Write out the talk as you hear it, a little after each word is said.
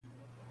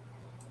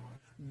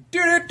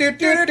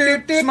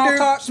Small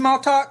talk, small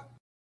talk.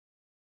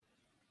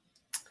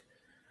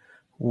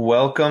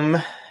 Welcome,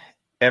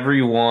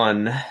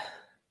 everyone,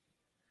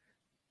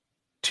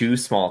 to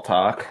Small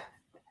Talk,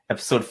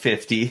 episode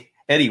 50.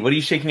 Eddie, what are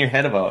you shaking your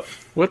head about?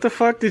 What the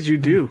fuck did you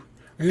do?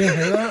 You didn't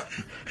hear that?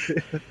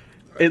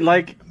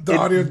 The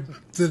audio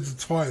did it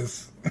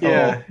twice.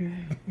 Yeah. Oh,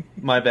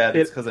 my bad.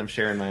 It's because I'm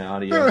sharing my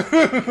audio.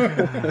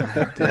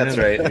 That's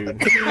right.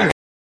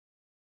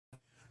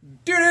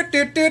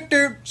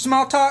 Dude.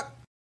 Small talk.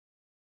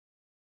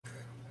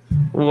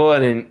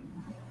 What an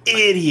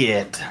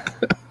idiot.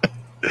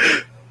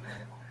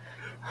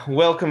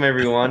 Welcome,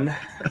 everyone.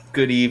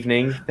 Good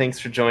evening. Thanks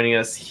for joining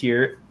us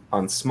here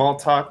on Small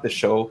Talk, the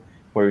show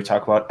where we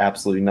talk about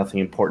absolutely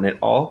nothing important at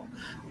all.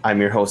 I'm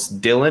your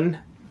host, Dylan.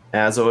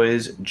 As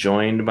always,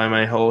 joined by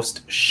my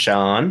host,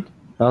 Sean.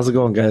 How's it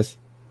going, guys?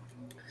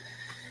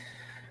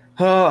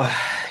 Oh,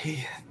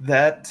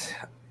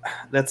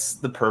 that's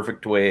the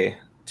perfect way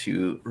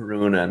to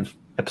ruin an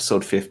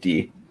episode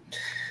 50.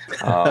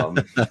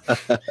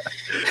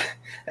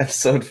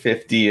 Episode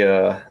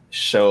 50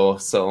 show.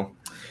 So,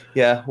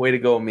 yeah, way to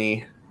go,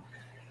 me.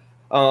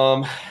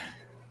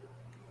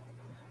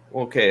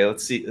 Okay,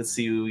 let's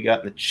see who we got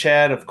in the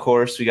chat. Of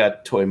course, we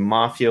got Toy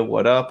Mafia.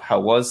 What up? How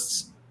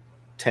was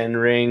 10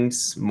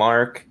 Rings?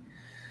 Mark,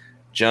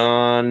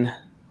 John,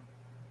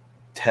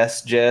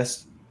 Test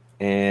Jess,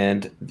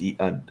 and the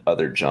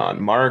other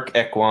John. Mark,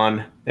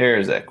 Ekwan.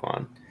 There's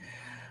Ekwan.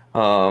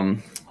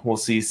 We'll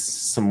see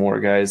some more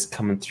guys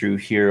coming through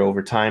here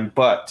over time.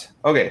 But,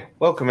 okay,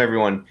 welcome,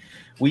 everyone.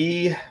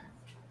 We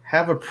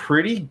have a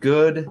pretty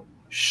good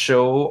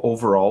show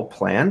overall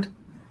planned.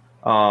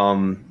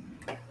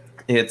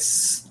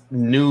 It's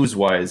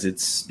news-wise,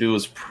 it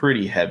was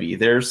pretty heavy.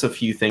 There's a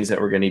few things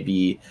that we're going to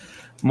be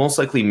most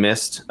likely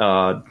missed.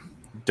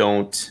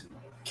 Don't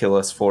kill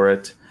us for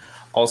it.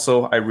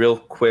 Also, I real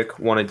quick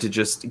wanted to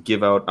just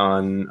give out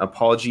an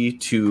apology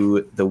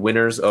to the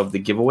winners of the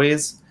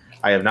giveaways.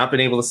 I have not been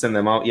able to send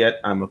them out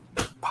yet. I'm a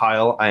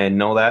pile. I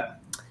know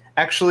that.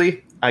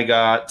 Actually, I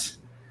got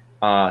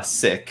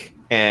sick,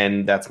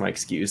 and that's my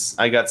excuse.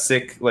 I got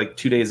sick like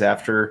 2 days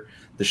after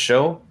the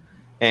show,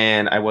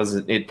 and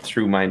it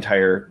threw my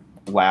entire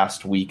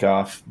last week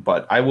off,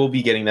 but I will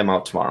be getting them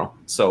out tomorrow.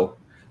 So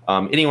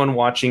anyone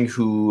watching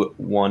who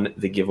won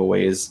the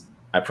giveaways,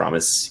 I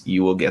promise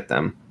you will get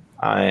them.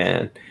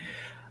 Sorry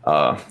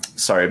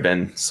I've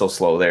been so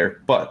slow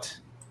there. But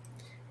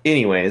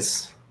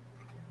anyways,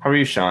 how are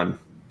you, Sean?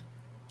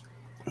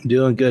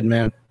 Doing good,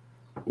 man.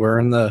 We're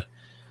in the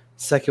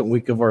second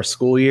week of our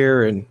school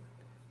year, and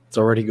it's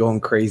already going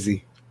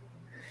crazy.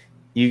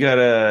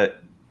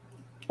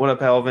 What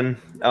up, Alvin?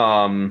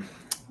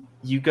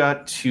 You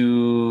got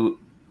to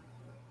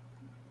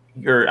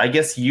I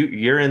guess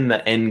you're in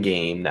the end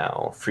game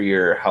now for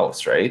your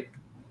house, right?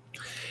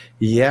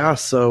 Yeah,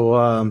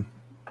 so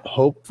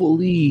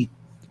hopefully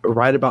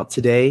right about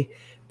today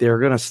they're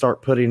gonna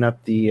start putting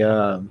up the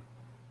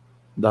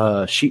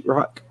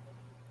sheetrock.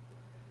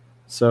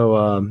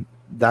 So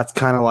that's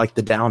kind of like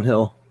the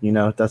downhill,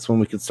 that's when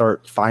we could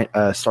start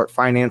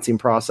financing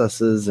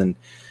processes and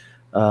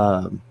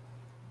have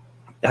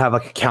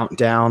like a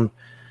countdown.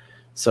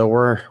 So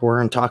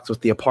we're in talks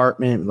with the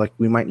apartment. Like,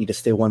 we might need to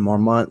stay one more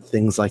month,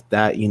 things like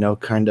that,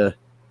 kind of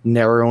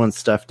narrowing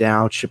stuff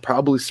down. Should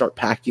probably start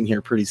packing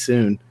here pretty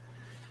soon,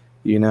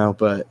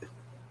 but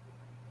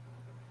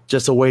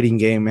just a waiting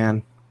game,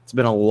 man. It's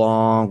been a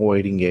long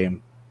waiting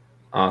game.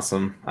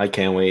 Awesome. I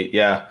can't wait.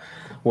 Yeah.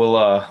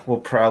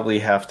 We'll probably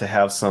have to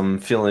have some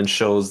fill-in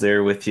shows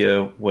there with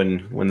you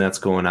when that's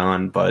going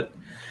on, but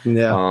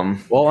yeah.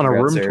 On a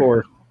room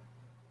tour.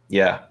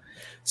 Yeah.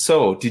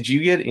 So, did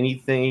you get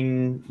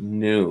anything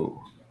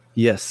new?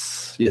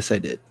 Yes, I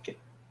did. Okay,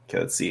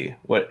 let's see.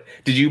 What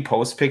did you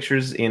post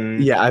pictures in?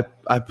 Yeah,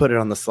 I put it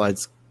on the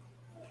slides.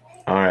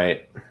 All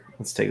right,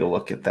 let's take a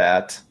look at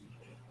that.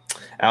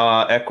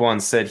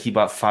 Ekwan said he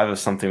bought 5 of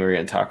something we're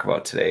going to talk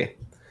about today.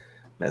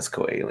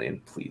 Mezco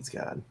Alien, please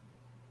God.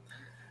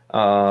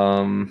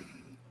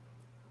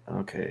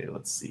 Okay,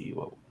 let's see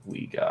what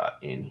we got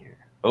in here.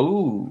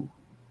 Oh,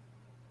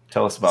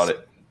 tell us about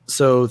it.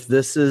 So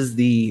this is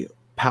the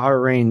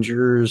Power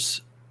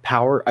Rangers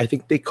I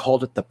think they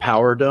called it the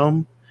Power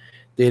Dome.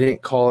 They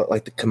didn't call it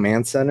like the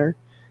Command Center.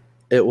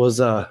 It was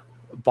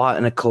bought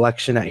in a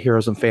collection at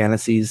Heroes and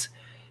Fantasies,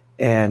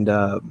 and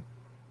the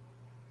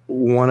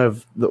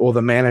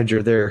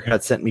manager there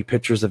had sent me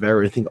pictures of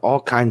everything,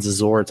 all kinds of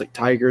Zords, like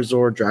Tiger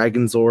Zord,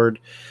 Dragon Zord,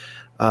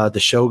 the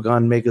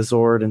Shogun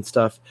Megazord and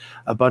stuff,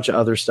 a bunch of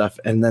other stuff.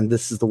 And then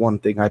this is the one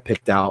thing I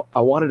picked out.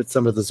 I wanted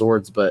some of the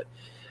Zords, but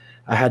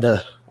I had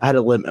to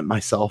limit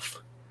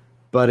myself.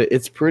 But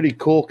it's pretty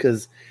cool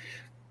because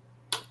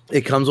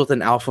it comes with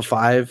an Alpha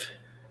 5.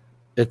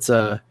 It's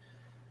kind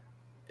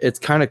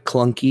of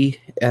clunky,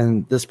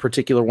 and this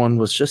particular one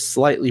was just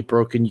slightly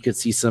broken. You could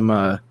see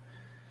some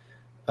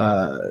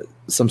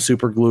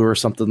super glue or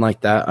something like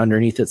that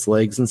underneath its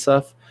legs and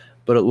stuff,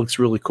 but it looks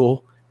really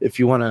cool. If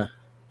you want to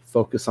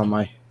focus on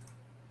my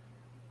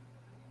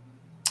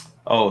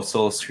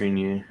Soul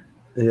Screen,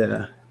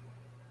 yeah.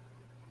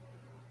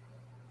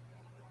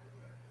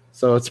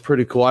 So it's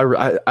pretty cool.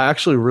 I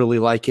actually really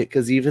like it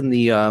because even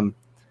the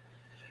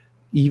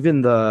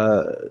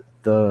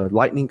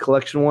Lightning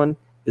Collection one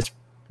is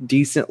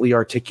decently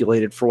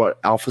articulated for what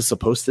Alpha's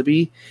supposed to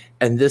be,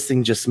 and this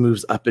thing just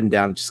moves up and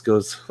down. It just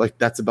goes like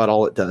that's about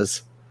all it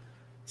does.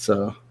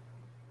 So,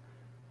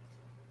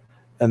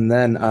 and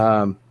then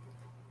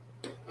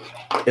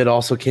it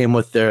also came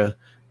with the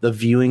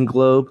viewing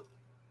globe,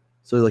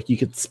 so like you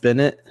could spin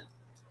it,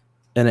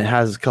 and it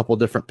has a couple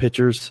different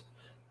pictures,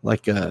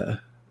 like a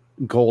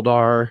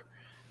Goldar,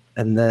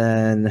 and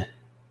then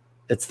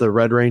it's the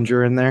Red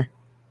Ranger in there.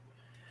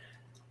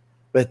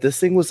 But this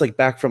thing was like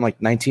back from like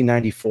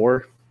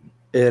 1994.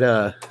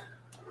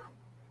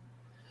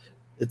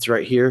 It's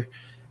right here,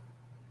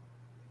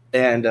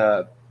 and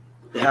it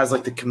has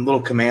like the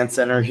little command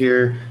center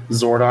here.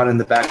 Zordon in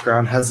the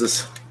background has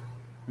this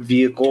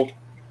vehicle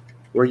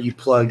where you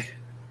plug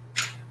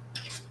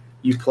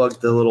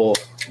the little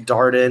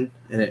dart in,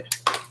 and it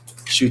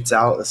shoots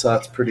out. So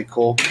that's pretty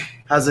cool.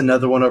 Has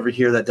another one over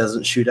here that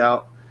doesn't shoot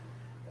out,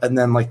 and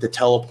then like the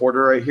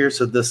teleporter right here.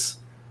 So this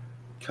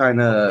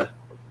kind of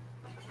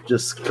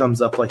just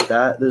comes up like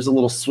that. There's a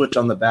little switch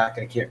on the back.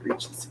 I can't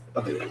reach this.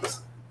 Okay, it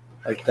is.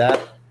 Like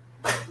that.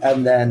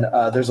 And then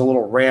there's a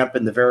little ramp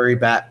in the very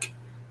back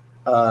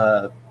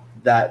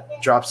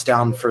that drops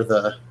down for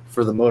the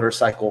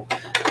motorcycle.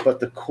 But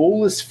the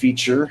coolest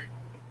feature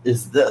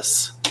is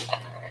this.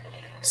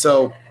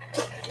 So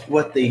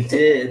what they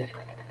did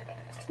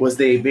was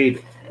they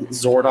made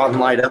Zordon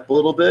light up a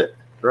little bit,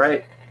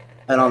 right?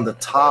 And on the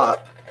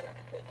top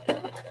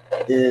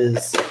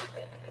is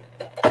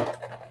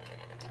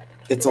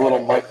it's a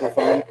little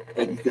microphone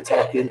that you could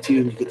talk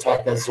into, and you could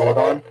talk as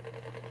Zordon.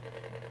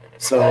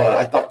 So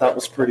I thought that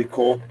was pretty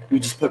cool. We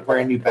just put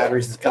brand new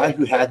batteries. This guy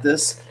who had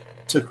this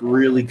took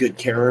really good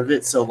care of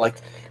it. So like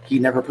he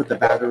never put the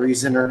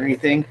batteries in or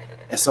anything.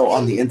 And so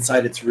on the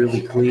inside, it's really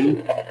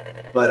clean.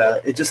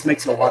 But it just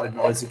makes a lot of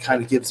noise. It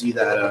kind of gives you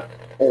that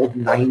old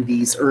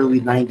 90s, early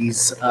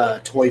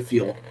 90s toy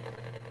feel.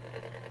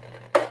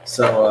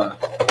 So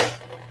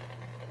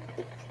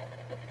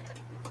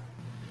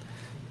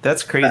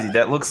That's crazy.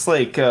 That looks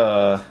like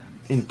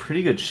in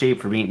pretty good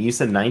shape for being. You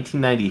said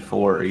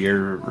 1994.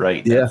 You're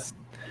right. Yeah. That's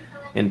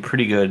in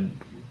pretty good,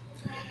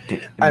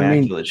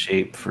 immaculate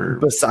shape for.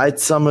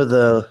 Besides some of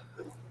the,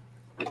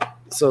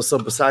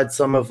 besides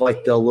some of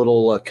like the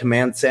little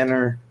command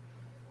center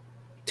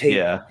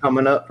tape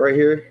coming up right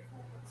here,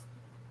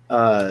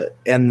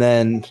 and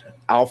then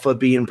Alpha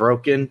being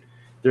broken,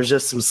 there's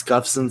just some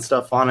scuffs and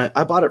stuff on it.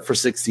 I bought it for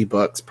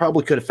 $60.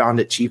 Probably could have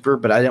found it cheaper,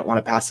 but I didn't want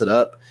to pass it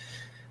up.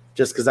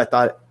 Just because I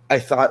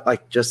thought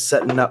like just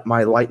setting up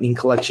my Lightning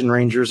Collection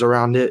Rangers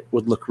around it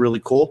would look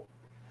really cool.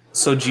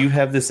 So do you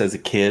have this as a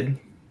kid?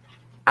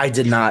 I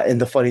did not.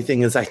 And the funny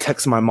thing is I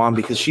text my mom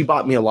because she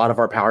bought me a lot of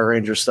our Power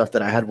Ranger stuff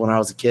that I had when I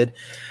was a kid.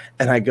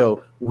 And I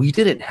go, we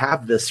didn't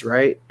have this,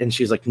 right? And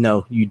she's like,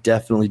 no, you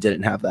definitely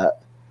didn't have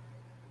that.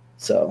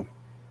 So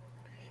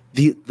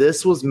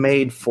this was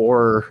made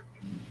for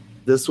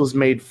the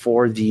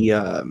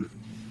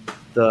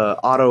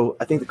auto,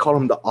 I think they call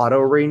them the Auto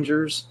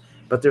Rangers,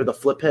 but they're the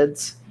flip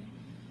heads.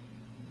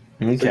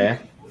 Okay.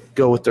 So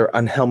go with their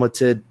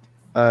unhelmeted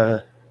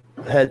head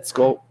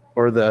sculpt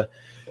or the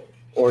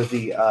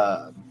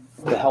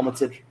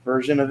helmeted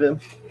version of him.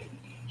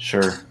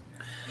 Sure.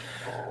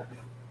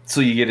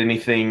 So you get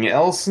anything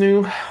else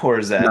new, or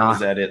is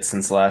that it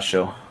since last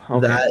show?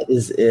 Okay. That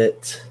is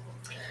it.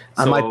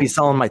 I might be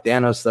selling my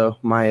Thanos though,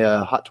 my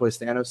Hot Toys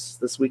Thanos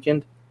this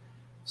weekend.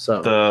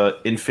 So the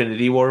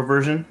Infinity War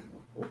version?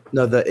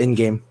 No, the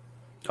in-game.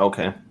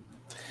 Okay.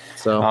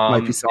 So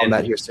might be selling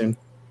that here soon.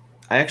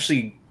 I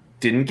actually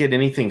didn't get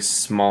anything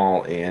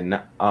small in.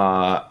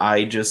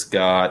 I just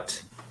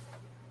got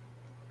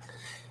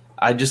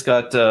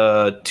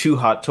two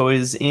Hot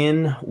Toys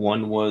in.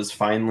 One was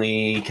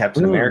finally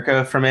Captain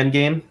America from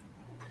Endgame,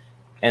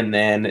 and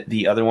then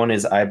the other one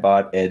is I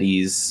bought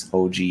Eddie's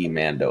OG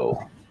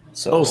Mando.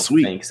 So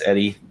sweet. Thanks,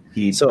 Eddie.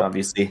 He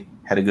obviously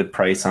had a good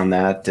price on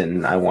that,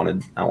 and I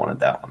wanted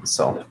that one.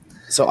 So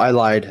I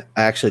lied.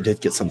 I actually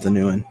did get something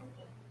new in.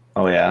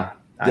 Oh yeah.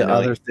 The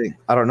other thing,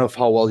 I don't know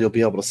how well you'll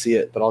be able to see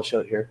it, but I'll show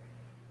it here.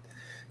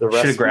 Should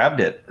have grabbed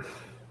it.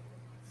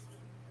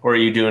 Or are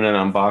you doing an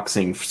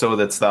unboxing? So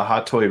that's the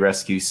Hot Toy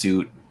Rescue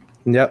Suit.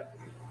 Yep.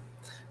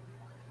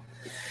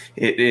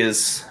 It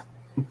is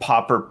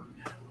Popper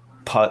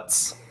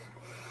Putts.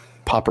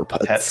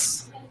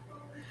 Pets.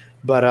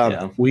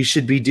 But we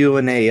should be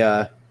doing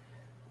an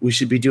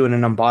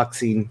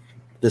unboxing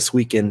this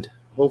weekend.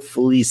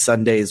 Hopefully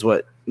Sunday is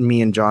what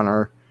me and John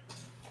are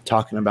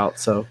talking about.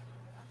 So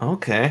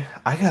okay,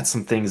 I got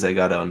some things I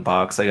got to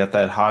unbox. I got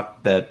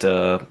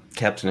that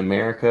Captain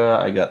America.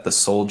 I got the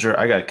Soldier.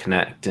 I got to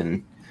connect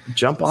and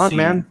jump on,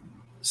 man.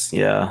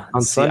 Yeah,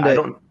 Sunday.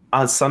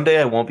 On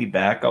Sunday I won't be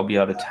back. I'll be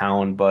out of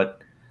town,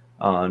 but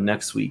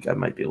next week I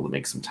might be able to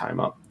make some time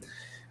up.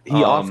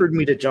 He offered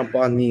me to jump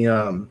on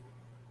the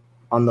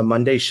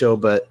Monday show,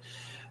 but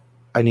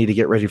I need to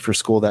get ready for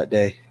school that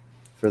day.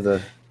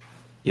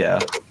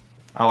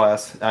 I'll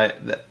ask.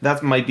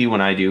 That might be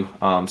when I do.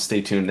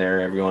 Stay tuned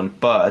there, everyone.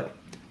 But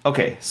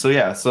okay,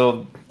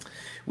 so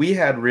we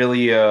had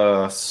really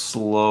a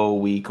slow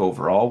week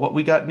overall. What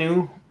we got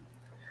new,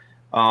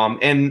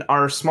 and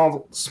our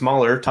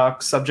smaller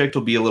talk subject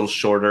will be a little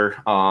shorter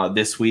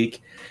this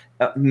week.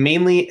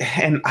 Mainly,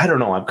 and I don't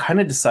know. I'm kind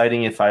of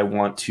deciding if I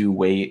want to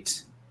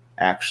wait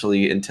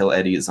actually until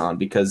Eddie is on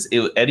because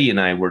Eddie and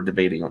I were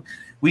debating.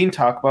 We can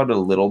talk about it a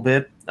little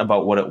bit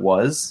about what it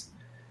was.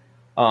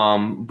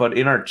 But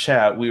in our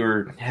chat, we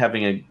were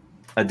having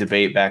a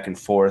debate back and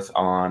forth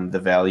on the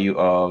value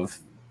of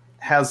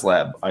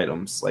HasLab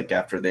items, like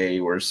after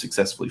they were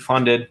successfully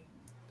funded.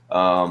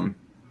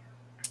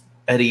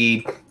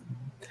 Eddie,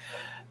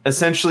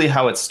 essentially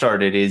how it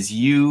started is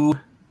you,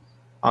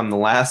 on the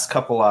last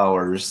couple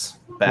hours,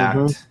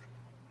 backed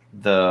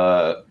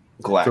the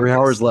Galactus. 3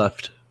 hours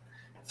left.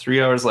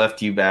 3 hours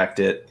left, you backed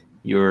it.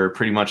 You were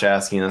pretty much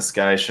asking us,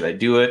 guys, should I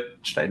do it?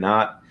 Should I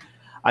not?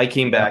 I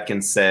came back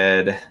and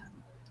said,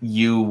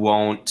 you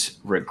won't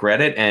regret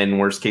it, and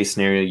worst case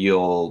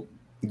scenario,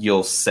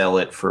 you'll sell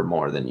it for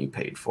more than you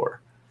paid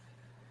for.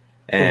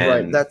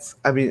 And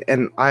right.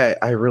 And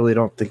I really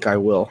don't think I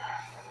will.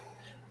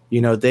 You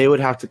know, they would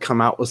have to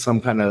come out with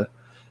some kind of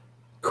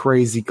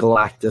crazy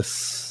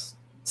Galactus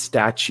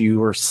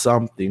statue or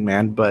something,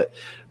 man. But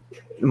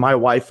my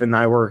wife and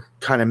I were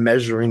kind of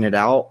measuring it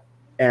out,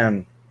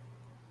 and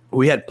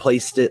we had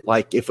placed it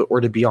like if it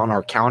were to be on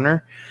our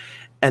counter.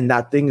 And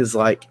that thing is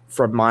like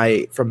from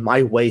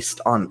my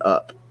waist on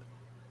up.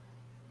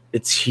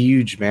 It's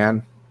huge,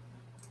 man.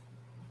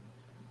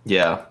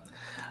 Yeah.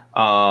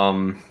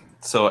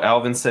 So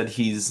Alvin said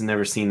he's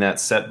never seen that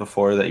set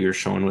before that you're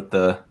showing with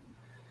the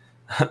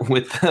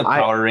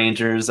Power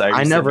Rangers.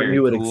 I never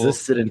knew it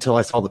existed until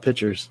I saw the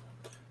pictures.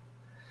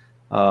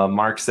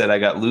 Mark said I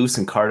got loose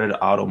and carted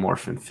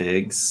Automorphin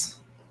figs.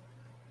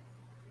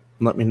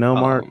 Let me know,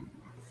 Mark.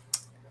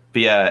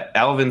 But yeah,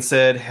 Alvin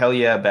said, hell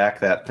yeah, back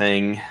that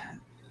thing.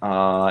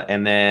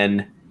 And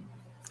then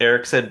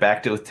Eric said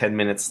backed it with 10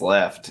 minutes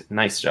left.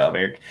 Nice job,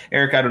 Eric.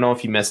 Eric, I don't know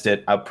if you missed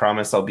it. I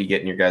promise I'll be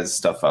getting your guys'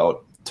 stuff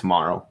out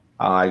tomorrow.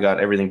 I got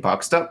everything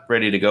boxed up,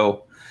 ready to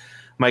go.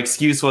 My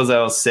excuse was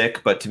I was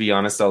sick, but to be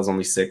honest, I was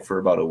only sick for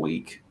about a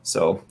week.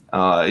 So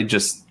I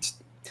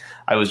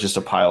was just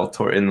a pile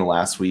in the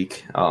last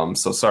week.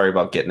 So sorry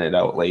about getting it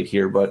out late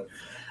here, but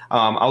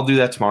I'll do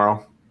that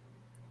tomorrow.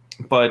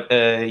 But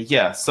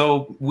yeah,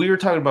 so we were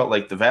talking about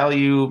like the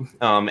value.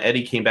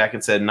 Eddie came back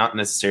and said not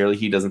necessarily.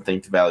 He doesn't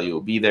think the value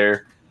will be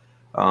there,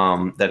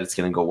 that it's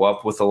going to go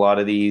up with a lot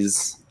of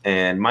these.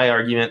 And my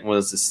argument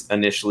was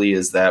initially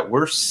is that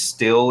we're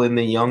still in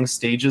the young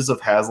stages of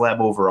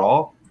HasLab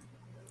overall,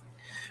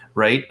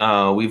 right?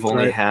 We've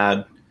only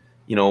had,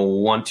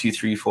 1, 2,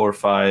 3, 4,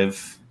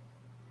 5,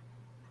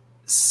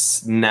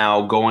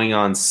 now going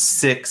on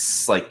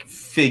 6 like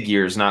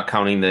figures, not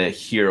counting the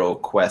Hero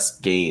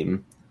Quest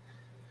game.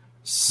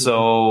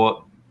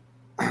 So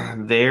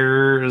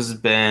there's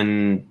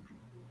been,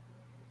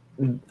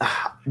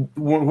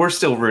 we're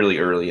still really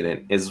early in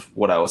it, is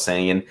what I was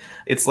saying. And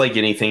it's like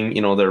anything,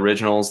 the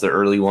originals, the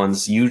early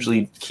ones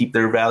usually keep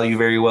their value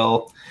very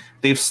well.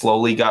 They've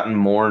slowly gotten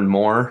more and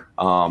more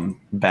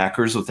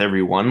backers with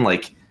every one.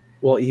 Like,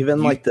 well,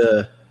 even like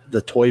the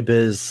Toy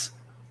Biz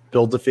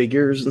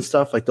Build-A-Figures and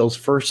stuff, like those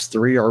first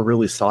 3 are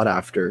really sought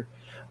after.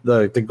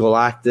 The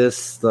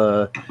Galactus,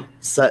 the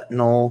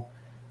Sentinel,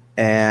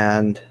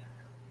 and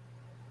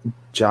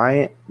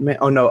Giant Man.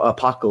 Oh no,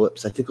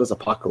 Apocalypse. I think it was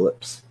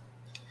Apocalypse.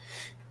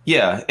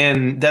 Yeah,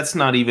 and that's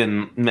not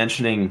even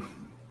mentioning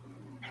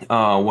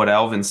what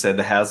Alvin said.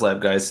 The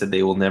HasLab guys said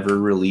they will never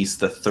release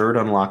the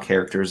 3rd unlock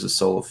character as a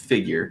solo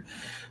figure.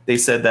 They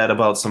said that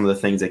about some of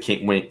the things that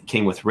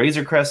came with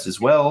Razor Crest as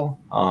well.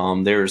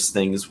 There's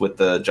things with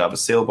the Jabba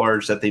Sail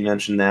Barge that they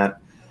mentioned that,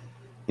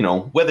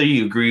 whether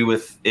you agree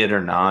with it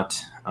or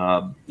not,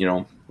 we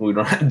don't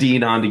have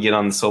Dean on to get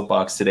on the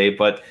soapbox today,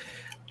 but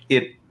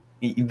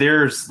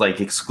there's like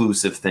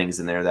exclusive things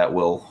in there that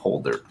will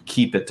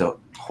keep it to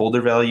hold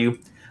their value.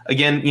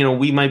 Again,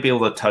 we might be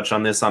able to touch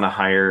on this on a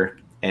higher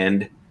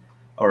end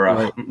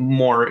or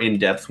more in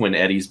depth when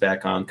Eddie's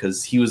back on,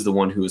 because he was the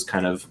one who was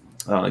kind of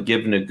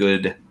given a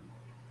good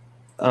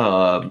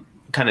kind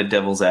of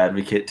devil's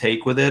advocate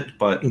take with it.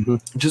 But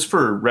just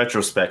for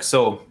retrospect,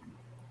 so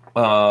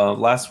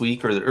last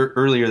week or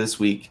earlier this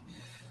week,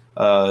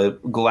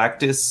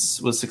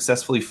 Galactus was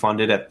successfully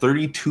funded at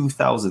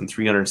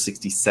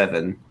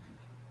 32,367.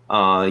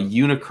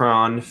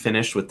 Unicron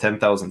finished with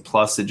 10,000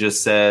 plus. It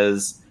just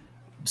says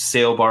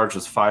Sail Barge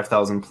was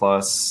 5,000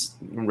 plus.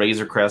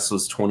 Razor Crest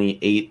was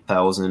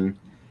 28,000.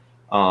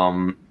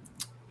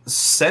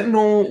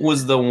 Sentinel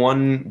was the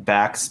one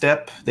back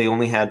step. They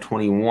only had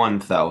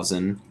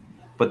 21,000.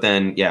 But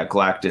then, yeah,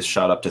 Galactus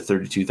shot up to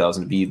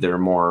 32,000 to be their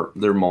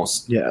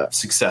most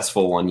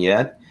successful one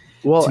yet.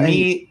 Well, to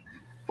me,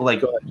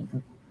 like,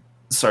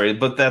 sorry,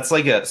 but that's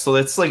like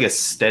a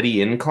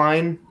steady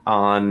incline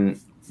on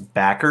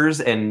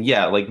backers, and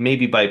yeah, like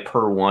maybe by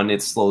per one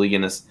it's slowly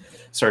going to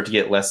start to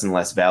get less and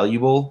less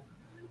valuable,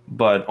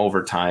 but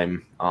over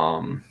time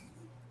we'll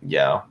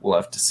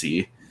have to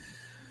see.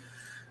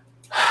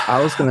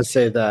 I was gonna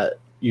say that,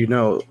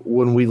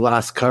 when we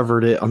last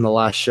covered it on the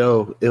last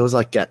show, it was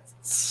like at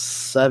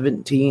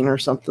 17 or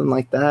something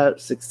like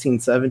that, 16,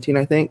 17,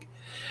 I think.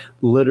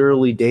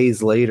 Literally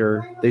days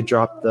later, they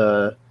dropped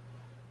the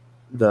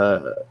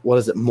what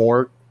is it,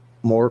 morgue,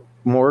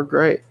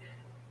 right?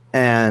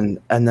 And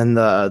then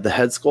the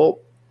head sculpt,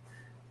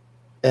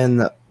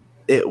 and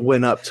it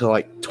went up to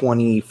like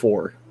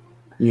 24,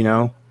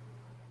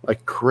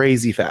 like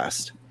crazy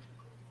fast.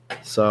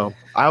 So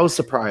I was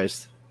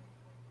surprised.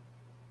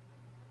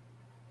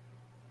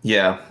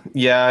 Yeah.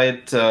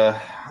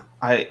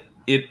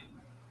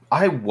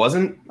 I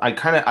wasn't.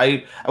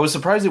 I was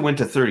surprised it went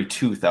to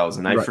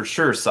 32,000. I Right. for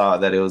sure saw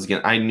that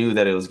I knew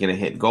that it was gonna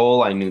hit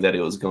goal. I knew that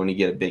it was going to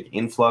get a big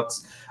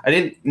influx. I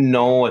didn't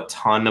know a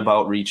ton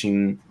about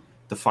reaching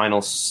the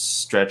final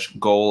stretch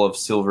goal of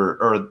silver,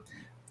 or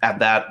at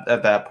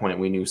that point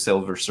we knew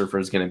Silver Surfer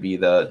is going to be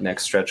the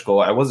next stretch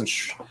goal. I wasn't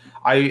sure.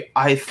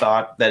 I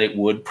thought that it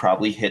would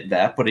probably hit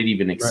that, but it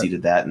even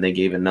exceeded that, and they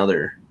gave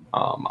another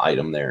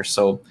item there.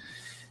 So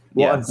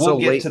yeah, so we'll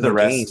get late to in the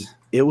rest. game,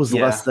 it was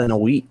less than a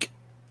week.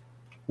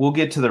 We'll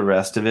get to the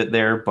rest of it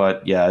there,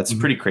 but yeah, it's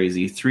pretty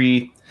crazy.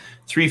 Three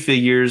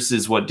figures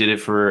is what did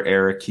it for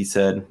Eric, he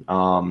said.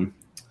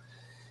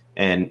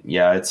 And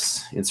yeah,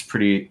 it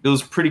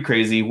was pretty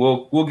crazy.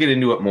 We'll get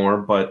into it more,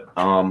 but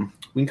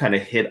we can kind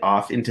of hit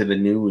off into the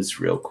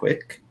news real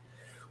quick.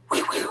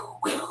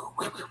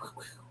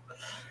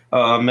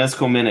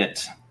 Mezco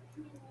Minute.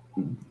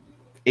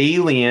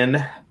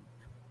 Alien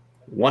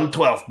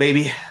 112,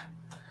 baby.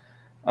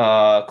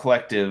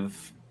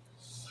 Collective.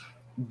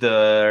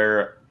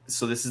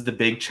 So this is the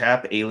big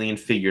chap alien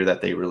figure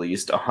that they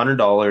released.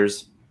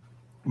 $100,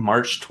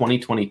 March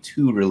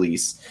 2022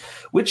 release,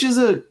 which is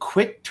a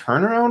quick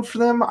turnaround for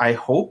them. I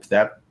hope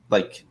that,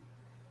 like,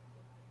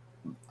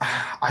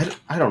 I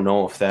don't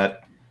know if I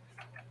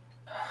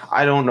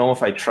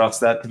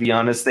trust that, to be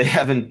honest. They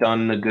haven't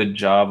done a good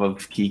job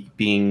of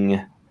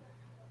keeping,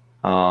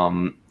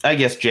 I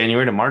guess,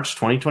 January to March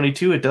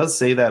 2022. It does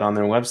say that on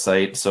their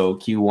website. So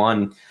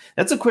Q1,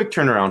 that's a quick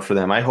turnaround for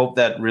them. I hope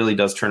that really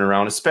does turn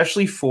around,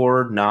 especially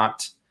for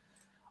not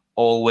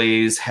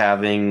always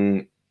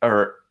having,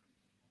 or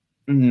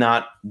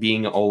not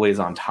being always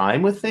on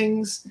time with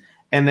things.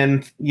 And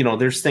then,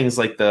 there's things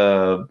like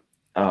the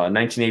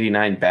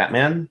 1989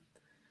 Batman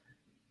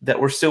that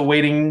we're still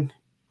waiting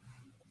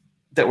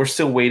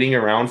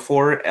around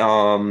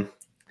for.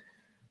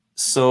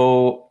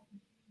 So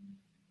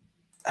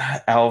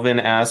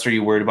Alvin asked, are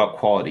you worried about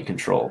quality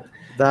control?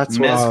 That's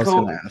what I was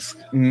going to ask.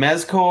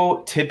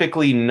 Mezco,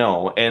 typically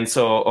no. And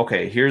so,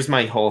 okay, here's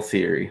my whole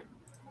theory.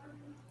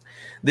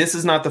 This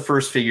is not the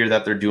first figure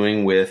that they're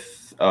doing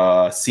with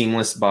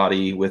seamless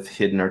body with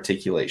hidden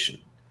articulation,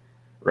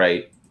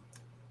 right?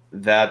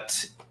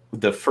 That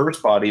the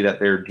first body that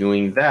they're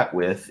doing that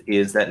with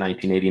is that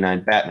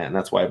 1989 Batman.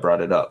 That's why I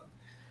brought it up.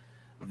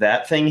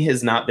 That thing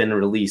has not been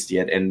released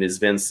yet and has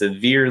been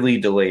severely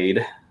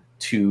delayed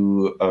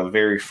to a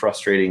very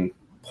frustrating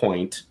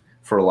point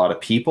for a lot of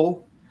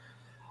people.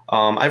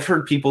 I've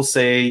heard people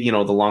say, the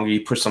longer you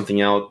push something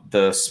out,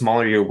 the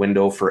smaller your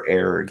window for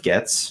error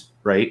gets,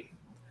 right?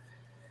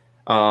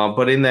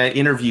 But in that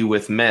interview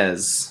with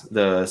Mez,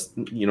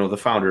 the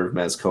founder of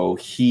Mezco,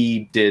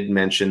 he did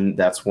mention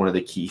that's one of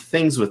the key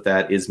things with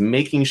that is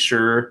making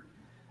sure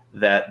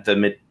that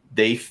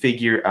they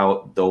figure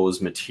out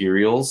those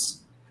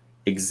materials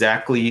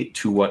exactly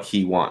to what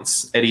he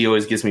wants. Eddie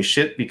always gives me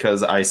shit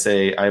because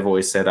I've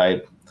always said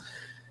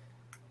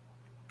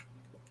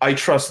I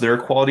trust their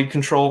quality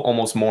control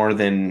almost more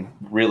than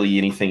really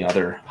anything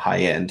other high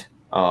end,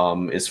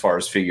 as far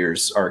as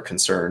figures are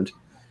concerned.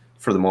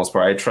 For the most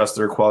part, I trust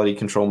their quality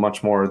control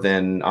much more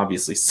than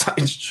obviously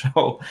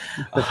Sideshow,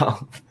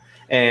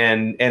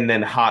 and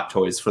then Hot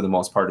Toys for the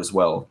most part as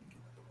well.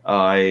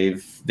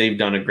 They've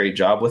done a great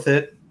job with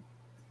it.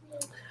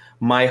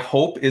 My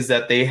hope is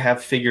that they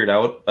have figured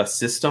out a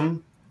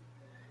system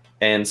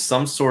and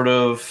some sort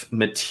of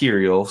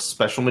material,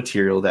 special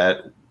material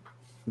that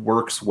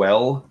works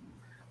well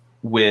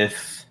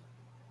with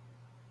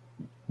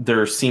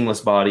their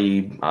seamless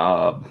body,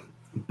 their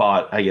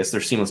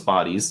seamless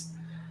bodies.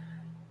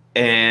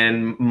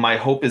 And my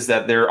hope is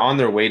that they're on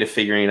their way to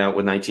figuring out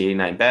with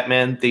 1989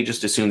 Batman. They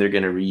just assume they're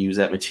going to reuse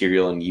that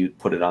material and you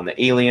put it on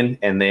the Alien,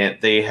 and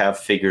they have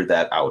figured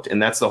that out. And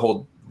that's the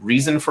whole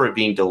reason for it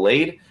being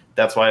delayed.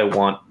 That's why I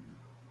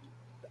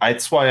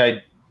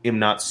am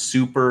not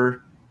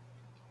super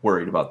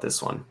worried about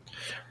this one.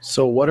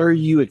 So what are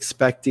you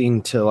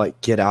expecting to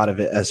get out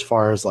of it as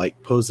far as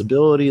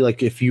posability?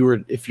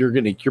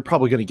 You're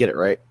probably going to get it,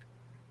 right?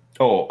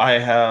 Oh, I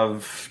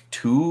have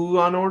 2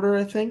 on order,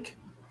 I think.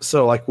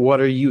 So what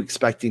are you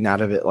expecting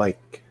out of it?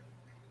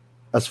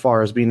 As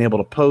far as being able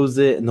to pose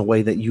it in the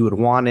way that you would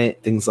want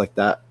it, things like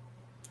that,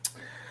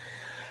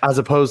 as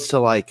opposed to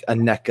a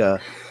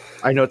NECA.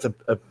 I know it's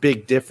a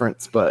big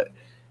difference, but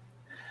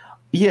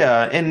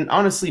yeah. And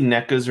honestly,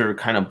 NECAs are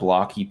kind of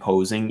blocky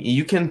posing.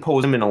 You can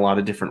pose them in a lot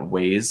of different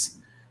ways,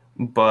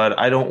 but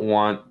I don't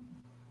want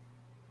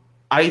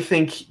I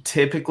think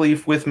typically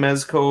with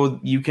Mezco,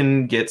 you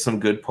can get some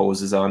good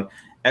poses on.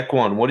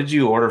 Ekwon, what did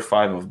you order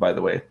 5 of, by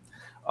the way?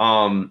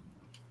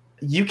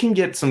 You can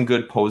get some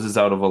good poses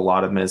out of a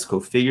lot of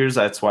Mezco figures.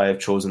 That's why I've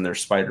chosen their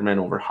Spider-Man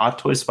over Hot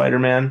Toy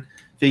Spider-Man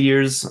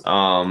figures.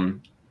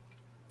 And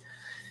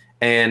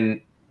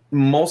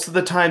most of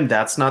the time,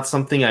 that's not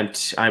something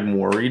I'm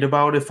worried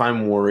about. If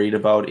I'm worried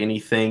about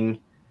anything,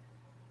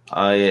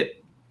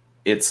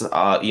 it's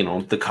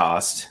the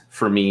cost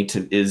for me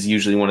is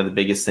usually one of the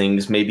biggest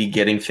things. Maybe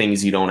getting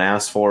things you don't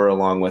ask for,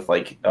 along with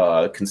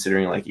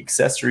considering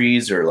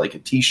accessories or a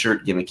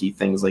T-shirt, gimmicky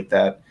things like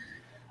that.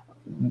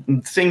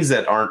 Things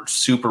that aren't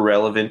super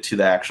relevant to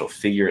the actual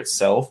figure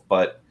itself,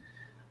 but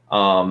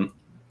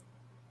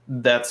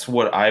that's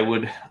what I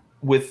would.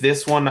 With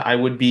this one,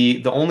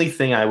 the only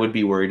thing I would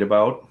be worried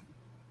about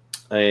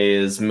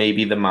is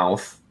maybe the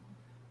mouth.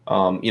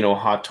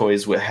 Hot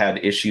Toys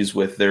had issues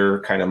with their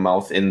kind of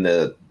mouth in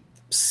the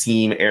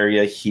seam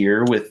area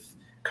here with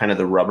kind of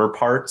the rubber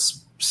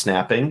parts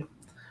snapping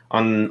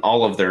on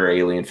all of their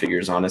alien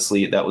figures.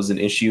 Honestly, that was an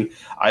issue.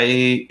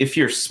 If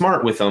you're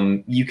smart with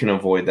them, you can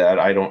avoid that.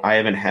 I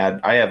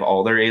have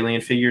all their alien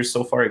figures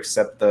so far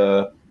except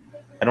I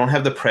don't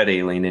have the Pred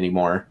alien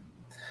anymore.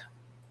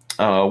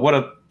 What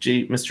up,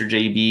 Mr.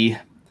 JB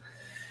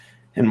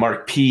and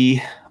Mark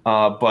P.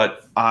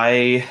 But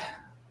I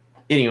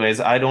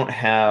don't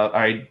have.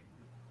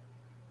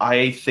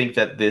 I think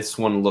that this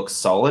one looks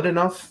solid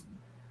enough,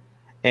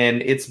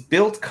 and it's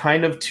built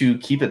kind of to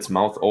keep its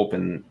mouth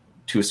open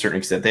to a certain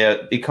extent.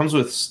 It comes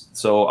with.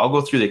 So I'll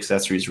go through the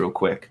accessories real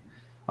quick,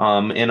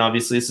 and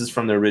obviously this is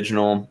from the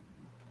original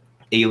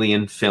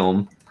Alien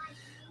film,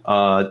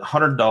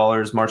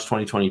 $100, March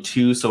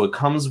 2022. So it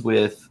comes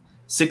with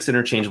 6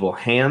 interchangeable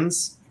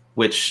hands,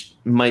 which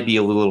might be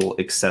a little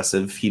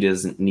excessive. He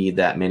doesn't need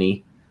that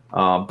many.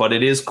 But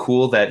it is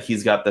cool that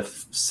he's got the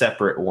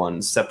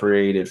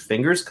separated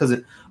fingers, because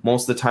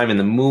most of the time in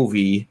the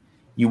movie,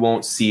 you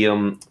won't see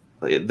them.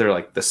 They're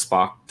like the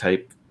Spock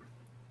type,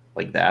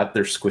 like that.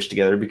 They're squished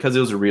together because it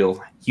was a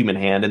real human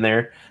hand in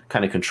there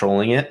kind of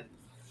controlling it.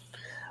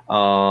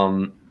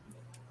 Yeah,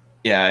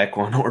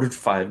 Ekwon ordered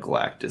 5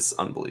 Galactus.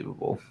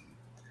 Unbelievable.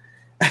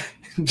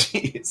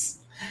 Jeez.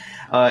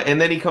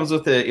 And then he comes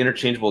with the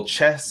interchangeable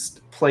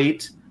chest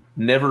plate.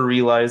 Never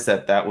realized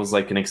that was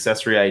an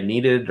accessory I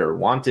needed or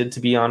wanted, to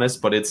be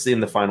honest, but it's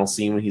in the final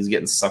scene when he's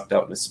getting sucked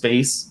out into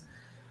space.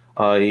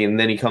 And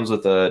then he comes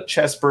with a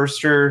chest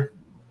burster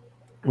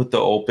with the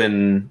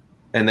open,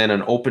 and then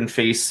an open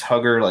face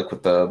hugger,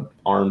 with the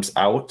arms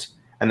out,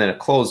 and then a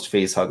closed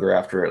face hugger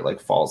after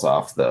it falls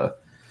off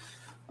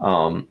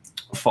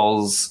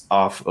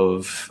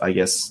of, I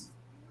guess,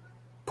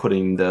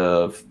 putting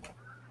the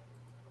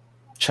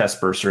chest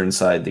burster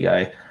inside the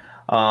guy.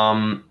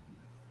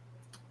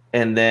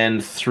 And then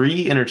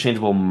 3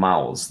 interchangeable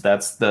mouths.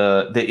 That's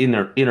the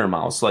inner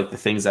mouths, the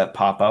things that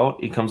pop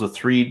out. It comes with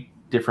 3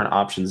 different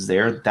options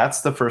there.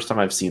 That's the first time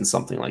I've seen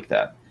something like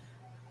that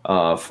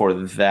for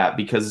that,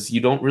 because you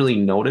don't really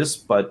notice,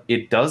 but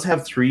it does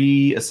have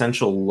 3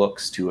 essential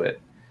looks to it.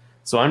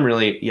 So I'm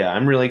really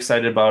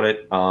excited about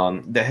it.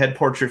 The head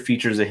portrait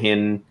features a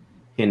hinged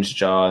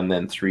jaw and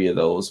then 3 of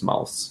those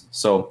mouths.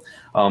 So,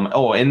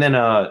 and then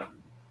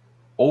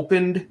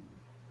opened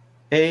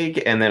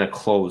egg and then a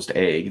closed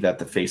egg that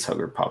the face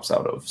hugger pops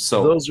out of.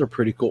 So those are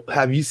pretty cool.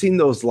 Have you seen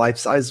those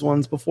life-size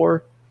ones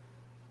before?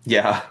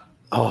 Yeah.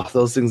 Oh,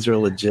 those things are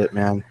legit,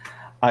 man.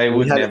 I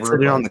would never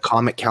put it on the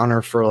comic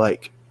counter for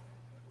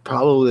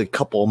probably a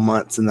couple of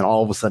months, and then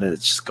all of a sudden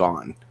it's just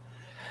gone.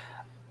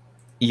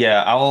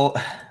 Yeah,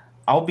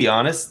 I'll be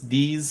honest,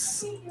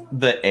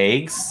 the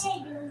eggs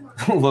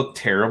look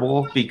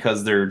terrible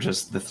because they're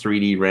just the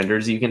 3D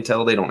renders. You can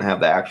tell they don't have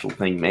the actual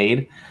thing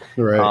made.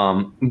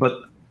 Right.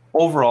 But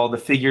overall, the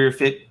figure,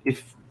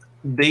 if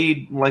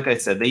they, like I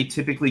said, they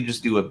typically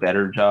just do a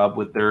better job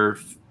with their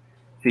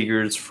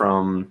figures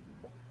from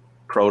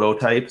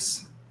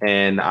prototypes,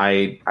 and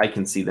I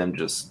can see them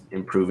just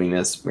improving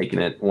this, making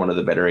it one of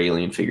the better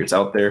Alien figures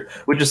out there,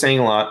 which is saying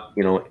a lot.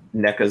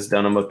 NECA's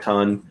done them a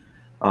ton.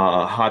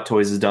 Hot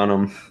Toys has done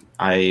them.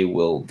 I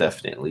will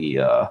definitely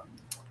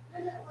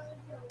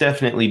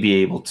be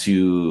able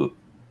to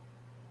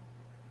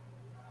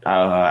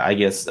I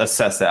guess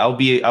assess that.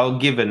 I'll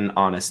give an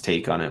honest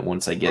take on it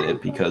once I get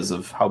it, because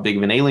of how big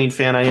of an Alien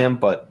fan I am.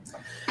 But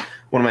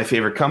one of my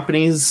favorite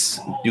companies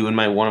doing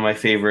one of my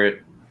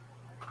favorite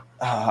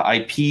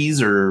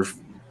IPs or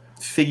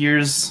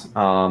figures,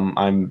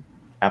 I'm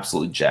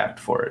absolutely jacked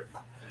for it.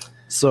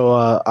 So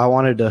I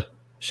wanted to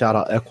shout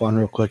out Ekwon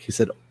real quick. He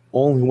said,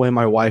 only way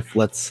my wife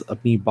lets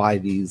me buy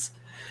these.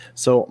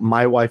 So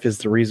my wife is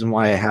the reason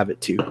why I have it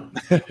too.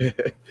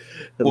 a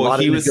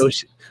lot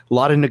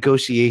of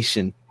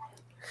negotiation.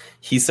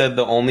 He said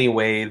the only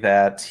way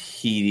that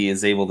he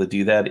is able to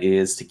do that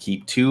is to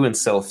keep 2 and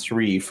sell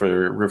 3,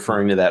 for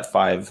referring to that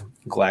 5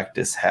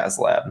 Galactus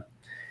HasLab.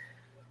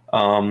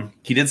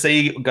 He did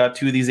say he got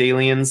 2 of these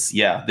aliens.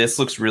 Yeah, this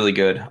looks really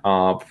good.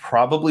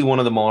 Probably one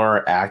of the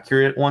more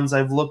accurate ones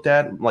I've looked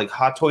at.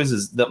 Hot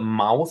Toys, the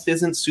mouth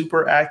isn't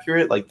super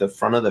accurate. The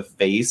front of the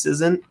face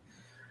isn't.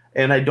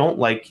 And I don't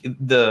like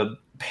the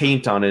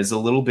paint on it is a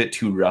little bit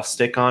too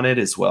rustic on it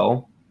as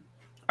well.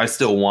 I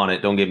still want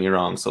it, don't get me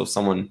wrong. So if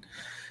someone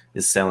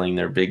is selling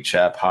their Big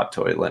Chap hot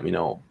toy, let me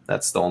know.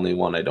 That's the only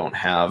one I don't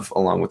have,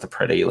 along with the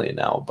Pred Alien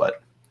now.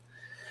 But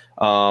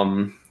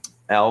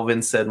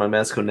Alvin said my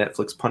Mezco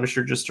Netflix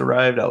Punisher just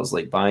arrived. I was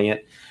like buying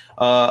it.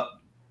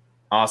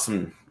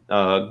 Awesome.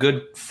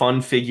 Good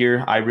fun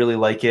figure. I really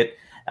like it.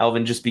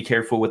 Alvin, just be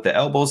careful with the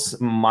elbows.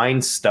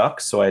 Mine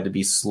stuck, so I had to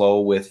be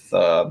slow with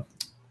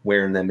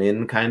wearing them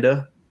in, kind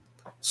of.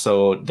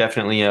 So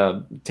definitely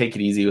take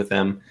it easy with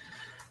them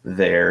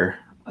there.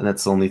 And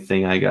that's the only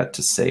thing I got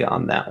to say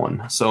on that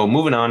one. So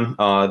moving on,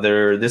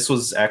 this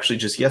was actually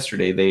just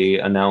yesterday. They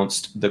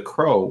announced The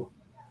Crow.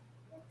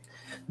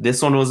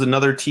 This one was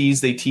another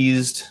tease. They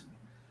teased.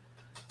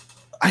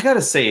 I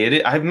gotta say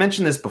it. I've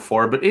mentioned this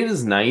before, but it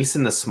is nice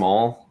in the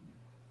small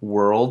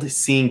world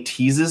seeing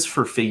teases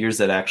for figures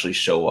that actually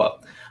show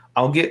up.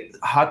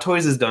 Hot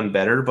Toys has done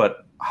better,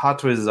 but Hot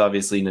Toys is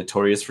obviously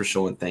notorious for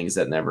showing things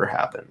that never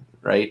happen,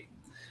 right?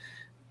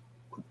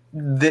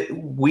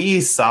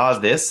 We saw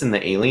this in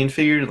the Alien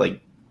figure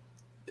like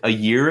a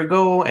year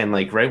ago, and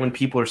like right when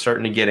people are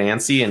starting to get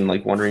antsy and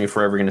like wondering if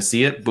we're ever going to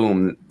see it,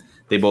 boom,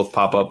 they both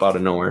pop up out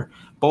of nowhere.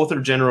 Both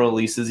are general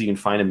releases. You can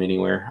find them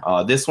anywhere.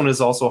 This one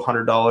is also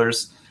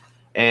 $100,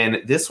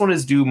 and this one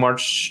is due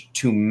March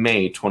to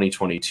May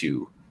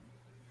 2022.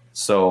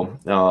 So,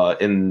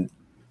 and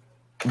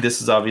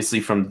this is obviously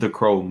from the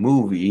Crow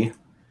movie,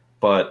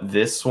 but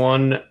this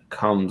one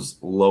comes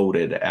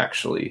loaded,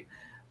 actually.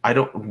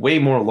 Way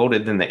more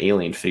loaded than the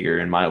Alien figure,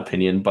 in my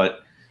opinion, but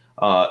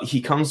he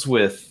comes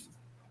with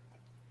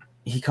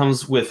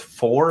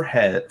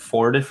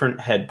four different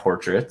head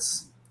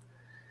portraits,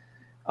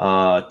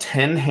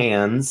 10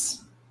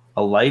 hands,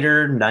 a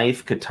lighter,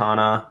 knife,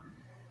 katana,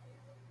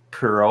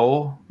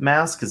 Perot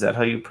mask. Is that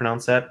how you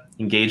pronounce that?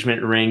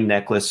 Engagement ring,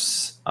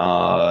 necklace,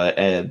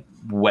 a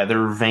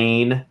weather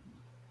vane,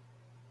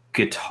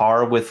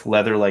 guitar with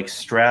leather-like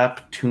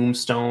strap,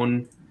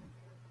 tombstone,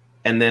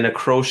 and then a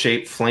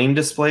crow-shaped flame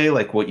display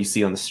like what you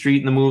see on the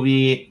street in the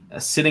movie,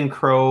 a sitting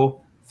crow,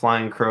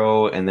 flying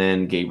crow, and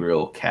then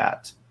Gabriel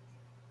cat.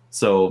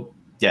 So,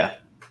 yeah,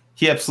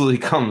 he absolutely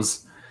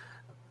comes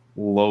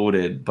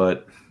loaded,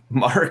 but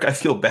Mark, I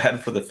feel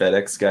bad for the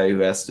FedEx guy who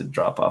has to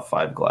drop off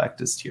 5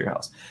 Galactus to your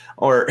house.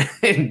 Or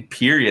in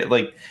period,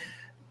 like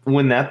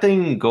when that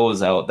thing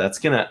goes out,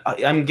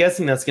 I'm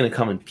guessing that's gonna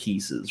come in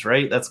pieces,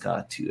 right? That's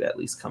got to at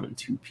least come in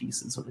 2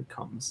 pieces when it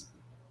comes,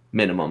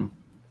 minimum.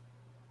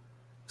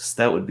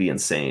 So that would be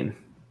insane.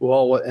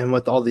 Well, and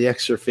with all the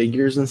extra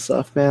figures and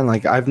stuff, man,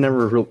 like I've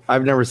never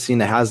seen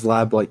a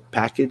HasLab like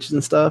packaged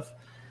and stuff.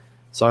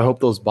 So I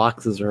hope those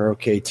boxes are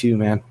okay too,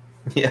 man.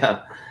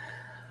 Yeah.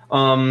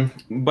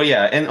 But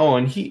yeah,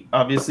 and he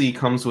obviously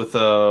comes with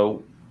a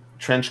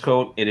trench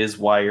coat. It is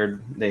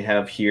wired. They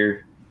have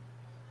here.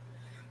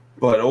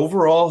 But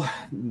overall,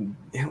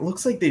 it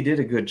looks like they did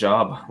a good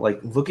job. Like,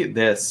 look at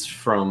this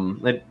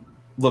it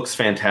looks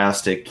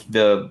fantastic.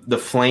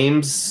 The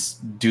flames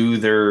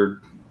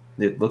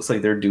it looks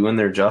like they're doing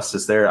their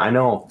justice there. I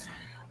know.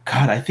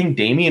 God, I think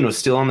Damien was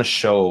still on the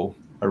show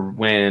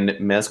when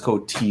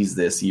Mezco teased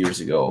this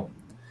years ago.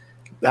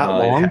 That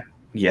long?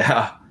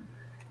 Yeah.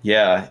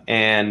 Yeah,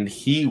 and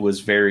he was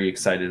very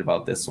excited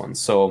about this one.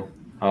 So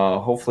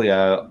hopefully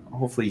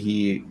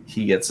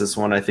he gets this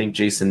one. I think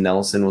Jason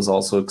Nelson was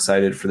also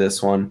excited for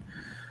this one.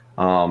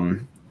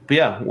 But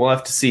yeah, we'll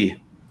have to see.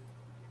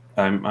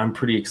 I'm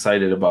pretty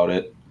excited about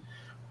it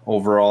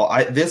overall.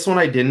 This one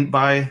I didn't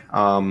buy.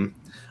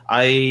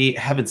 I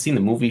haven't seen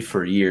the movie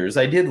for years.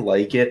 I did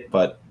like it,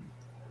 but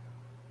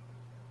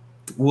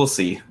we'll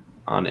see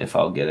on if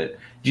I'll get it.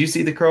 Did you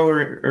see The Crow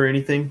or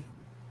anything?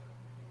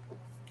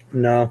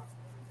 No.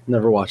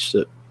 Never watched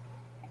it.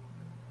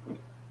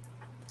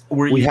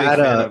 We had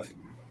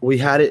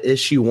it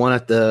issue 1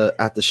 at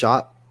the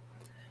shop,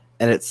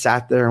 and it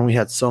sat there, and we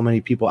had so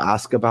many people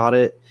ask about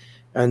it.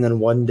 And then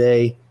one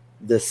day,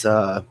 this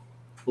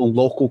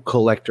local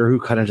collector who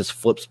kind of just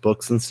flips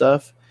books and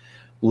stuff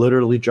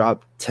literally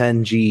dropped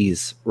 10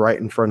 G's right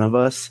in front of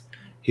us.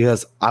 He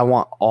goes, "I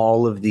want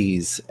all of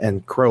these,"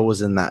 and Crow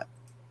was in that.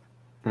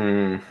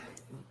 And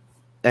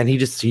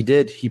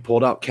he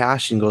pulled out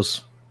cash and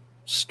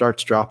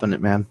starts dropping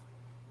it, man.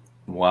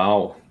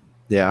 Wow.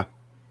 Yeah.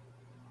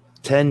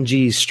 10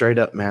 G's straight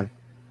up, man.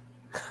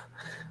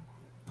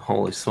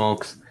 Holy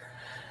smokes.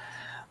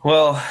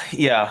 Well,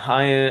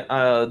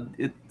 yeah,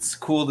 it's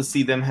cool to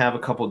see them have a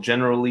couple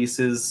general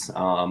releases.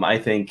 I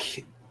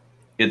think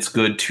it's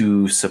good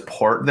to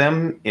support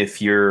them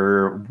if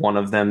you're one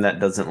of them that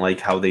doesn't like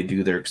how they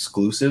do their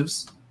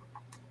exclusives.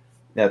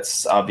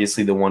 That's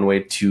obviously the one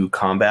way to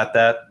combat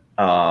that.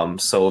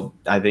 So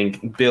I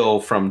think Bill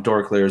from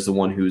Dorkler is the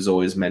one who's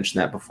always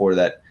mentioned that before,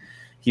 that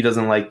he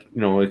doesn't like,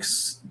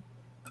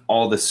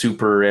 all the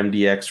super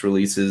MDX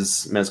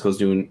releases Mezco's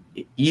doing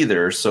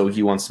either. So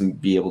he wants to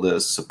be able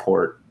to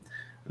support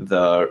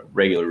the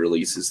regular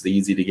releases, the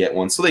easy to get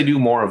ones. So they do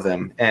more of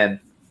them. And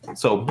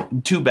so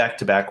 2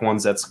 back-to-back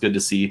ones, that's good to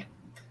see.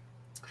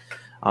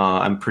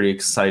 I'm pretty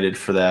excited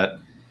for that.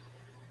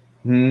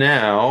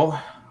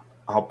 Now,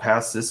 I'll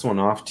pass this one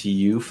off to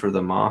you for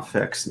the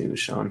Mofex news,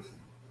 Sean.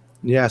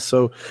 Yeah,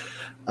 so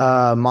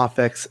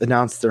Mofex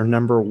announced their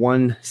number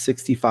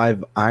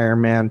 165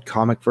 Iron Man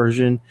comic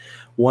version,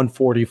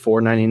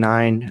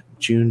 144.99,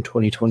 June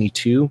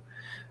 2022.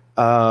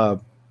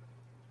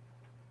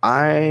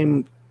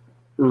 I'm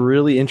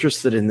really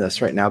interested in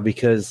this right now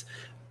because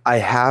I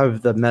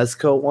have the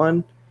Mezco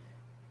one,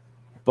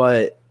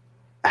 but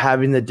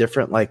having the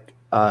different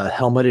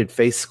helmeted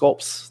face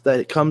sculpts that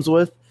it comes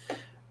with,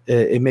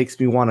 it makes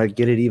me want to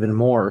get it even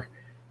more,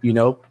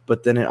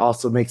 but then it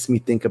also makes me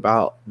think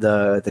about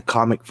the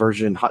comic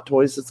version Hot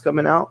Toys that's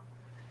coming out,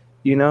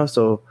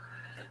 so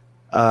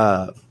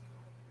I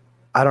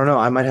don't know.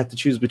 I might have to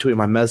choose between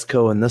my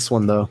Mezco and this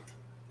one though.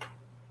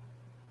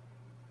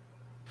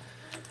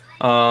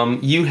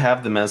 You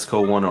have the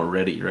Mezco one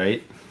already,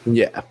 right?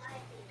 Yeah,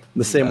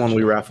 the same one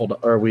we raffled,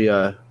 or we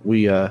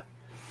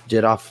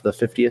did off the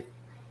 50th.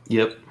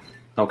 Yep.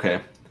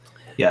 Okay.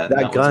 Yeah,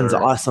 that gun's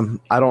awesome.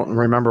 I don't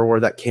remember where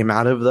that came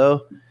out of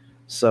though,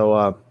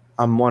 so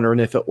I'm wondering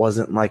if it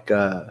wasn't like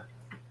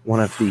one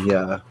of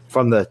the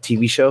from the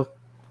TV show.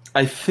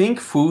 I think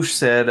Foosh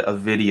said a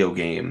video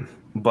game,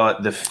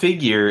 but the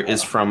figure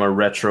is from a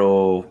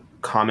retro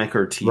comic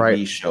or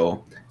TV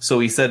show. So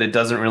he said it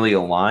doesn't really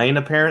align,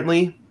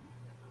 apparently.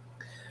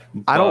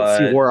 I don't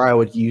see where I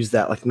would use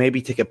that. Like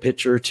maybe take a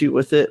picture or two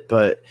with it,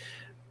 but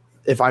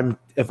if I'm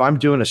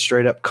doing a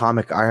straight up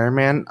comic Iron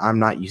Man, I'm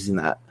not using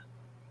that.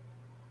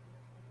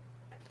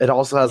 It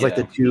also has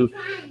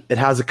it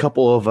has a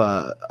couple of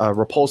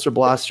repulsor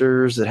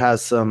blasters. It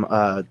has some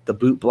the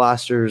boot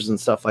blasters and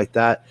stuff like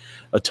that.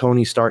 A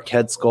Tony Stark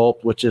head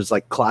sculpt, which is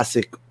like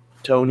classic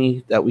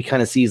Tony that we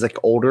kind of see is like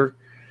older.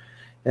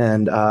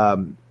 And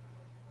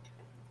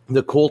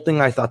the cool thing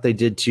I thought they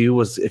did too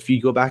was if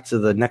you go back to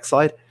the next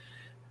slide,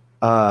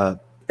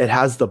 it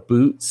has the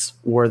boots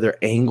where they're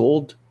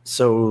angled,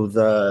 so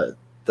the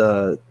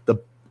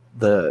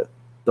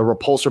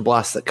repulsor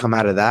blasts that come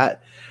out of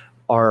that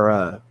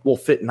will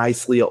fit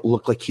nicely. It'll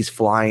look like he's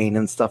flying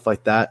and stuff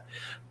like that.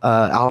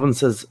 Alvin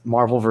says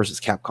Marvel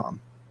versus Capcom.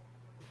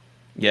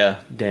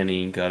 Yeah,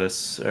 Danny got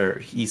us, or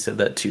he said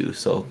that too.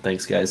 So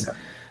thanks, guys.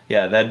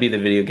 Yeah, that'd be the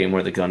video game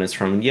where the gun is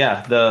from.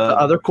 Yeah, the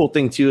other cool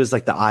thing too is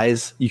like the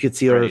eyes. You could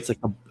see where it's like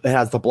it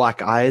has the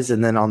black eyes,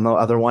 and then on the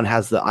other one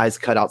has the eyes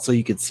cut out, so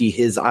you could see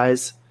his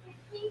eyes.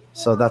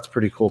 So that's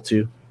pretty cool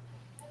too.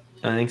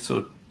 I think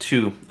so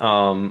too.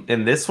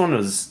 And this one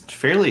was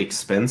fairly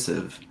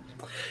expensive.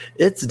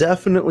 It's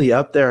definitely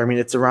up there. I mean,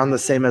 it's around the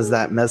same as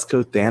that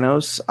Mezco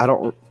Thanos. I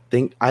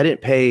think I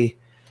paid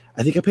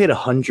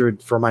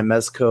 $100 for my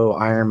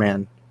Mezco Iron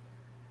Man.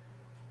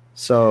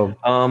 So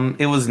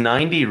it was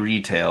 $90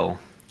 retail.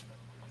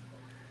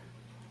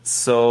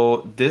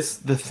 So the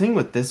thing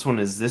with this one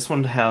is this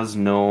one has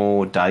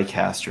no die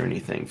cast or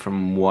anything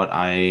from what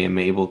I am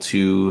able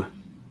to,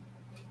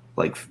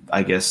 like,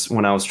 I guess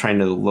when I was trying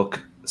to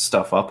look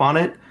stuff up on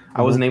it,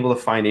 I wasn't able to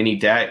find any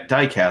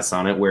die casts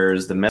on it,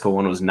 whereas the Mezco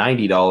one was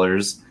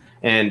 $90.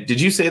 And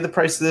did you say the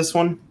price of this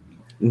one?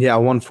 Yeah,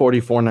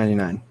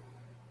 $144.99.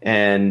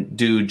 And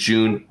due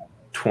June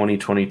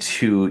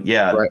 2022.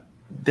 Yeah, right.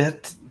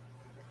 That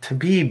to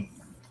be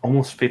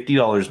almost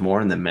 $50 more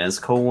than the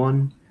Mezco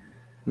one.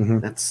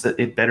 Mm-hmm.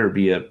 It better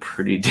be a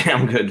pretty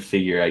damn good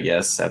figure, I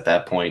guess, at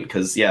that point.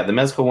 Because the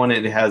Mezco one,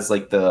 it has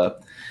like the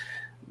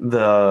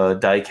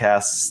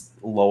die-cast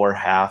lower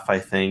half, I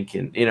think,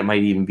 and it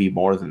might even be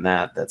more than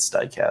that. That's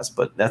die-cast,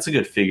 but that's a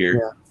good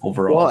figure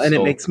overall. Well, and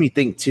it makes me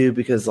think too,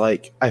 because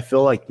like I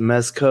feel like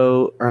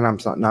Mezco, or not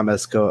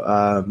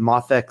Mezco,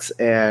 Mofex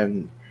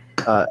and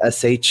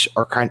SH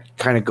are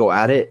kind of go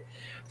at it.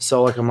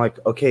 So like I'm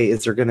like, okay,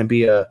 is there going to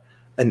be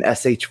an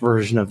SH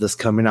version of this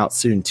coming out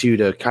soon too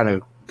to kind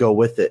of go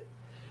with it?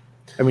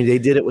 I mean, they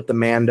did it with the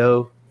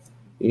Mando,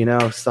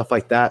 stuff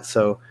like that.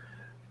 So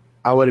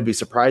I wouldn't be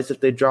surprised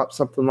if they dropped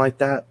something like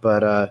that.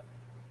 But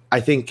I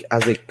think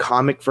as a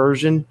comic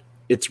version,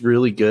 it's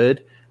really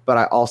good. But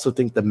I also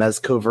think the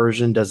Mezco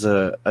version does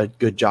a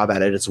good job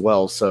at it as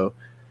well. So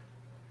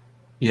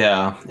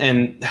yeah,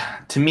 and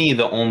to me,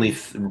 the only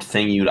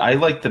thing I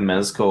like the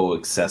Mezco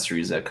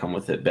accessories that come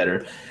with it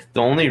better.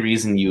 The only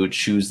reason you would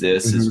choose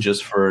this is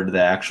just for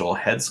the actual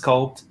head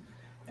sculpt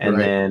and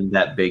then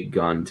that big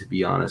gun, to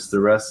be honest. The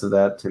rest of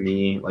that, to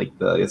me, like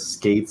the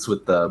skates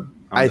with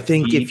I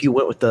think feet, if you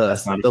went with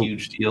that's not a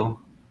huge deal.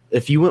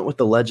 If you went with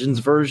the Legends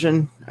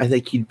version, I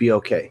think you'd be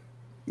okay.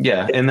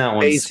 Yeah, and that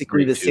one's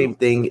basically the same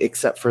thing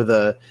except for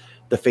the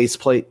face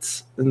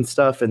plates and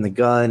stuff and the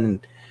gun.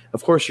 And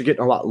of course, you're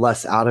getting a lot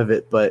less out of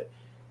it, but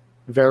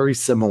very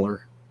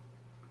similar.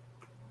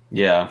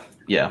 Yeah.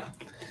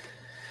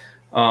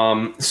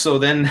 So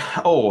then,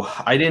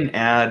 I didn't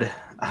add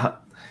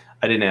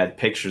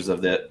pictures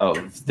of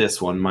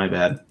this one. My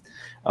bad.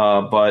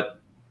 But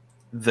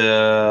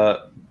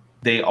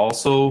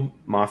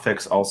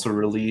Mofex also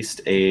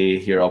released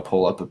here I'll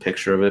pull up a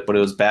picture of it, but it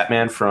was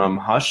Batman from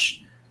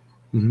Hush,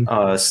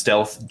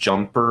 stealth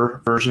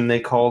jumper version they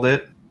called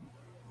it.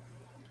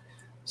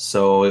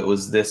 So it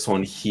was this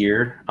one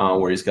here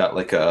where he's got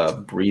like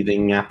a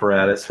breathing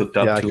apparatus hooked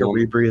up like to a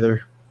him.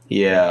 rebreather.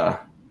 Yeah.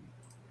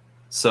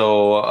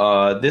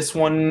 So this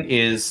one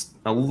is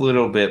a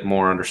little bit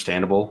more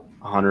understandable.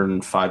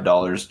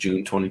 $105,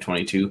 June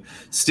 2022.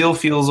 Still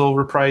feels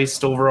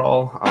overpriced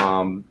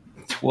overall.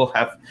 We'll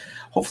have,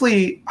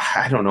 hopefully,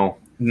 I don't know.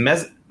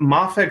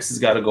 Mafex has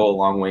got to go a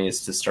long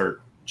ways to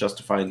start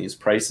justifying these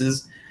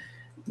prices.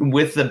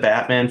 With the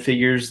Batman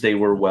figures, they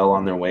were well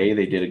on their way.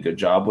 They did a good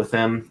job with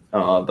them,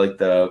 like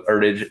the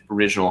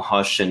original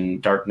Hush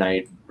and Dark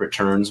Knight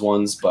Returns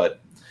ones.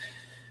 But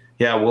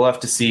yeah, we'll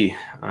have to see.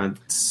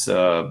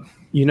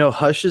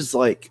 Hush is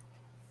like,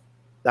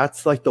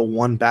 that's like the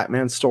one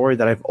Batman story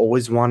that I've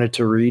always wanted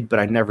to read, but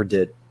I never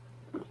did.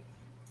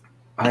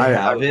 I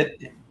have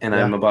it, and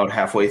I'm about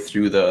halfway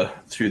through the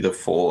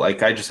full.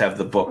 Like I just have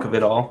the book of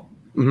it all.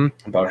 Mm-hmm.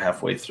 About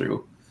halfway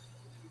through.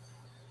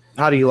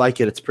 How do you like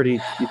it? It's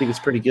pretty. You think it's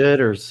pretty good,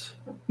 or?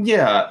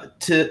 Yeah,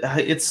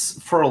 it's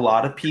for a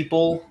lot of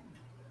people.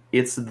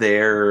 It's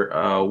their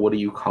what do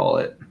you call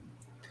it?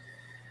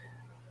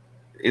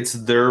 It's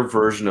their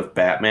version of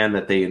Batman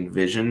that they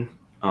envision.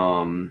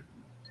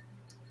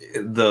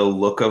 The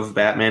look of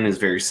Batman is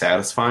very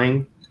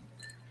satisfying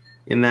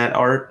in that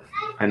art.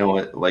 I know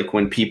it, like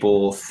when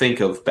people think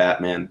of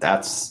Batman,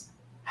 that's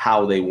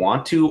how they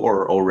want to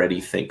or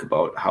already think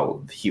about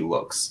how he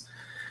looks.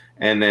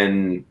 And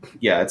then,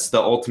 yeah, it's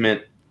the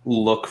ultimate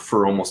look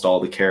for almost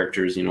all the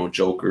characters,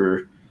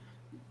 Joker,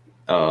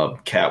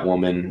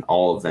 Catwoman,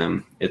 all of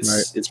them.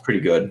 It's pretty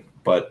good,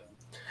 but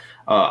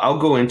I'll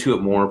go into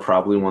it more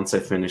probably once I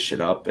finish it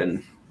up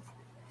and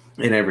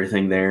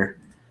everything there.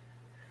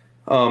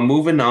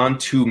 Moving on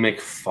to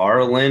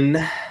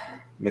McFarlane.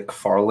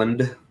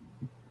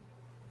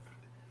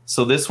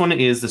 So this one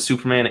is the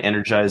Superman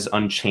Energized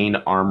Unchained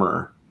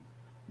Armor.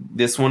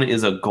 This one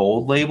is a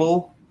gold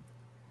label.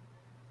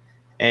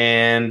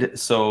 And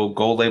so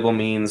gold label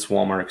means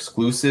Walmart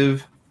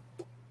exclusive.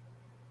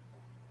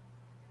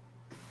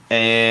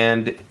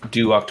 And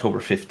due October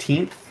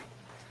 15th.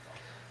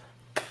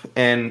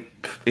 And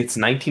it's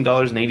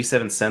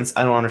 $19.87.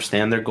 I don't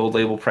understand their gold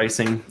label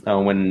pricing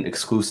when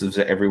exclusives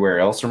everywhere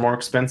else are more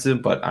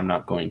expensive, but I'm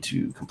not going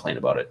to complain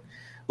about it.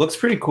 Looks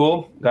pretty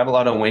cool. Got a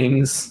lot of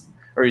wings,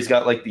 or he's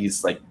got like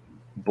these like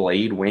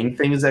blade wing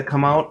things that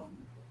come out.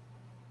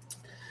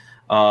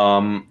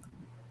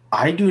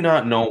 I do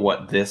not know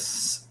what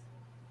this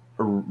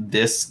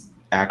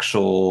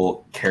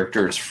actual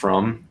character is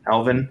from,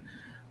 Alvin.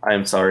 I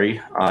am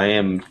sorry.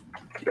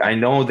 I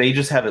know they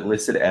just have it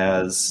listed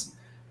as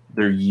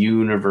their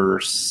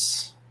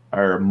universe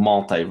or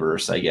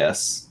multiverse, I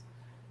guess.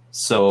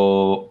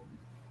 So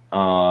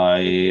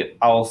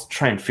I'll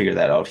try and figure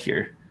that out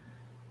here.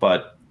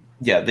 But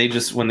yeah, they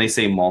just, when they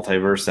say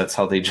multiverse, that's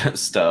how they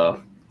just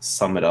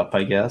sum it up,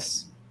 I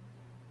guess.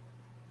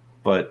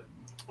 But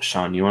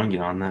Sean, you want to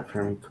get on that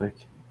for me quick?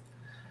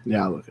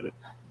 Yeah, I'll look at it.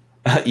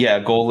 Yeah,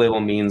 gold label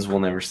means we'll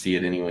never see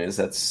it anyways.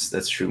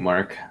 That's true,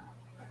 Mark.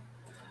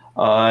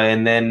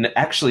 And then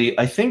actually,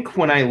 I think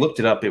when I looked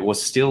it up, it was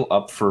still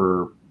up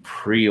for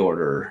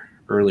pre-order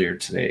earlier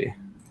today.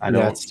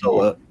 It's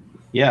still up.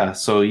 Yeah,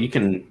 so you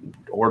can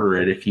order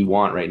it if you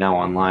want right now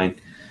online.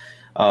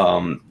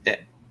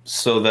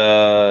 So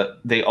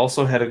they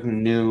also had a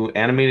new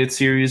animated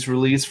series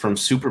release from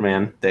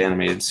Superman, the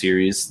animated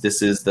series.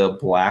 This is the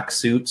black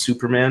suit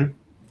Superman,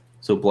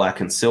 so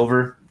black and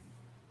silver.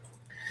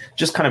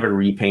 Just kind of a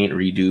repaint,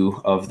 redo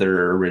of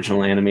their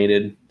original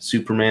animated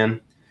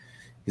Superman.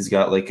 He's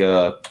got like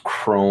a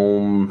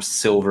chrome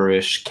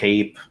silverish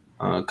cape.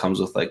 Comes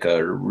with like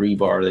a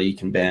rebar that you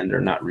can bend, or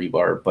not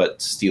rebar,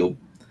 but steel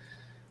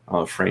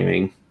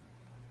framing.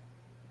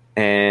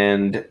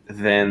 And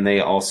then they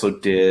also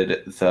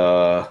did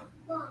the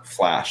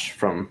Flash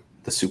from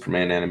the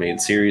Superman animated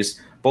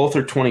series. Both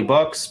are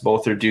 $20.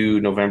 Both are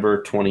due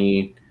November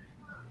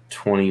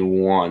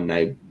 2021,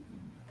 I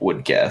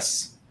would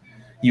guess.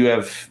 You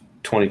have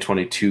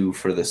 2022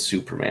 for the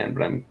Superman,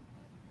 but I'm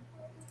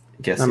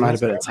guessing that might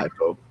have been a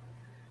typo.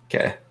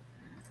 Okay.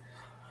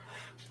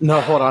 No,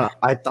 hold on.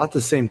 I thought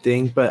the same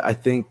thing, but I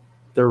think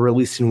they're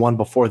releasing one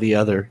before the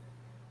other.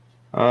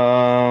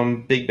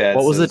 Big Bad.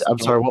 What was it? I'm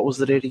sorry. What was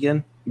the date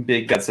again?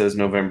 Big Bad says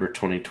November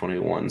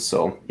 2021.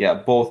 So yeah,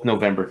 both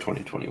November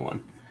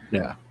 2021.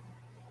 Yeah.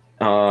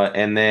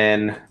 And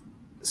then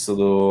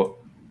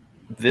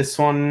this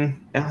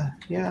one,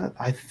 yeah,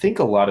 I think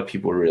a lot of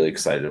people are really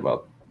excited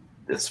about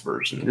this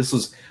version. This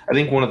was, I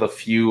think, one of the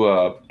few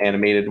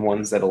animated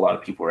ones that a lot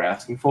of people were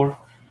asking for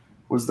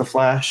was the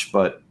Flash,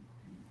 but.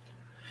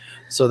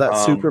 So that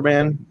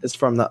Superman is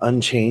from the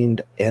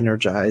Unchained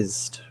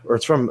Energized, or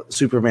it's from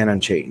Superman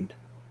Unchained.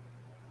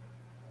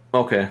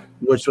 Okay.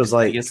 Which was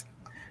like, I guess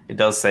it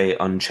does say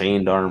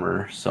Unchained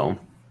Armor, so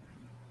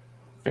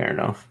fair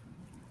enough.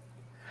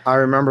 I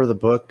remember the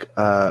book.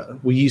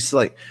 We used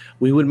to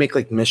we would make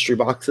like mystery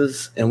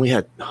boxes, and we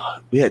had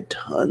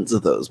tons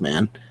of those,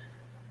 man.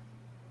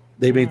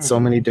 They made so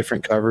many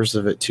different covers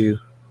of it too.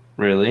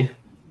 Really?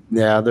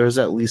 Yeah, there's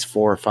at least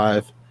 4 or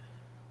 5.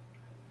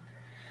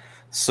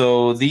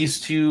 So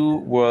these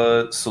two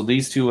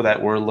that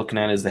we're looking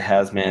at is the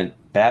Hazmat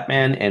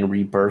Batman and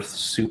Rebirth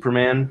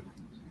Superman.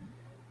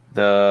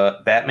 The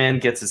Batman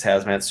gets his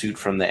hazmat suit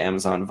from the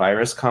Amazon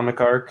Virus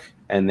comic arc,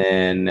 and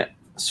then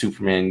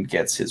Superman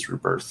gets his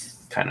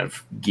Rebirth kind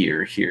of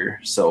gear here.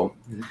 So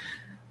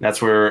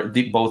that's where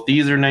both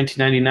these are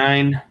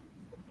 $19.99.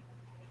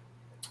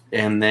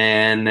 And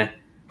then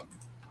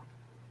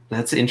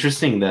that's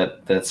interesting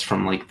that's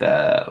from like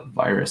the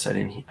Virus. I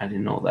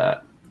didn't know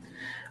that.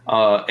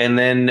 And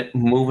then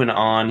moving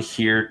on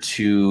here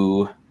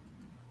to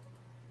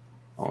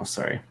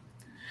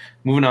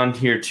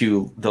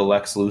the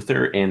Lex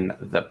Luthor in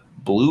the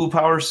blue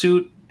power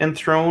suit and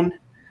throne.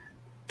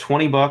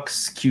 $20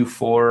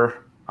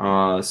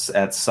 Q4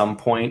 at some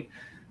point.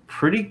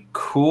 Pretty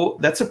cool.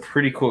 That's a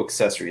pretty cool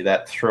accessory,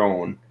 that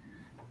throne.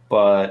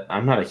 But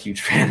I'm not a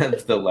huge fan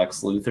of the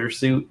Lex Luthor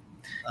suit.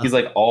 He's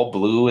like all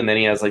blue, and then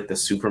he has like the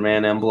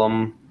Superman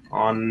emblem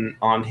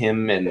on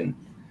him, and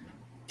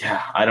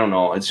yeah, I don't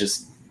know. It's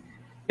just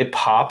it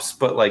pops,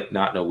 but like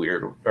not in a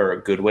weird or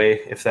a good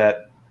way, if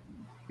that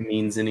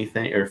means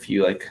anything, or if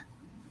you like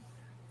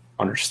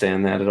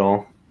understand that at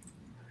all.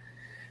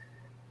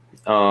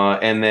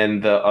 And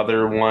then the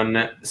other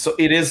one, so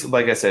it is,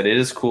 like I said, it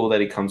is cool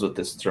that he comes with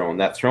this throne.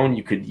 That throne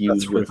you could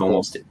use with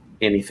almost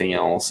anything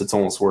else. It's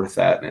almost worth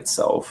that in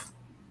itself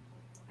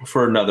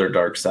for another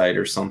dark side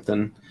or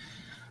something.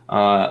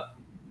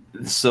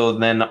 So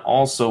then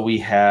also we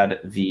had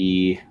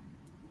this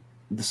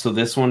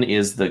one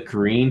is the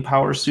green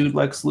power suit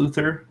Lex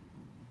Luthor.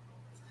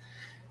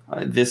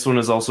 This one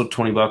is also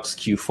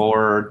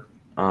 $20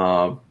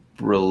 Q4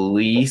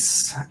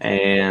 release,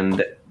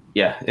 and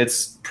yeah,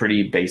 it's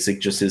pretty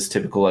basic, just his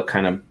typical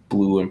kind of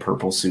blue and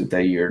purple suit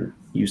that you're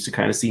used to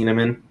kind of seeing him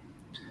in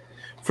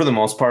for the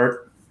most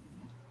part.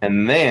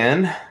 And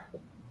then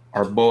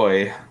our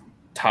boy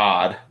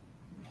Todd.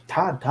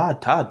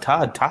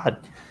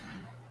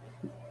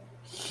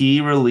 He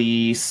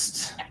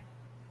released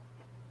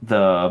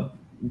the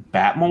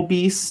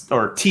Batmobeast,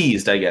 or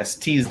teased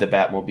the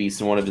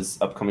Batmobeast in one of his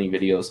upcoming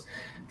videos.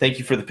 Thank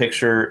you for the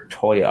picture,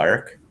 Toy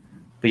Arc.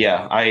 But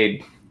yeah,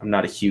 I'm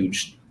not a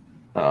huge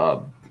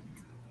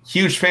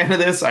fan of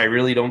this. I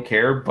really don't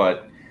care,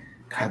 but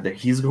God,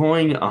 he's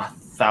going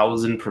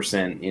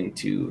 1,000%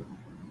 into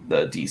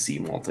the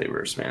DC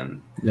multiverse,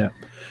 man. Yeah,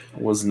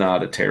 was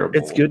not a terrible.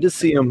 It's good to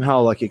see him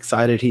how like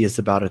excited he is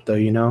about it, though.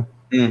 You know.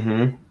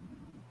 Mm-hmm.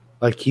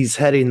 Like he's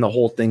heading the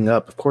whole thing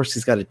up. Of course,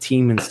 he's got a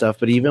team and stuff,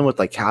 but even with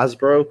like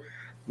Hasbro,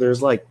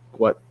 there's like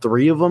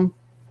 3 of them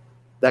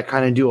that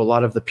kind of do a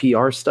lot of the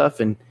PR stuff,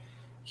 and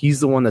he's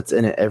the one that's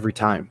in it every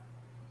time.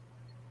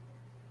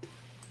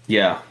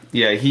 Yeah,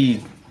 he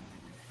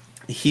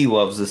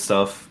loves this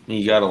stuff.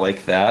 You gotta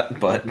like that,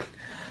 but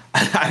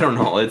I don't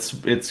know.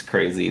 It's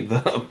crazy.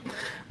 The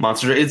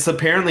monster. It's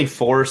apparently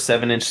 4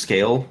 7-inch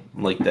scale.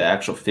 Like the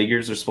actual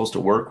figures are supposed to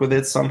work with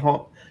it some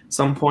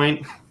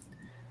point.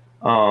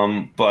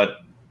 But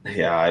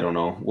yeah, I don't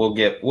know. We'll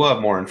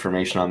have more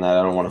information on that.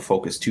 I don't want to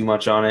focus too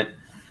much on it.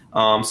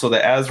 So the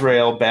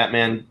Azrael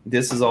Batman,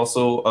 this is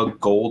also a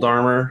gold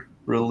armor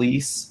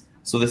release.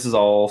 So this is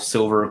all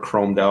silver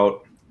chromed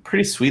out.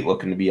 Pretty sweet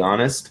looking, to be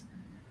honest.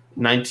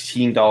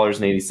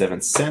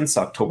 $19.87,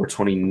 October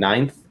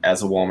 29th,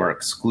 as a Walmart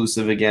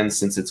exclusive again,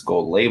 since it's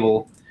gold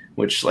label,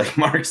 which, like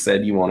Mark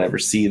said, you won't ever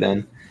see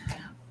then.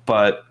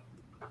 But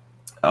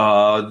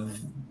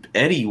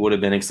Eddie would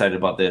have been excited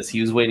about this.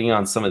 He was waiting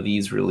on some of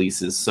these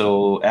releases.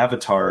 So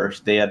Avatar,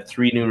 they had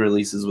 3 new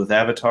releases with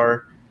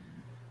Avatar.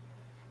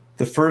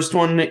 The first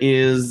one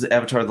is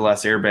Avatar: The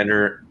Last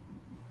Airbender.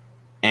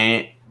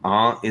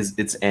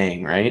 It's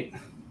Aang, right?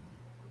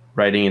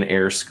 Riding an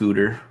air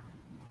scooter.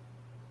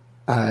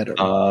 I don't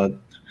know.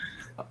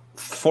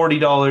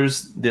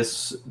 $40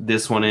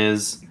 this one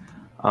is.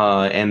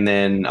 And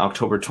then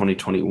October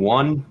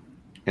 2021.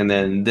 And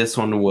then this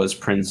one was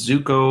Prince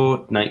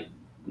Zuko,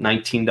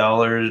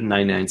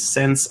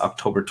 $19.99,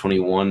 October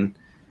 21.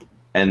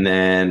 And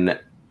then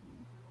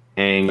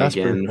Aang That's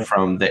again cool.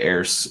 from the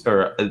air,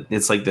 or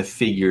it's like the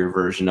figure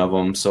version of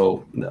them,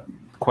 so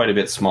quite a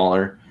bit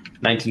smaller.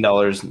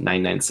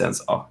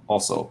 $19.99,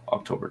 also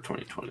October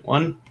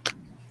 2021.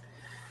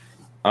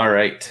 All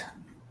right,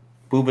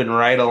 moving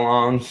right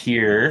along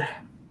here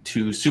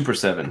to Super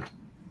 7.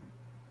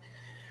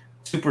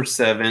 Super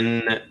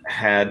 7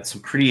 had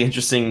some pretty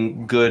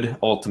interesting, good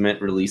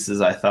Ultimate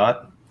releases, I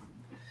thought.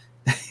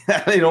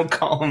 They don't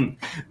call him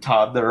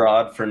Todd the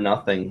Rod for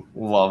nothing.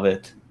 Love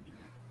it.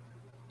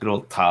 Good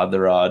old Todd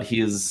the Rod.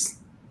 He is...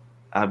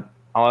 I'll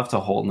have to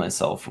hold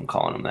myself from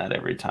calling him that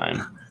every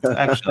time.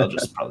 Actually, I'll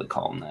just probably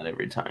call him that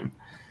every time.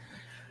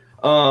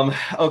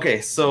 Okay,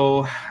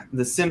 so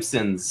The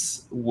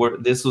Simpsons.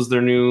 This was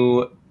their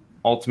new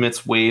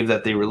Ultimates wave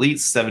that they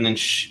released.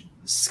 7-inch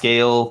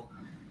scale.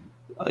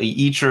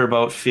 Each are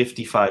about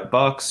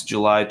 $55.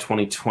 July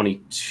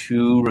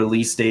 2022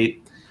 release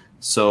date.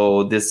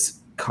 So this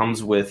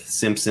comes with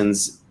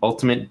Simpsons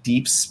Ultimate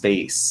Deep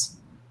Space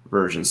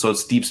version. So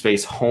it's Deep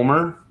Space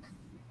Homer,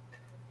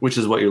 which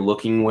is what you're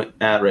looking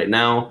at right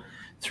now.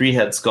 3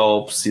 head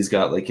sculpts. He's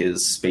got like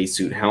his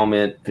spacesuit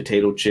helmet,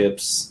 potato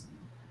chips,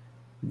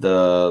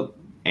 the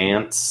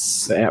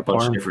ants, The ant a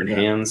bunch farm, of different yeah.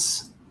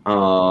 hands.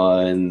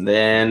 And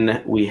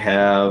then we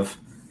have,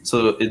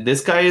 so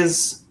this guy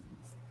is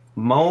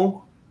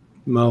Mo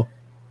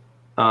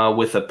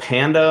with a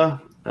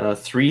panda,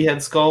 3 head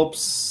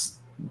sculpts.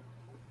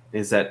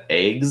 Is that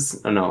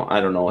eggs? Oh, no, I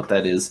don't know what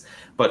that is.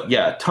 But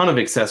yeah, a ton of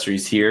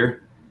accessories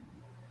here.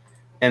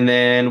 And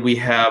then we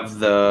have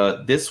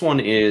this one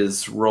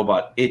is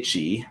Robot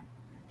Itchy.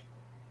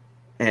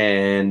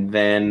 And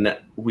then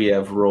we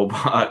have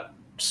Robot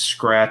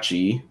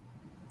Scratchy.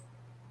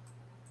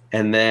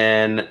 And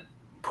then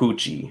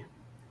Poochie,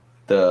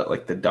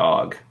 the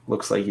dog.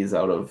 Looks like he's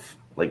out of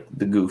like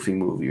the Goofy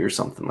movie or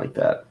something like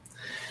that.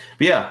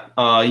 But yeah,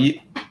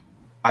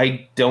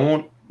 I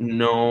don't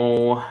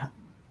know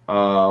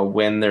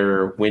when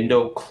their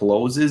window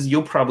closes.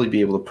 You'll probably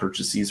be able to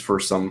purchase these for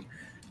some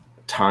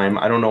time.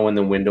 I don't know when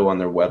the window on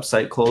their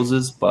website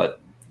closes, but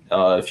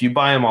if you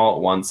buy them all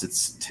at once,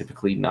 it's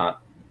typically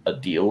not a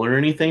deal or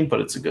anything, but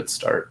it's a good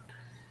start.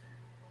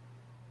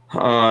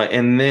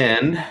 And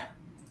then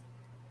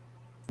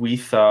we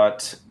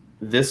thought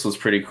this was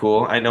pretty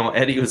cool. I know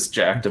Eddie was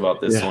jacked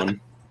about this one.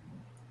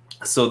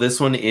 So this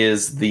one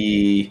is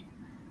the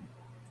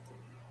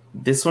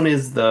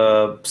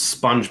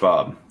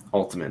SpongeBob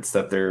Ultimates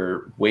that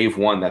they're Wave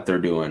 1 that they're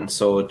doing.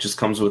 So it just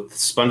comes with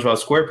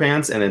SpongeBob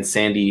SquarePants and then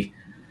Sandy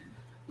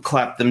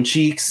Clap Them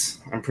Cheeks.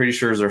 I'm pretty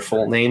sure is her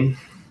full name.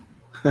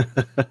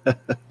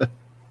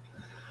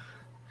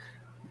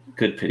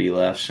 Good pity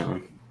laugh,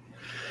 Sean.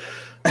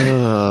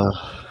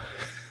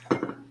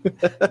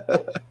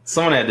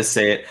 Someone had to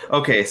say it.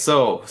 Okay,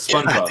 so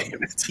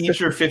SpongeBob.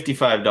 Each are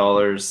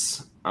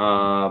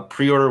 $55.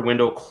 Pre-order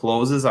window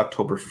closes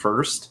October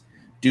 1st.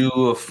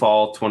 Due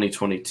fall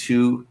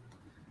 2022.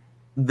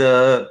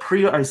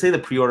 I say the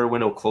pre-order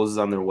window closes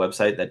on their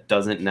website. That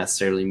doesn't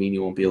necessarily mean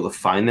you won't be able to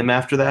find them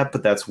after that,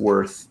 but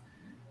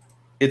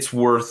it's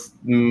worth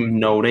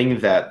noting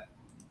that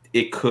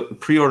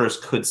pre-orders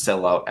could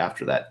sell out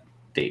after that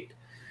date.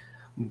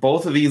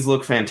 Both of these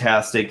look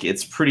fantastic.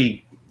 It's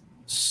pretty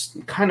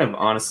kind of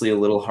honestly a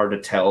little hard to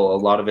tell. A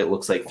lot of it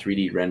looks like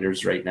 3D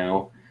renders right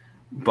now,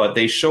 but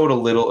they showed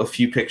a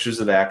few pictures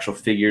of the actual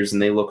figures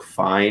and they look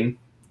fine.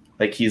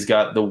 Like he's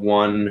got the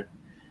one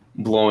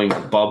blowing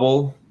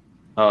bubble.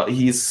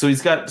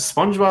 He's got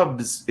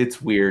SpongeBob.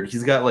 It's weird.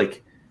 He's got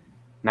like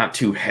not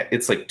two.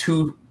 It's like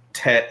two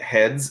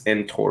heads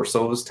and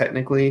torsos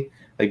technically.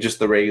 Like just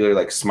the regular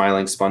like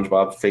smiling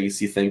SpongeBob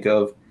face you think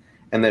of,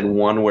 and then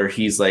one where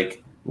he's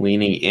like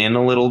leaning in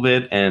a little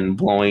bit and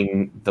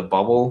blowing the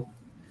bubble.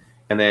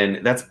 And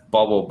then that's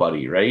Bubble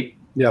Buddy, right?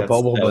 Yeah,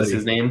 Bubble Buddy. That's Buddy.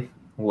 his name.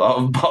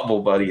 Love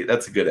Bubble Buddy.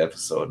 That's a good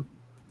episode.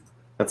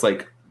 That's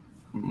like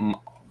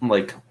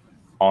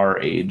our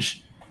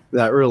age.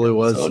 That really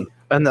was. episode.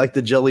 And like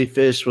the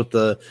jellyfish with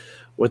the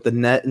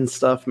net and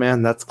stuff,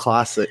 man, that's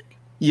classic.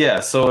 Yeah,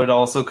 so it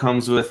also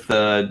comes with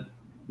the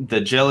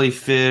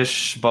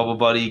jellyfish, Bubble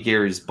Buddy,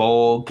 Gary's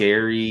bowl,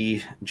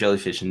 Gary,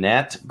 jellyfish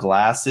net,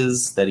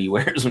 glasses that he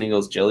wears when he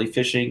goes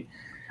jellyfishing.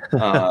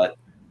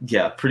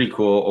 Yeah, pretty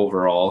cool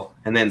overall.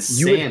 And then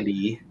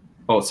Sandy.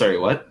 Oh, sorry,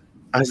 what?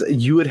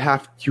 You would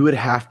have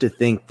to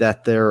think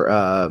that they're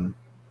going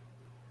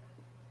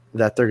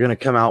to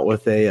come out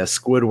with a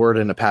Squidward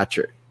and a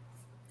Patrick.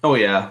 Oh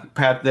yeah,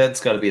 Pat. That's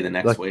got to be the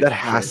next wave. That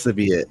has to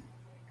be it.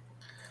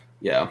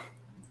 Yeah,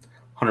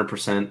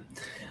 100%.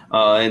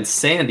 And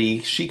Sandy,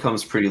 she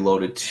comes pretty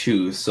loaded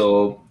too.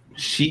 So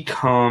she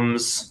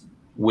comes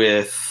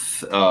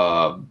with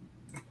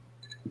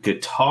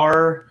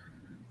guitar,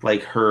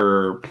 like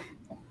her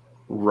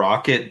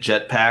rocket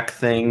jetpack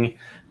thing,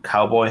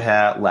 cowboy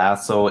hat,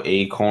 lasso,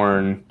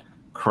 acorn,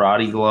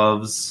 karate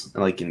gloves,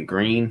 like in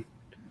green,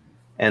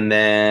 and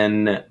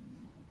then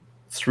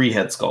 3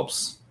 head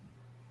sculpts.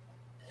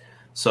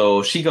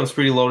 So she comes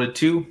pretty loaded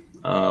too,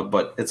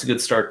 but it's a good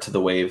start to the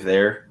wave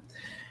there.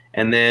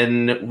 And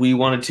then we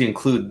wanted to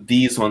include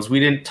these ones. We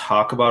didn't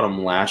talk about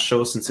them last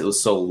show since it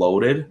was so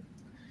loaded,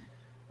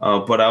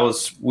 but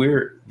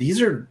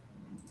these are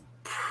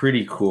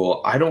pretty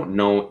cool. I don't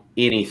know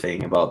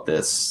anything about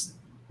this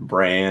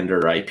brand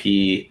or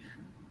IP,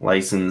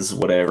 license,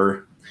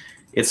 whatever.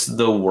 It's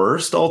the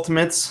Worst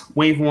Ultimates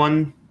Wave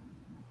 1,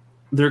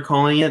 they're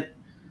calling it.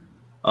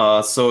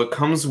 So it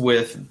comes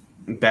with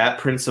Bat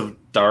Prince of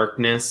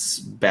Darkness,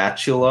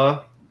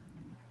 Batula,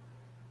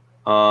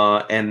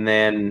 and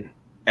then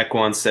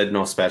Equan said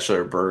no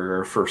spatula or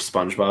burger for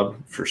SpongeBob,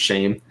 for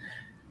shame.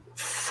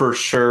 For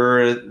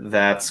sure,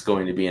 that's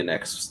going to be an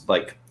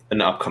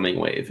upcoming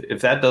wave.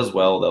 If that does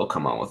well, they'll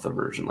come out with a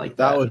version like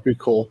that. That would be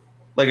cool.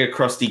 Like a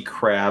Krusty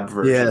Krab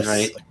version, Yes.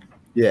 right?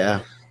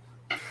 Yeah.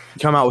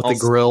 Come out with Also, the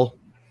grill.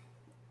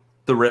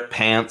 The ripped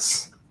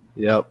pants.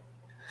 Yep.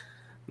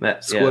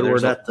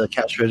 Squidward at the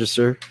cash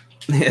register.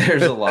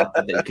 There's a lot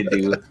that they could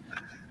do.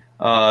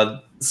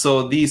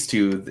 So these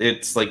two,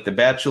 it's like the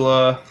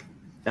Bachelor,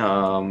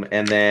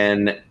 and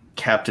then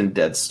Captain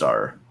Dead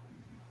Star.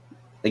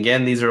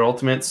 Again, these are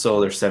ultimates,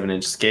 so they're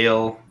 7-inch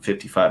scale,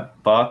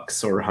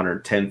 $55 or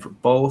 $110 for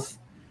both.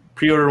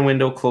 Pre-order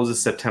window closes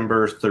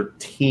September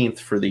 13th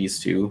for these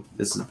two.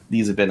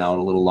 These have been out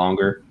a little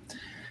longer,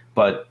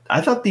 but I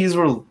thought these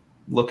were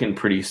looking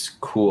pretty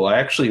cool. I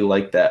actually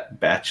like that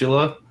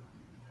Batula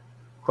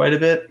quite a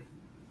bit.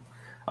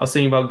 I was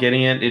thinking about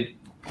getting it. It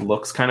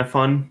looks kind of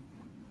fun.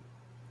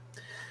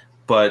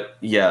 But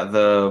yeah,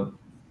 the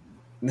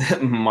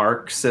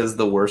Mark says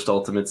the worst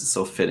ultimates is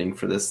so fitting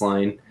for this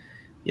line.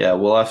 Yeah,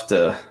 we'll have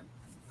to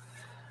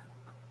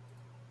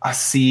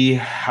see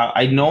how.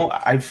 I know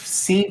I've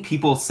seen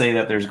people say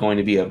that there's going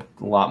to be a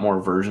lot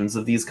more versions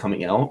of these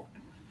coming out.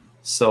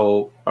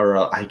 So,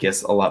 or I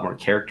guess a lot more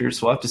characters.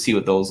 So we'll have to see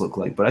what those look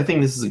like. But I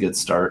think this is a good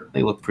start.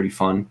 They look pretty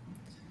fun.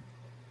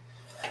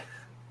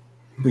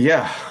 But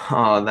yeah,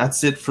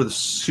 that's it for the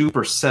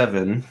Super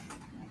 7.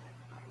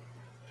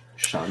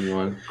 Sean, you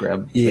want to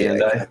grab Bandai? I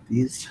got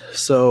these.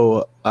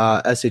 So,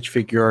 SH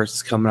Figure Arts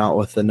is coming out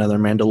with another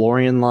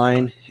Mandalorian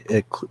line.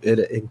 It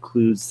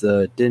includes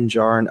the Din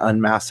Djarin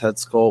unmasked head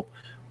sculpt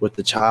with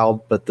the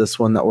child, but this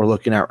one that we're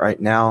looking at right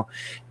now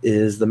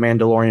is the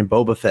Mandalorian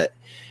Boba Fett.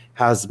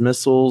 Has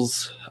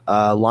missiles,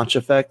 launch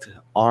effect,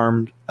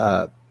 arm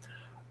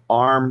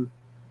hologram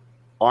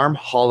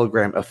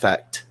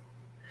effect,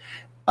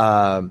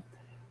 and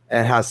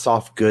has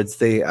soft goods.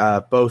 They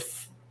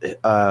both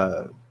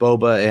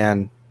Boba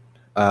and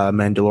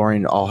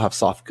Mandalorian all have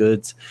soft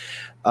goods.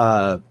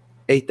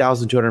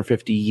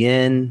 8,250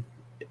 yen,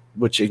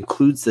 which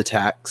includes the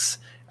tax,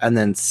 and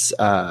then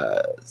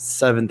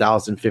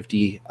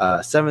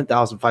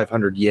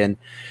 7,500 yen,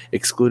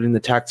 excluding the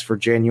tax for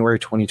January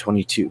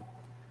 2022.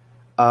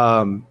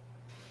 I'm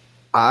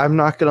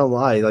not gonna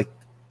lie, like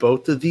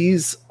both of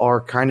these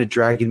are kind of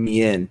dragging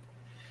me in.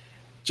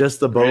 Just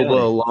the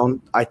Boba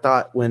alone, I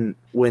thought when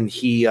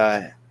he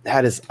had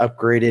his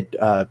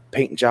upgraded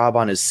paint job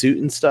on his suit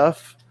and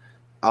stuff,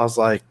 I was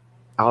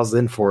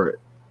in for it.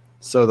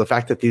 So the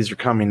fact that these are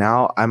coming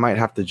out, I might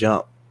have to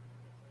jump.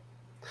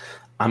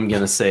 I'm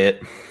gonna say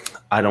it.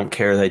 I don't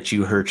care that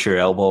you hurt your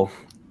elbow.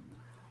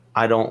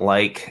 I don't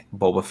like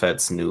Boba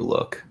Fett's new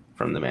look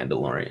from The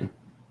Mandalorian.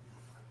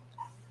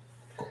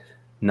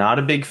 Not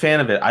a big fan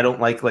of it. I don't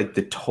like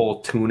the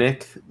whole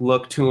tunic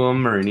look to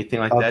him or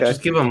anything like that.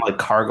 Just give him like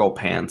cargo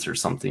pants or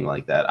something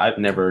like that. I've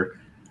never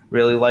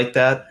really liked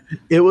that.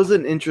 It was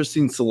an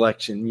interesting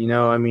selection, you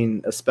know. I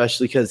mean,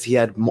 especially because he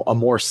had a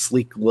more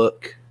sleek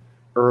look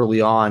early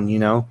on, you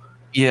know.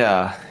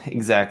 Yeah,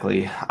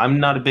 exactly. I'm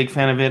not a big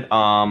fan of it.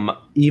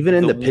 Even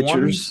in the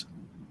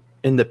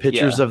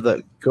pictures, of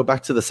the go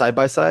back to the side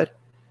by side.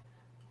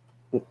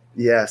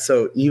 Yeah,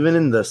 so even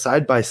in the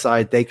side by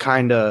side, they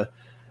kind of.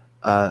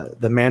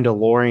 The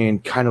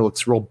Mandalorian kind of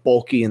looks real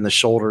bulky in the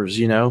shoulders,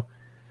 you know?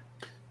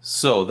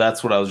 So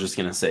that's what I was just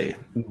going to say.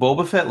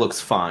 Boba Fett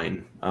looks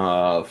fine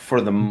for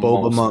the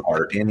Boba most Monk,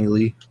 part. Danny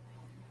Lee.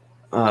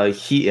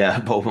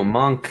 Boba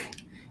Monk.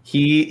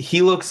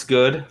 He looks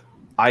good.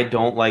 I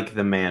don't like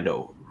the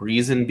Mando.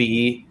 Reason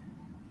be,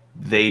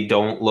 they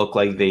don't look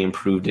like they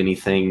improved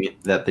anything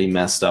that they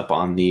messed up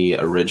on the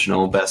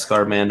original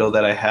Beskar Mando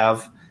that I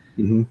have.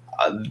 Mm-hmm.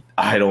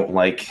 I don't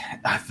like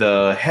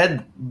the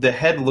head. The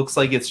head looks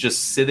like it's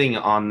just sitting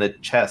on the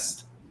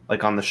chest,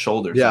 like on the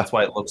shoulders. Yeah. That's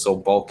why it looks so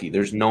bulky.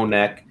 There's no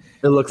neck.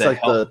 It looks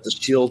like the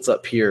shield's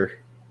up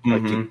here.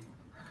 Mm-hmm.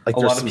 Like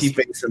there's some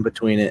space in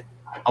between it.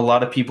 A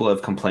lot of people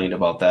have complained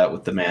about that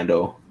with the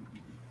Mando.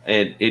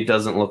 It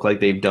doesn't look like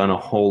they've done a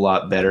whole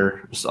lot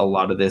better. A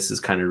lot of this is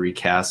kind of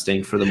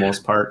recasting for the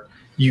most part.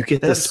 You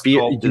get the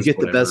spear. You get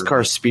the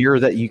Beskar spear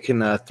that you can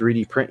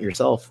 3D print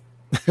yourself.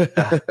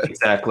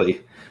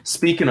 Exactly.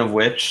 Speaking of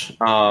which,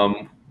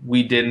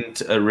 we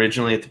didn't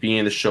originally at the beginning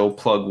of the show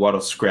plug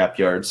Watto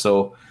Scrapyard.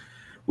 So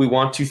we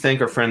want to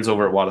thank our friends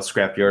over at Watto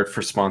Scrapyard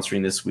for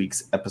sponsoring this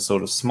week's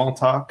episode of Small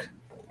Talk.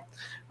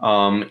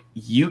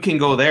 You can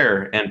go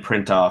there and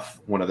print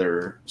off one of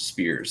their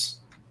spears.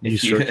 You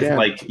sure can.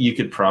 Like, you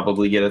could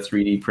probably get a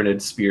 3D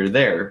printed spear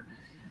there.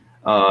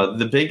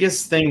 The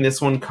biggest thing this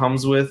one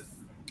comes with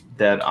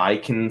that I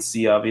can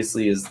see,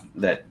 obviously, is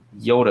that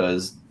Yoda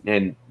is,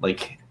 and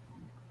like,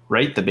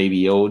 right, the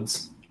baby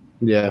Yodes.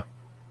 Yeah.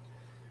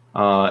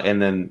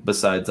 And then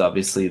besides,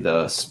 obviously,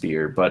 the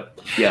spear. But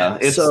yeah,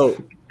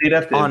 they'd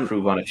have to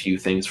improve on a few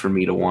things for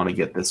me to want to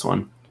get this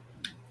one.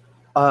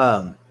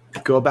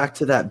 Go back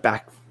to that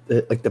back,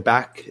 like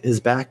his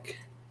back.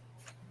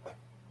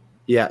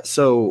 Yeah.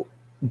 So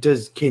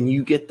can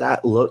you get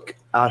that look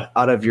out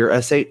of your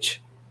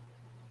SH?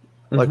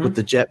 Like with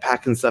the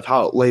jetpack and stuff,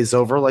 how it lays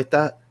over like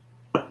that?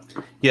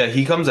 Yeah,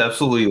 he comes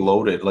absolutely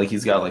loaded. Like,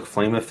 he's got like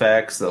flame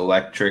effects, the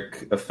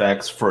electric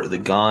effects for the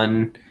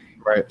gun.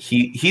 Right.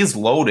 He's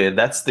loaded.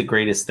 That's the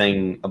greatest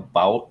thing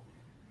about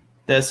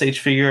the SH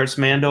Figure Arts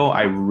Mando.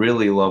 I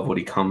really love what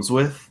he comes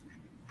with.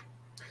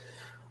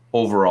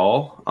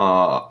 Overall,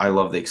 I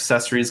love the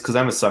accessories because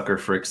I'm a sucker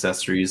for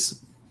accessories,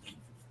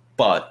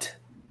 but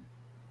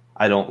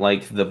I don't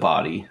like the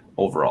body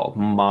overall.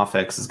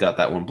 Mofex has got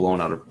that one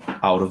blown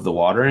out of the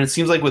water, and it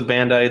seems like with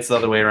Bandai it's the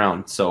other way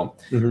around. So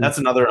that's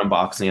another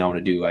unboxing I want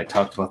to do. I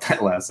talked about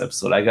that last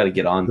episode. I got to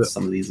get on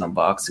some of these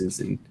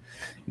unboxings and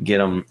get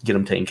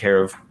them taken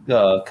care of.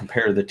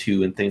 Compare the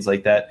two and things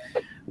like that.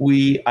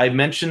 I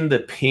mentioned the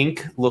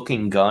pink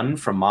looking gun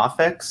from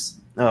Mafex.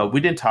 We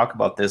didn't talk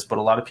about this, but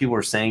a lot of people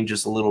were saying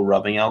just a little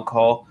rubbing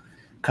alcohol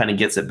kind of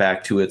gets it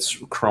back to its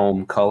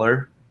chrome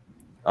color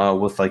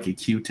with like a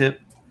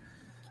Q-tip.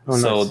 Oh,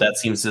 so nice. That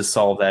seems to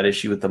solve that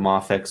issue with the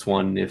Mafex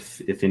one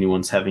if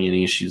anyone's having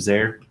any issues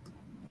there.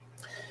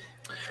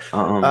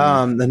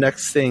 The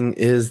next thing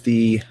is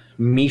the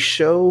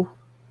Misho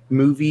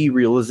movie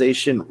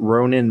realization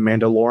Ronin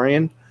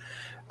Mandalorian.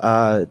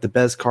 The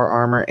Beskar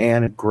armor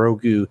and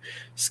Grogu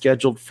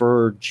scheduled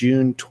for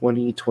January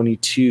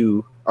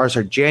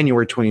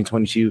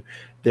 2022.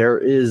 There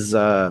is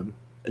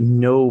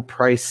no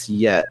price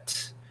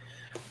yet,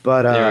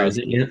 but there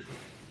isn't yet.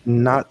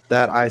 Not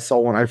that I saw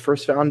when I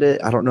first found it.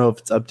 I don't know if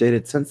it's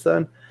updated since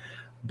then,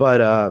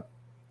 but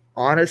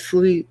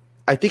honestly,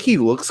 I think he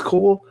looks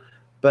cool.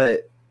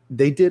 But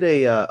they did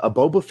a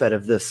Boba Fett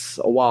of this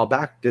a while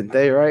back, didn't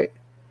they? Right?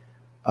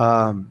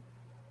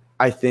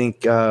 I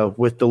think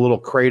with the little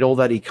cradle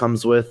that he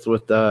comes with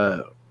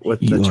the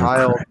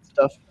child and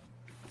stuff.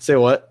 Say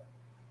what?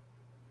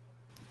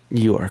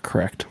 You are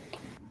correct.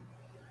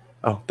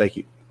 Oh, thank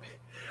you.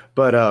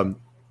 But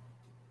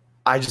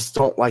I just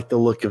don't like the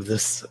look of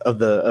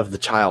the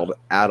child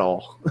at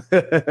all.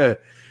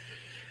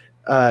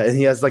 And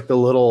he has like the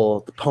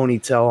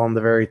ponytail on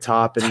the very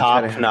top. And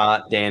top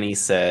knot, Danny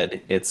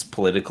said. It's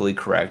politically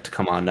correct.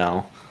 Come on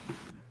now.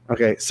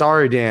 Okay,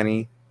 sorry,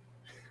 Danny.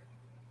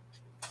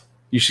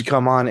 You should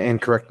come on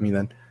and correct me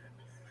then.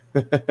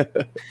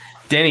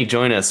 Danny,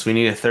 join us. We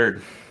need a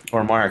third.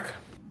 Or Mark.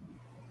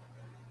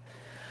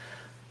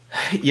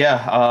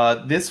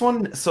 Yeah, this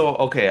one. So,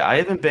 okay, I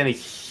haven't been a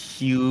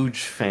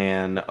huge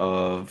fan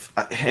of,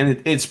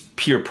 and it's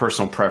pure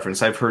personal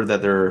preference. I've heard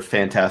that they're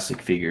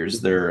fantastic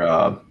figures. They're,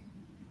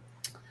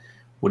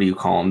 what do you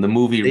call them? The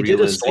movie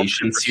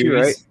realization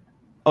series. Right?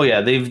 Oh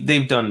yeah,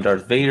 they've done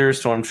Darth Vader,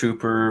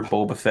 Stormtrooper,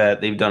 Boba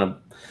Fett. They've done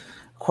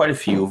quite a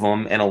few of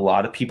them, and a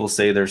lot of people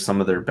say they're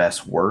some of their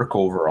best work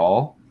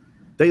overall.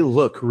 They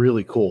look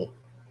really cool.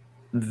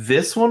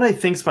 This one I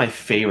think is my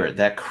favorite.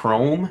 That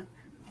chrome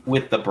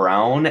with the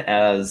brown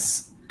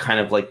as kind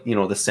of like, you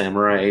know, the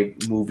samurai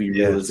movie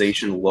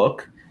realization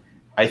look.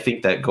 I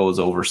think that goes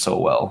over so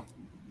well.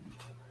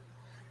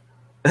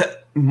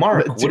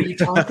 Mark, what are you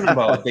talking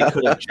about? They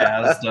could have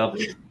jazzed up.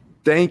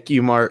 Thank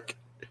you, Mark.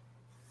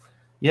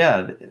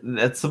 Yeah,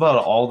 that's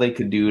about all they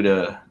could do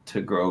to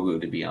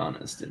Grogu, to be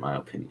honest, in my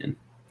opinion.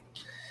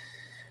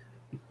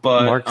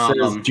 But Mark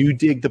says, "Do you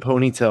dig the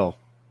ponytail,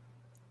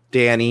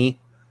 Danny?"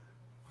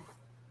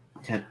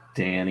 Yeah,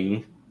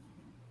 Danny.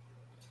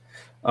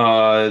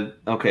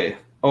 Okay.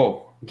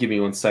 Oh, give me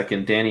 1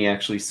 second. Danny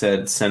actually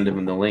said send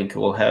him the link.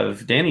 We'll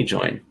have Danny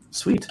join.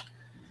 Sweet.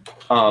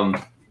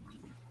 Let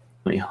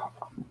me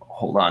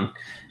hold on.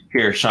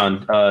 Here,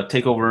 Sean,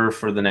 take over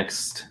for the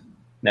next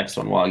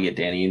one while I get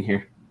Danny in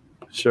here.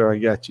 Sure, I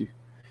got you.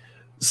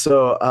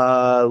 So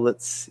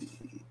let's see.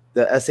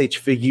 The SH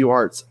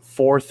Figuarts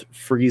 4th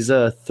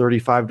Frieza,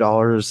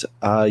 $35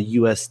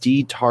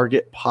 USD.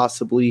 Target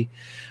possibly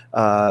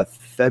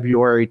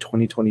February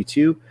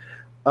 2022.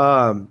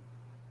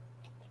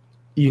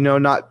 You know,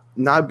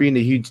 not being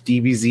a huge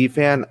DBZ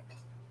fan,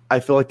 I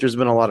feel like there's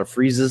been a lot of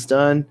Friezas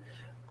done.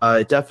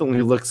 It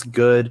definitely looks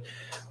good.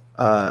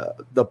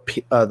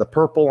 The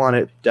purple on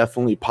it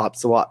definitely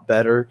pops a lot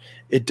better.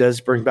 It does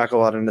bring back a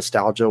lot of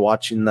nostalgia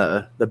watching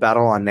the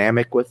battle on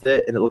Namek with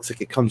it, and it looks like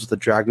it comes with a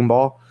Dragon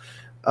Ball.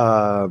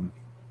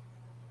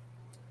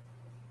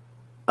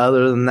 Other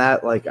than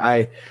that, like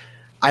I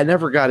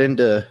never got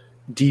into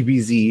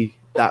DBZ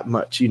that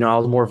much. You know, I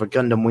was more of a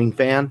Gundam Wing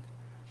fan,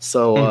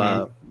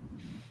 so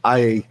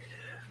I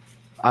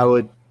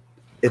would.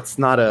 It's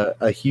not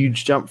a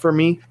huge jump for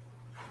me,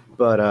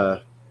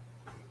 but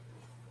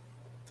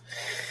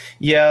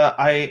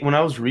yeah, when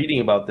I was reading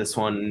about this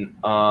one,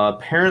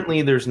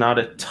 apparently there's not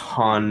a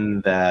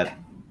ton that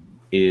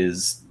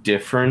is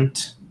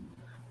different.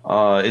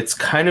 It's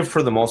kind of,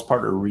 for the most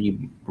part, a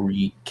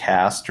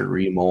recast or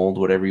remold,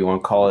 whatever you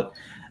want to call it.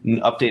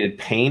 Updated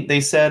paint,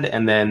 they said,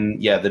 and then,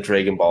 yeah, the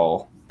Dragon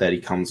Ball that he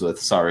comes with.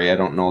 Sorry, I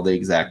don't know the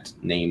exact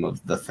name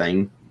of the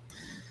thing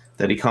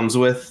that he comes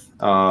with,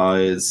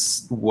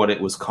 is what it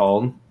was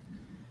called.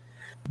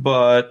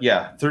 But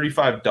yeah,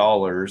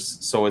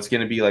 $35. So it's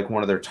going to be like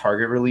one of their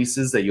Target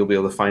releases that you'll be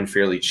able to find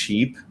fairly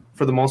cheap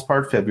for the most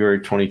part. February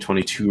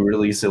 2022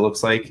 release, it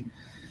looks like.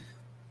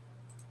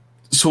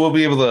 So we'll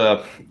be able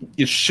to.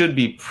 It should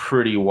be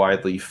pretty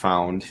widely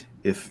found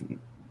if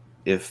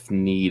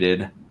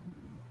needed.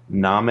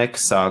 Namek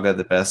Saga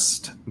the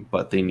best,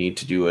 but they need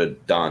to do a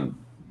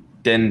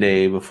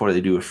Dende before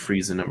they do a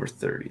Frieza number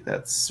 30.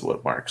 That's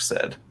what Mark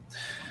said.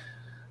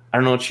 I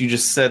don't know what you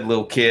just said,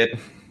 little kid.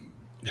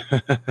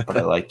 But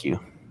I like you.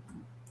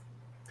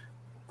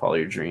 Follow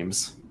your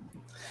dreams.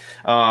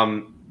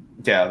 Yeah,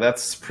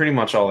 that's pretty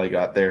much all I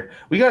got there.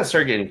 We got to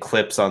start getting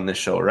clips on this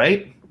show,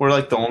 right? We're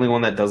like the only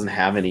one that doesn't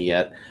have any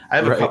yet. I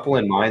have a couple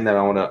in mind that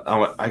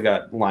I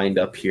got lined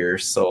up here,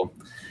 so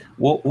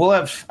we'll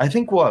have. I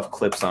think we'll have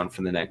clips on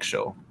for the next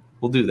show.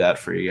 we'll do that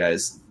for you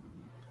guys.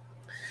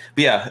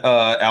 But yeah,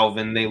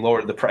 Alvin, they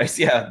lowered the price.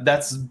 Yeah,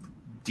 that's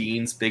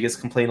Dean's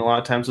biggest complaint a lot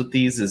of times with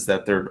these is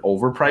that they're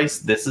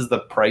overpriced. This is the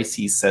price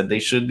he said they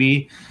should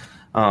be,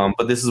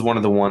 but this is one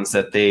of the ones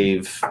that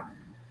they've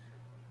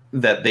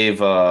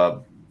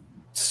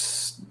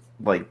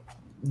like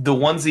the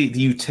ones that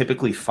you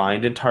typically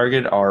find in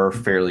Target are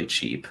fairly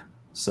cheap.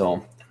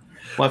 So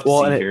we'll have to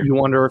see and here. you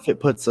wonder if it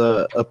puts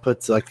a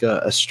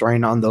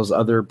strain on those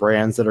other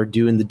brands that are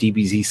doing the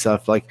DBZ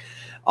stuff. Like,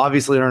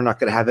 obviously, they're not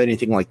going to have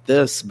anything like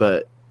this,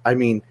 but I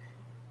mean,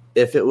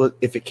 if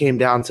it came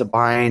down to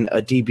buying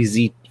a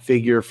DBZ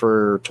figure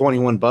for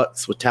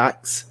 $21 with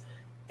tax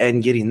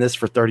and getting this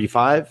for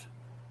 $35,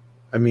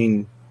 I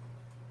mean,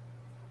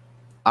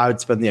 I would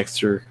spend the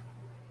extra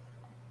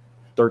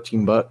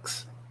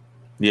 $13.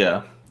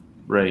 Yeah,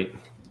 right.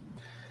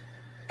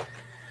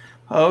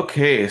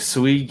 Okay,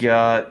 so we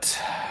got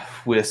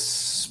with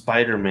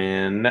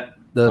Spider-Man.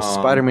 The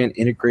Spider-Man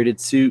integrated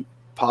suit,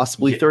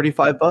 possibly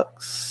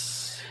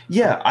 $35.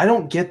 Yeah, I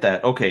don't get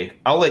that. Okay,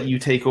 I'll let you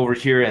take over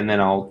here, and then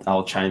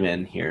I'll chime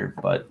in here.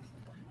 But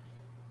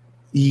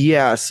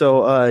yeah,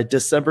 so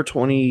December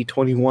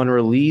 2021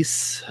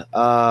 release.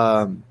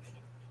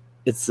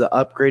 It's the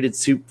upgraded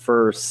suit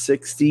for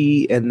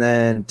 $60, and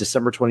then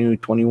December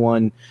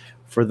 2021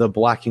 for the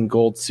black and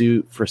gold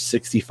suit for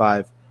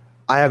 $65.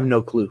 I have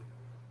no clue.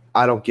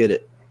 I don't get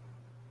it.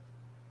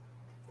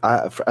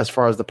 As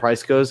far as the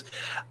price goes,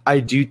 I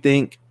do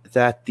think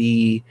that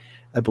I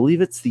believe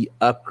it's the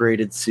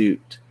upgraded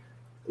suit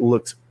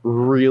looks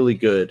really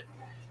good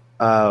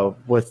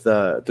with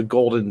the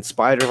golden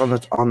spider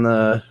on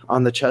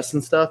the chest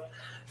and stuff.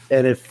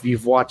 And if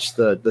you've watched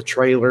the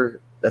trailer,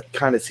 that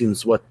kind of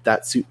seems what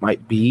that suit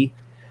might be.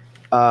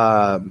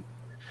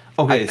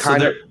 okay,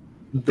 so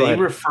they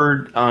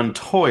referred on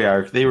Toy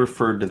Arc. They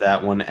referred to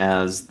that one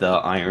as the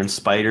Iron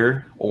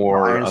Spider,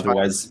 or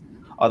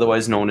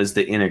otherwise known as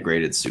the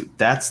integrated suit.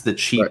 That's the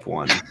cheap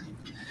one.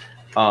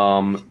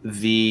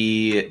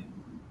 The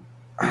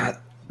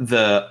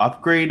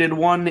upgraded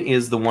one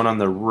is the one on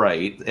the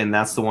right, and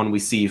that's the one we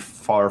see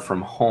Far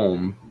From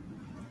Home.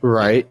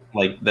 Right.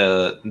 Like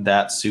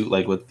that suit,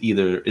 like with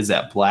either, is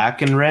that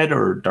black and red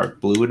or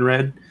dark blue and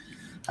red?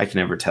 I can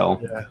never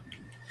tell. Yeah.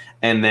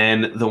 And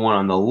then the one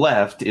on the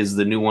left is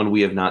the new one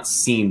we have not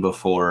seen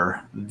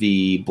before,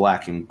 the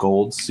black and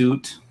gold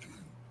suit.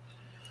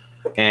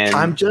 And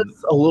I'm just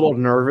a little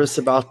nervous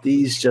about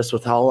these, just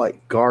with how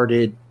like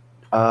guarded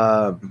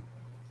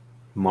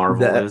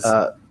Marvel is.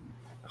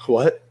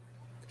 What?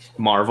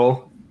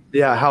 Marvel.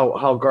 Yeah,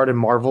 how guarded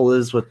Marvel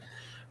is with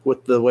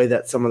the way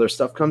that some of their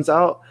stuff comes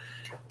out.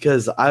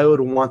 Because I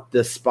would want the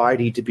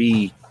Spidey to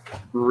be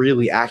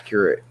really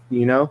accurate,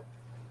 you know?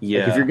 Yeah.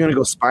 Like if you're gonna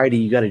go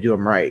Spidey, you got to do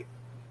them right.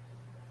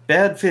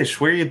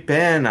 Badfish, where you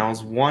been? I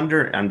was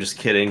wondering. I'm just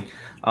kidding.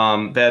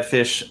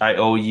 Badfish, I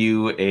owe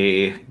you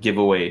a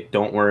giveaway.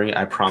 Don't worry,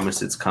 I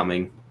promise it's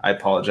coming. I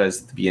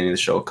apologize at the beginning of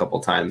the show a couple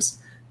times.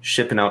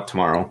 Shipping out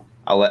tomorrow.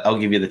 I'll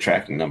give you the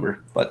tracking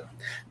number. But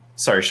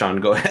sorry,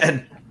 Sean, go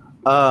ahead.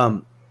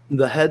 The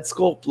head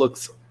sculpt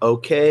looks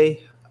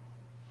okay.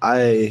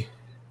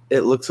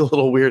 It looks a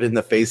little weird in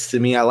the face to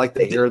me. I like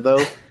the hair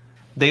though.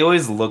 They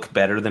always look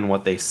better than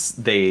what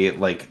they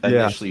like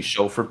initially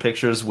show for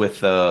pictures with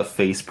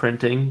face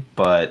printing,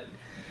 but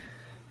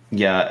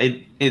yeah,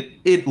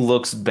 it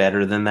looks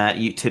better than that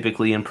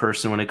typically in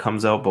person when it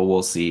comes out, but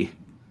we'll see.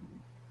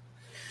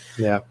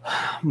 Yeah.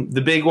 The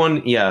big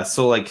one, yeah,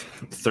 so like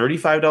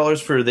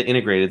 $35 for the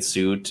integrated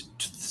suit,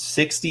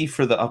 $60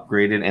 for the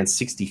upgraded, and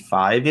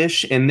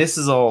 $65-ish, and this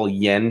is all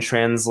yen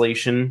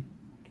translation.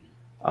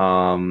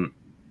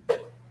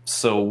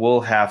 So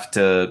we'll have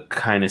to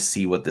kind of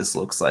see what this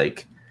looks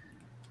like.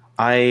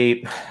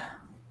 Badfish,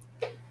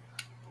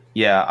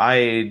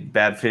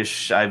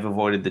 I've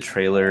avoided the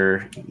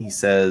trailer. He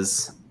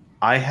says,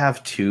 I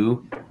have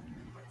two,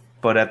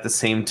 but at the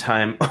same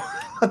time,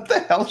 what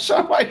the hell,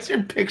 Sean? Why is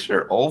your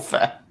picture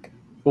OFAC?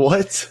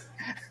 What?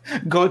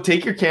 Go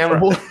take your camera.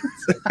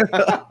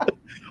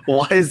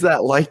 Why is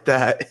that like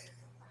that?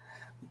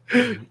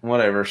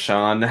 Whatever,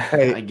 Sean.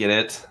 Hey. I get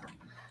it.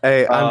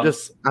 Hey, I'm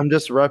just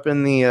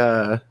repping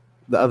the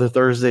other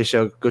Thursday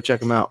show. Go check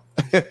them out.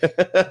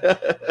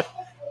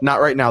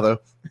 Not right now though.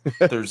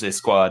 Thursday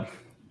Squad.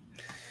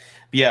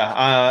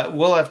 Yeah,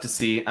 we'll have to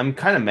see. I'm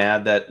kind of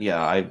mad that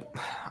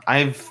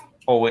I've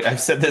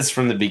said this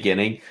from the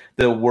beginning.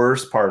 The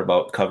worst part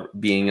about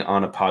being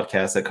on a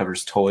podcast that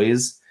covers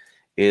toys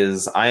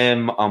is I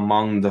am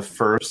among the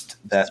first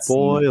that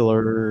spoilers. See a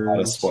lot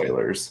of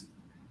spoilers.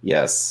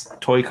 Yes,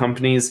 toy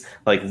companies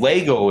like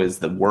Lego is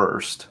the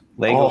worst.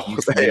 Lego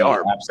used to they be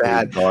are absolute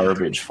bad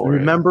garbage for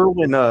Remember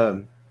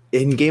when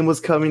In-Game was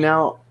coming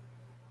out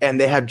and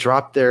they had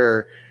dropped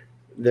their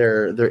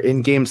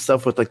in-game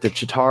stuff with like the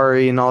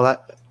Chitauri and all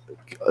that?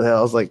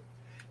 I was like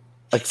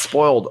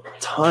spoiled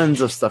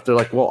tons of stuff. They're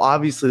like, well,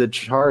 obviously the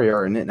Chitauri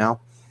are in it now.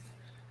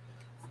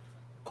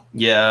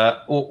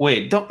 Yeah. Well,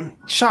 wait, don't,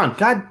 Sean.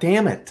 God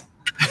damn it!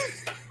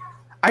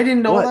 I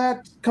didn't know What?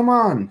 that. Come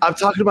on. I'm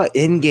talking about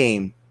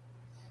in-game.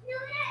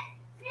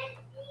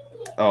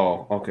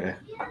 Oh, okay.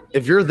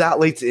 If you're that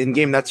late to in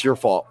game, that's your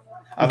fault.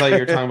 I thought you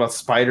were talking about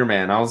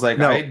Spider-Man. I was like,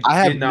 No, I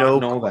have did not no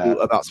know clue that.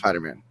 about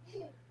Spider-Man.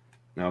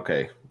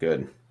 Okay,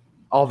 good.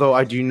 Although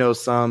I do know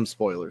some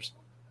spoilers.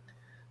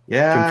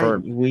 Yeah,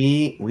 Confirmed.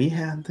 we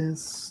had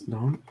this.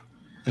 No.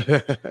 See,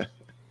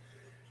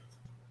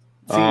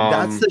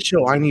 that's the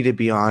show I need to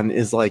be on,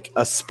 is like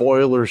a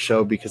spoiler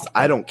show, because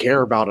I don't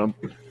care about them.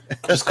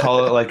 Just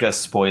call it like a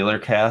spoiler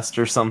cast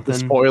or something. The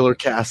spoiler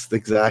cast,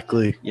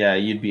 exactly. Yeah,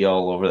 you'd be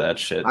all over that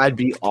shit. I'd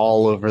be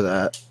all over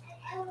that.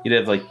 You'd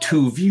have like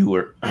two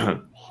viewers.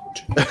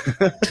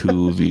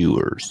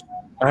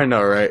 I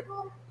know, right?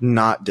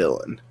 Not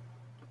Dylan.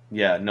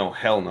 Yeah, no,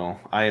 hell no.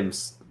 I am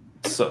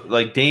so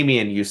like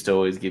Damien used to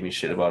always give me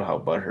shit about how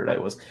butthurt I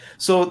was.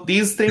 So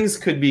these things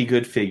could be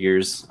good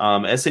figures.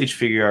 SH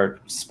Figure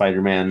Art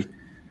Spider-Man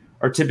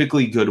are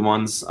typically good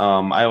ones.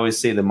 I always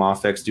say the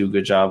Mofex do a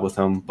good job with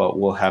them, but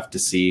we'll have to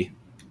see.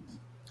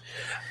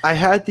 I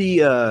had the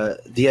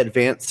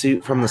advanced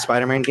suit from the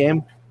Spider-Man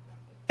game,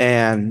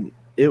 and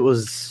it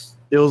was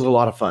a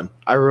lot of fun.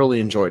 I really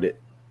enjoyed it.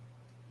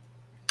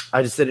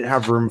 I just didn't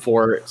have room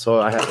for it,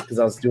 so I had, because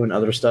I was doing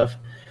other stuff.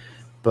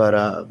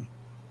 But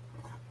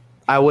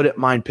I wouldn't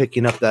mind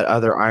picking up that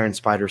other Iron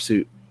Spider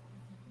suit.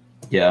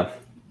 Yeah.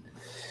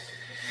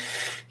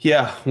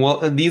 Yeah, well,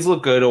 these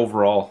look good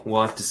overall.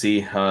 We'll have to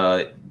see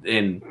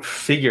and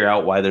figure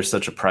out why there's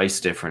such a price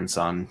difference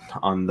on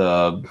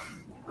the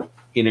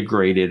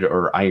integrated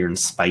or Iron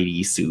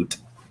Spidey suit.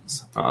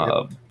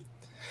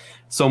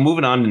 So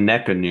moving on to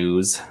NECA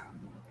news.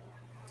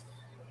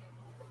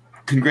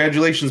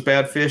 Congratulations,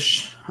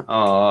 Badfish.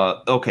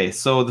 Okay,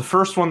 so the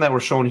first one that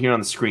we're showing here on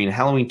the screen,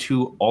 Halloween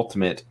 2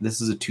 Ultimate.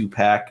 This is a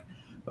 2-pack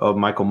of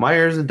Michael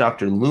Myers and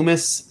Dr.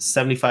 Loomis,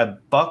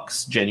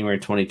 $75, January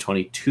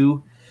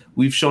 2022.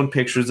 We've shown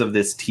pictures of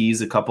this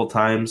tease a couple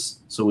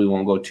times, so we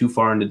won't go too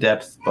far into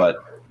depth, but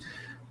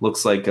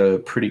looks like a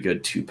pretty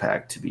good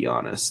 2-pack, to be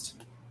honest.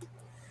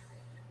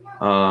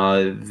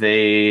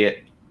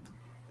 They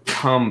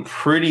come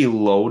pretty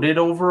loaded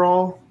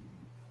overall.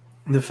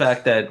 The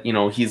fact that, you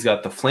know, he's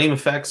got the flame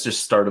effects,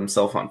 just start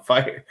himself on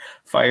fire,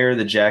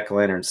 the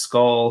jack-o'-lantern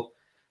skull.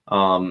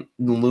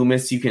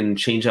 Loomis, you can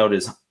change out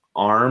his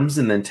arms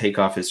and then take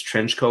off his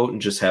trench coat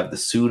and just have the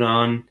suit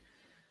on.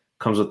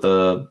 Comes with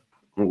the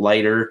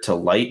lighter to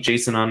light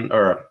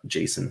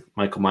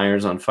Michael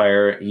Myers on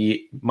fire.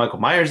 Michael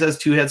Myers has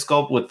 2-head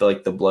sculpt with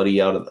the bloody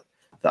out of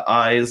the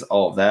eyes,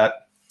 all of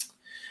that.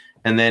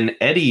 And then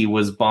Eddie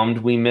was bummed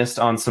we missed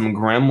on some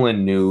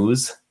Gremlin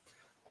news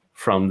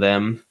from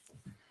them.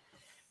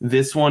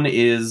 This one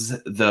is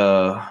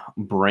the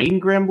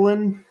Brain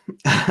Gremlin,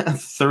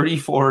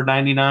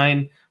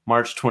 $34.99,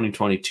 March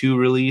 2022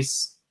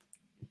 release.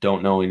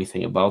 Don't know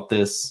anything about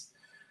this.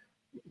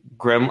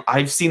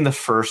 I've seen the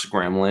first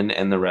Gremlin,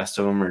 and the rest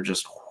of them are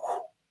just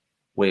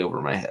way over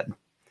my head.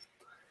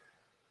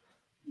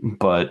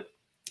 But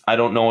I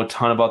don't know a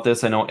ton about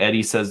this. I know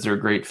Eddie says they're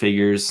great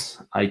figures.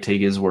 I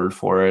take his word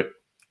for it.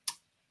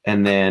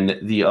 And then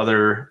the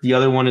other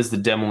one is the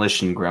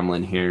Demolition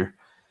Gremlin here.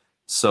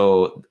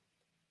 So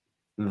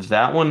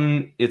that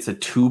one, it's a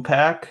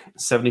 2-pack,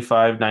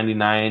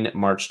 $75.99,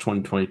 March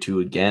 2022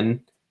 again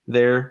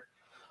there.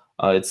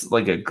 It's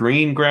like a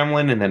green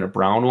Gremlin and then a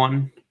brown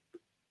one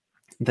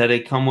that they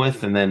come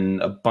with, and then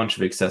a bunch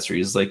of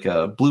accessories like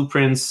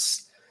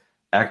blueprints,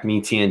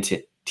 Acme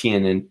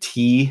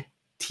TNT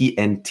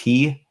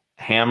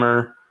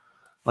hammer,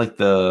 like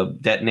the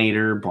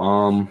detonator,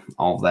 bomb,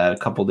 all that, a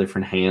couple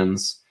different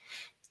hands.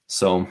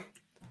 So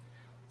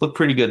look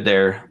pretty good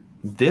there.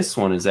 This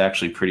one is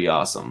actually pretty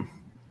awesome.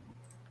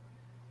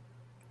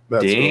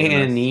 That's really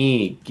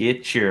Danny,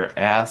 get your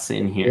ass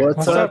in here.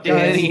 What's up,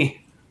 guys? Danny?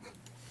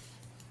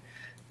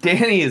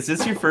 Danny, is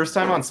this your first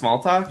time on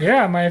Small Talk?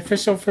 Yeah, my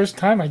official first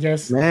time, I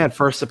guess. Man,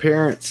 first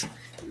appearance.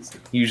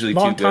 Usually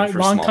Long too good time, for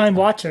long Small time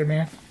Talk. watcher,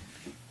 man.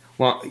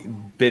 Well,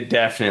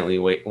 definitely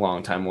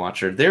long time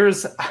watcher.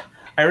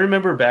 I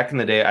remember back in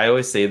the day, I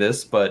always say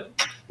this, but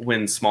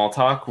when Small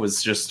Talk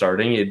was just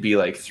starting, it'd be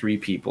like 3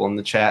 people in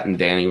the chat, and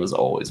Danny was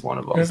always one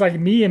of It them. was like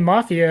me and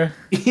Mafia,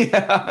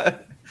 Yeah,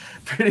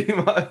 pretty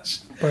much.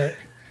 but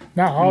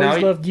no, I always Now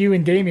you- loved you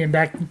and Damien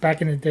back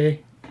in the day.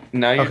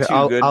 Now you're Okay, too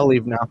I'll, good. I'll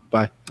leave now.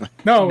 Bye.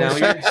 No, Now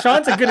you're-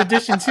 Sean's a good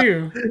addition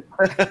too.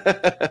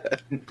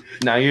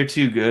 Now you're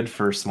too good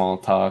for Small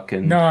Talk,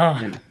 and No,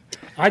 and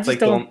I just like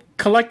don't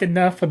collect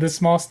enough of the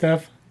small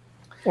stuff,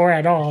 or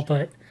at all.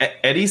 But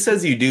Eddie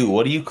says you do.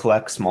 What do you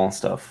collect? Small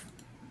stuff.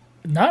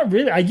 not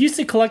really. I used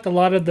to collect a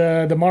lot of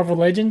the Marvel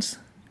Legends.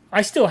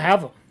 I still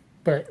have them,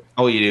 but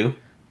Oh, you do?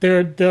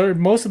 they're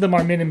most of them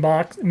are mint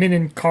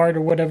in card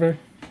or whatever.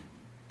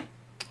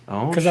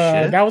 Oh, Because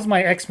shit. that was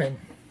my X-Men.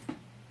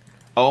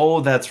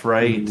 Oh, that's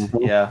right.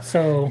 Yeah.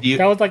 So You-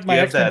 that was like my you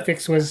have X-Men that-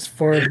 fix was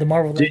for the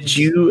Marvel Legends. Did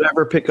you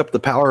ever pick up the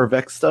Power of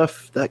X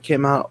stuff that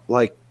came out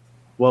like,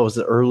 what was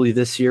it, early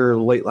this year,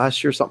 late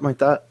last year, something like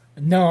that?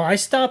 No, I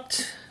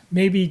stopped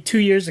maybe 2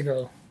 years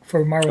ago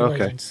for Marvel Okay.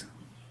 Legends.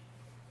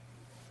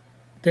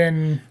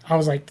 Then I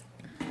was like,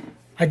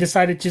 I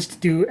decided just to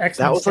do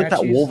X-Men That was like that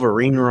statues.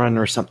 Wolverine run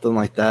or something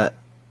like that,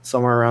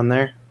 somewhere around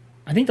there.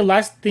 I think the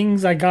last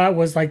things I got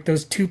was like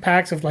those 2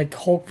 packs of like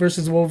Hulk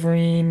versus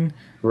Wolverine,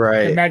 the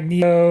Right.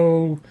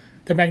 Magneto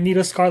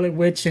Scarlet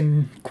Witch,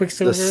 and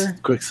Quicksilver. This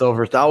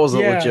Quicksilver. That was a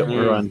Yeah. legit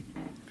run.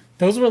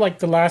 Those were like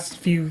the last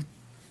few.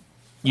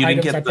 You didn't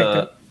items I get picked the.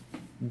 up.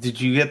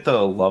 Did you get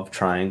the Love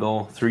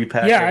Triangle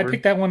 3-pack? Yeah, I ever?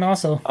 picked that one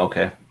also.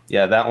 Okay.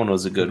 Yeah, that one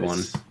was a good one.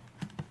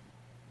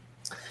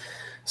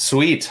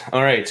 Sweet.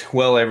 All right.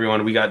 Well,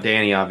 everyone, we got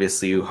Danny,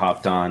 obviously, who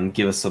hopped on.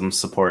 Give us some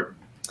support.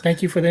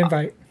 Thank you for the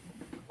invite.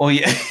 Oh,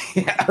 yeah.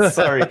 Yeah,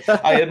 sorry.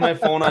 I had my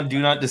phone on Do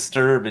Not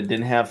Disturb and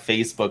didn't have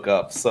Facebook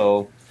up.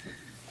 So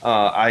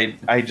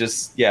I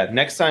just,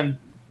 next time,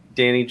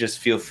 Danny, just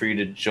feel free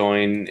to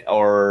join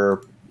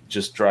or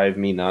just drive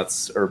me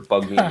nuts or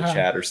bug me in the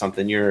chat or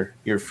something.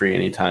 You're free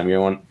anytime.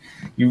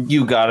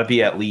 You got to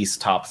be at least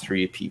top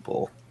 3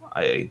 people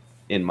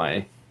in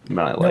my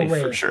life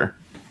way. for sure.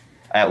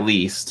 At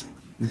least.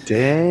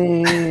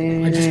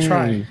 Dang. I just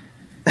try.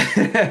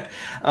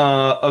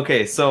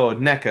 Okay, so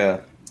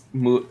NECA,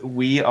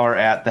 we are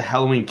at the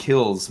Halloween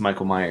Kills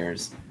Michael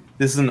Myers.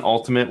 This is an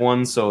ultimate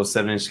one, so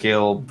 7-inch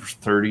scale,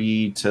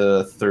 $30 to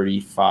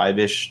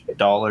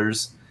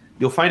 $35-ish.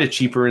 You'll find it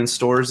cheaper in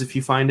stores if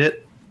you find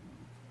it.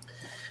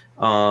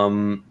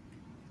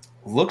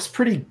 Looks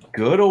pretty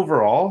good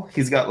overall.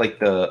 He's got like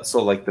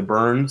the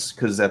burns,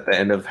 because at the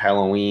end of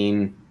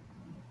Halloween,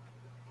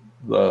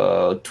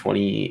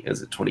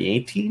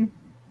 2018,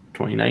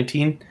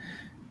 2019,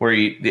 where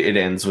it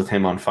ends with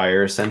him on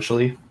fire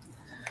essentially.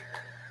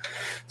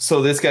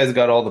 So this guy's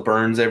got all the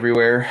burns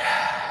everywhere,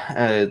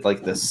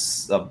 like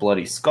this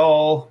bloody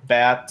skull,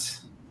 bat,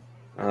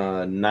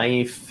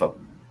 knife, a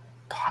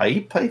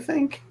pipe, I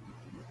think,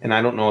 and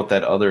I don't know what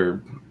that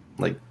other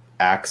like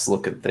axe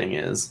looking thing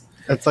is.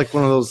 It's like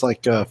one of those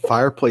like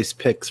fireplace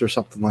picks or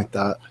something like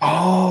that.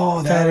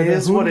 Oh, that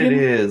is what it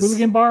is.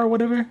 Hooligan bar or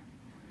whatever.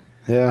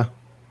 Yeah.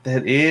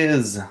 That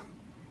is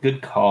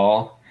good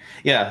call.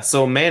 Yeah,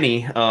 so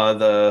Manny, and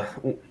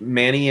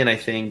I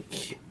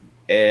think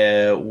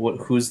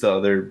who's the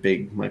other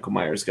big Michael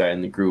Myers guy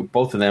in the group?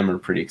 Both of them are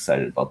pretty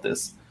excited about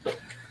this.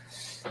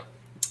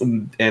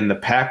 And the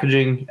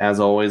packaging, as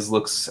always,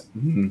 looks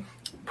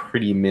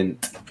pretty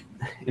mint,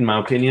 in my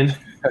opinion.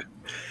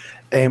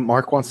 Hey,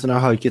 Mark wants to know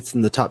how he gets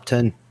in the top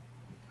 10.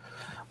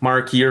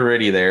 Mark, you're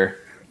already there.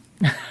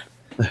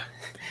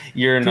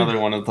 You're another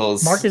one of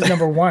those. Mark is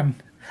number 1.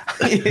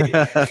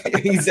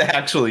 He's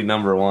actually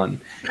number 1.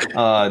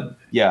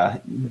 Yeah.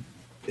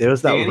 It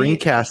was that Danny,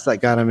 ringcast that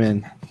got him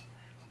in.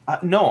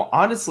 No,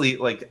 honestly,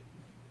 like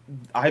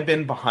I've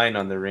been behind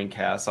on the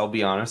ringcast. I'll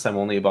be honest. I'm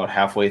only about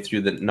halfway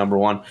through the number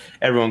 1.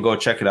 Everyone go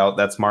check it out.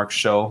 That's Mark's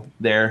show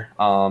there.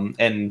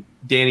 And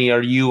Danny,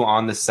 are you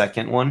on the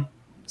second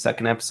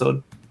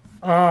episode?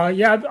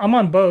 Yeah, I'm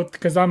on both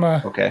because I'm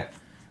Okay.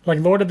 like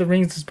Lord of the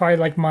Rings is probably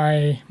like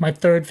my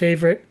third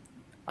favorite,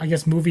 I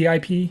guess, movie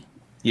IP.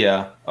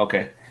 Yeah.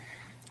 Okay.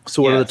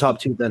 So what are the top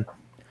 2 then?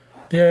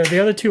 The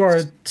other 2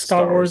 are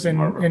Star Wars and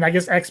Marvel. I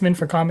guess X-Men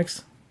for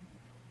comics.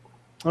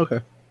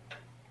 Okay.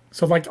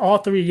 So like all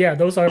 3, yeah,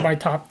 those are my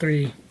top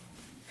 3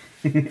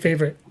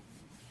 favorite.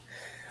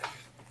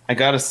 I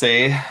gotta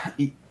say,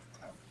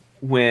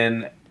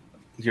 when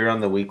you're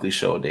on the weekly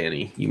show,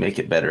 Danny, you make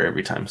it better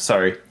every time.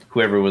 Sorry,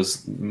 whoever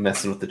was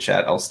messing with the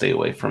chat, I'll stay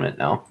away from it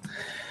now.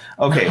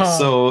 Okay,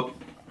 so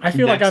I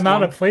feel like next I'm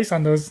out one. of place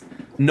on those.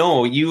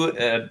 No,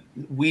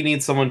 we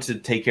need someone to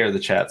take care of the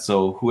chat.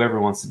 So whoever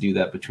wants to do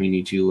that between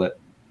you two,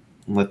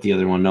 let the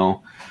other one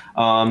know.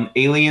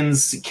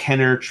 Aliens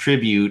Kenner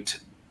tribute.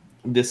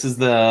 This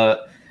is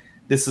a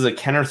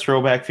Kenner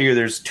throwback figure.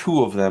 There's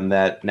 2 of them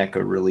that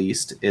NECA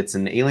released. It's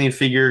an alien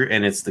figure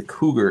and it's the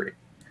Cougar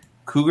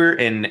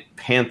and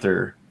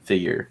Panther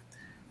figure.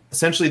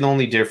 Essentially, the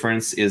only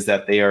difference is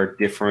that they are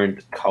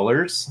different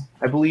colors,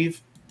 I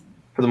believe.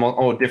 For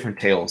the different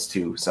tails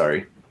too.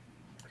 Sorry.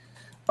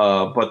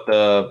 But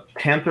the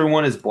Panther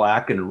one is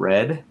black and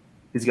red.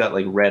 He's got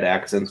like red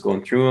accents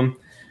going through him.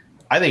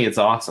 I think it's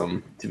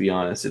awesome, to be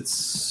honest.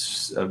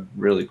 It's a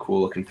really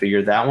cool looking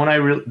figure.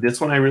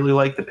 This one I really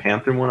like. The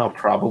Panther one I'll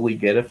probably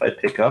get if I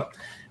pick up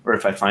or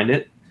if I find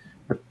it.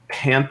 The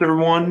Panther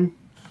one,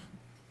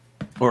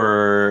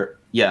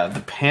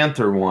 the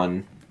Panther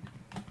one.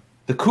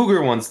 The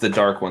Cougar one's the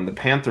dark one. The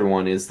Panther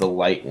one is the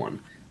light one.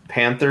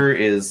 Panther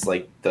is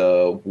like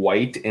the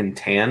white and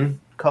tan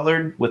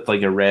colored with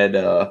like a red.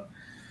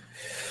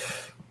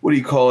 What do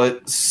you call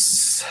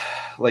it?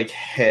 Like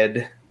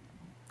head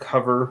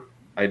cover.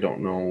 I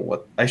don't know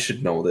what I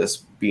should know this,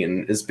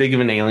 being as big of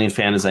an Alien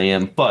fan as I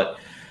am, but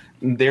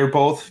they're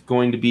both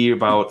going to be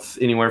about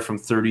anywhere from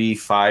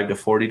 $35 to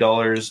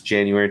 $40,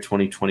 January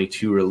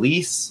 2022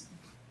 release.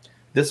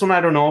 This one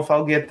I don't know if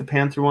I'll get the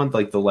Panther one,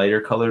 like the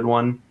lighter colored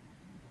one,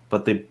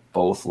 but they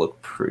both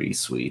look pretty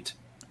sweet.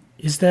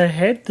 Is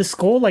the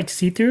skull like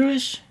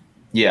see-through-ish?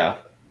 Yeah.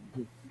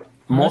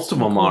 Most of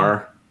them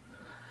are.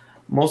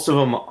 Most of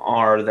them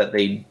are that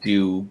they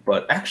do,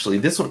 but actually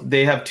this one,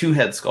 they have 2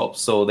 head sculpts.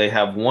 So they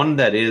have one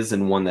that is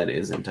and one that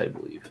isn't, I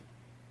believe.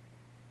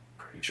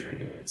 Pretty sure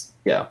anyways.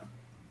 Yeah.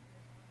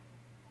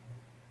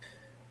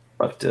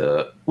 But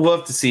we'll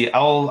have to see.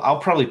 I'll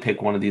probably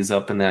pick one of these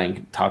up and then I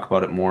can talk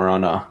about it more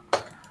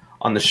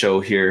on the show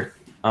here.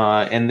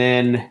 And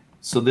then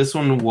so this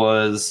one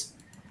was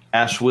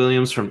Ash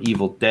Williams from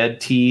Evil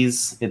Dead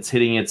Tease. It's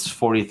hitting its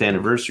 40th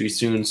anniversary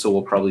soon, so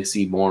we'll probably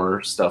see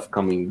more stuff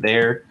coming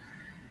there.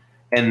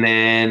 And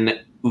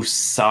then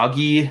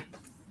Usagi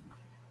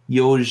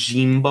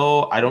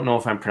Yojimbo. I don't know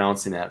if I'm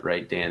pronouncing that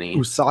right, Danny.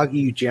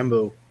 Usagi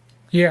Yojimbo.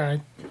 Yeah.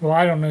 Well,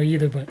 I don't know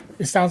either, but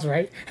it sounds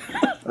right.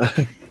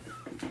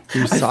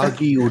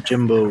 Usagi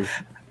Yojimbo.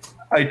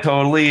 I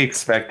totally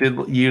expected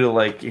you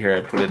to here.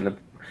 I put it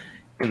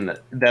in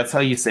the. That's how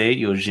you say it,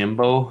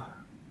 Yojimbo.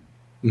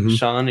 Mhm.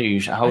 Sean,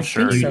 how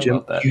sure are you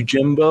about that?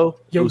 Yojimbo.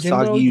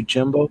 Usagi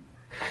Yojimbo.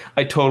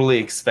 I totally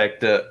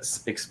expected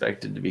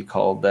to be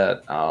called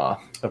that.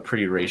 A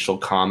pretty racial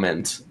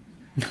comment.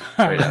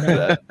 Right after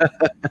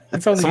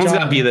that, someone's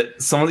got to be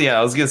that. Yeah,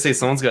 I was gonna say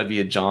someone's got to be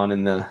a John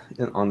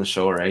on the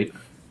show, right?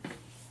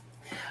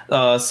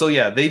 So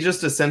yeah, they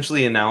just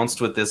essentially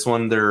announced with this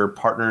one their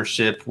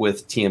partnership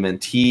with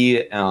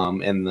TMNT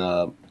and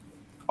the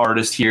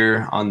artist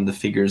here on the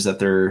figures that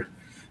they're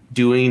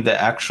doing. The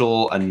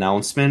actual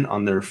announcement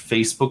on their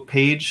Facebook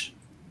page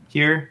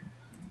here,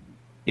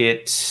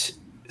 it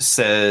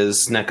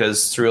says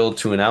NECA's thrilled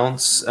to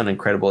announce an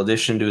incredible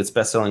addition to its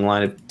best-selling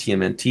line of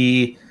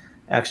TMNT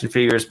action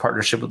figures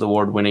partnership with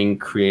award-winning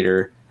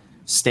creator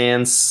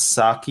Stan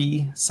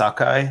Sakai.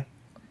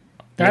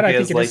 That I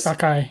think it is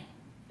Sakai.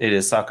 It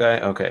is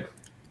Sakai? Okay.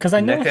 Because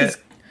I know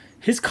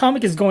his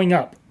comic is going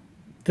up.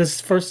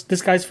 This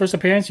guy's first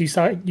appearance,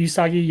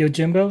 Usagi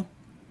Yojimbo.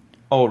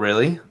 Oh,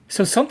 really?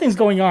 So something's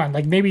going on.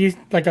 Like maybe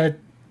like a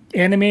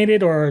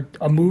animated or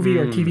a movie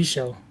or TV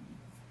show.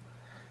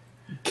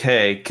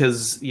 Okay,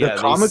 because the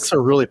comics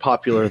are really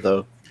popular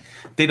though.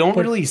 They don't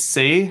really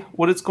say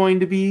what it's going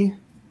to be.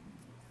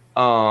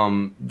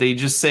 They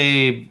just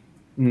say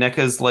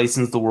NECA's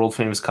licensed the world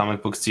famous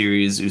comic book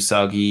series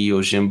Usagi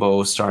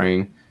Yojimbo,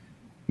 starring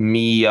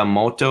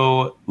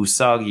Miyamoto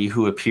Usagi,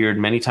 who appeared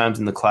many times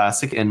in the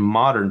classic and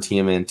modern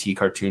TMNT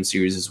cartoon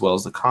series as well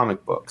as the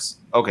comic books.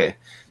 Okay,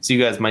 so you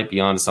guys might be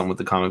onto something with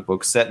the comic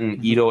book. Set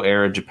in Edo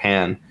era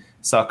Japan,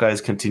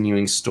 Sakai's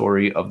continuing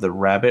story of the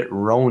Rabbit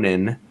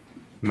Ronin,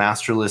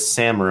 masterless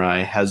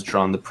samurai, has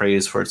drawn the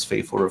praise for its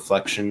faithful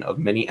reflection of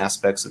many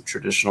aspects of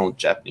traditional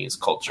Japanese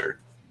culture.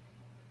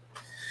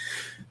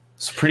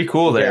 It's pretty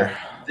cool there. Yeah,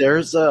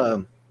 there's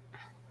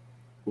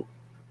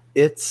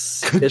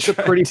it's a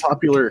pretty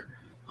popular.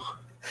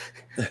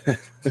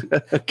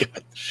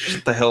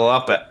 Shut the hell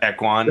up,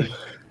 Ekwan.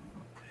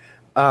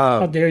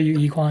 How dare you,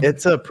 Equan?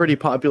 It's a pretty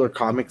popular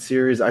comic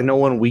series. I know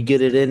when we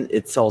get it in,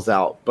 it sells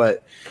out,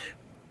 but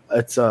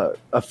it's a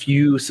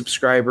few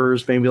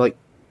subscribers, maybe like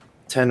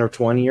 10 or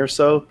 20 or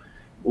so,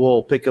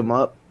 we'll pick them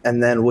up,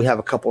 and then we have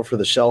a couple for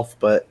the shelf.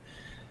 But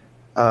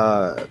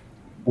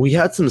we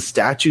had some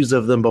statues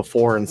of them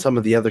before and some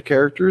of the other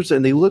characters,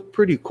 and they look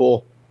pretty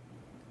cool.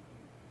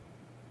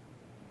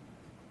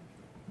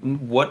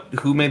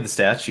 Who made the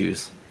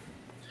statues?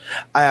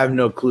 I have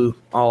no clue.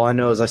 All I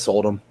know is I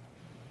sold them.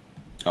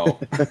 Oh,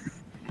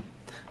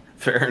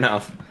 fair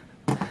enough.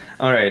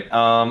 All right.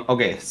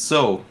 Okay,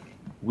 so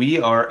we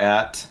are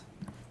at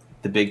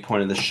the big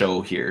point of the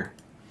show here.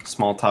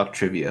 Small talk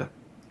trivia.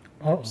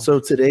 Uh-oh. So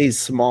today's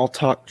small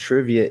talk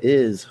trivia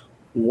is: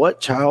 what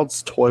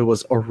child's toy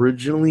was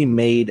originally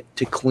made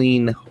to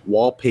clean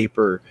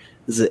wallpaper?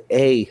 Is it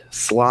A,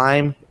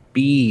 slime,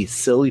 B,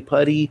 silly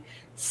putty,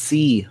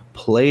 C,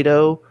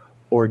 Play-Doh,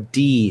 or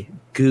D,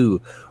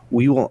 goo?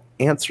 We will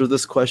answer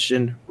this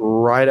question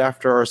right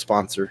after our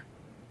sponsor.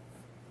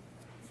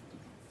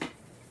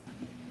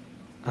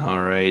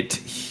 All right,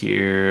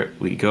 here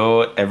we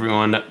go.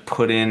 Everyone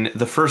put in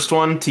the first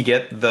one to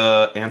get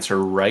the answer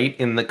right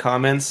in the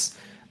comments.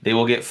 They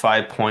will get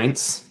 5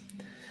 points.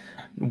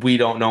 We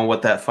don't know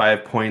what that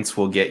 5 points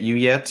will get you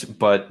yet,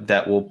 but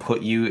that will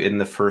put you in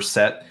the first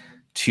set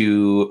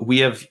we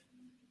have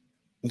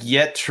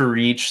yet to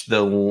reach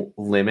the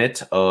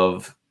limit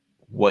of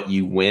what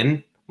you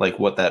win, like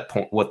what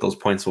those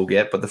points will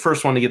get. But the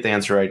first one to get the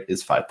answer right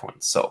is 5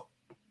 points. So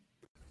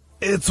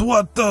It's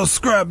Watto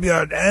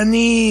Scrapyard,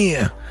 Annie.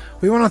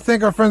 We want to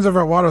thank our friends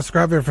over at Watto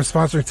Scrapyard for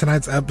sponsoring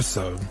tonight's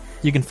episode.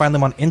 You can find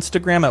them on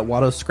Instagram at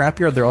Watto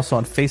Scrapyard. They're also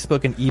on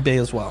Facebook and eBay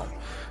as well.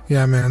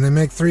 Yeah, man, they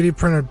make 3D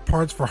printed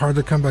parts for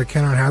hard-to-come-by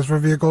Kenner and Hasbro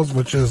vehicles,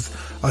 which is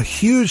a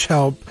huge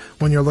help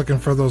when you're looking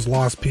for those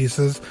lost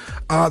pieces.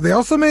 They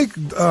also make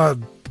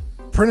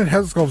printed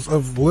head sculpts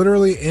of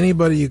literally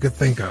anybody you could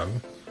think of.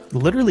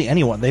 Literally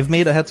anyone. They've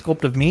made a head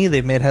sculpt of me.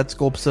 They've made head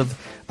sculpts of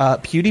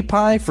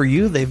PewDiePie for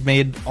you. They've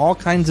made all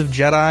kinds of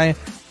Jedi,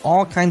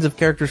 all kinds of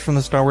characters from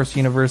the Star Wars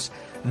universe.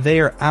 They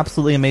are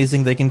absolutely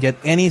amazing. They can get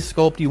any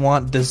sculpt you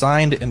want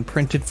designed and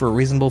printed for a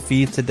reasonable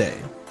fee today.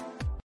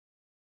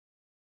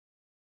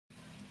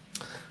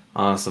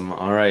 awesome.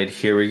 All right,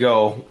 here we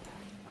go.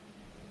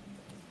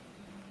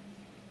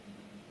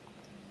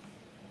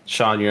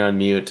 Sean, you're on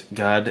mute.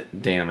 God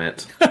damn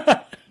it.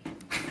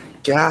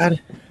 God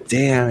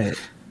damn it.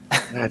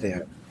 God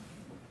damn it.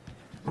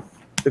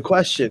 The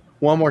question,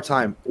 one more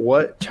time: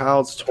 what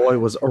child's toy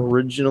was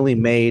originally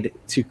made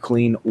to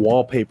clean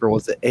wallpaper?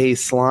 Was it A,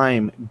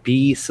 slime,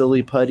 B,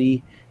 silly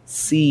putty,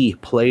 C,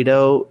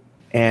 Play-Doh,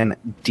 and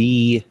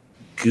D,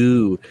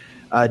 goo?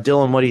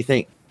 Dylan, what do you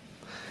think?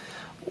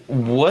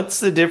 What's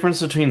the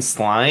difference between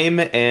slime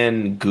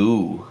and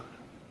goo?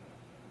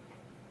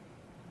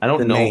 I don't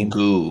The know name.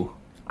 goo.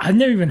 I've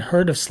never even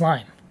heard of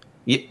slime.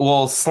 Yeah,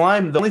 well,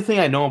 slime. The only thing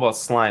I know about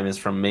slime is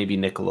from maybe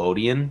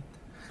Nickelodeon.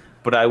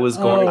 But I was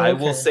going. Oh, I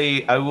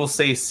okay. will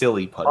say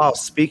silly putty. Oh,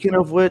 speaking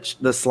of which,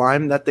 the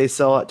slime that they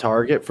sell at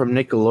Target from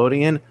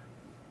Nickelodeon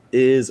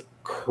is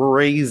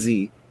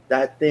crazy.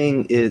 That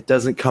thing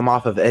doesn't come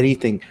off of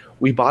anything.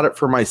 We bought it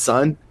for my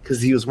son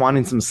because he was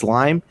wanting some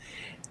slime,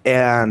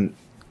 and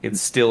It's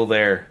still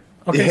there.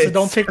 Okay, so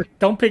It's-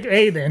 don't pick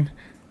A then.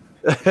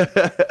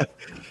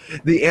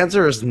 the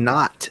answer is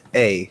not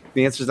A.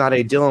 The answer is not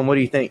A. Dylan, what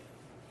do you think?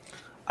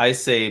 I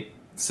say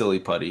silly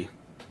putty.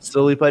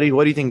 Silly putty.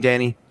 What do you think,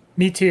 Danny?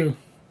 Me too.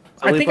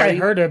 I Silly think I putty?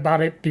 heard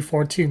about it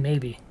before too,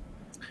 maybe.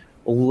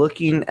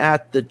 Looking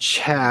at the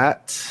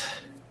chat,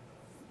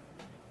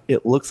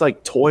 it looks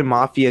like Toy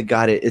Mafia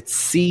got it. It's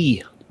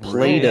C.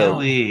 Play-Doh.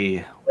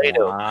 Really?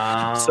 Play-Doh.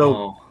 Wow.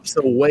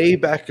 So way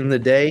back in the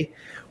day,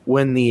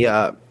 when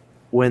the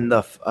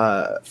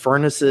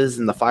furnaces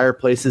and the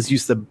fireplaces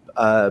used to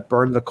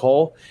burn the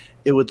coal,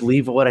 it would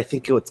leave what I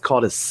think it's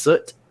called as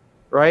soot,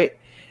 right?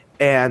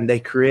 And they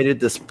created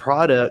this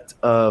product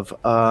of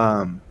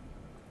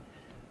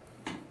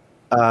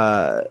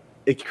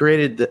they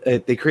created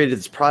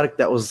this product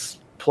that was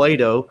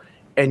Play-Doh,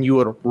 and you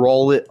would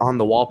roll it on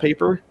the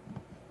wallpaper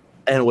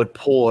and it would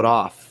pull it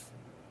off,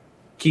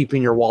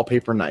 keeping your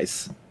wallpaper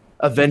nice.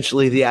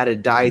 Eventually, they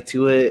added dye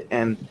to it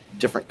and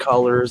different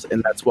colors,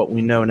 and that's what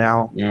we know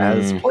now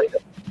as Play-Doh.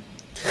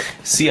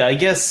 See, I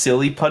guess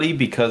silly putty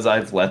because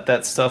I've let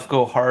that stuff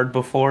go hard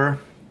before.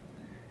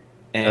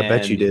 I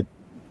bet you did.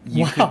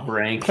 You Wow, could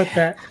break. clip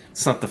that.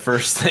 It's not the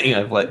first thing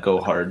I've let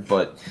go hard,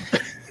 but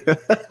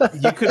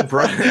you could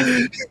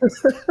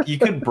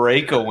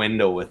break a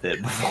window with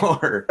it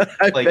before.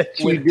 I Like, bet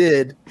you when-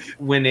 did.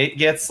 When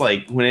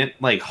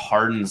it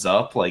hardens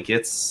up, like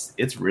it's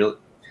real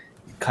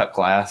cut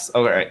glass.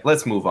 All right,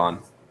 let's move on.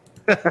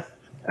 Damn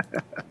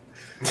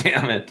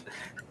it.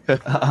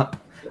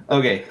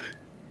 Okay.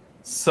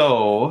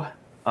 So,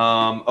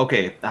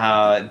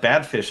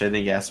 Badfish, I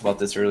think, asked about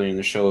this earlier in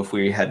the show if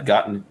we had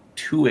gotten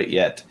to it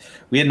yet.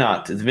 We had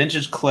not. The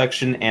Vintage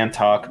Collection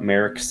Antok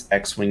Merrick's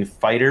X-Wing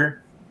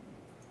Fighter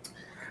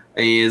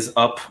is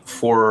up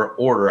for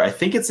order. I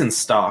think it's in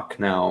stock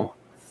now,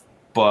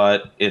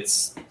 but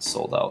it's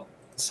sold out.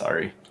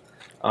 Sorry.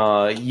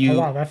 Oh,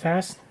 wow, that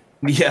fast?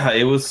 Yeah,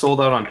 it was sold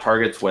out on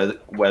Target's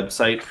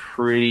website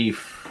pretty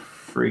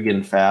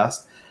friggin'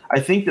 fast. I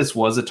think this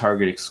was a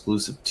Target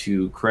exclusive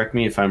too. Correct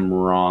me if I'm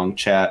wrong,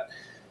 chat,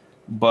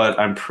 but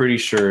I'm pretty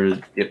sure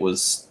it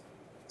was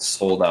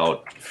sold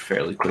out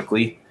fairly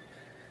quickly.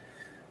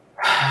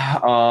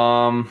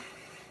 The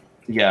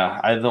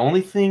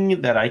only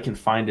thing that I can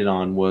find it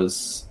on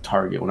was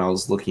Target when I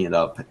was looking it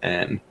up,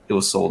 and it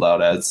was sold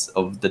out as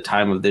of the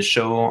time of this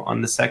show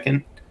on the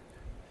 2nd.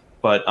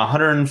 But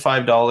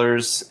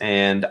 $105,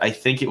 and I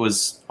think it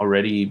was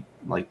already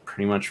like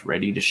pretty much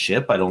ready to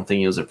ship. I don't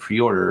think it was a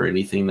pre-order or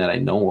anything that I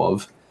know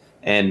of.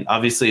 And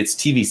obviously it's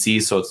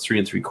TVC, so it's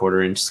 3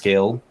 3/4 inch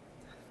scale.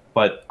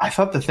 But I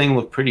thought the thing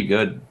looked pretty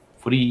good.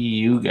 What do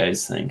you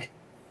guys think?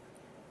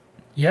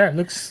 Yeah, it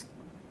looks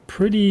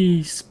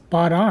pretty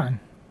spot on.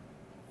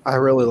 I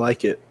really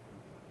like it.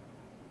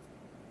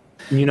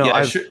 You know, Yeah,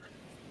 I've sure.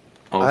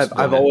 Oh, I've go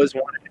ahead. always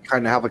wanted to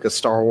kind of have like a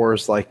Star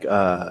Wars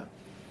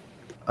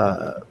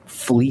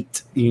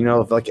fleet, you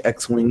know, of like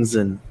X-wings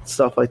and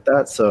stuff like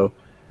that. So,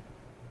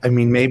 I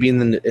mean, maybe in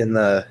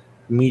the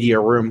media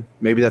room,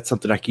 maybe that's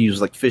something I could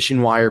use like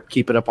fishing wire,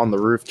 keep it up on the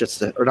roof,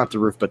 or not the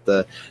roof, but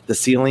the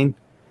ceiling,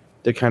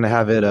 to kind of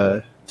have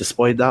it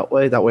displayed that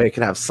way. That way, I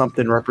can have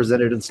something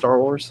represented in Star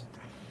Wars.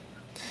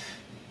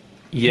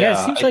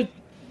 Yeah, it seems like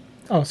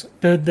so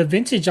the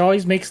vintage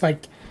always makes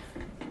like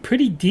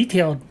pretty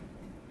detailed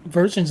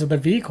versions of the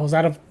vehicles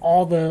out of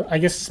all the, I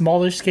guess,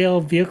 smaller scale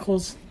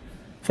vehicles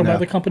from Yeah.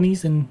 other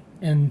companies and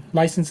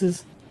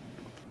licenses.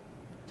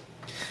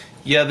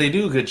 Yeah, they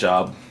do a good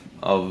job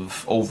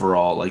of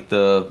overall. Like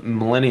the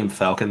Millennium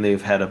Falcon,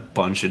 they've had a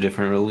bunch of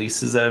different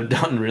releases that have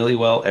done really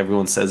well.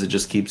 Everyone says it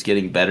just keeps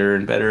getting better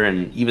and better,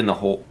 and even the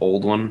whole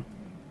old one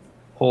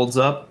holds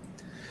up.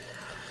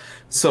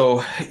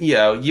 So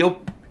yeah,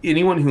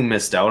 anyone who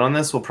missed out on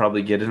this will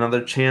probably get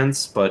another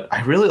chance. But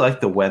I really like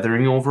the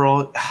weathering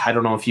overall. I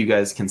don't know if you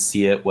guys can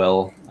see it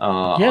well.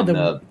 Yeah,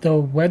 the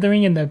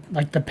weathering and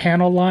the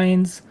panel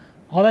lines,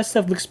 all that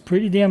stuff looks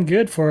pretty damn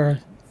good for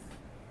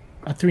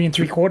a 3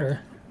 3/4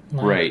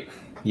 line. Right.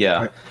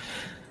 Yeah.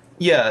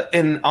 Yeah,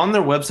 and on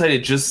their website it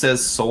just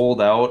says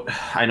sold out.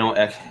 I know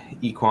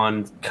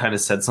Equan kind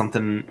of said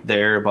something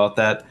there about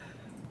that.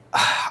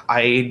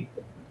 I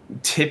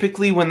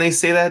typically when they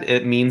say that,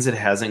 it means it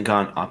hasn't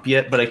gone up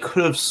yet, but I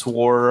could have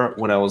swore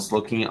when I was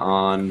looking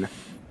on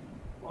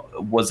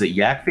was it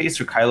Yakface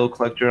or Kylo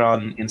Collector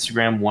on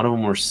Instagram? One of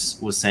them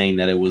was saying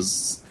that it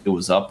was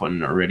up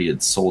and already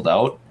had sold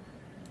out.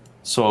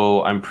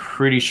 So I'm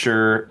pretty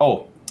sure.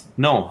 Oh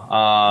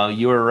no,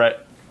 you were right.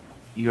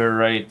 You're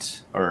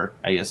right, or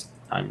I guess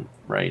I'm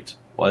right.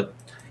 What?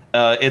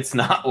 It's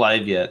not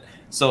live yet.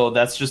 So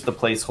that's just the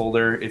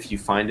placeholder. If you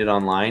find it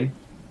online,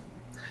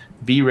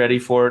 be ready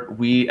for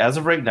it. As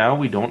of right now,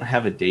 we don't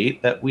have a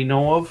date that we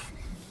know of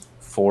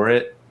for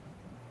it.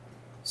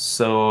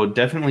 So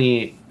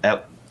definitely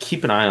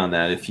keep an eye on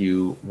that if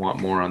you want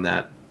more on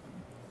that.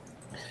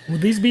 Will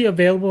these be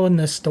available in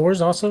the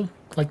stores also?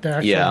 Like the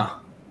actual... Yeah.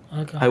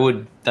 Okay. I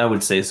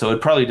would say so.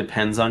 It probably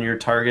depends on your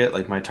target.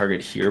 Like my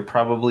target here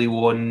probably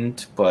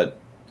wouldn't, but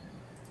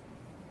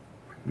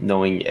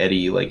knowing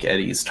Eddie, like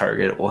Eddie's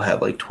target will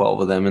have like 12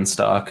 of them in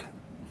stock.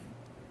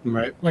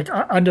 Right. Like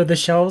under the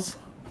shelves?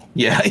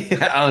 Yeah.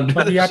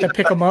 But you have to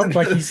pick them up,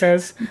 like he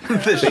says.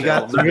 They're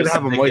going to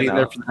have them waiting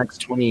there for the next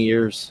 20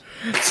 years.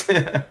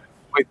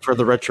 Wait for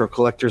the retro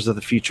collectors of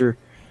the future.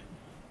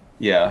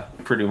 Yeah,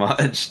 pretty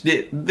much.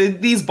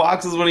 These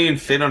boxes won't even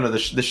fit under the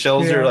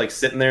shelves. Are like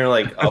sitting there,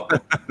 like up,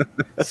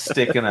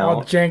 sticking out.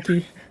 All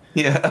janky.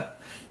 Yeah.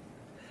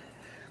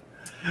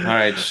 All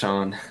right,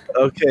 Sean.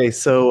 Okay,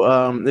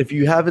 so if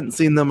you haven't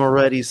seen them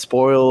already,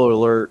 spoiler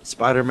alert: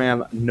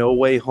 Spider-Man: No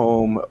Way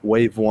Home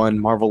Wave 1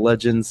 Marvel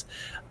Legends,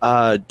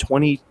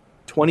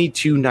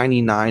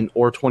 $22.99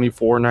 or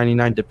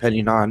 $24.99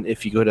 depending on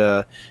if you go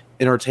to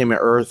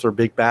Entertainment Earth or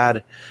Big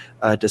Bad,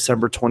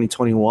 December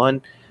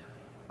 2021.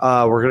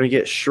 We're going to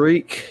get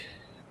Shriek,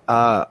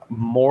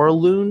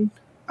 Morloon.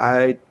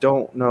 I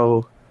don't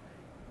know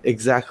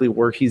exactly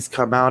where he's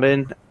come out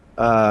in.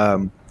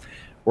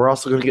 We're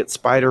also going to get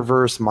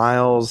Spider-Verse,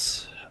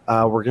 Miles.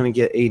 We're going to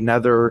get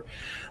another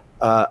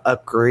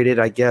upgraded,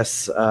 I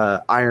guess,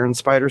 Iron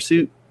Spider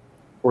suit.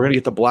 We're going to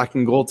get the Black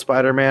and Gold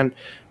Spider-Man,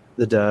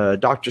 the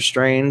Doctor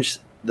Strange,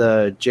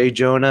 the J.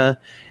 Jonah,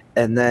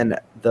 and then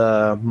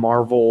the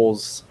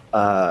Marvel's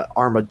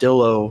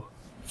Armadillo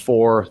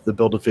for the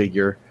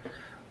Build-A-Figure.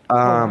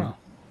 Wow.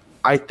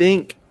 I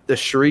think the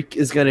Shriek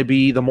is going to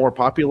be the more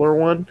popular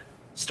one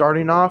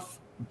starting off,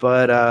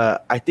 but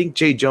I think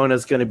J. Jonah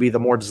is going to be the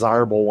more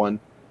desirable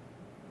one,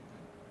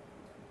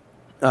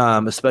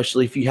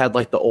 especially if you had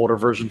like the older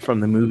version from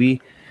the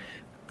movie.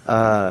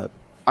 I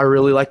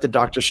really like the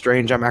Doctor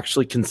Strange. I'm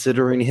actually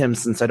considering him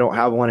since I don't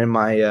have one in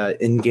my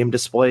in-game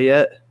display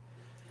yet.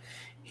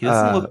 He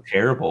doesn't look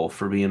terrible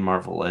for being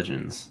Marvel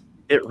Legends.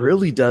 It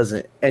really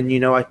doesn't,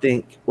 and I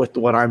think with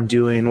what I'm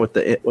doing with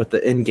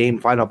the in-game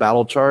final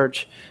battle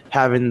charge,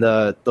 having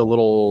the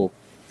little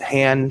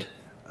hand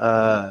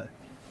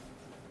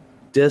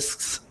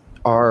discs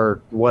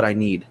are what I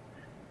need.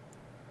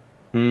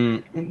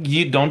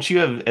 Don't you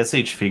have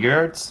SH Figure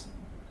Arts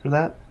for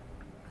that?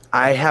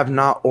 I have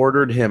not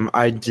ordered him.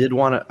 I did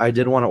want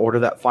to order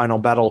that final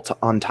battle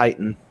on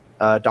Titan,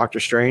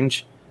 Doctor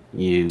Strange,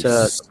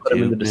 to put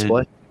him in the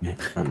display.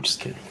 I'm just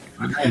kidding.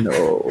 I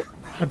know.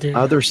 Dude.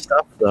 Other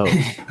stuff though.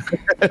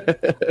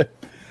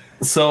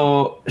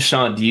 So,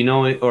 Sean, do you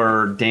know,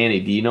 or Danny,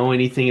 do you know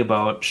anything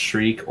about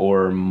Shriek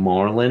or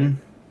Morlun?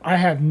 I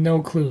have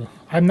no clue.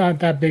 I'm not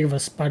that big of a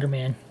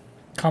Spider-Man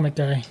comic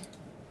guy.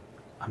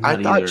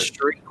 I thought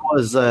Shriek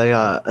was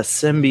a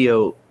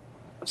symbiote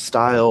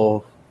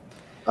style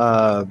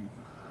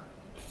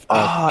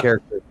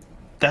character.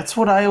 That's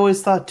what I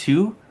always thought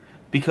too,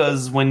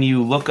 because when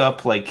you look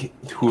up like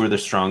who are the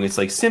strongest,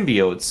 like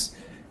symbiotes,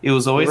 it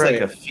was always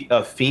like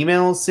a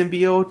female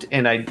symbiote,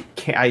 and I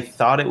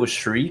thought it was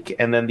Shriek,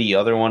 and then the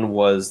other one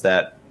was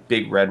that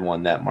big red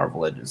one that Marvel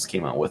Legends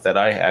came out with that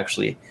I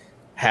actually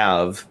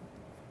have.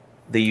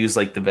 They use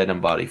like the Venom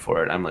body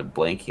for it. I'm like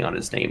blanking on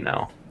his name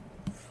now.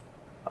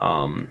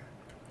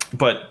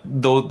 But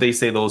though they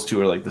say those two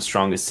are like the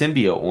strongest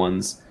symbiote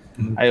ones,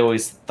 I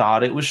always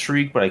thought it was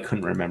Shriek, but I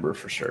couldn't remember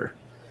for sure.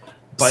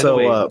 By the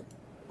way,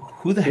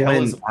 who the hell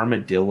is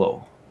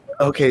Armadillo?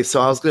 Okay, so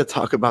I was going to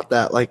talk about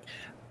that. Like,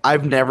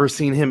 I've never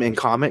seen him in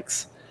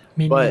comics,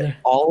 but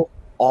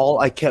all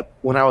I kept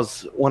when I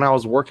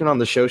was working on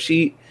the show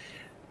sheet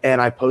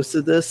and I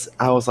posted this,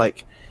 I was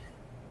like,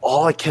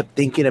 all I kept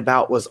thinking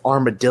about was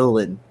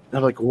Armadillon. And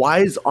I'm like, why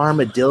is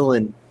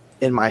Armadillon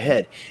in my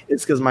head?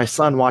 It's because my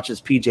son watches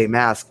PJ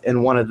Masks,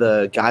 and one of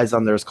the guys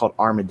on there is called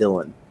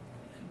Armadillon.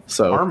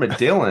 So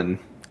Armadillon.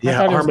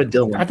 Yeah,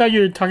 Armadillon. I thought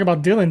you were talking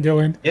about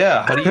Dylan.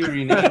 Yeah, how do you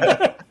rename?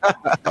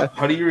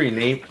 How do you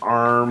rename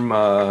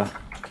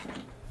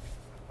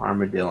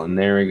Armadillon?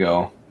 There we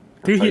go.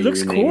 Dude, he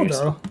looks cool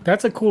though.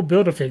 That's a cool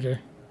Build-A-Figure.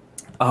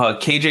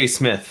 KJ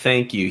Smith,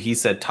 thank you. He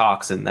said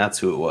Toxin. That's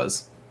who it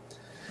was.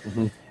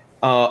 Mm-hmm.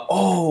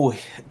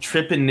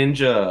 Trippin'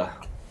 Ninja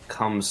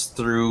comes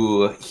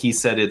through. He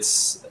said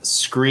it's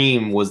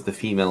Scream was the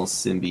female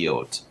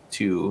symbiote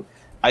too.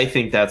 I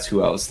think that's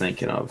who I was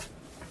thinking of.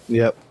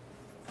 Yep.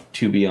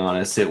 To be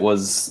honest, it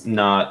was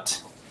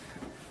not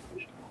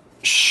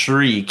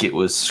Shriek, it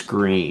was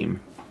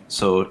Scream.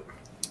 So,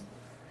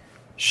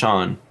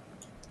 Sean.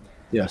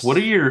 Yes.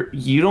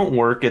 You don't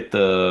work at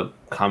the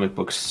comic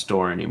book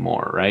store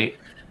anymore, right?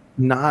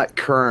 Not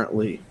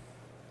currently.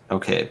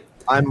 Okay.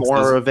 I'm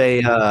more of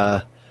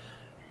a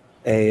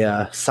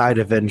side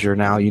Avenger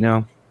now. You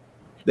know,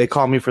 they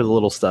call me for the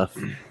little stuff.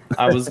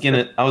 I was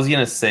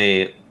gonna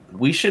say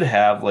we should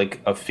have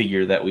like a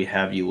figure that we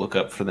have you look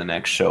up for the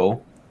next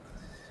show,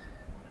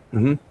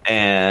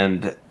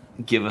 and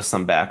give us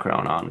some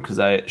background on, because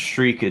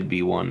Shriek would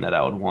be one that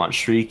I would want.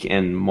 Shriek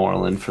and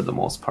Moreland for the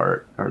most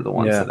part are the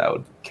ones that I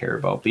would care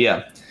about. But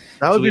yeah,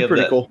 that would be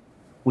pretty cool.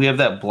 We have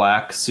that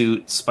black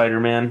suit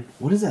Spider-Man.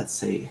 What does that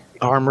say?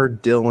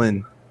 Armored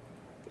Dylan.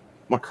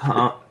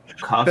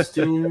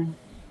 Costume.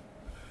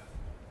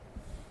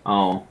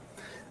 Oh,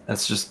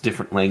 that's just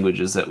different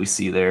languages that we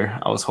see there.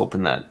 I was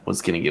hoping that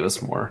was going to give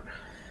us more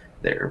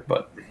there,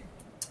 but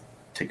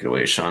take it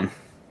away, Sean.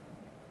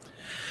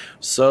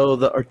 So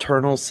the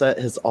Eternal set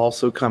has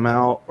also come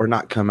out, or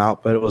not come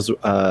out, but it was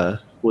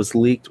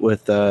leaked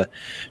with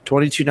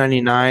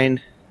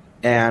 $22.99,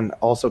 and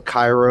also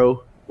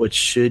Cairo, which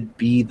should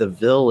be the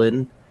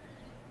villain,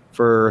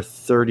 for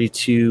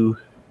 $32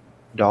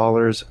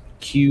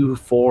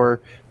 Q4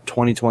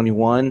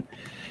 2021.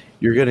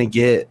 You're gonna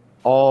get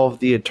all of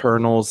the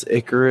Eternals: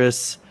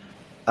 Icarus,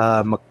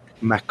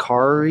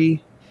 Makari,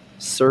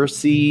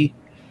 Cersei,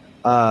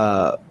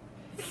 Phastos,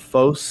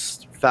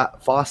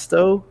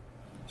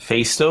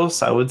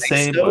 I would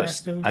say,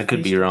 but I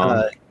could be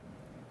wrong.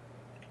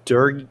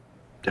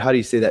 How do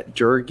you say that?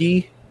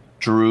 Droog,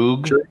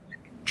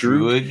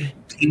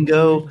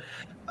 Dingo,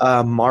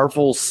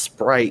 Marvel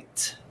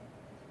Sprite,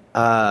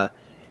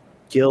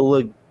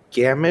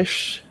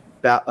 Gilgamesh,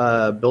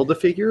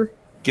 Build-A-Figure,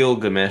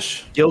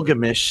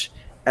 Gilgamesh,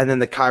 and then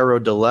the Cairo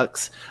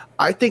Deluxe.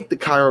 I think the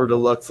Cairo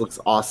Deluxe looks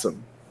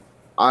awesome.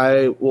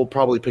 I will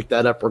probably pick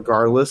that up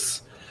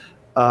regardless.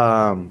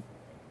 And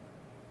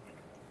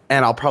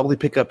I'll probably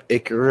pick up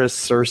Icarus,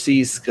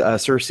 Cersei's.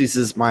 Cersei's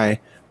is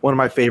one of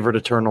my favorite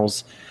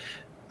Eternals.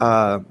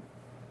 I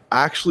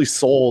actually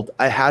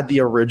I had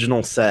the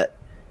original set.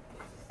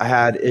 I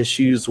had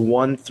issues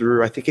 1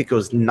 through, I think it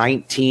goes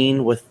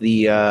 19 with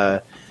the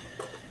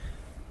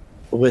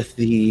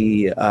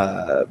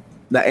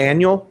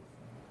annual,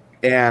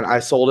 and I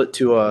sold it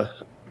to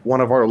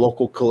one of our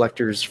local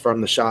collectors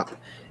from the shop.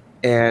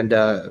 And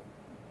I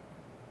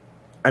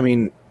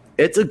mean,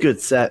 it's a good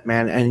set,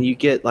 man, and you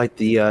get like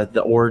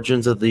the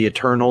origins of the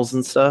Eternals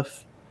and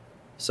stuff.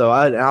 So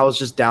I was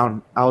just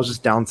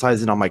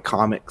downsizing on my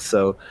comics.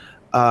 So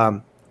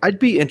I'd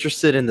be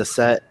interested in the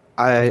set.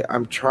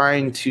 I'm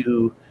trying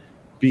to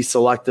be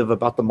selective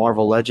about the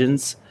Marvel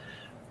Legends,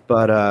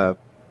 but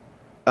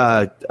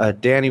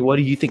Danny, what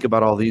do you think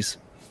about all these?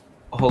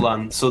 Hold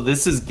on. So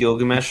this is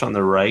Gilgamesh on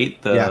the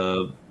right,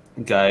 the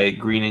guy,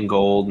 green and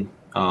gold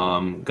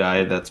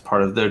guy that's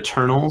part of the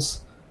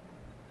Eternals.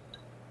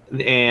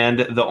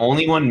 And the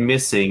only one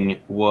missing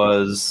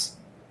was,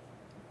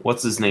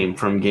 what's his name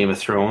from Game of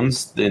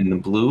Thrones in the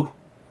blue?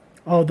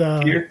 Oh,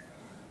 here?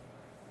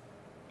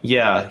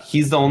 Yeah,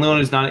 he's the only one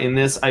who's not in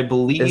this, I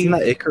believe. Isn't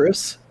that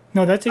Icarus?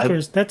 No, that's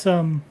Icarus. That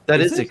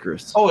is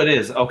Icarus. Oh, it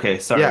is. Okay,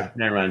 sorry. Yeah.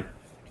 Never mind.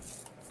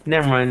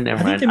 I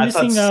think they're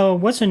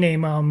missing. What's her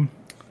name?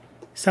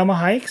 Salma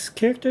Hayek's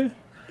character.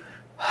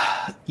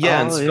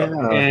 Yeah, Ajax,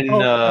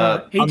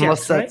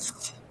 unless right?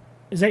 that's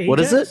Is that Ajax? What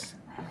is it?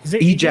 Is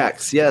it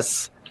Ajax?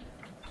 Yes.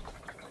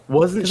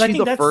 Wasn't she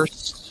the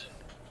first?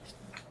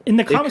 In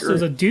the comics,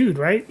 there's a dude,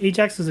 right?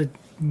 Ajax is a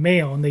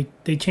male, and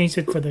they changed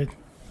it for the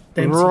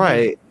MCU.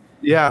 Right.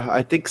 Yeah,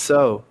 I think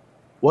so.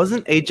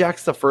 Wasn't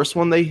Ajax the first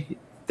one? They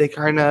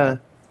kind of.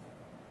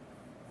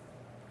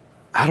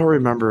 I don't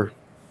remember.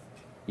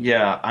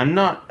 Yeah, I'm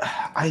not.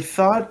 I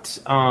thought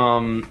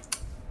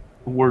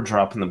we're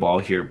dropping the ball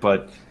here,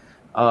 but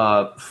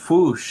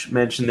Foosh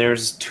mentioned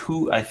there's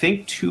two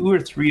or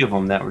three of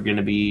them that were going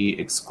to be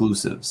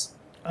exclusives.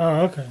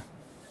 Oh, okay.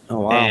 Oh,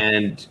 wow.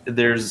 And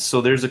there's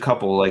a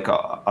couple, like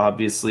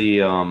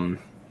obviously I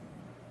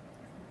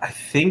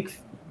think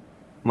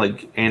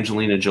like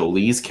Angelina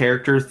Jolie's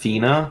character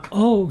Thena.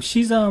 Oh,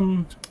 she's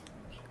And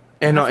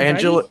no,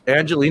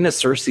 Angelina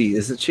Cersei,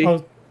 isn't she?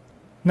 Oh,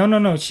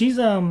 no, she's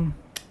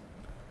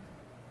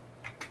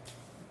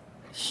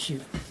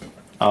shoot.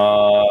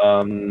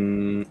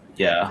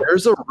 Yeah.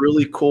 There's a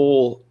really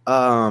cool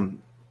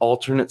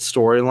alternate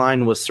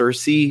storyline with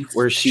Cersei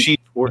where she's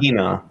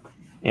Thena.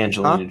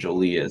 Angelina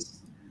Jolie is.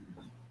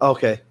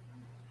 Okay.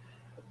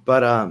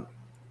 But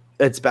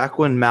it's back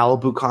when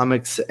Malibu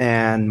Comics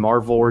and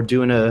Marvel were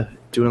doing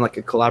like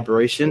a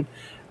collaboration.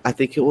 I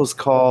think it was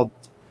called,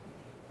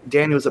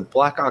 Danny, was it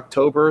Black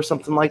October or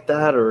something like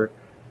that? Or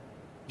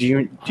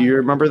do you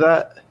remember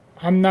that?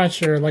 I'm not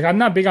sure. Like, I'm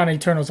not big on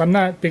Eternals. I'm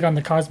not big on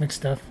the cosmic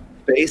stuff.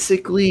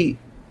 Basically,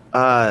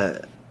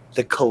 the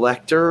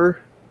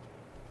Collector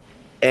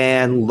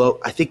and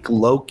I think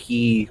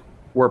Loki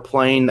were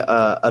playing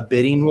a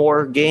bidding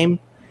war game,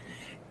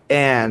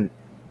 and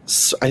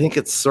I think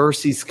it's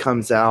Cersei's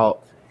comes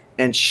out,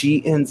 and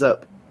she ends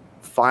up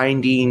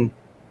finding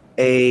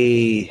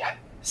a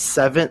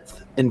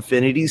 7th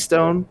Infinity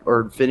Stone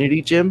or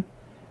Infinity Gem,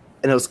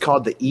 and it was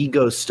called the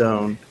Ego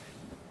Stone.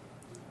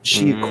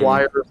 She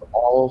acquires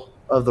all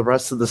of the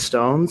rest of the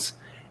stones,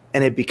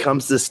 and it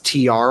becomes this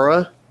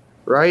tiara,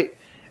 right?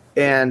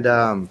 and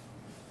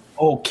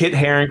Oh, Kit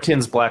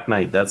Harington's Black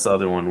Knight. That's the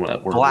other one. We're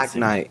Black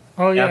missing. Knight.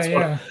 Oh yeah, That's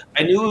yeah.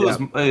 I knew it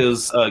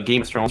was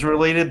Game of Thrones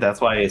related. That's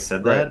why I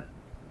said Right. that.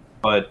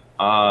 But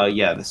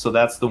yeah, so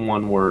that's the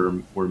one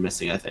we're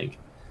missing. I think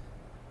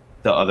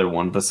the other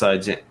one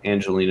besides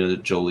Angelina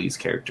Jolie's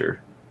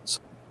character. So,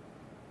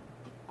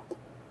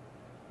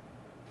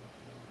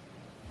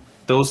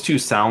 those two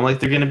sound like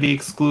they're going to be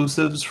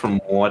exclusives from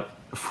what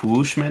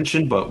Foosh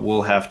mentioned, but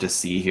we'll have to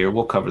see here.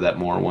 We'll cover that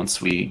more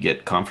once we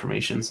get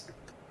confirmations.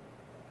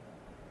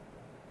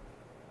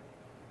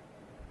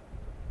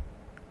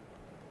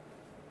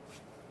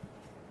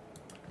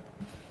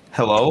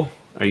 Hello?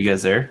 Are you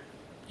guys there?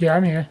 Yeah,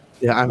 I'm here.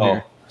 Yeah, I'm Oh.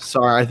 here.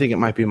 Sorry, I think it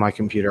might be my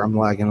computer. I'm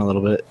lagging a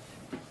little bit.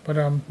 But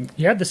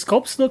yeah, the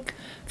sculpts look,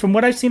 from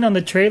what I've seen on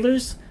the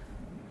trailers,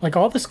 like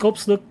all the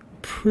sculpts look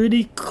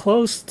pretty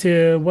close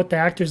to what the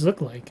actors look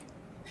like.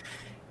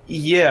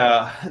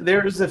 Yeah,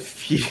 there's a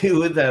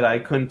few that I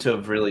couldn't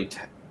have really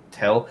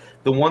tell.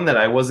 The one that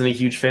I wasn't a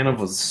huge fan of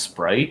was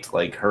Sprite.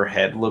 Like, her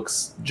head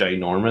looks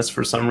ginormous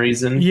for some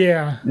reason.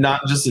 Yeah.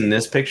 Not just in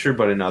this picture,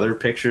 but in other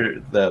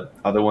picture, the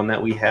other one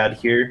that we had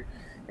here.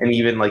 And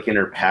even, like, in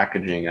her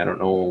packaging, I don't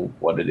know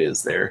what it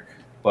is there.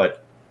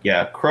 But,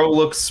 yeah, Crow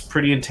looks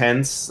pretty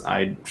intense.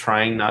 I'm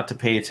trying not to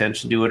pay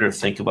attention to it or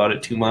think about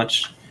it too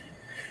much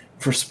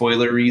for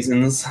spoiler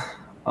reasons.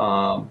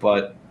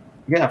 But,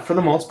 yeah, for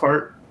the most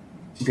part,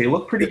 they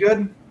look pretty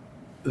good.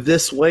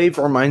 This wave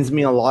reminds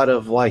me a lot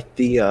of like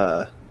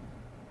the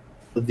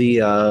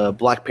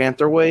Black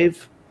Panther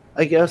wave,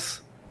 I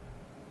guess,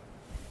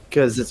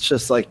 because it's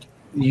just like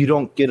you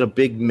don't get a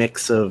big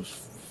mix of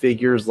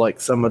figures like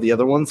some of the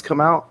other ones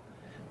come out.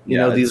 You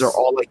Yeah, know, these are it's-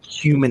 all like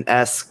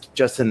human-esque,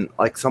 just in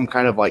like some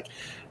kind of like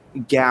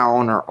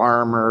gown or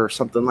armor or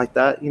something like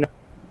that. You know,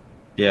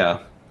 Yeah.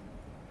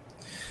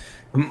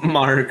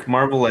 Mark,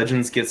 Marvel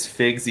Legends gets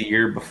figs a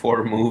year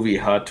before movie.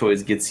 Hot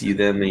Toys gets you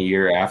them a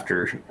year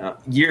after.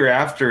 Year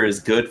after is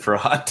good for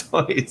Hot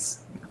Toys.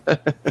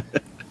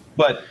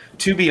 But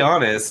to be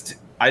honest,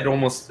 I'd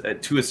almost,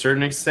 to a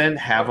certain extent,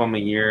 have them a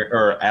year,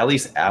 or at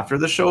least after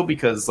the show,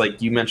 because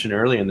like you mentioned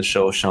earlier in the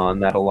show,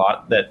 Sean,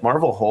 that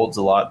Marvel holds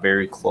a lot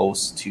very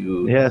close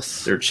to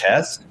yes, their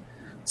chest.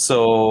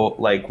 So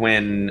like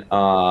when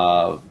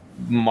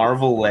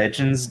Marvel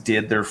Legends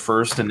did their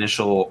first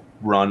initial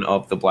run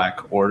of the Black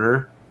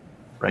Order,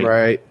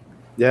 right?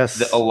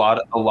 Yes, A lot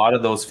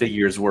of those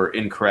figures were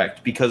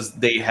incorrect because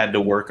they had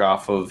to work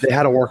off of they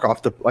had to work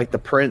off the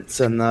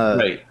prints and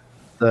right.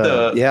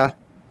 yeah.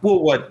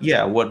 Well,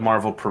 what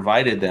Marvel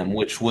provided them,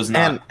 which was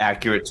not And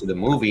accurate to the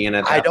movie, and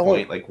at I that don't-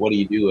 point, like, what do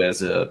you do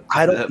as a?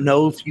 I don't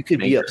know if you could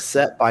be maker.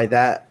 upset by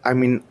that. I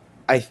mean,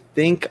 I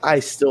think I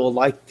still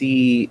like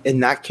in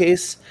that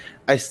case,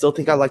 I still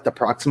think I like the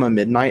Proxima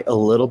Midnight a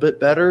little bit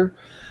better.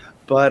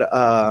 But,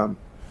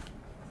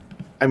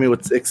 I mean,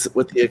 with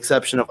the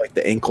exception of like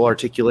the ankle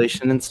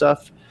articulation and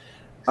stuff.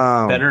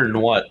 Better than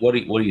what? What are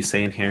you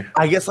saying here?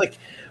 I guess like,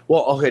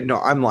 well, okay, no,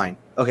 I'm lying.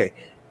 Okay.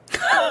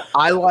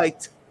 I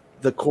liked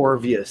the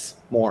Corvius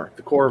more,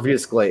 the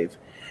Corvius Glaive.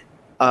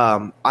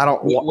 I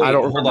don't Wait,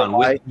 hold remember on.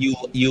 why.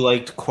 You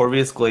liked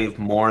Corvius Glaive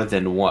more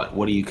than what?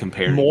 What are you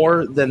comparing?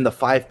 More than the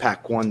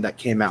 5-pack one that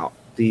came out.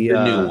 The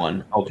new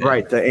one. Okay.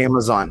 Right, the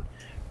Amazon,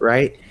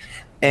 right?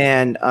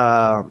 And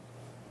I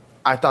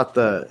thought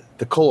the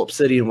Cole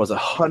Obsidian was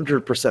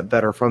 100%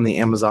 better from the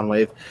Amazon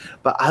wave,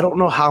 but I don't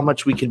know how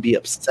much we could be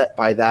upset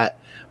by that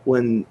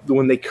when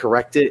they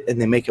correct it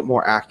and they make it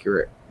more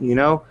accurate, you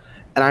know?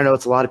 And I know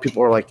it's a lot of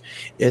people are like,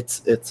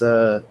 it's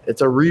a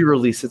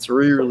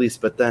re-release,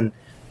 but then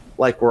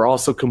like we're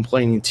also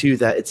complaining too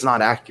that it's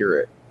not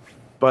accurate.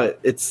 But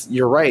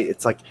you're right.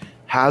 It's like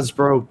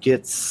Hasbro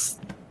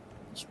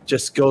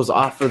just goes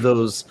off of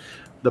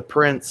the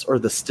prints or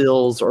the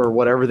stills or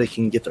whatever they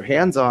can get their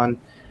hands on,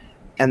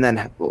 and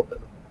then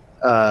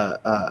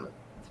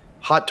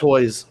Hot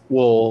Toys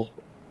will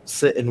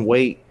sit and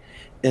wait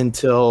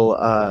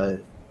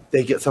until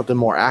they get something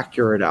more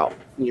accurate out,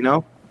 you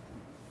know?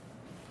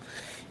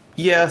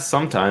 Yeah,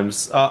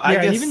 sometimes. I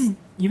Yeah, guess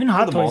even for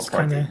Hot the Toys most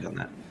part, kind they've of done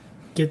that.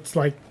 gets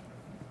like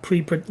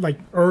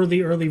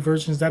early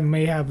versions that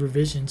may have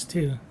revisions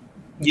too.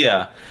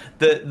 Yeah,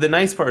 the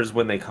nice part is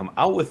when they come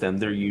out with them,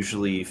 they're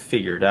usually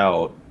figured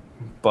out.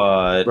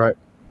 But Right.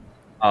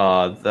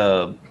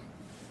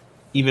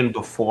 Even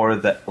before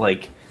that,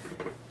 like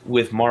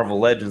with Marvel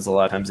Legends, a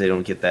lot of times they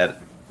don't get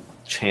that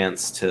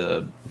chance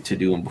to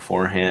do them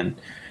beforehand.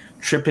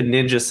 Trip and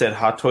Ninja said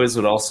Hot Toys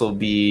would also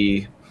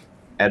be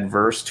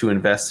adverse to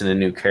invest in a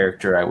new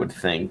character. I would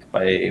think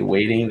by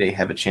waiting, they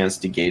have a chance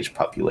to gauge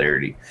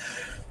popularity.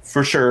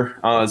 For sure.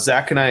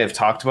 Zach and I have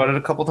talked about it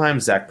a couple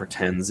times. Zach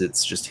pretends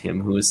it's just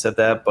him who has said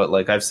that, but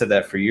like I've said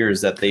that for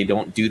years, that they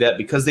don't do that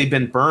because they've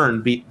been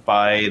burned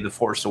by The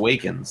Force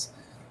Awakens,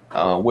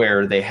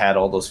 where they had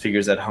all those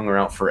figures that hung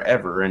around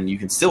forever, and you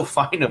can still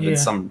find them in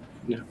some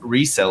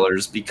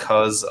resellers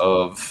because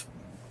of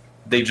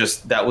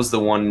that was the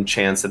one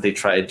chance that they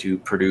tried to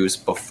produce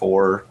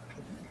before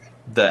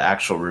the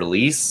actual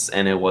release,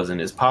 and it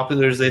wasn't as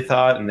popular as they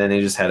thought, and then they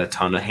just had a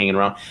ton of hanging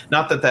around.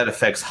 Not that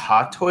affects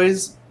Hot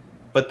Toys,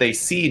 but they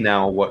see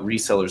now what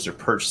resellers are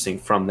purchasing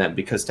from them,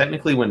 because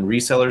technically when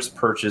resellers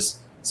purchase,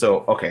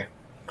 so okay,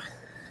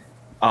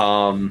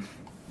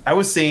 I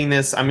was saying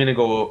this, I'm gonna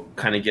go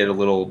kind of get a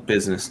little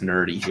business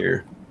nerdy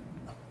here.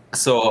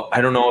 So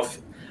I don't know if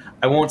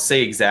I won't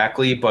say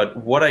exactly, but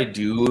what I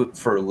do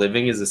for a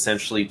living is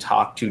essentially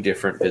talk to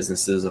different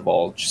businesses of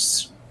all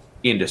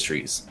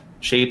industries,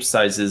 shapes,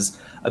 sizes.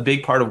 A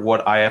big part of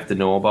what I have to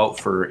know about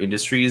for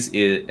industries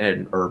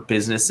or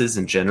businesses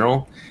in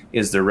general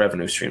is their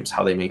revenue streams,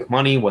 how they make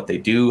money, what they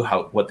do,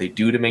 what they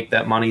do to make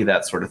that money,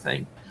 that sort of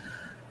thing.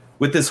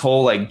 With this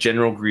whole like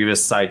General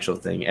Grievous Sideshow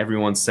thing,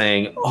 everyone's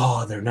saying,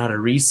 "Oh, they're not a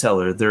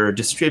reseller; they're a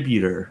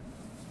distributor."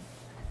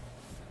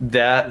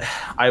 That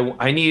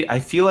I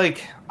feel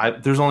like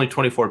there's only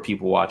 24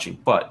 people watching,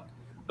 but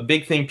a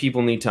big thing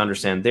people need to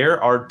understand: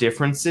 there are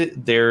differences.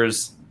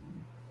 There's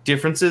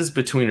differences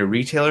between a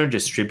retailer,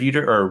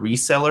 distributor, or a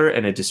reseller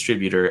and a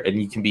distributor,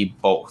 and you can be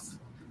both.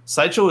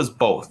 Sideshow is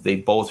both. They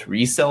both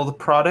resell the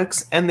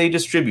products and they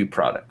distribute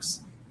products.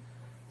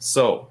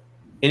 So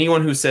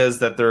anyone who says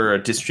that they're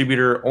a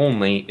distributor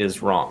only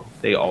is wrong.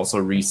 They also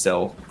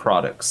resell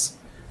products.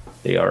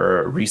 They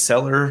are a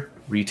reseller,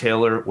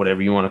 retailer,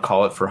 whatever you want to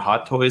call it, for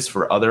Hot Toys,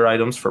 for other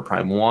items, for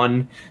Prime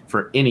 1,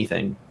 for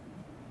anything.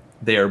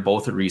 They are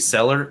both a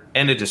reseller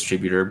and a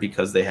distributor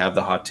because they have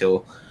the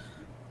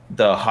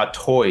Hot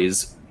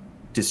Toys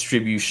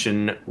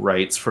distribution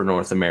rights for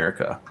North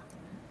America.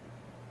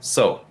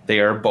 So they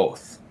are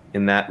both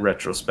in that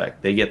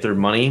retrospect. They get their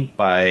money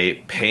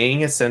by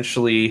paying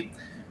essentially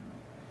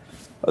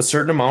a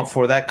certain amount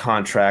for that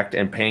contract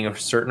and paying a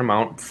certain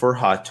amount for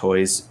Hot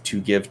Toys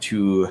to give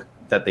to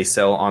that they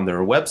sell on their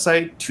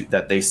website,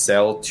 that they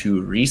sell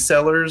to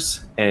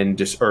resellers and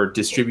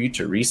distribute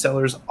to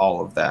resellers,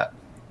 all of that.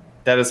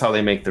 That is how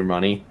they make their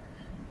money.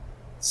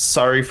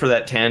 Sorry for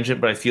that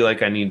tangent, but I feel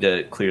like I need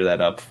to clear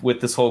that up.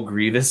 With this whole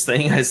Grievous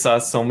thing, I saw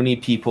so many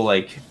people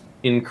like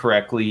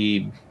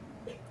incorrectly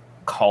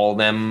call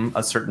them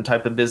a certain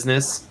type of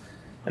business,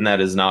 and that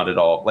is not at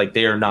all. Like,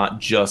 they are not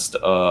just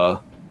a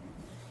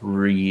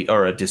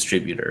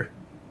distributor.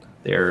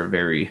 They're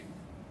very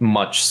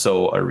much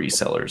so a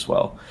reseller as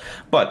well.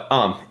 But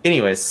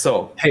anyways,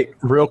 so hey,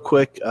 real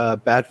quick,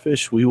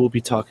 Badfish, we will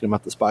be talking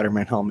about the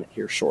Spider-Man helmet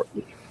here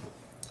shortly.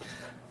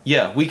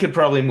 Yeah, we could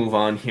probably move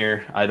on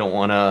here. I don't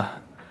want to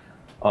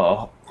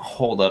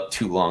hold up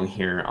too long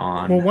here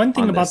on. Well, one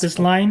thing about this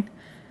line,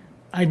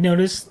 I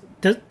noticed,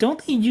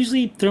 don't they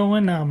usually throw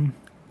in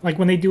like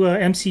when they do a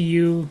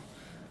MCU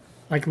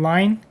like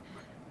line,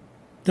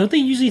 don't they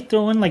usually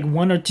throw in like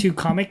one or two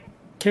comic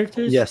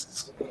characters?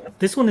 Yes.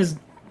 This one is.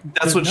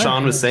 That's what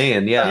Sean was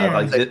saying. Yeah,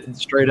 like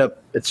it's straight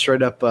up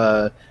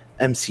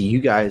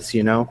MCU guys,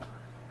 you know.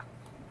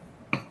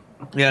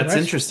 Yeah, it's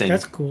interesting.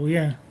 That's cool.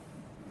 Yeah.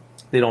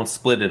 They don't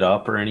split it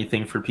up or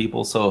anything for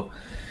people, so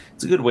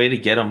it's a good way to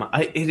get them.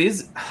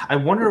 I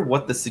wonder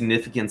what the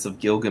significance of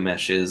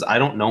Gilgamesh is. I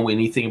don't know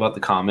anything about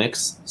the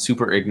comics.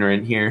 Super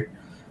ignorant here.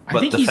 But I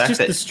think he's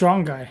just the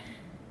strong guy.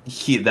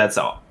 That's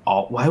all.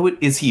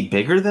 Is he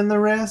bigger than the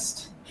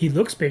rest? He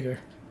looks bigger.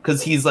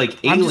 Because he's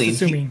like alien. I'm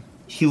just assuming.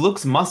 He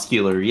looks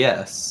muscular,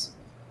 yes.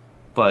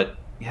 But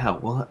yeah,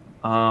 well,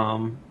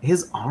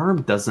 his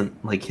arm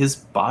doesn't, like, his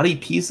body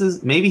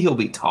pieces, maybe he'll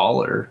be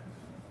taller,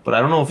 but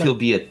I don't know if he'll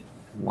be a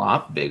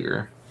lot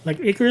bigger. Like,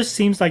 Icarus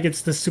seems like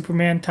it's the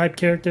Superman type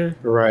character.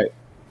 Right.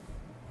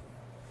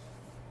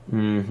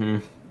 Mm-hmm.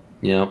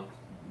 Yep.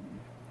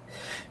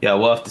 Yeah,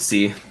 we'll have to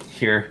see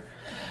here.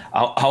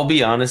 I'll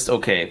be honest.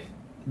 Okay,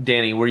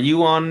 Danny, were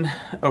you?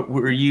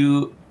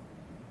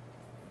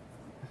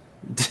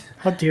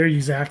 How dare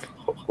you, Zach?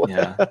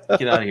 Yeah,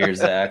 get out of here,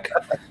 Zach.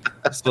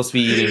 You're supposed to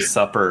be eating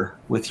supper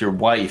with your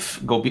wife.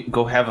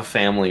 Go have a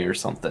family or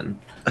something.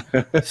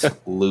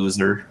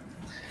 Loser.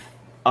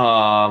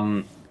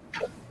 I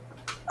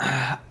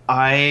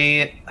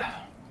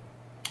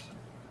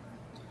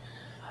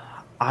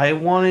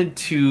wanted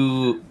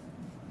to.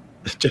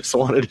 Just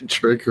wanted to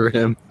trigger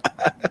him.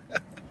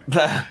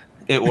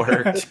 It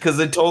worked because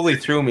it totally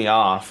threw me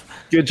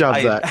off. Good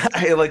job, Zach.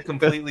 I like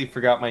completely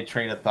forgot my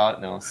train of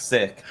thought now.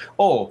 Sick.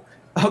 Oh,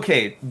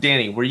 okay,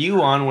 Danny, were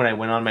you on when I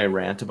went on my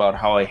rant about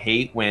how I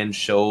hate when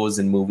shows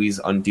and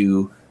movies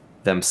undo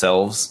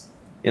themselves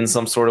in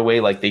some sort of way?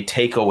 Like, they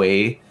take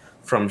away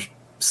from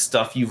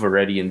stuff you've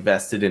already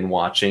invested in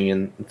watching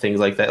and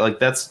things like that. Like,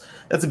 that's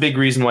a big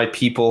reason why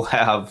people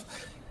have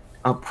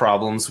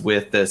problems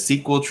with the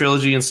sequel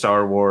trilogy in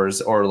Star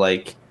Wars, or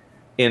like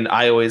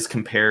I always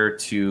compare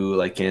to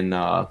like in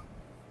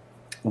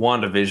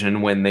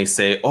WandaVision when they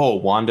say, oh,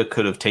 Wanda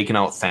could have taken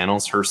out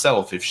Thanos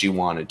herself if she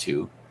wanted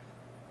to.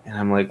 And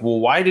I'm like, well,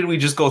 why did we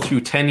just go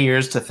through 10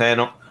 years for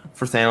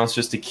Thanos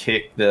just to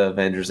kick the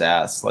Avengers'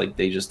 ass? Like,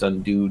 they just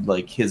undo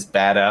like his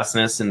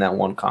badassness in that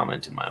one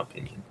comment, in my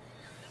opinion.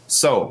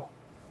 So,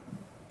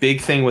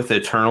 big thing with the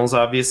Eternals,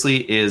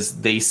 obviously,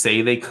 is they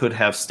say they could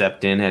have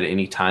stepped in at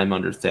any time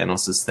under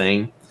Thanos'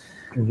 thing.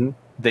 Mm-hmm.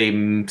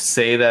 They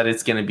say that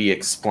it's going to be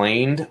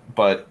explained,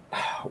 but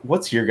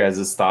what's your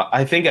guys' thought?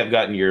 I think I've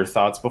gotten your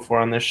thoughts before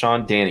on this,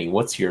 Sean. Danny,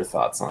 what's your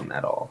thoughts on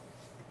that all?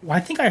 Well, I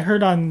think I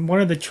heard on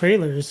one of the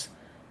trailers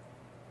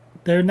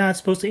they're not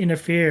supposed to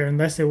interfere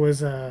unless it was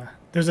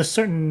there's a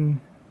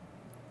certain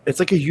It's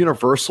like a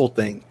universal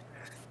thing.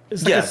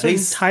 it's like Yeah, a certain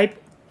they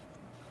type.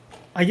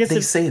 I guess They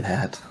it's, say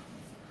that.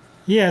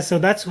 yeah. So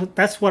that's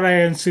what I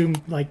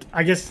assumed. Like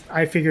I guess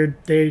I figured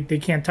they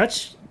can't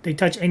touch they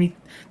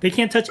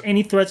can't touch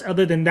any threats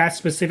other than that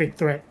specific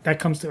threat that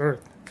comes to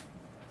Earth.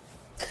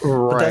 But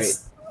Right.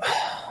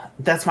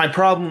 that's my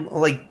problem.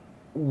 Like,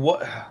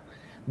 what?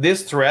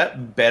 This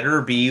threat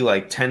better be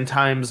like 10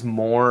 times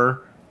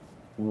more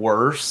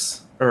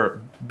worse,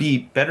 or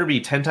better be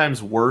 10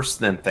 times worse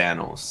than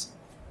Thanos.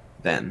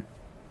 Then,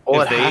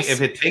 Well, if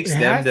it takes it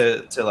them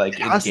has- to like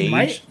has-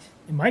 engage,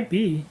 It might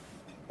be.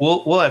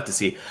 we'll have to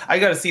see. I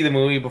got to see the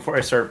movie before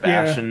I start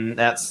Yeah. bashing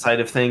that side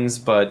of things.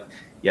 But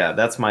yeah,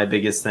 that's my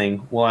biggest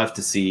thing. We'll have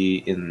to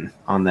see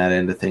on that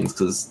end of things,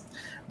 because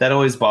that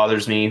always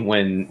bothers me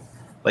when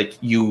like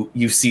you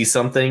see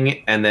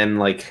something and then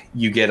like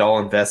you get all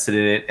invested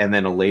in it, and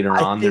then later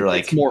on they're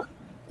like,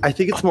 I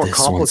think it's But more this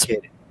one's-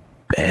 complicated.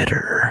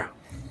 Better.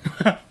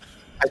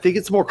 I think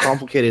it's more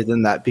complicated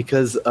than that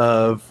because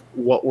of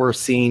what we're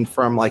seeing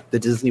from like the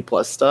Disney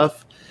Plus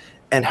stuff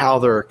and how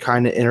they're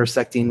kind of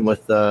intersecting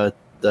with the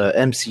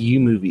MCU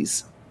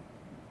movies.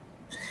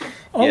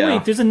 Oh Yeah.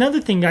 wait, there's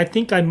another thing I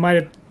think I might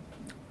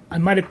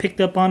have picked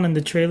up on in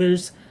the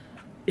trailers.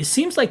 It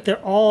seems like they're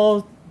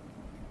all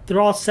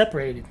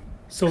separated.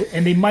 So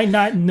and they might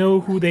not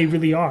know who they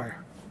really are.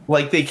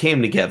 like they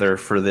came together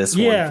for this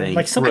Yeah, one thing.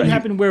 like something Right.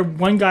 happened where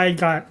one guy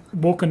got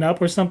woken up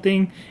or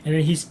something, and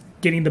then he's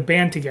getting the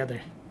band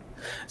together.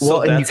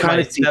 Well, and you that's kinda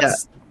why-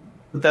 see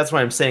that's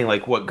why I'm saying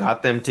like what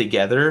got them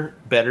together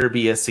better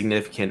be a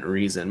significant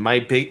reason. My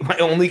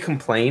only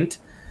complaint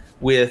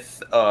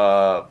with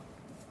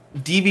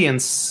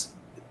deviants.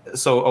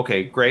 So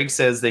okay, Greg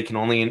says they can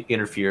only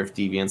interfere if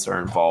deviants are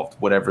involved,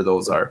 whatever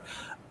those are.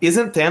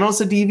 Isn't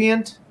Thanos a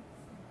deviant?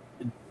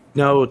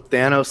 No,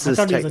 Thanos I is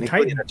thought he was a technically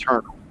Titan. an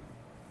Eternal.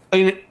 I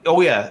mean,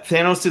 oh yeah,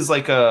 Thanos is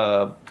like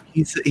a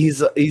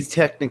He's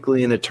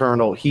technically an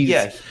Eternal. He's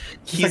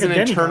he's like an a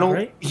demigod, internal.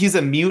 right? He's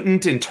a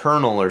mutant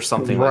internal or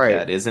something Right.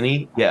 like that, isn't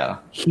he? Yeah.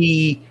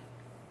 he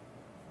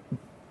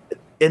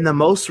in the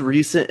most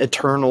recent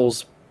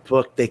Eternals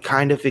book, they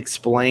kind of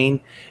explain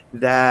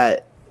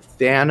that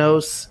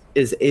Thanos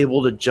is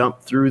able to jump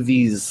through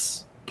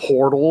these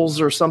portals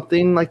or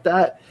something like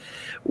that,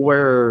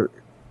 where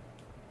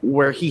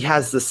he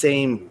has the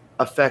same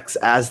effects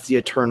as the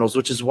Eternals,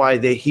 which is why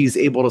he's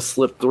able to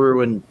slip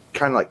through and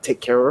kind of like take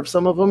care of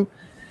some of them.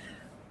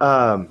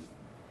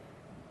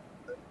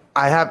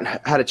 I haven't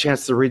had a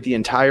chance to read the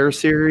entire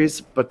series,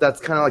 but that's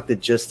kind of like the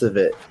gist of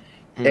it.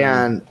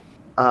 And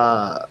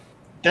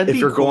That'd if be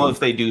you're cool going- if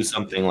they do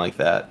something like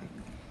that.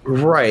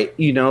 right,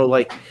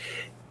 like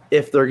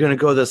if they're going to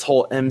go this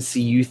whole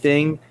MCU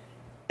thing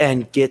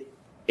and get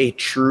a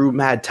true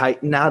Mad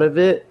Titan out of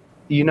it,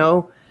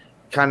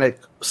 kind of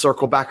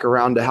circle back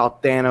around to how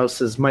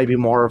Thanos is maybe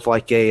more of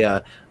like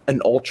an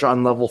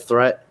Ultron level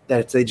threat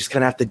that they just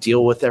kind of have to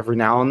deal with every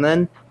now and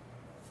then.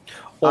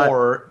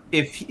 Or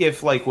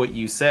if like what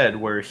you said,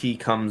 where he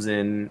comes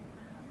in,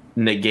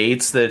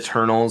 negates the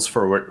Eternals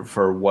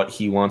for what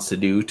he wants to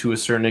do to a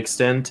certain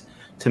extent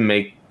to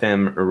make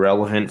them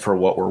irrelevant for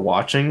what we're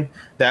watching.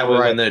 That way,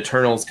 Right. when the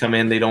Eternals come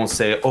in, they don't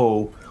say,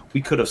 "Oh,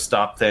 we could have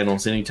stopped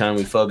Thanos anytime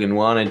we fucking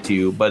wanted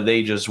to," but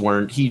they just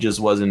weren't. He just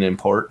wasn't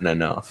important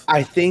enough.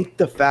 I think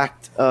the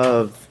fact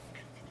of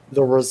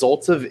the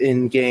results of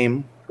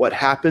Endgame, what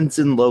happens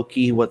in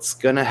Loki, what's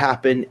going to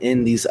happen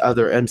in these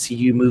other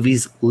MCU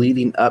movies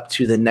leading up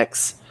to the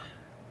next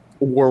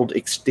world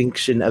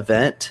extinction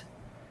event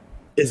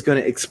is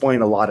going to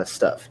explain a lot of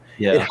stuff.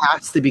 Yeah. It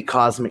has to be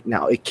cosmic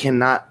now. It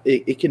cannot.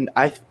 It can.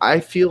 I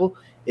feel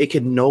it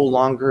can no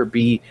longer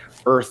be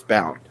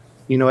Earthbound.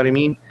 You know what I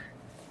mean?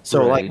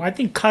 So Right. like I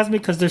think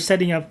cosmic because they're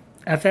setting up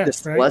the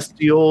FF, right?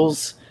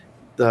 Celestials,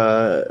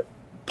 the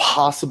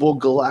possible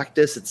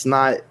Galactus. It's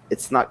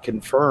not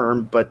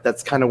confirmed, but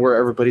that's kind of where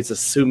everybody's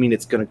assuming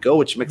it's going to go,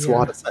 which makes a Yeah.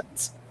 lot of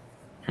sense.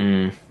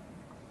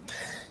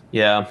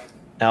 Yeah.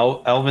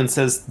 Alvin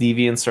says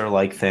deviants are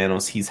like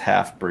Thanos. He's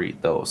half breed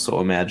though, so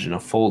imagine a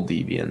full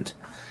deviant.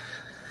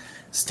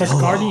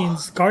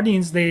 Plus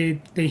Guardians,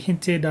 they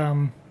hinted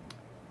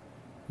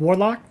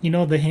Warlock. You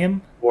know the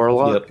him.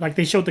 Warlock. Yep. Like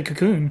they showed the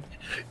cocoon.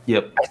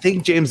 Yep. I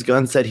think James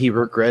Gunn said he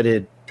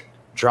regretted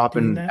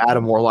dropping Doing that?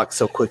 Adam Warlock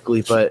so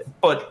quickly, but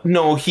But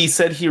no, he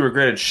said he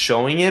regretted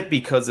showing it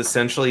because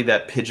essentially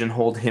that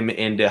pigeonholed him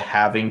into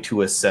having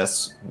to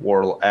assess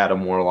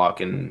Adam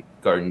Warlock in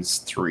Guardians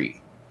 3.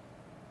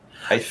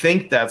 I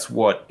think that's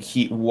where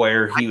he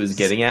was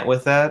getting at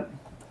with that.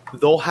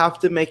 they'll have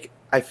to make.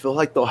 I feel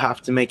like they'll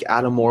have to make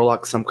Adam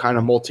Warlock some kind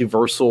of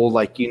multiversal,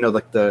 like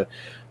like the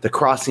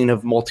crossing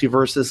of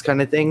multiverses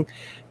kind of thing,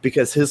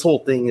 because his whole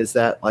thing is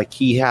that like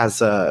he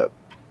ends up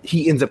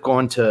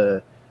going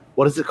to,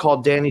 what is it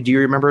called, Danny? Do you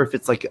remember if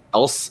it's like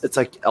else? It's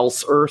like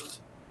else Earth.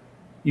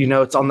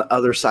 It's on the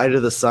other side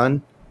of the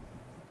sun.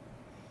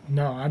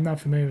 No, I'm not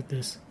familiar with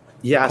this.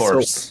 Yeah, Of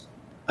course.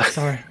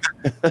 Sorry,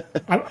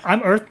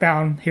 I'm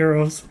Earthbound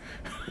heroes.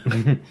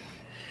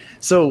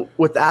 So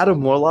with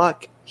Adam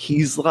Warlock,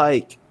 he's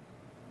like,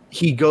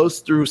 he goes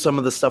through some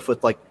of the stuff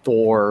with like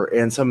Thor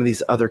and some of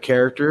these other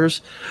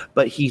characters,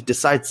 but he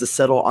decides to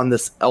settle on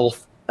this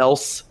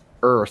else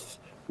Earth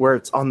where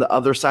it's on the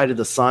other side of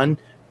the sun.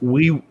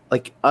 We,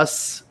 like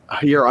us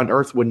here on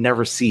Earth, would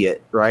never see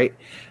it, right?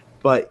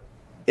 But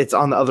it's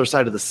on the other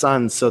side of the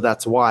sun, so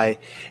that's why.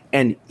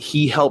 And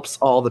he helps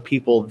all the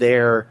people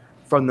there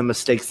from the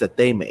mistakes that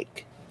they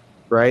make,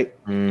 right?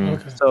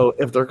 Okay. So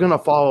if they're going to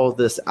follow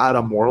this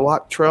Adam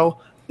Warlock trail,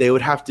 they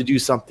would have to do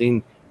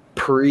something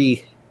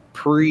pre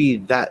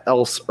that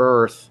else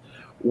Earth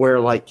where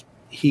like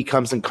he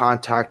comes in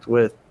contact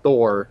with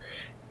Thor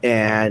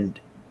and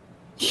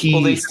he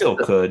Well, they still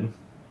could.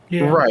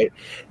 Yeah. right,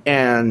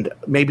 and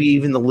maybe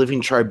even the Living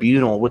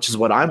Tribunal, which is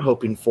what I'm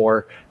hoping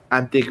for.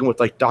 I'm thinking with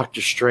like Doctor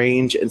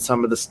Strange and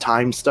some of this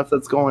time stuff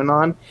that's going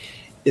on,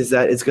 is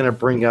that it's going to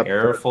bring up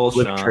Careful, the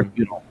Living Sean.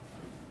 Tribunal.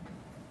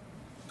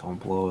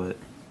 Don't blow it.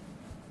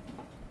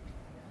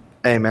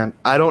 Hey man,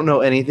 I don't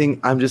know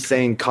anything. I'm just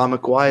saying,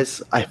 comic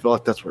wise, I feel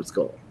like that's where it's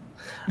going.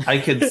 I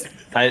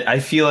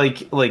feel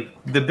like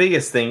the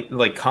biggest thing,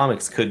 like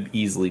comics could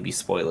easily be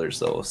spoilers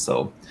though.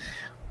 So,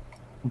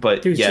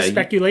 but Dude, it's yeah, just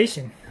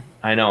speculation.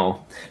 I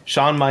know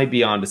Sean might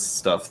be onto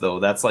stuff though.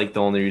 That's like the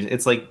only reason.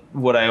 It's like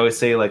what I always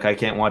say. Like I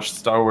can't watch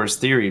Star Wars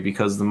Theory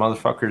because the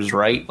motherfucker's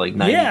right like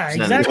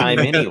 90% of the time.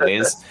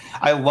 Anyways,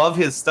 I love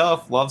his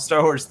stuff, love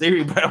Star Wars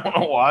Theory, but I don't want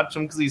to watch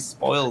him because he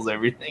spoils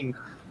everything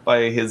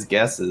by his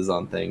guesses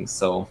on things.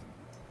 So, all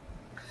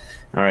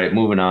right,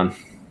 moving on.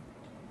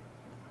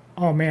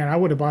 Oh man, I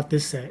would have bought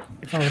this set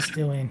if I was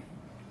still in.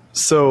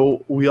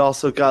 So we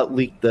also got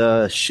leaked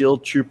the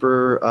Shield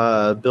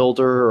Trooper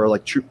builder or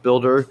like troop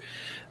builder.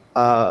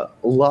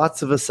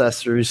 Lots of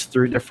accessories,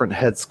 3 different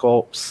head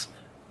sculpts.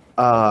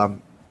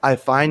 I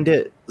find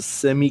it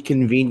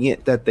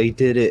semi-convenient that they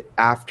did it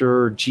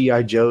after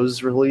G.I.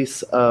 Joe's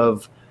release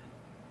of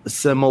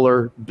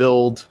similar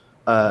build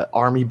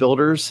army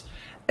builders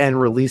and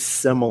release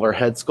similar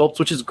head sculpts,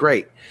 which is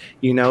great,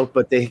 you know,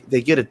 but they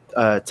get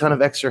a ton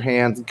of extra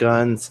hands,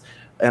 guns,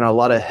 and a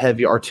lot of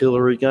heavy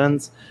artillery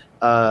guns,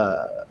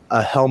 a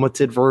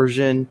helmeted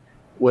version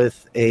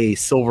with a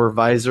silver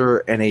visor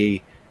and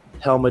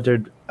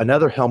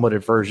another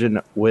helmeted version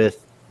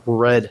with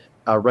red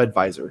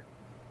visor.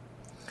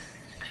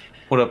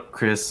 What up,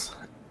 Chris?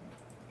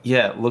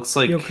 Yeah, it looks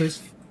like Yo,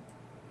 Chris.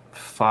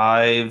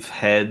 5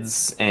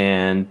 heads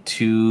and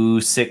 2,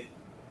 6,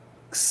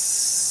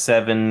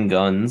 7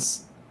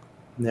 guns.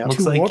 Yeah.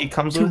 Looks like it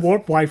comes two with-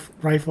 warp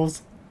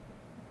rifles.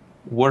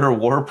 What are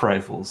warp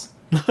rifles?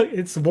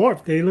 It's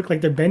warped. They look like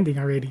they're bending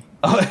already.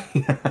 Oh,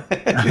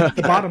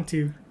 The bottom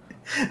 2.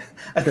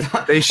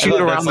 They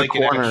shoot around the an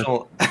corner.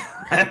 actual-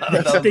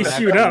 They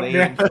shoot up.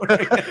 name.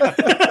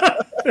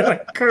 They're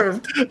like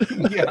curved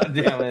God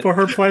damn it. for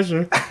her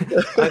pleasure.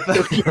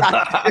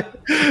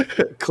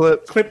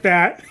 Clip Clip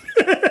that.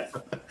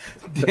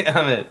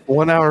 Damn it.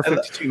 1 hour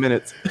 52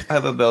 minutes. I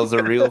thought that was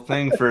a real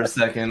thing for a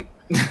second.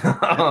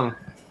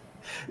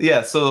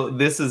 Yeah, so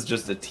this is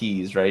just a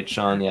tease, right,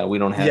 Sean? Yeah, we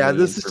don't have. Yeah, any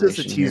this is just a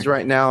information tease here.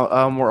 right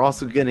now. We're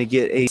also going to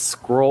get a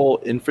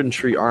Skrull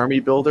infantry army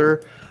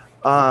builder.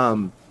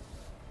 You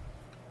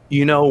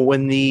know,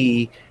 when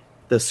the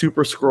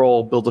Super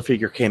Skrull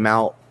Build-A-Figure came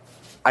out,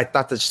 I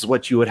thought that's just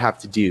what you would have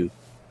to do.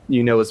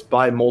 You know, is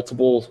buy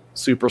multiple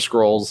Super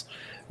Skrulls,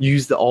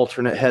 use the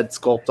alternate head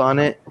sculpt on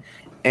it,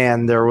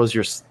 and there was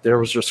your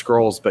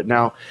Skrulls. But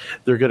now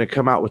they're going to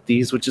come out with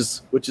these, which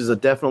is a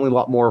definitely a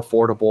lot more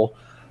affordable.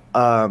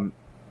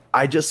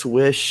 I just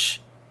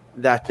wish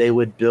that they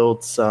would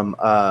build some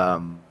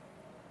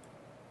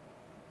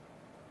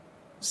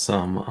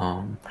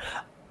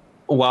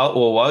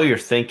while you're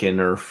thinking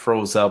or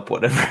froze up,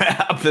 whatever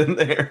happened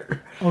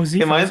there. Oh, is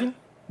he Am I- frozen?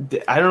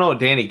 I don't know,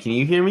 Danny. Can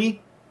you hear me?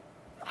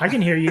 I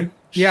can hear you.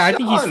 Yeah, I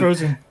think he's Sean.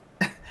 frozen.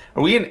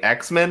 Are we in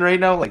X-Men right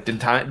now? Like,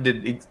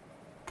 did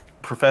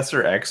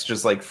Professor X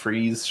just like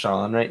freeze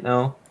Sean right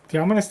now?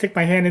 Yeah, I'm gonna stick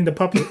my hand in the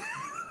puppet.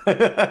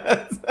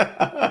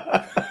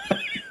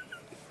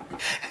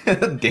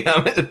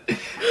 Damn it.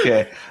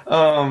 Okay.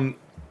 I'm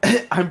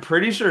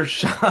pretty sure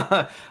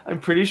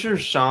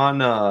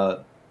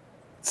Sean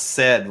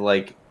said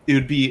like it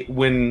would be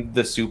when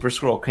the Super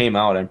Skrull came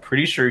out. I'm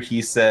pretty sure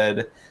he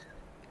said,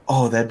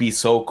 "Oh, that'd be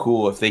so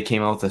cool if they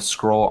came out with a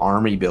Skrull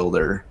army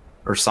builder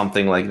or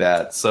something like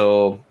that."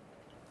 So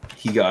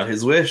he got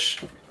his wish.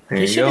 There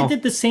They you should have go.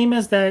 did the same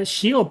as that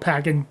shield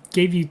pack and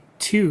gave you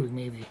 2,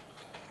 maybe.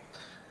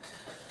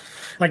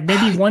 Like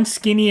maybe one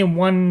skinny and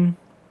one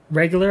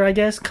regular, I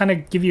guess. Kind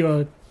of give you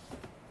a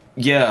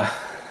Yeah,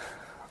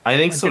 I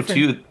think A so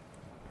different- too.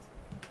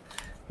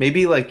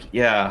 Maybe like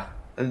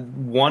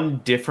one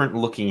different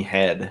looking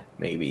head.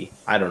 Maybe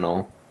I don't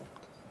know.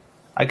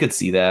 I could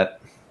see that,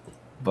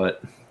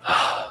 but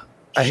I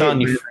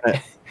Sean, hate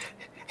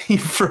you,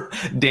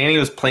 Danny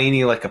was playing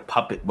you like a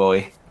puppet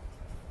boy.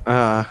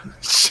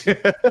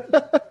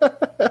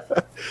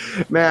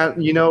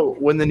 man, you know,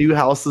 when the new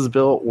house is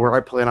built where I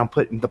plan on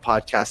putting the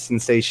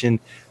podcasting station,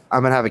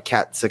 I'm gonna have a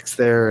Cat 6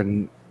 there,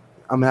 and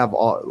I'm gonna have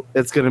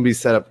it's gonna be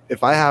set up.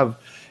 If I have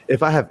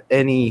if I have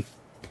any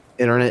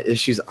internet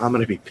issues, I'm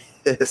gonna be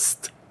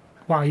pissed.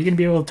 Wow, you're gonna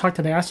be able to talk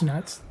to the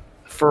astronauts.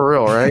 For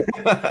real, right?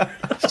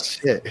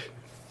 Shit.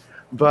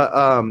 But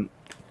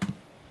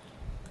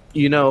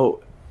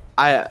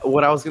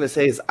what I was gonna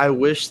say is I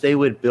wish they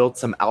would build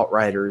some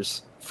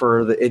Outriders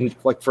for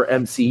for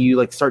MCU,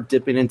 like start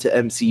dipping into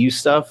MCU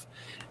stuff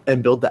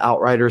and build the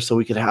Outriders so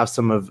we could have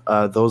some of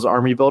those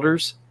army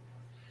builders.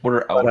 What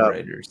are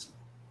Outriders?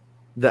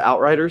 The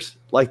Outriders,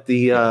 like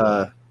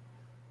the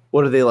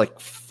what are they, like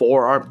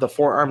the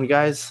four-armed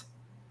guys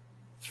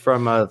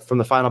from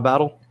the final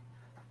battle?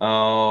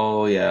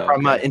 Oh yeah,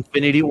 from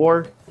Infinity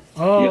War.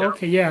 Oh, Yeah.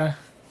 okay, yeah.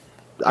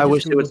 I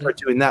wish just they would Googled start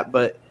doing that,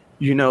 but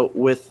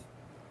with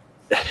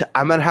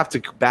I'm gonna have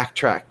to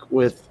backtrack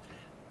with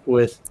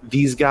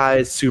these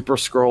guys, Super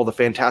Skrull, the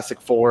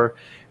Fantastic Four,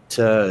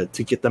 to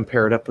get them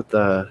paired up with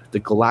the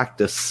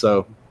Galactus.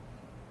 So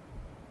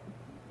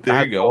There I you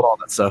have to go. hold all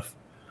that stuff.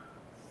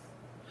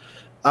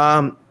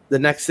 The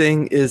next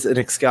thing is an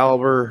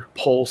Excalibur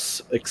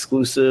Pulse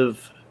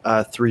exclusive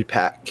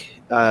 3-pack.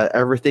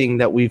 Everything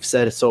that we've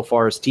said so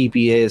far is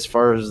TBA as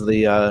far as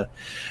the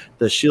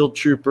Shield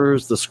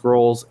Troopers, the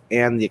Skrulls,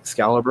 and the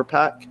Excalibur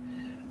pack.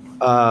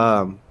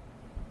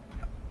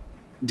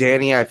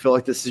 Danny, I feel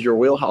like this is your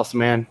wheelhouse,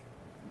 man.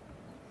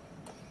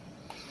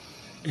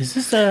 Is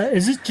this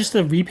just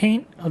a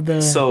repaint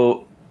of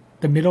So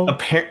the middle?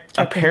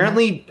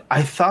 apparently,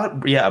 I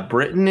thought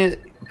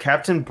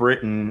Captain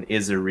Britain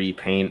is a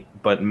repaint,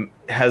 but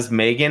has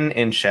Megan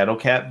and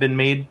Shadowcat been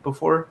made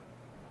before?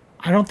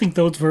 I don't think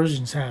those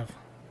versions have.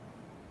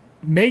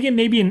 Megan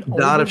maybe an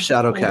Not older- of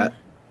Shadowcat.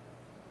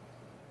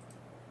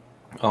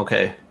 older-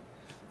 Okay.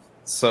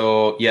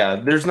 So yeah,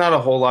 there's not a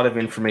whole lot of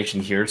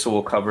information here, so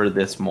we'll cover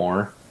this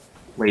more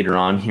later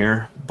on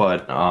here.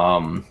 But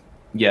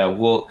yeah,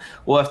 we'll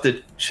have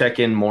to check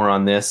in more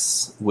on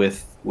this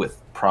with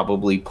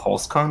probably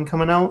PulseCon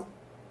coming out.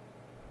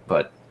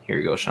 But here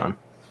you go, Sean.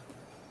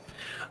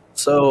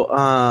 So,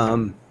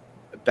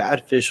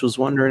 Badfish was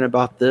wondering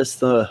about this.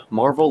 The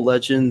Marvel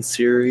Legends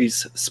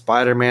series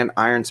Spider-Man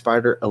Iron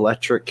Spider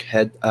electric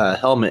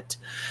helmet.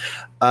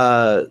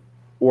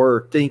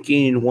 We're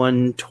thinking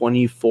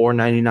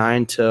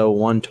 $124.99 to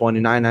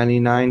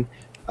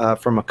 $129.99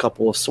 from a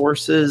couple of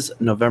sources.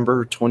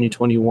 November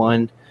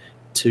 2021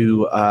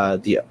 to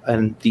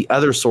the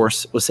other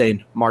source was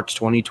saying March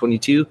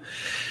 2022.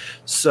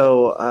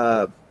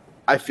 So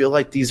I feel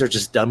like these are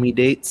just dummy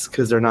dates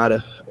because they're not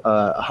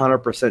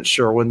 100%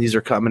 sure when these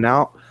are coming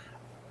out.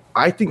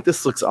 I think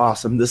this looks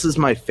awesome. This is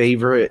my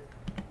favorite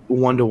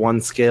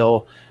 1-to-1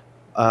 scale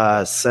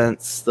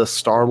since the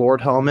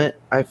Star-Lord helmet,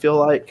 I feel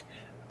like.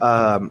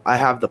 I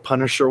have the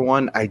Punisher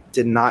one. I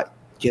did not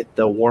get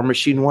the War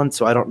Machine one,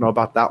 so I don't know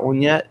about that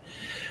one yet.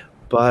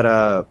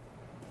 But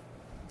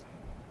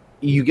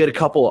you get a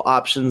couple of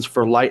options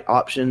for light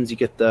options. You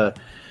get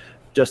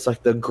just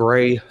like the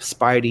gray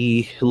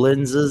Spidey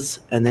lenses,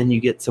 and then you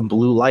get some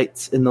blue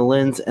lights in the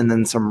lens, and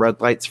then some red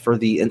lights for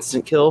the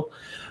instant kill.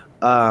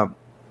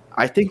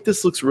 I think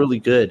this looks really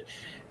good,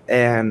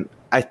 and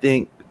I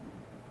think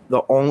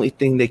the only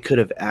thing they could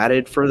have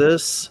added for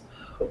this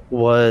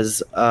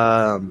was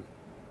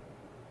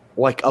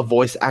like a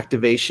voice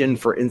activation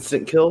for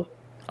instant kill.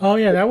 Oh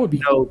yeah, that would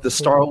be. The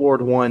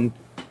Star-Lord one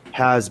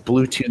has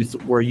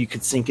Bluetooth where you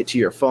could sync it to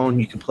your phone.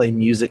 You can play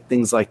music,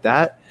 things like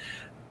that.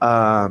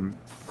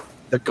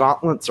 The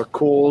gauntlets are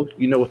cool,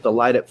 with the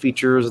light up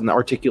features and the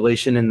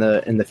articulation in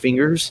the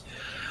fingers.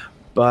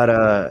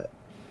 But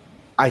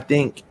I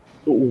think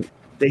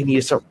they need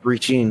to start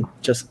reaching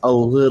just a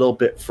little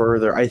bit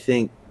further. I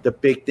think the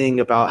big thing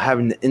about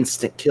having the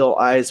instant kill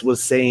eyes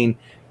was saying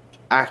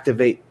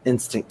activate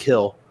instant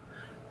kill.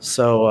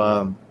 So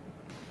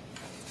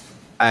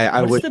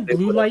I What's wish the they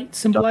blue would've light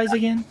symbolize done that.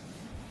 again?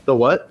 The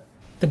what?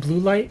 The blue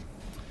light.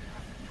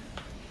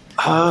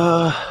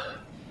 I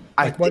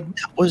what- think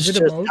that was is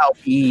it a just mode? how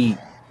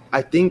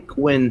I think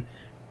when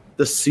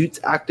the suits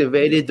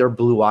activated, they're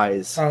blue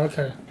eyes. Oh,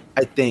 okay.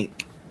 I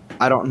think.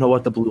 I don't know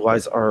what the blue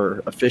eyes are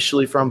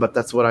officially from, but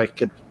that's what I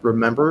could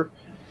remember.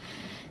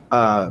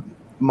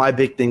 My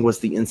big thing was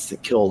the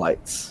instant kill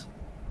lights.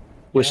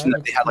 Wishing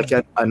that they had like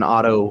an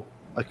auto,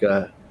 like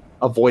a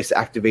voice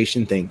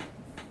activation thing.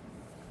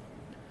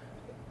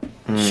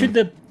 Should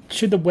the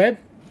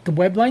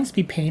web lines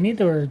be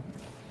painted or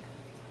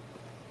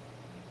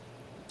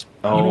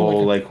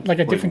like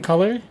a different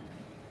color?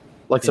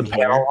 Like some In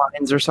here? panel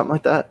lines or something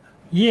like that.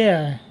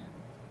 Yeah.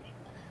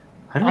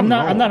 I don't I'm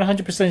know. not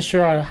 100%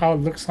 sure on how it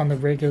looks on the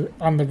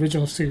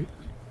original suit.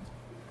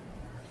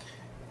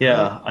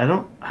 Yeah, I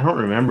don't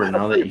remember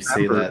now that you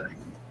say that.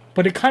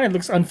 But it kind of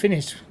looks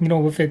unfinished,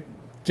 with it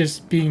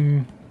just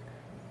being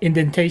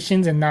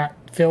indentations and not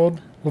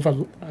filled with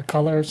a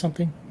color or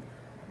something.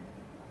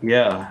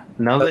 Yeah,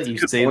 now That's that a you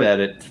good say point.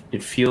 that,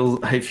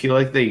 I feel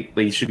like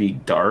they should be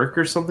dark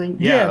or something.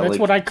 Yeah, that's like,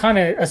 what I kind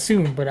of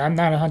assumed, but I'm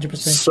not 100%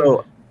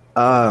 So,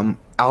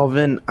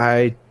 Alvin,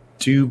 I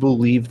do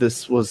believe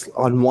this was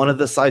on one of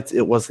the sites.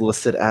 It was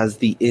listed as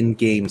the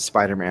in-game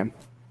Spider-Man.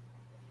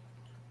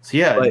 So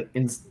yeah, but-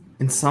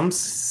 in some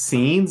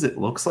scenes it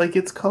looks like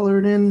it's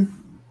colored in.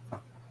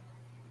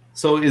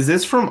 So is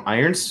this from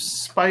Iron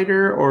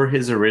Spider or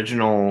his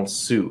original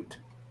suit?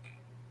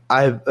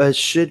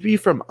 Should be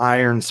from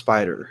Iron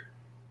Spider.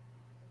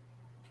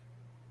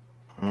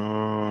 Okay.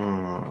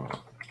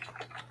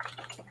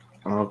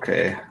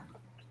 I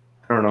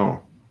don't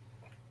know.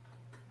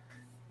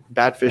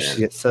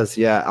 Badfish says,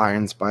 yeah,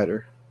 Iron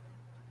Spider.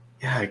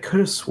 Yeah, I could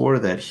have swore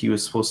that he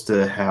was supposed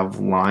to have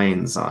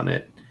lines on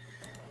it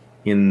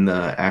in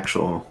the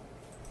actual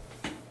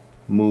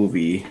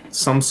movie.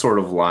 Some sort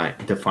of line,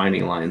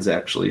 defining lines,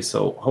 actually.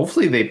 So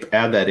hopefully they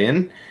add that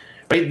in.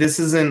 Right? This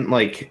isn't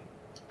like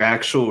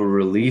actual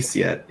release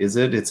yet, is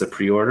it? It's a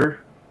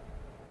pre-order?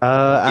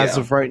 As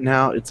of right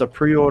now, it's a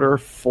pre-order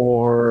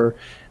for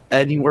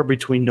anywhere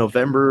between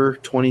November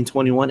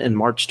 2021 and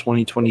March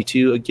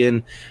 2022.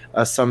 Again,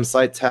 some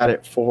sites had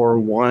it for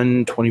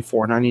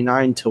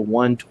 $124.99 to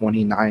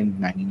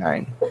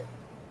 $129.99,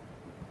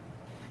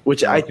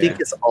 which I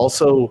think is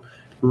also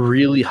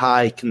really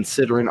high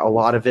considering a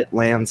lot of it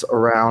lands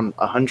around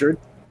 100.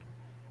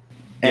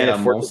 And Yeah,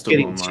 if we're most of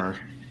getting them are.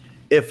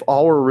 if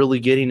all we're really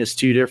getting is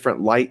two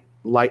different light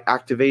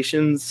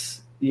activations,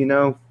 you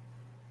know,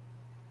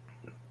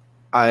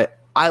 I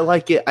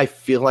like it. I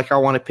feel like I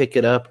want to pick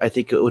it up. I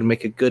think it would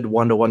make a good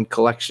one-to-one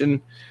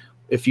collection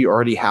if you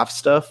already have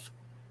stuff.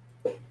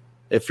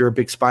 If you're a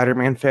big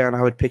Spider-Man fan,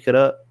 I would pick it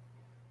up.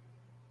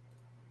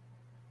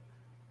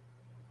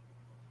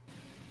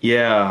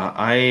 Yeah,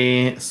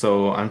 I'm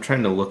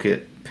trying to look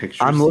at pictures.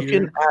 I'm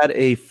looking here. at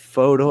a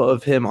photo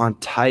of him on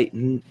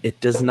Titan.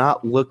 It does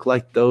not look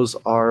like those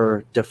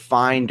are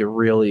defined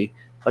really,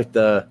 like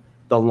the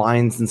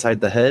lines inside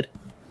the head.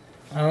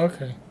 Oh,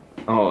 okay.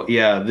 Oh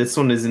yeah, this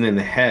one isn't in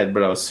the head,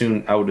 but I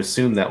would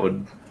assume that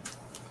would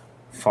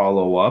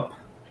follow up,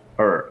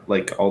 or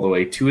like all the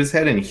way to his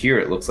head. And here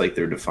it looks like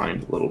they're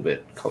defined a little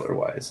bit color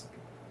wise.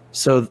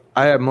 So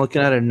I am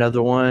looking at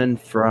another one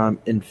from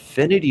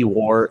Infinity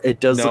War. It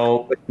does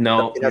No, look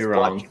no, it has you're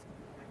black- wrong.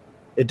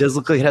 It does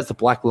look like it has the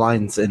black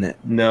lines in it.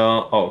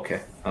 No, oh,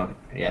 okay. Oh,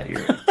 yeah,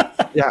 you're right.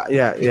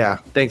 Yeah.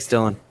 Thanks,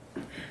 Dylan.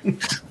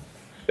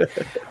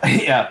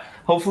 Yeah,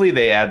 hopefully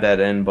they add that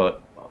in,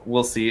 but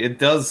we'll see. It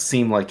does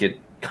seem like it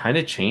kind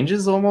of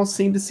changes almost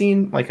scene to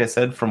scene, like I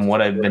said, from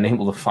what I've been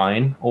able to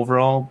find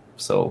overall.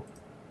 So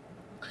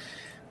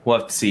we'll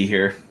have to see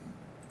here.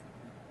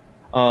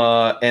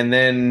 And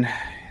then,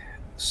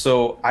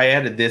 so I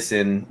added this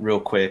in real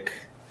quick,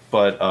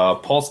 but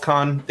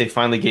PulseCon, they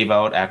finally gave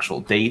out actual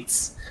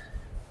dates.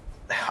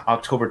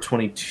 October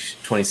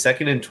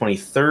 22nd and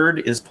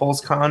 23rd is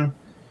PulseCon.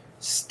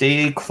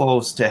 Stay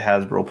close to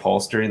Hasbro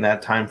Pulse during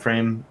that time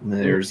frame.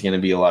 There's going to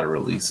be a lot of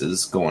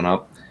releases going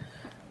up.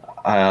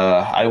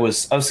 I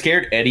was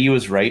scared Eddie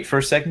was right for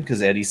a second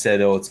because Eddie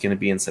said, "Oh, it's going to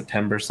be in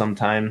September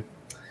sometime."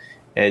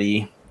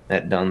 Eddie,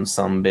 that dumb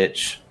some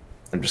bitch.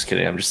 I'm just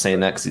kidding. I'm just saying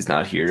that because he's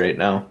not here right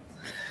now.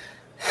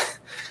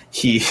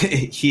 he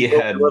I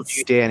had. love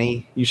you,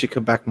 Danny. You should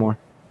come back more.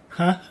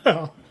 Huh?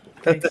 Oh,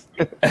 thanks.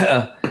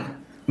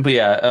 But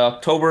yeah,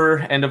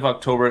 end of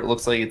October, it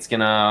looks like it's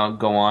gonna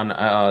go on.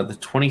 The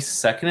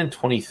 22nd and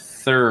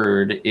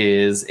 23rd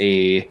is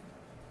a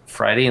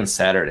Friday and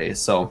Saturday,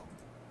 so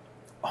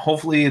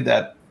hopefully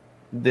that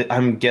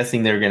I'm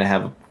guessing they're gonna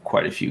have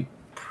quite a few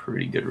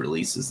pretty good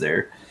releases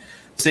there.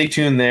 Stay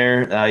tuned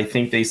there. I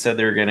think they said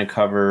they're gonna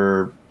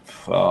cover,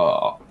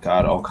 all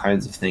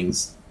kinds of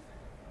things.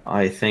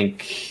 I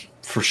think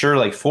for sure,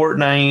 like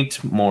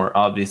Fortnite, more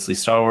obviously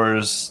Star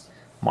Wars,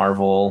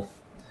 Marvel,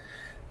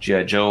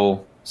 G.I.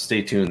 Joe.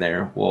 Stay tuned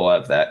there. We'll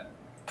have that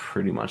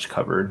pretty much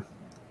covered.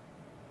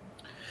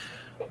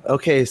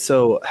 Okay,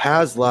 so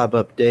HasLab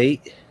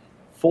update.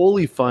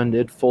 Fully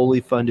funded.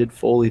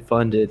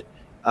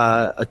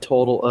 A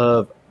total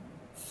of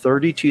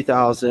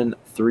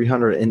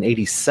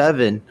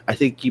 32,387. I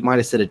think you might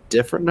have said a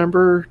different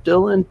number,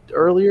 Dylan,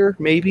 earlier,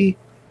 maybe.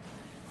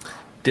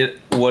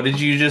 What did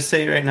you just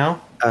say right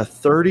now?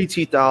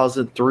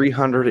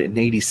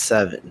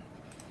 32,387.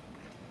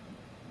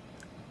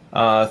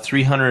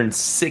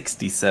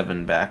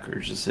 367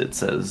 backers, as it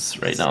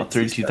says right now.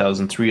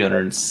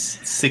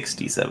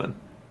 32,367.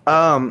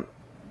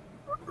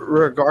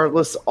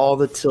 Regardless, all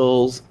the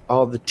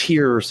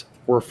tiers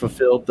were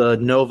fulfilled. The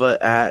Nova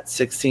at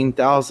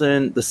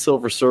 16,000, the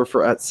Silver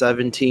Surfer at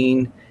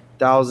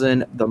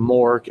 17,000, the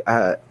Morg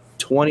at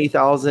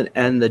 20,000,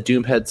 and the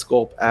Doomhead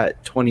Sculpt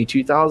at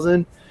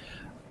 22,000.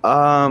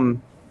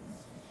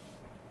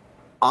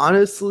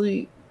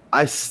 Honestly,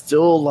 I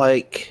still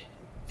like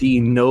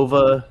the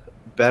Nova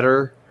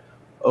better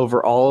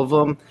over all of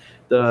them.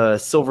 The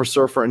Silver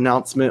Surfer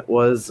announcement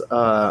was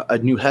a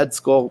new head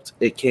sculpt.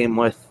 It came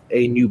with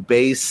a new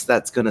base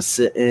that's going to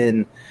sit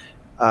in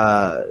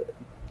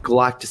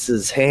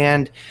Galactus's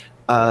hand.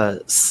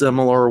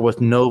 Similar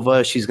with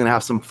Nova, she's going to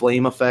have some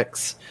flame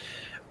effects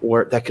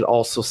that could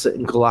also sit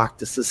in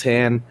Galactus's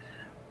hand.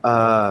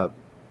 The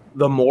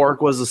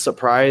Morg was a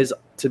surprise.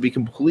 To be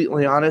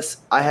completely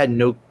honest, I had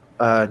no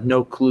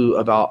clue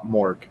about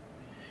Morg.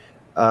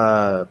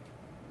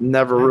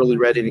 Never really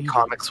read any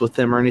comics with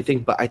him or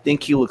anything, but I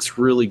think he looks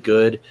really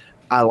good.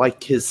 I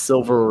like his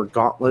silver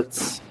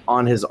gauntlets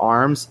on his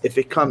arms. If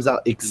it comes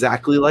out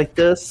exactly like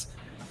this,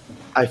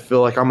 I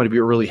feel like I'm going to be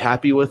really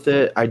happy with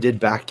it. I did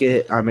back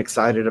it. I'm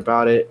excited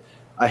about it.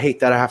 I hate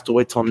that I have to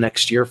wait till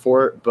next year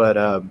for it, but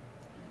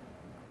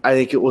I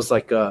think it was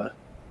like a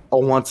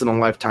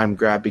once-in-a-lifetime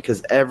grab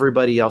because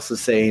everybody else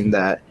is saying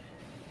that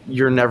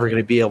you're never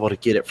going to be able to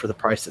get it for the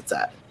price it's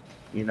at,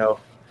 you know?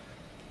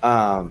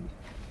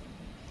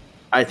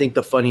 I think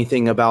the funny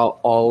thing about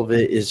all of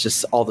it is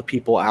just all the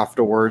people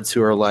afterwards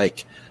who are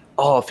like,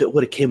 oh, if it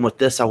would have came with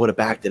this, I would have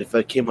backed it. If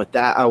it came with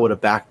that, I would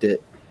have backed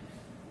it.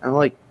 I'm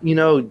like, you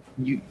know,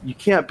 you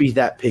can't be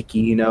that picky.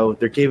 You know,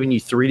 they're giving you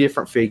 3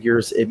 different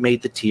figures. It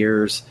made the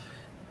tiers.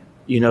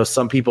 You know,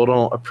 some people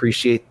don't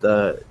appreciate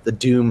the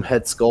Doom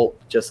head sculpt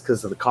just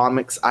because of the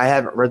comics. I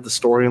haven't read the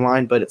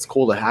storyline, but it's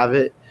cool to have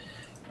it.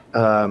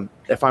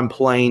 If I'm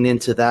playing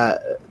into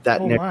that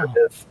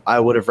narrative, I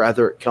would have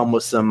rather it come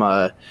with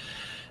some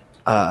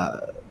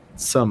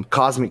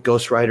Cosmic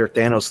Ghost Rider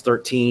Thanos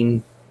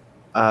 13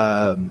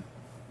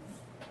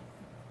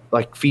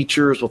 like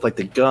features with like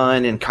the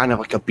gun and kind of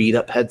like a beat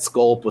up head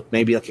sculpt with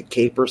maybe like a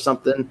cape or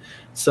something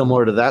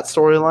similar to that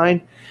storyline.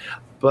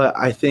 But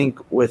I think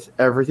with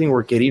everything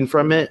we're getting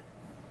from it,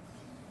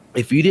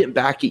 if you didn't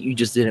back it, you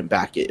just didn't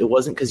back it. It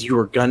wasn't because you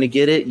were going to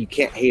get it. You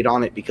can't hate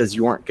on it because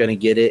you weren't going to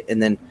get it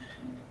and then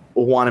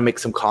want to make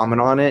some comment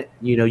on it.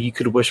 You know, you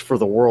could wish for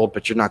the world,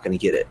 but you're not going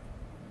to get it.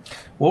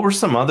 What were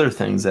some other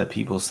things that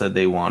people said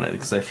they wanted?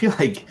 Because I feel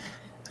like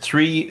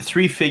three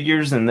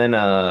figures and then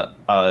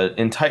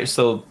entire.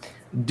 So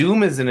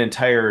Doom is an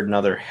entire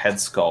another head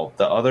sculpt.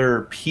 The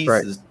other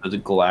pieces of the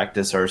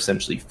Galactus are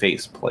essentially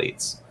face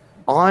plates.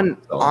 On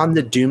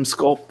the Doom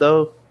sculpt,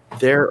 though,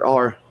 there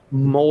are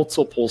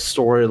multiple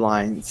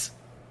storylines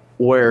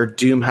where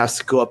Doom has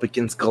to go up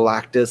against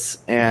Galactus,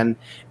 and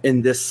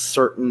in this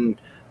certain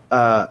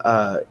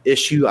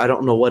issue, I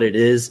don't know what it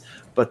is,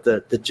 but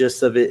the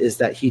gist of it is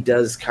that he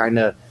does kind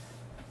of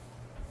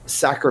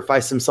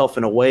sacrifice himself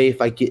in a way,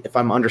 if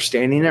I'm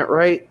understanding it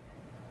right,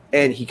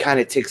 and he kind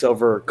of takes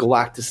over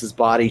Galactus's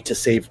body to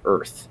save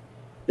Earth,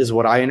 is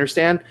what I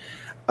understand.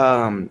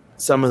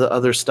 Some of the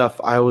other stuff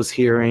I was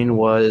hearing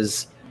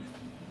was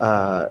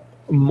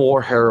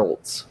more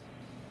heralds,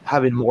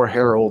 having more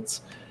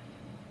heralds,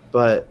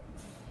 but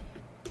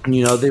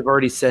you know they've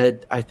already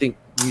said. I think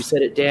you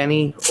said it,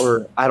 Danny,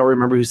 or I don't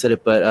remember who said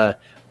it,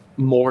 but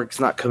Morg's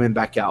not coming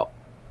back out.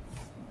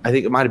 I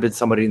think it might have been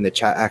somebody in the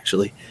chat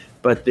actually,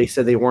 but they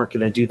said they weren't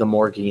going to do the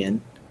Morgian.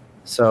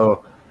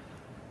 So,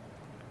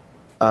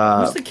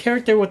 what's the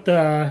character with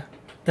the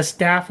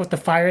staff with the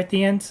fire at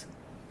the end?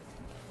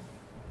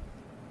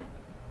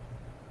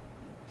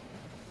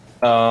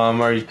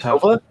 Are you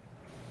talking? Nova?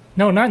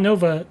 No, not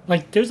Nova.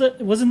 Like,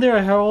 wasn't there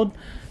a herald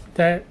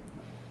that?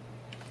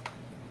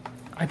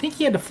 I think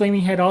he had the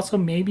flaming head also,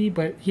 maybe,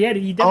 but he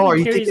definitely are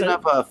you carries thinking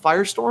of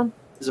Firestorm?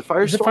 Is it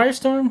Firestorm? Is it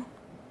Firestorm?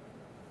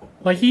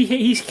 Like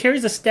he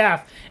carries a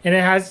staff and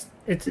it has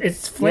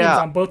it's flames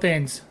on both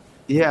ends.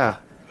 Yeah.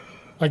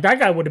 Like that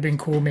guy would have been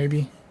cool,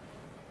 maybe.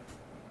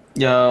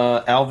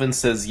 Yeah, Alvin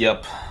says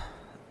yep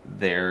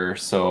there,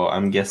 so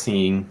I'm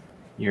guessing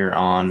you're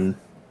on,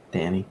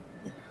 Danny.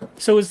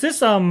 So is this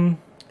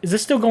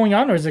still going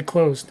on or is it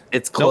closed?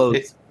 It's closed.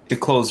 Nope,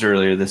 it closed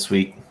earlier this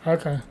week.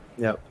 Okay.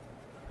 Yep.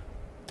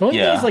 The only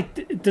thing is,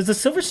 like, does the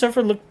Silver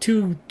Surfer look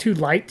too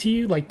light to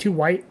you? Like, too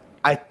white?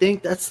 I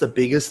think that's the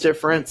biggest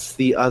difference.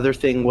 The other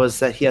thing was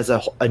that he has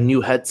a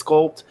new head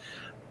sculpt.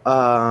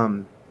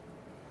 I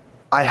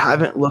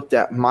haven't looked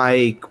at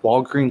my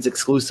Walgreens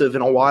exclusive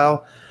in a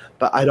while,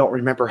 but I don't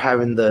remember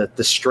having the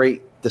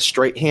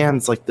straight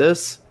hands like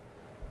this.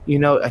 You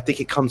know, I think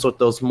it comes with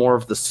those more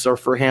of the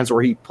surfer hands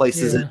where he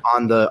places it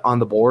on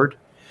the board.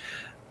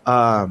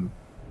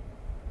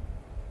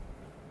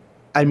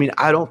 I mean,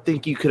 I don't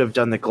think you could have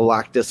done the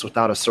Galactus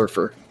without a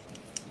surfer.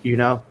 You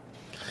know,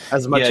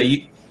 as much.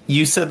 Yeah,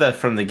 you said that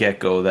from the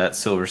get-go that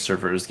Silver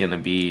Surfer is going to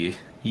be.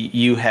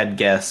 You had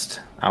guessed.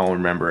 I don't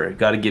remember it.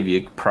 Got to give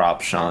you a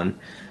prop, Sean.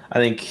 I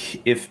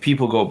think if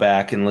people go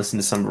back and listen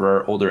to some of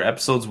our older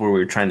episodes where we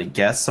were trying to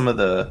guess some of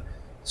the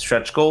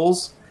stretch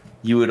goals,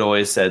 you had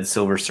always said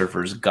Silver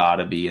Surfer's got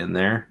to be in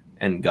there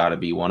and got to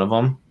be one of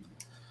them.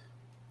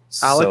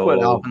 I like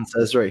what Alvin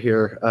says right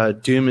here.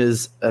 Doom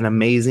is an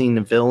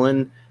amazing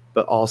villain,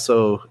 but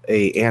also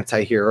a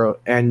anti-hero,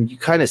 and you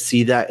kind of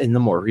see that in the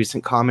more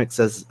recent comics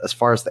as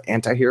far as the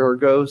anti-hero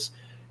goes.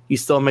 He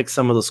still makes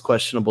some of those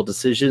questionable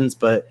decisions,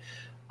 but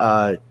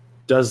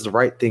does the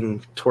right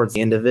thing towards the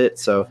end of it.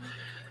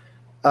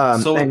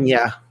 And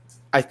yeah,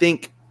 I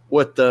think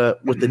with the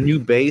new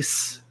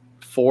base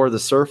for the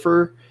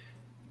Surfer,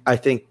 I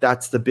think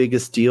that's the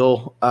biggest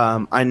deal.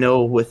 I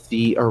know with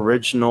the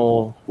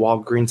original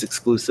Walgreens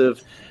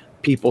exclusive,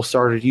 people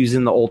started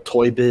using the old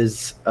Toy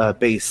Biz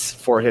base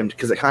for him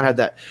because it kind of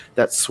had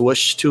that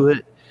swoosh to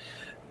it.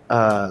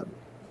 And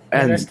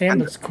that stand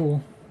looks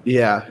cool.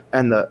 Yeah,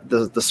 and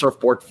the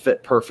surfboard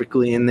fit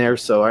perfectly in there,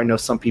 so I know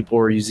some people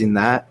were using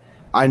that.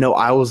 I know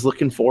I was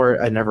looking for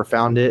it. I never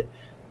found it.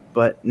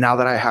 But now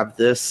that I have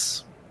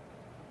this,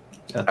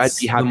 I'd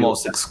be happy. The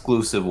most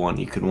exclusive one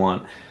you could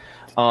want.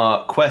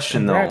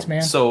 Question Congrats, though.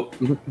 man. So,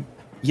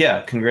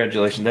 yeah,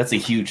 congratulations. That's a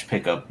huge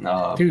pickup.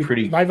 Dude,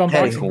 Pretty live Hey,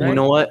 unboxing, you right?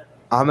 know what?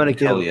 I'm gonna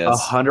give Hell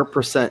yes.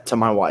 100% to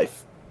my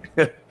wife.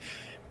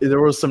 There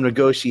was some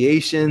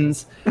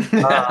negotiations,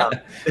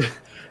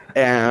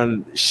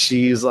 and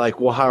she's like,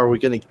 "Well, how are we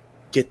gonna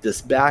get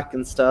this back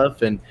and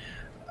stuff?" And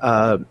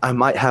I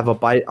might have a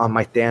bite on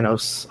my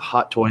Thanos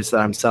hot toys that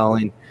I'm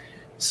selling,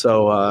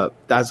 so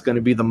that's going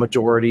to be the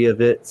majority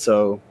of it.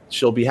 So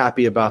she'll be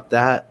happy about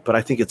that. But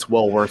I think it's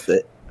well worth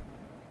it.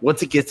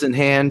 Once it gets in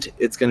hand,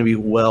 it's going to be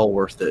well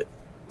worth it.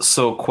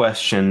 So,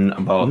 question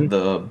about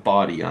the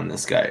body on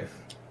this guy.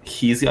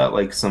 He's got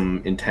like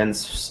some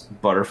intense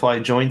butterfly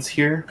joints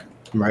here.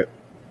 Right.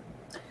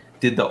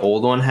 Did the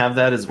old one have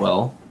that as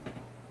well?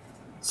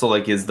 So,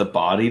 like, is the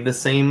body the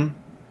same?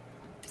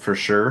 For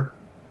sure.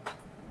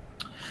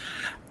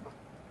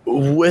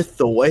 With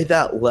the way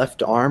that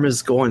left arm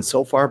is going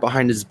so far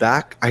behind his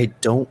back, I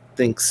don't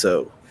think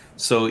so.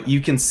 So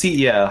you can see,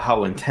 yeah,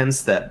 how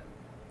intense that.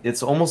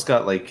 It's almost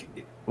got like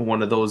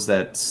one of those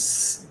that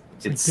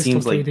it like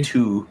seems like dislocated.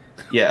 two.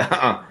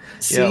 Yeah,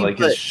 See, yeah, like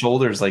his but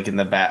shoulders, like in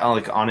the back,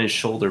 like on his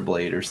shoulder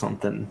blade or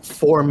something.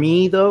 for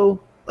me though,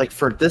 like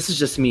for this is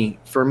just me.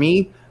 For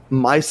me,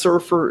 my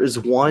surfer is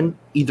one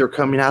either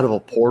coming out of a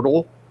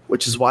portal,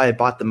 which is why I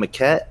bought the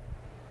maquette,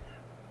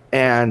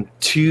 and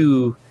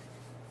two,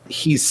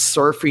 he's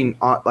surfing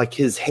on like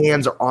his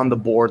hands are on the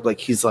board, like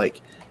he's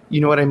like,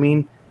 you know what I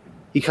mean?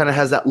 He kind of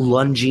has that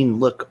lunging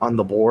look on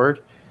the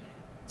board.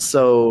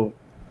 So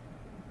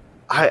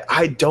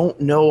I don't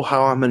know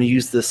how I'm going to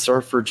use this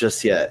surfer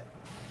just yet.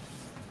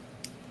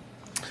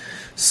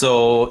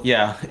 So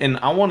yeah, and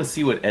I want to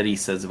see what Eddie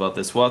says about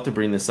this. We'll have to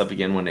bring this up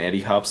again when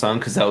Eddie hops on,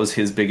 because that was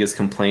his biggest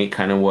complaint.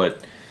 Kind of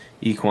what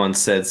Equan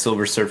said: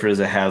 Silver Surfer as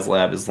a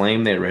HasLab is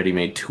lame. They already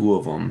made two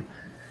of them.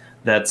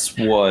 That's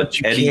what But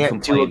you Eddie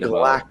can't do a complained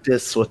about.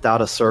 Galactus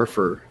without a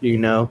surfer, you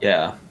know?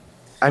 Yeah,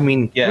 I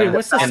mean, yeah. Wait,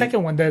 what's the and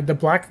second one? The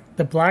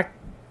black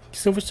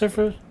Silver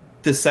Surfer?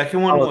 The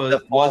second one oh, the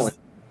was Fallen.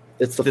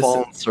 It's the this-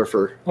 Fallen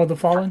Surfer Oh, the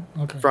Fallen.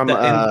 Okay. from.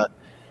 And-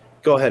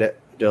 Go ahead,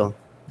 Dylan.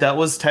 that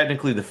was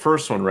technically the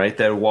first one, right?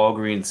 That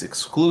Walgreens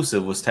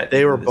exclusive was technically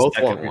They were the both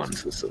second Walgreens one.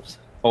 exclusives.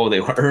 Oh, they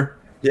were.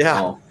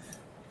 Yeah, Oh.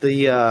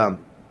 the I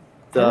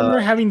remember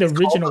having the it's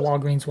original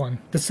called- Walgreens one,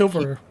 the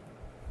silver.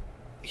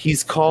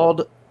 he's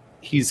called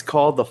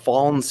the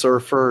Fallen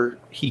Surfer.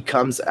 He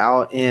comes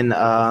out in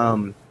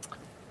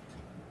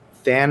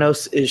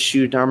Thanos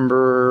issue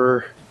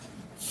number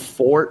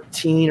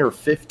 14 or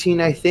 15,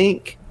 I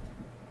think,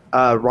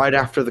 right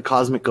after the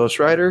Cosmic Ghost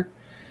Rider.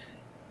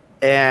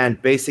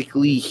 And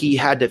basically, he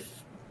had to.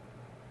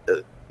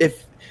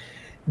 If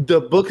the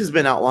book has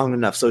been out long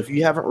enough, so if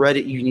you haven't read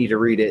it, you need to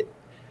read it.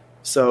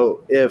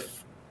 So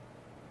if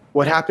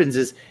what happens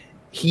is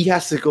he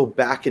has to go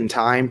back in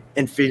time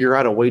and figure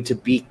out a way to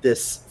beat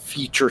this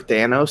future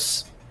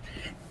Thanos,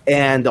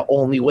 and the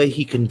only way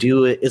he can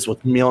do it is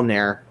with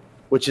Mjolnir,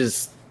 which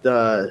is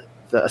the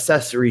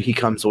accessory he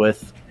comes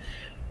with.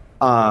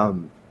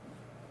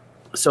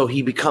 So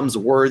he becomes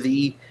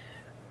worthy.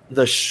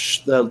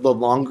 The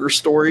longer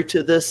story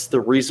to this, the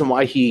reason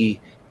why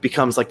he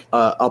becomes like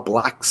a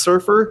black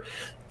surfer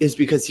is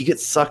because he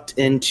gets sucked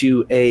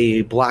into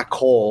a black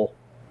hole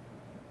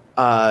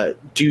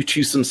due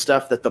to some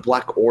stuff that the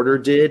Black Order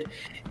did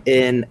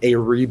in a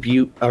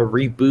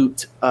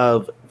reboot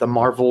of the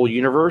Marvel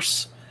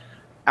Universe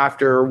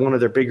after one of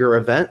their bigger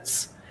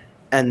events.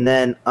 And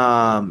then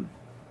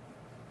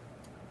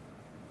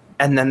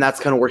that's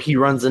kind of where he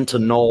runs into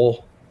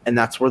Null, and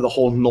that's where the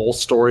whole Null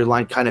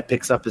storyline kind of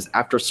picks up, is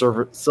after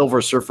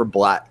Silver Surfer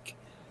Black.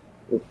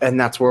 And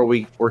that's where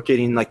we're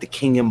getting like the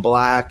King in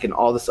Black and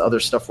all this other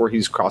stuff where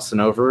he's crossing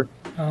over.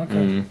 Oh,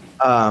 okay.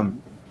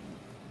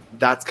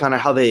 That's kind of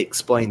how they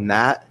explain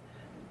that.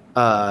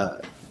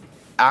 After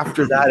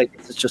that, I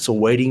guess it's just a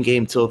waiting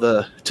game till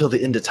the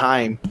end of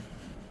time.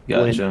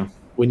 Gotcha.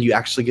 When you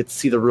actually get to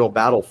see the real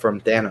battle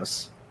from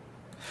Thanos.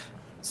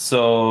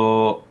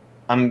 So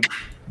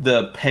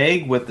the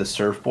peg with the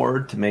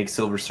surfboard to make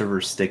Silver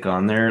Surfer stick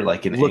on there,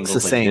 like in Looks angles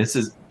the same. like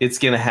this, it's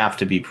gonna have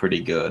to be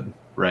pretty good,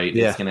 right?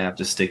 Yeah. It's gonna have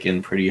to stick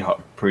in pretty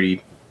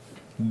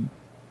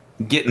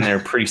getting there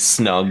pretty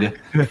snug.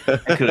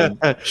 I could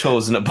have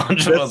chosen a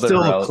bunch of That's other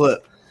still routes. a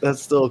clip.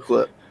 That's still a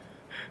clip.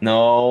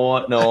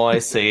 No, I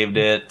saved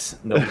it.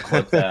 No,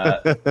 clip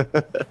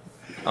that.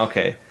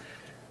 Okay.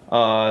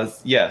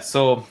 Yeah,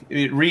 so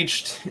it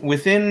reached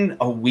within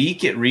a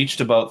week. It reached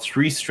about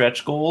 3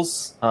 stretch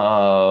goals.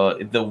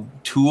 The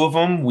 2 of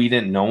them we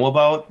didn't know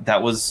about.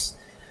 That was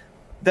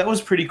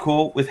pretty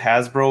cool with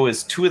Hasbro.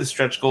 Is 2 of the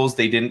stretch goals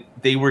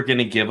they were going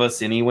to give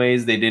us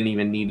anyways. They didn't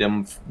even need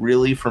them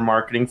really for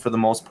marketing for the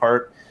most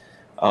part.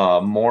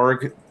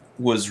 Morg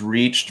was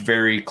reached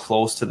very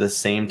close to the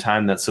same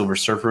time that Silver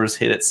Surfer was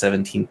hit at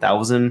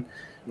 17,000.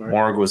 Right.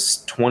 Morg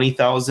was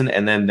 20,000,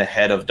 and then the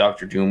head of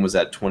Doctor Doom was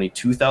at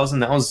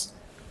 22,000. That was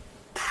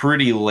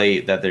pretty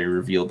late that they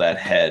revealed that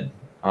head.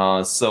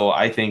 So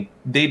I think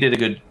they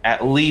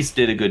at least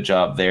did a good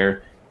job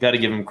there. Got to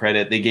give them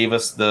credit. They gave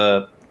us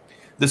the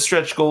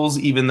stretch goals,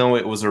 even though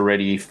it was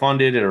already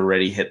funded. It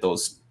already hit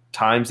those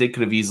times. They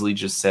could have easily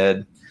just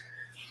said,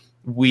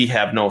 we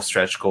have no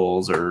stretch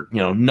goals or,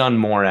 none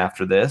more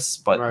after this,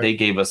 but Right. they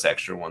gave us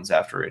extra ones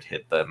after it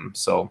hit them.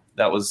 So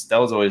that was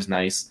always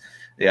nice.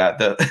 Yeah.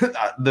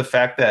 The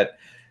fact that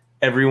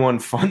everyone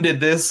funded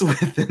this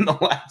within the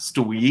last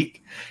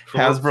week,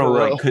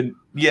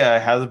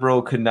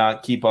 Hasbro could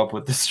not keep up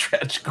with the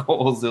stretch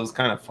goals. It was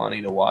kind of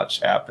funny to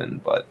watch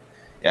happen, but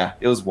yeah,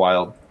 it was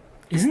wild.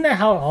 Isn't that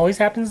how it always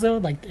happens though?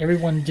 Like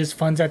everyone just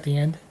funds at the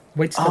end,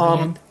 waits till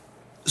the end.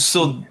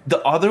 So the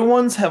other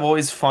ones have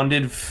always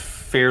funded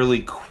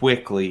fairly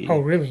quickly. Oh,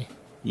 really?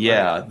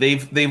 Yeah,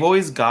 they've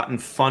always gotten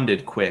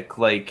funded quick.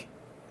 Like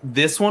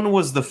this one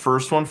was the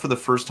first one for the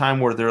first time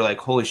where they're like,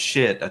 holy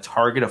shit, a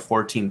target of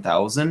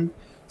 14,000.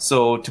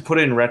 So to put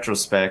it in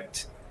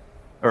retrospect,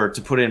 or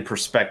to put it in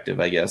perspective,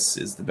 I guess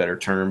is the better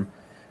term.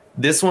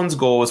 This one's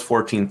goal was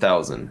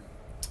 14,000.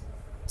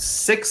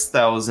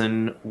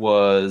 6,000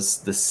 was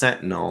the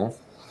Sentinel.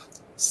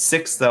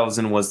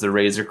 6,000 was the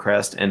Razor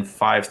Crest, and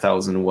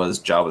 5,000 was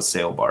Java's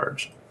Sail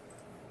Barge.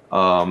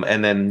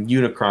 And then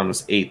Unicron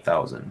was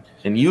 8,000,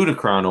 and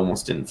Unicron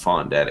almost didn't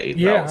fund at 8,000.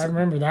 Yeah, I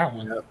remember that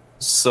one.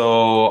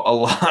 So a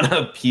lot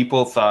of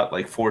people thought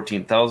like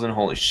 14,000.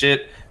 Holy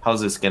shit, how's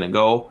this gonna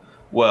go?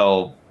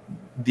 Well,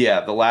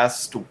 yeah, the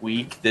last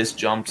week this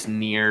jumped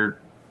near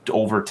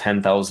over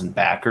 10,000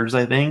 backers,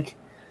 I think.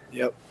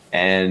 Yep.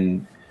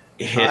 And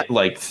hit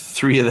like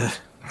three of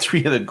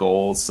the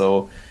goals.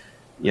 So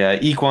yeah,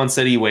 Equan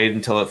said he waited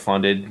until it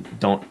funded.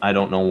 I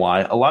don't know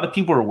why. A lot of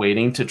people are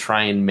waiting to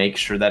try and make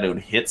sure that it would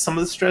hit some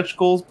of the stretch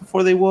goals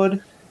before they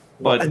would.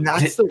 But And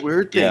that's the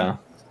weird thing. Yeah.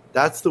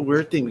 That's the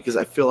weird thing because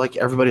I feel like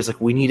everybody's like,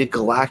 we need a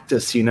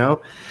Galactus,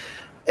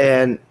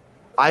 And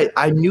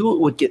I knew it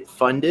would get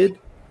funded,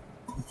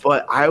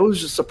 but I was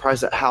just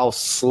surprised at how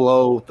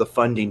slow the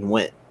funding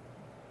went.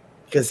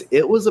 Because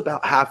it was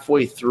about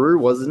halfway through,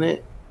 wasn't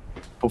it?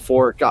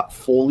 Before it got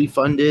fully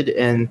funded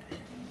and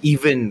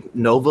even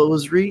Nova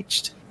was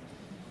reached.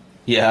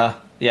 Yeah.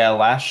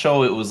 Last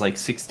show it was like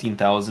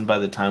 16,000 by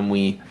the time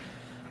we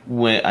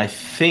went. I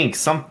think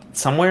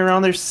somewhere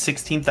around there,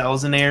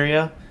 16,000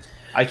 area.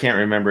 I can't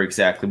remember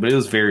exactly, but it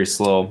was very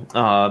slow.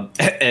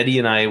 Eddie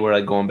and I were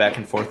like going back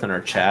and forth in our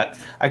chat.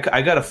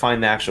 I got to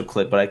find the actual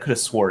clip, but I could have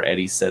swore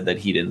Eddie said that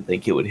he didn't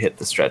think it would hit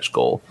the stretch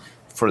goal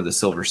for the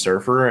Silver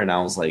Surfer, and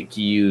I was like,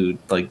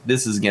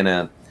 this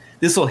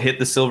will hit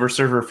the Silver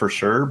Surfer for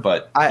sure,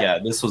 but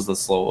this was the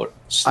slower.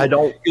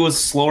 It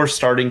was slower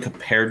starting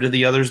compared to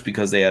the others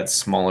because they had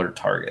smaller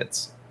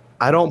targets.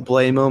 I don't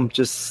blame them.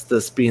 Just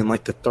this being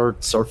like the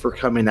third Surfer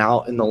coming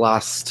out in the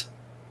last,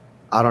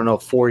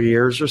 4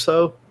 years or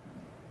so.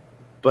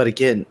 But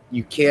again,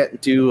 you can't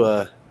do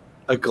a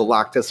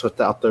Galactus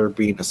without there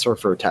being a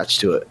Surfer attached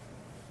to it.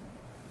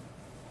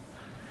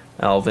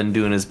 Alvin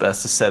doing his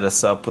best to set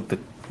us up with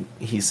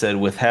he said,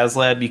 with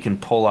HasLab, you can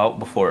pull out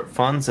before it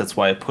funds. That's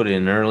why I put it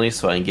in early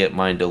so I can get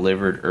mine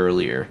delivered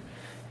earlier.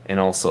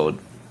 And also,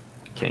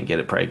 can't get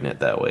it pregnant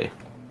that way.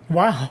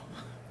 Wow.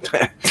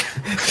 Yeah.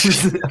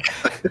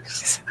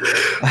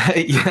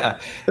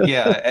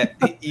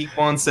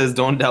 Equan says,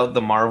 don't doubt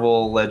the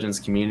Marvel Legends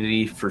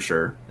community for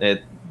sure.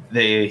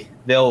 They'll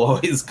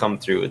always come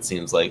through, it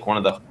seems like. One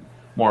of the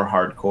more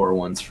hardcore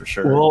ones for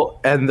sure.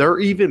 Well, and they're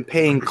even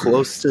paying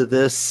close to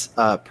this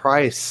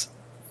price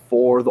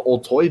for the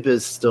old Toy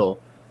Biz still.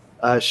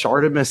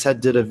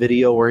 Shardimus did a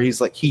video where he's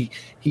like he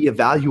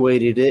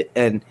evaluated it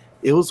and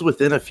it was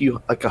within a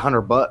few like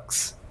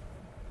 $100,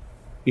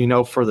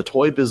 for the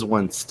Toy Biz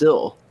one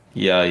still.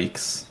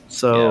 Yikes!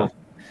 So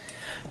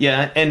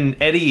yeah, and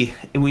Eddie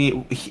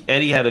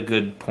had a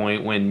good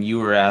point when you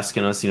were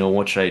asking us,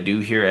 what should I do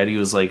here? Eddie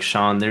was like,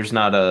 Sean, there's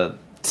not a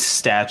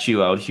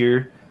statue out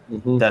here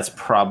that's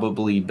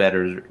probably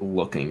better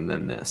looking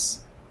than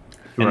this.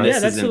 And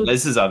Right.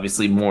 this is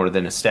obviously more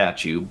than a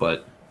statue,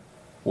 but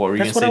what were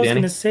you going to say, Danny? That's what I was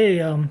going to say.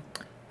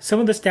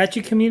 Some of the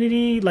statue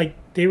community, like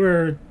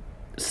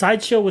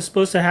Sideshow was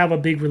supposed to have a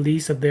big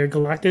release of their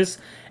Galactus,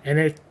 and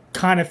it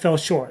kind of fell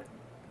short.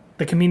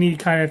 The community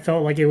kind of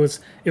felt like it was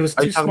Are too you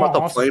talking small.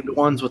 about the flamed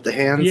ones with the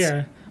hands?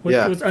 Yeah,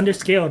 it was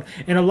underscaled,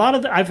 and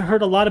I've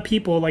heard a lot of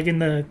people like in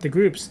the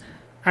groups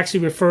actually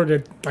refer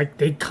to like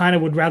they kind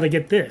of would rather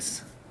get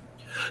this.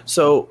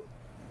 So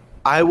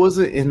I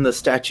wasn't in the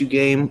statue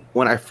game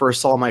when I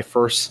first saw my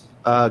first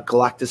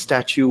Galactus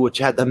statue, which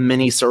had the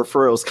mini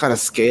Surfer. It was kind of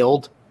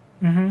scaled.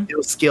 Mm-hmm. It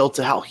was scaled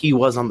to how he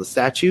was on the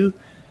statue.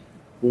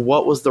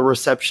 What was the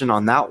reception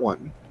on that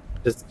one?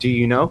 Do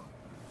you know?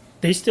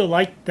 They still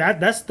like that.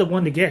 That's the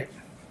one to get.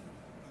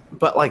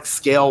 But like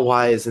scale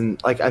wise,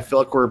 and like I feel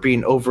like we're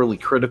being overly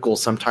critical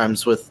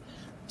sometimes with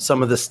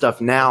some of this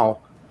stuff now.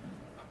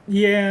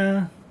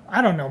 Yeah,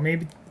 I don't know.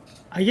 Maybe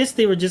I guess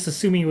they were just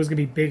assuming it was gonna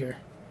be bigger.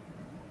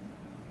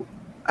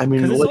 I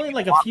mean, because it's only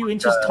like a few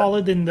inches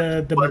taller than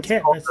the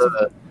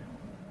maquette.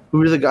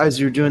 Who are the guys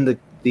you're doing the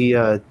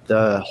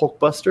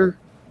Hulkbuster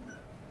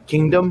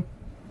Kingdom?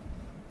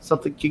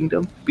 Something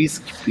Kingdom?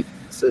 Beast.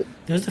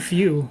 There's a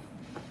few.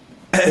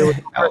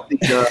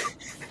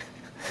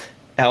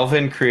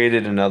 Alvin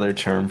created another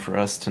term for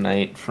us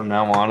tonight. From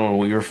now on, when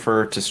we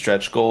refer to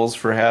stretch goals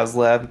for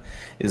HasLab,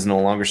 it is no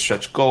longer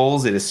stretch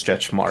goals, it is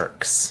stretch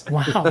marks.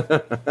 Wow.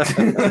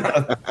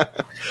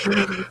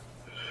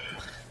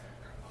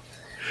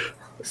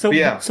 So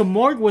Yeah. so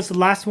Morg was the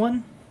last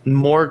one.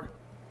 More.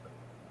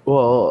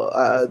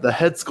 Well, the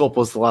head sculpt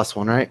was the last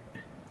one, right?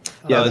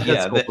 Yeah, the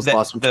head sculpt was the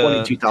last one.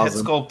 22,000.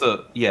 Head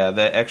sculpt,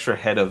 the extra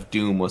head of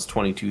Doom was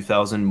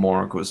 22,000.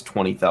 Morg was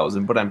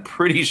 20,000. But I'm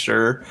pretty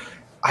sure,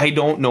 I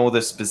don't know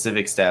the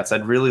specific stats.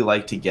 I'd really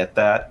like to get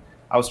that.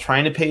 I was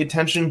trying to pay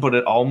attention, but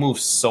it all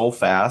moves so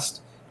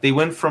fast. They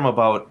went from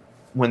about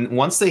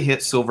once they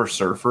hit Silver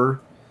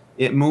Surfer,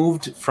 it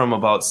moved from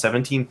about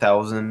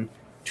 17,000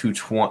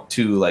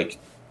 to like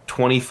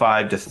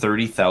 25 to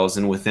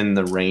 30,000 within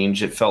the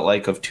range. It felt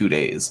like of 2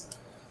 days.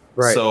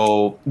 Right.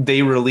 So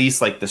they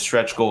released like the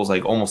stretch goals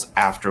like almost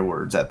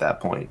afterwards at that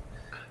point.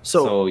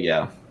 So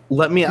yeah.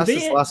 Let me ask They-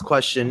 this last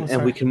question, Oh,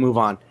 and we sorry. can move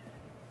on.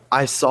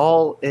 I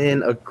saw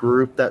in a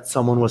group that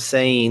someone was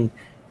saying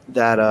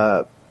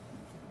that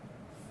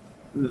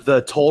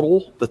the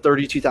total, the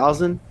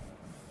 32,000,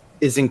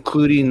 is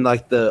including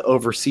like the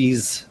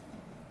overseas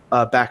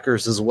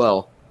backers as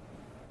well,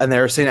 and they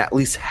were saying at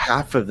least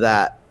half of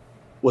that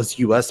was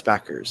U.S.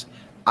 backers.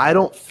 I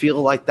don't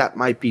feel like that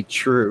might be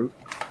true.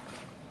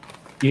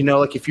 You know,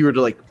 like if you were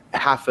to like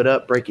half it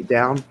up, break it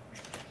down,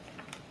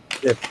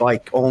 if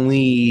like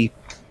only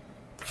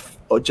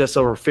just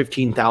over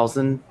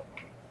 15,000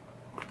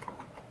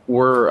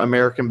 were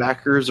American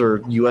backers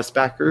or U.S.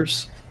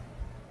 backers.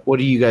 What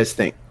do you guys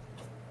think?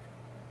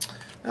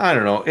 I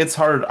don't know. It's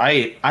hard.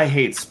 I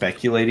hate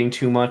speculating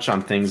too much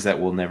on things that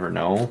we'll never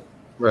know.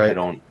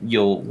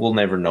 We'll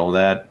never know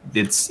that.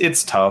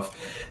 It's tough.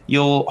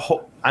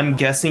 I'm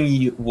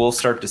guessing we'll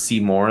start to see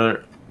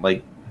more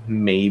like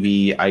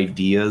maybe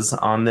ideas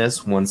on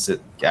this once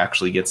it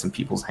actually gets in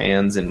people's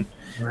hands and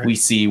we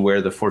see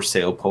where the for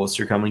sale posts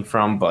are coming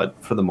from, but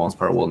for the most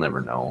part we'll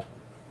never know.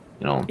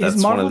 You know, that's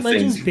Is one Marvel of the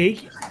Legends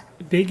things.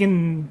 big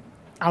in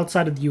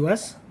outside of the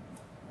US?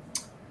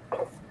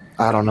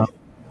 I don't know.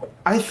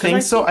 I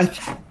think so.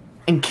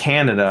 In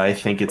Canada, I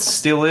think it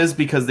still is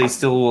because they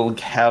still will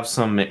have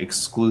some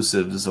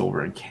exclusives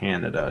over in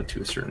Canada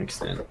to a certain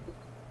extent.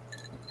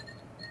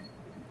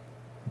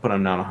 But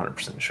I'm not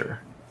 100% sure.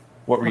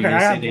 What were you Okay, going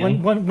I to say, have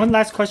Danny? one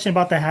last question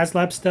about the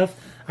HasLab stuff.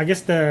 I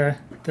guess the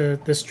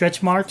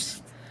stretch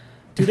marks.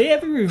 Do they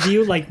ever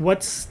review like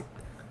what's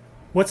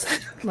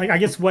like I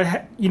guess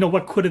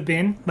what could have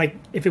been like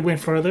if it went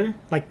further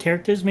like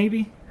characters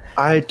maybe?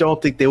 I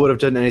don't think they would have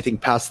done anything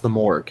past the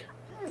morgue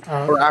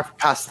or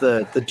past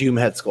the Doom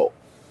head sculpt.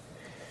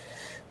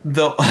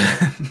 Though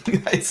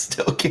I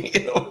still can't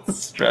get over the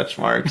stretch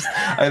marks.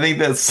 I think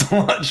that's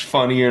so much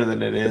funnier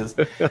than it is.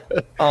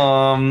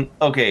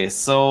 Okay,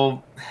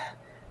 so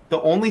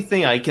the only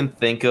thing I can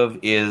think of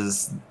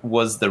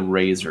was the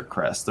Razor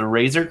Crest. The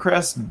Razor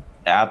Crest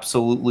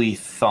absolutely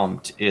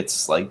thumped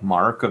its like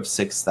mark of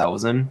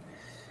 6,000,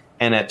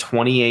 and at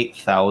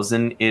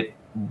 28,000 it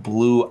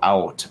blew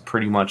out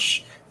pretty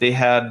much. They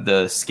had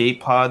the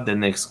skate pod, then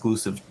the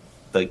exclusive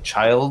like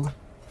child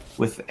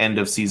with end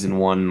of season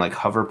 1 like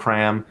hover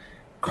pram,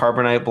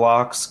 carbonite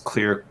blocks,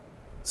 clear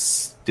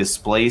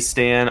display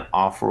stand,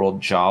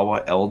 off-world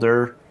Jawa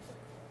elder.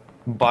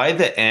 By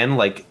the end,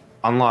 like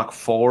unlock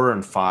 4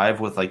 and 5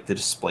 with like the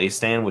display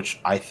stand, which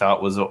I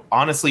thought was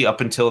honestly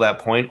up until that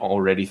point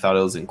already thought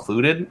it was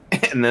included,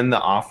 and then the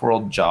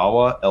off-world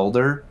Jawa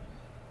elder,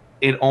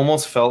 it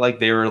almost felt like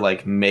they were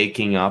like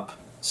making up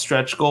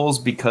stretch goals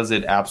because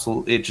it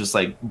just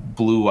like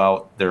blew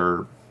out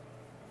their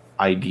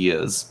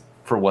ideas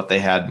for what they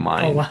had in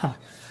mind. Oh wow!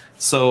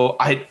 So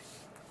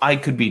I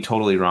could be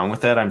totally wrong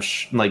with that. I'm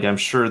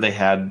sure they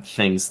had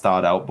things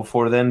thought out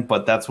before then,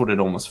 but that's what it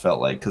almost felt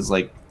like. Because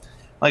like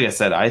I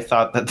said, I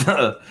thought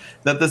that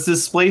this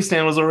display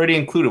stand was already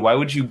included. Why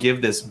would you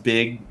give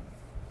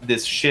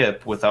this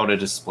ship without a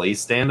display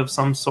stand of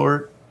some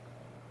sort?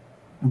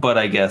 But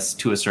I guess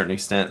to a certain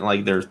extent,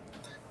 like there's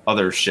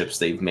other ships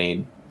they've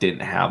made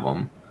didn't have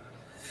them.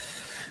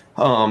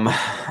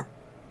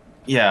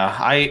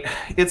 Yeah,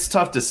 it's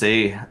tough to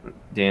say,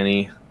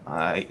 Danny.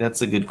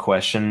 That's a good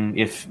question.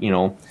 If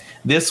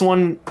this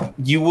one,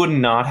 you would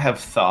not have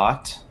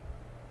thought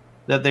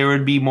that there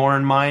would be more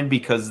in mind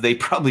because they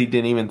probably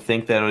didn't even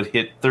think that it would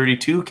hit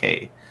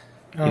 32K.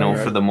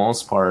 For the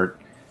most part,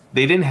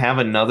 they didn't have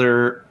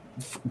another.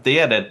 They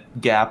had a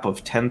gap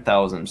of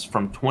 10,000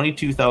 from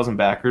 22,000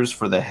 backers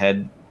for the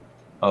head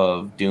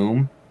of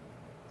Doom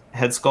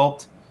head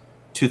sculpt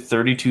to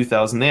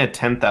 32,000. They had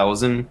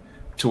 10,000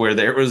 to where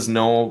there was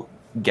no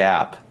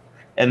gap,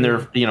 and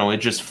they're it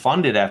just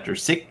funded after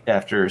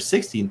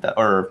 16,000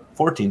 or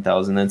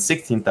 14,000, then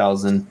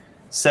 16,000,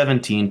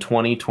 17,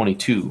 20,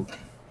 22.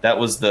 That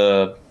was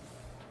the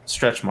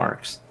stretch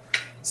marks.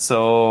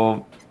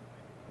 So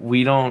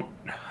we don't.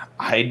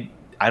 I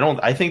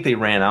think they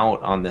ran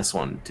out on this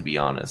one, to be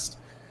honest.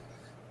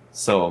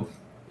 So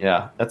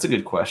yeah, that's a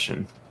good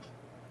question.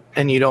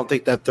 And you don't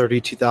think that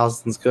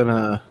 32,000 is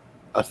gonna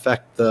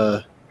affect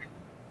the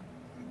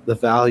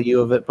value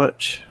of it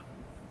much?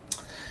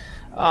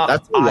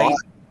 That's a lot.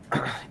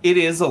 It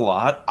is a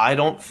lot. I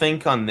don't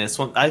think on this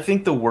one. I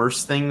think the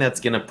worst thing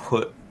that's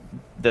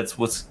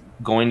what's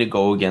going to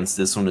go against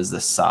this one is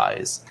the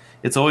size.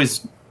 It's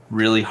always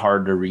really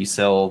hard to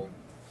resell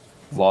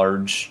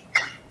large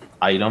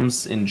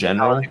items in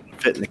general.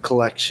 Fit in the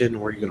collection,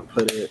 where you're going to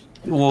put it.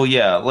 Well,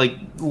 yeah, like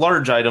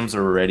large items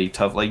are already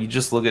tough. Like you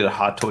just look at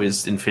Hot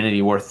Toys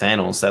Infinity War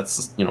Thanos.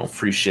 That's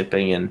free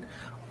shipping and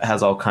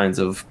has all kinds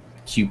of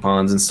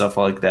coupons and stuff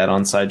like that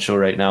on Sideshow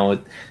right now.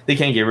 They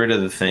can't get rid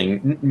of the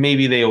thing.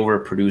 Maybe they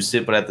overproduced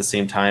it, but at the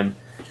same time,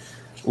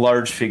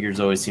 large figures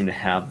always seem to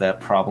have that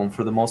problem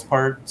for the most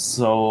part.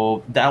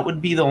 So that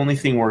would be the only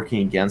thing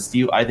working against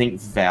you. I think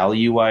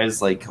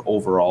value-wise, like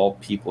overall,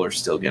 people are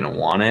still going to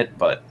want it,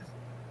 but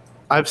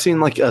I've seen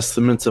like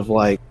estimates of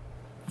like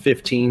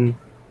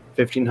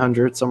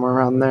 1,500, somewhere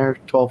around there,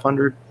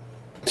 1,200.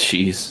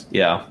 Jeez,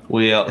 yeah,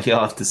 you'll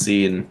have to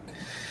see, and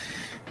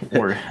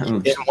or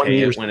in 1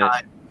 year's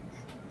time.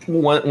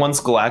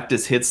 Once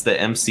Galactus hits the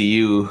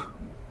MCU,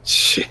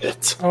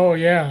 shit. Oh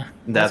yeah,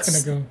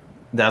 that's gonna go.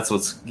 That's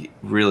what's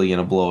really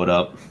gonna blow it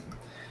up.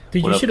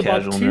 Dude, you should have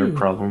bought casual two. nerd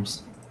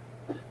problems.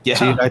 Yeah,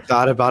 Dude, I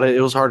thought about it.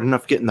 It was hard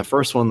enough getting the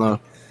first one though.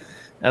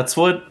 That's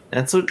what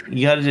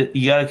you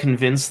gotta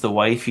convince the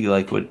wifey,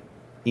 like what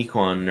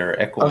Equan or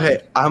Equan.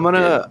 Okay, I'm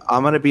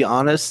gonna be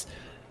honest.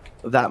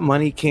 That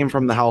money came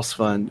from the house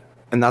fund,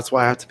 and that's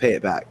why I have to pay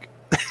it back.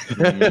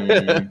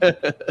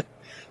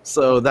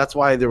 So that's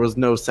why there was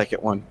no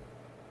second one.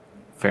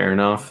 Fair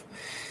enough.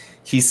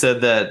 He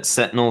said that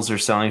Sentinels are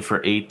selling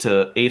for $800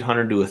 to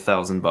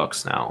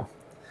 $1,000 now.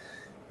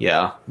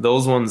 Yeah,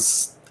 those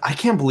ones. I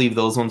can't believe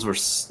those ones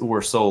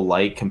were so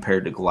light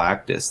compared to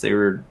Galactus. They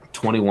were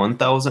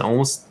 21,000,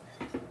 almost.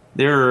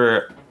 They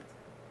were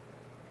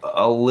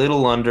a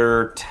little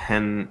under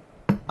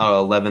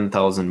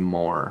 11,000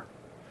 more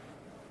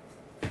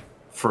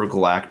for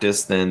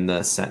Galactus than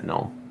the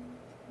Sentinel.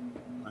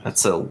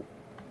 That's a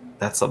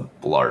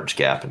large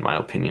gap in my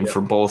opinion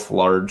for both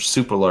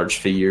super large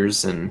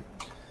figures and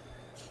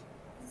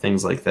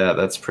things like that.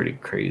 That's pretty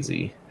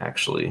crazy,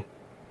 actually.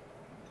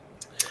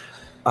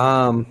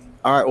 All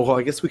right, well,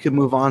 I guess we can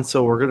move on.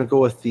 So we're going to go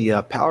with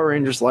the Power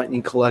Rangers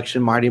Lightning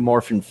Collection Mighty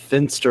Morphin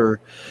Finster,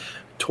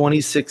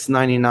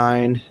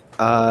 $26.99.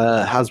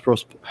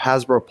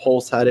 Hasbro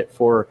Pulse had it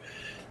for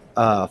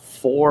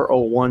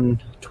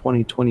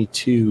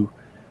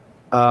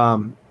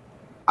 $4/01/2022.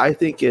 I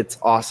think it's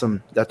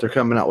awesome that they're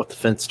coming out with the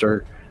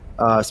Finster,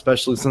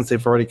 especially since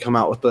they've already come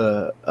out with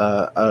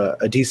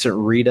a decent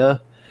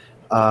Rita.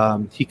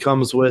 He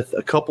comes with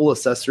a couple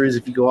accessories.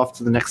 If you go off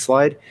to the next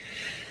slide,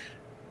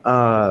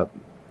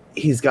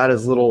 he's got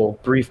his little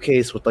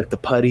briefcase with like the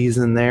putties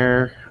in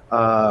there,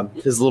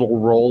 his little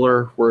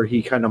roller where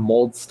he kind of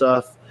molds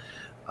stuff.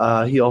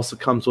 He also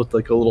comes with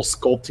like a little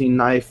sculpting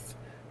knife.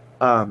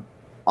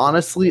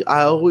 Honestly,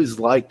 I always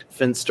liked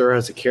Finster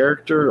as a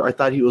character. I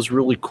thought he was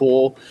really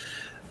cool.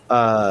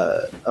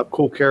 A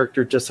cool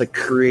character, just like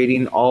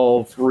creating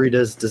all of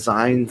Rita's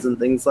designs and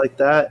things like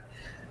that.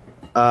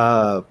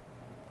 I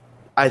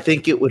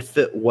think it would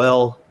fit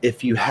well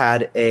if you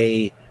had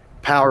a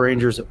Power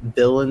Rangers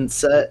villain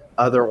set.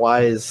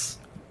 Otherwise,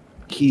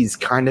 he's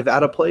kind of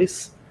out of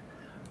place.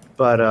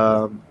 But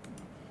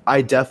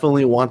I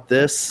definitely want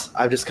this.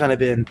 I've just kind of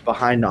been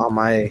behind on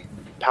my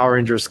Power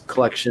Rangers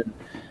collection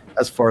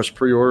as far as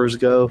pre-orders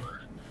go.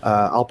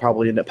 I'll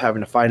probably end up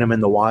having to find them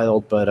in the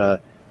wild,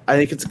 but I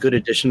think it's a good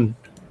addition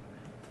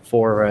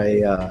for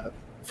a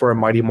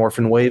Mighty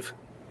Morphin Wave.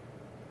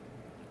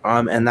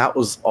 And that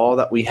was all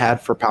that we had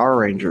for Power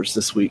Rangers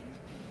this week.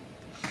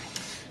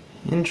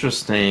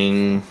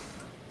 Interesting.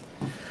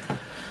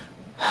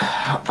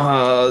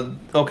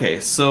 Okay,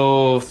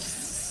 so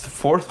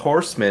Fourth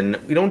Horseman,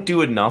 we don't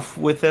do enough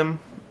with him.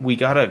 We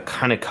gotta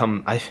kind of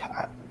come.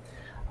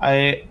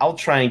 I'll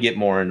try and get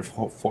more in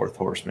Fourth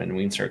Horseman.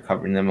 We can start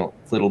covering them a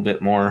little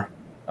bit more.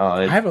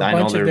 I have a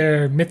bunch of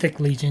their Mythic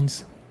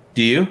Legions.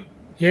 Do you?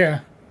 Yeah.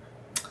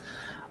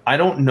 I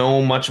don't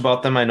know much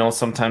about them. I know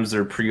sometimes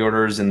their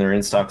pre-orders and their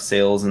in-stock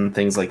sales and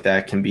things like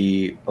that can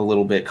be a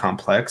little bit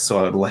complex.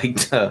 So I'd like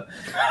to,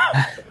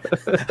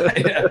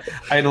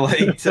 I'd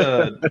like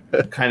to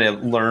kind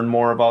of learn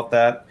more about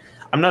that.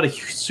 I'm not a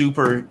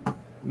super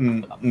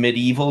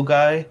medieval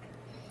guy,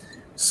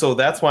 so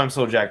that's why I'm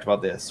so jacked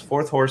about this.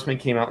 Fourth Horseman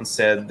came out and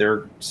said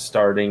they're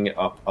starting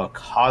up a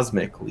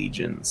Cosmic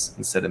Legions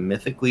instead of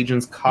Mythic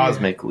Legions.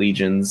 Cosmic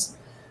Legions,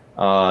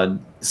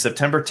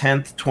 September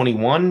 10th,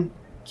 21.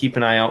 Keep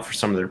an eye out for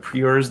some of their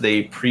pre-orders.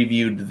 They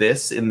previewed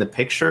this in the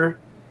picture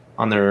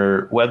on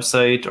their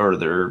website or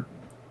their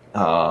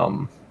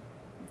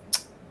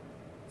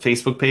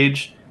Facebook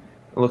page.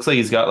 It looks like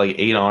he's got like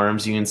 8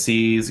 arms. You can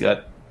see he's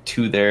got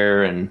 2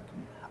 there, and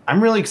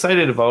I'm really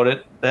excited about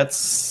it.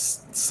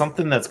 That's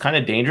something that's kind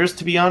of dangerous,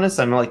 to be honest.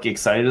 I'm like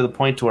excited to the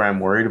point to where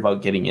I'm worried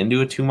about getting into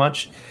it too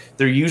much.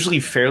 They're usually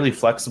fairly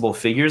flexible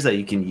figures that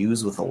you can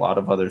use with a lot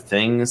of other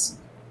things.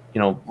 You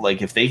know,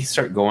 like if they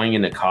start going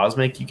into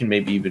Cosmic, you can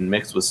maybe even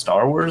mix with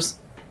Star Wars,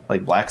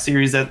 like Black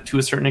Series to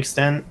a certain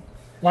extent.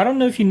 Well, I don't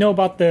know if you know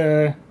about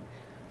the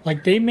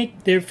Like they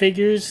make their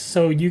figures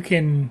so you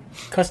can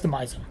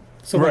customize them.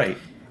 So Right.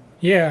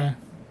 yeah. So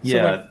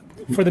Yeah. like,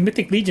 for the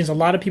Mythic Legions, a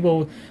lot of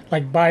people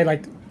they'll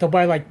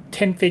buy like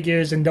 10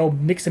 figures and they'll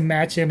mix and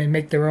match them and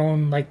make their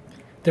own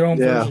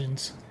Yeah.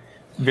 versions.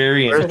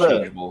 Very Where's the-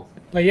 interchangeable.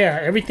 Like yeah,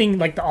 everything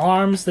like the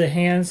arms, the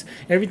hands,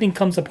 everything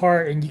comes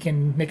apart and you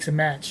can mix and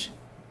match.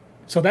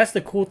 So that's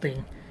the cool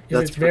thing.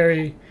 That's It's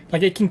very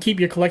like it can keep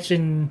your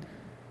collection,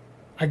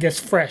 I guess,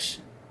 fresh.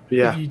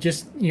 Yeah. If you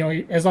just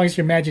as long as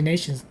your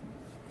imagination's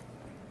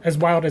as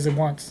wild as it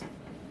wants.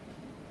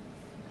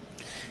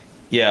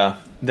 Yeah,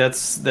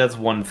 that's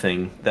one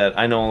thing that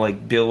I know.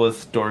 Like Bill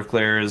with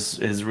Dorklair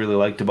is really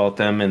liked about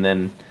them, and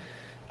then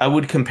I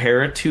would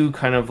compare it to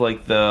kind of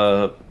like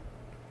the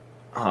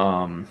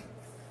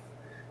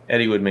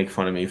Eddie would make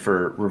fun of me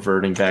for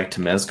reverting back to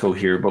Mezco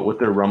here, but with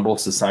their Rumble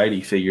Society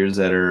figures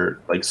that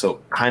are like so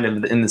kind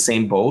of in the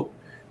same boat,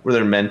 where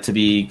they're meant to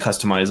be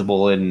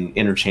customizable and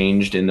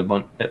interchanged and a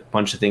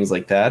bunch of things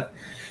like that.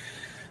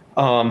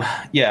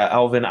 Yeah,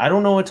 Alvin, I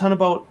don't know a ton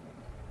about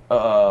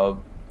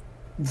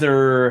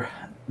their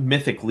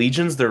Mythic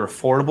Legions. They're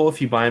affordable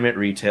if you buy them at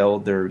retail.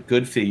 They're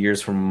good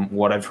figures from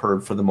what I've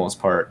heard for the most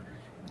part.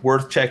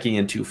 Worth checking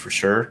into for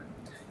sure.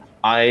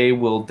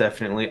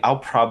 I'll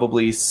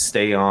probably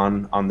stay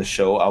on the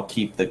show. I'll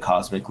keep the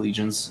Cosmic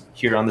Legions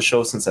here on the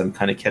show since I'm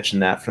kind of catching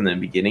that from the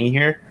beginning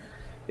here.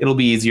 It'll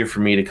be easier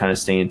for me to kind of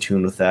stay in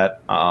tune with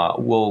that.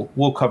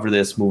 We'll cover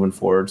this moving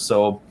forward.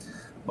 So,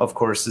 of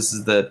course, this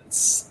is the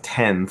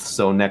 10th,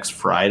 so next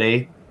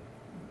Friday.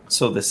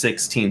 So the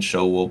 16th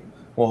show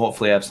we'll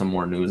hopefully have some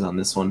more news on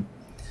this one.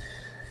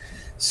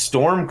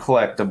 Storm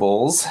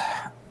Collectibles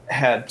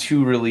had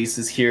 2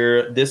 releases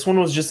here. This one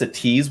was just a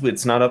tease, but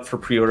it's not up for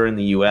pre-order in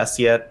the US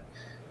yet.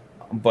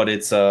 But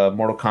it's a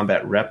Mortal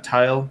Kombat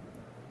Reptile.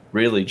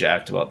 Really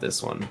jacked about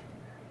this one.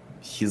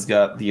 He's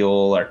got the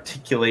old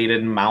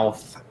articulated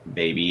mouth,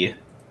 baby.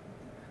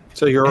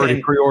 So you already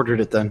And- pre-ordered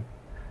it then?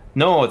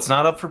 No, it's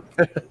not up for.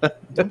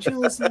 Don't you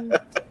listen?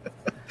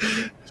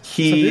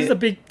 So this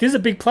is a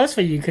big plus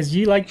for you because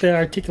you like the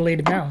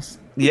articulated mouse.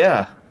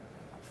 Yeah.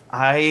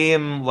 I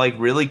am like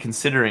really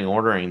considering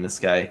ordering this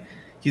guy.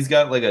 He's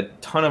got like a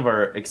ton of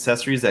our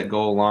accessories that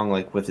go along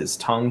like with his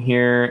tongue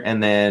here,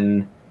 and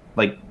then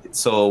like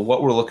so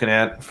what we're looking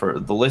at for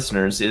the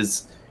listeners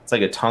is it's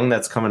like a tongue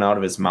that's coming out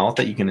of his mouth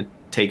that you can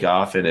take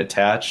off and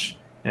attach,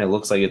 and it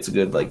looks like it's a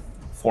good like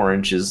 4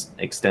 inches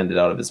extended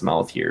out of his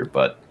mouth here,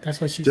 but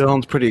That's what she said.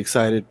 Dylan's pretty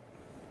excited.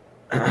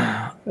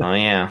 oh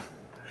yeah.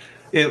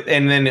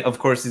 And then of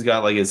course he's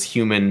got like his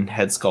human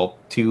head sculpt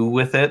too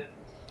with it.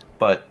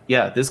 But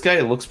yeah, this guy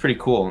looks pretty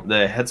cool.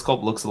 The head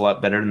sculpt looks a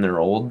lot better than their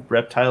old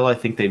Reptile. I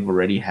think they've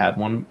already had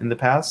one in the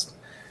past.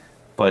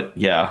 But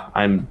yeah,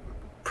 I'm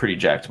pretty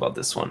jacked about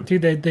this one.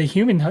 Dude, the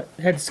human head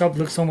sculpt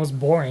looks almost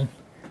boring.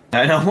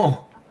 I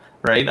know,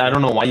 right? I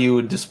don't know why you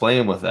would display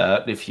him with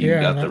that if you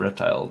Yeah, got that- the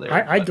Reptile there.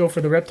 I'd go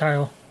for the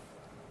reptile.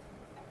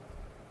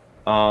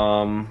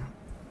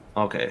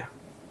 Okay.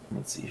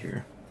 Let's see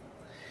here.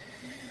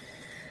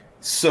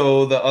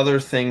 So the other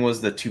thing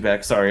was the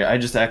 2-pack. Sorry, I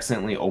just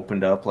accidentally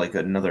opened up like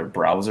another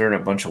browser and a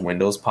bunch of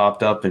windows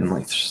popped up and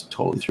like just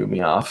totally threw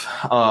me off.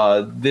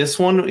 This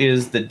one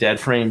is the Dead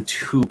Frame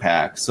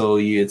 2-pack. So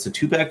it's a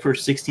 2-pack for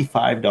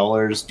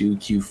 $65 due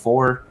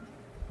Q4.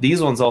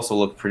 These ones also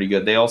look pretty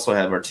good. They also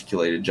have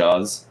articulated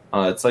jaws.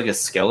 It's like a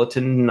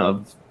skeleton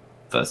of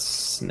the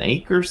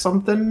snake or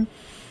something.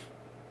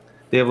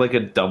 They have like a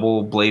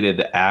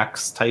double-bladed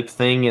axe type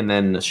thing and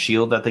then a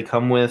shield that they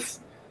come with.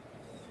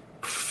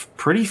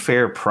 Pretty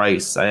fair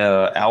price.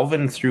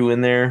 Alvin threw in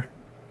there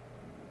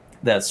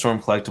that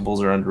Storm Collectibles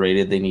are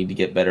underrated. They need to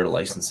get better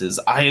licenses.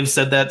 I have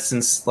said that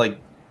since like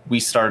we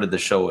started the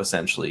show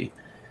essentially.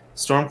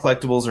 Storm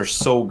Collectibles are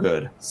so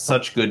good.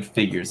 Such good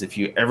figures. If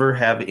you ever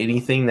have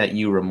anything that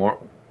you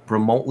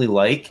remotely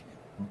like,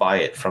 buy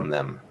it from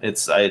them.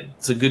 It's a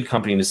good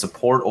company to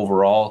support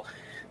overall.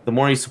 The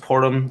more you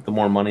support them, the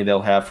more money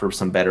they'll have for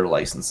some better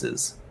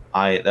licenses.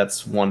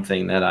 That's one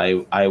thing that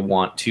I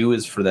want too,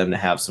 is for them to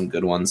have some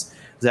good ones.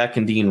 Zach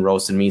and Dean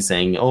roasted me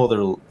saying, "Oh,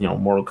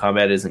 Mortal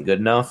Kombat isn't good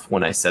enough."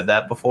 When I said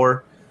that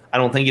before, I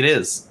don't think it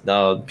is.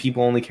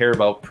 People only care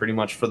about pretty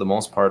much for the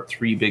most part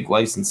 3 big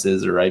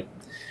licenses, or right,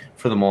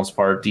 for the most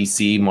part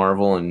DC,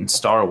 Marvel, and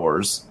Star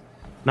Wars.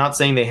 Not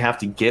saying they have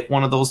to get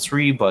one of those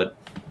 3, but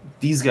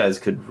these guys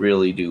could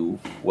really do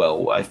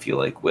well. I feel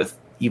like with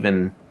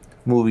even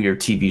movie or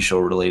TV show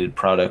related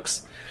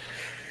products.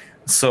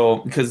 So,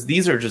 because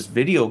these are just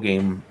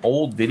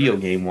old video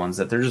game ones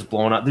that they're just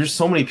blowing up. There's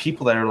so many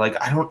people that are like,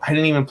 I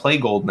didn't even play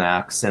Golden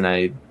Axe, and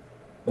I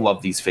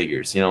love these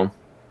figures,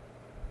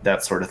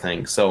 that sort of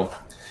thing. So,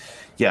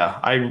 yeah,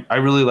 I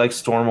really like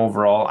Storm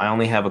overall. I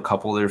only have a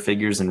couple of their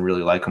figures and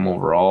really like them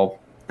overall.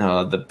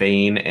 The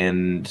Bane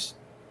and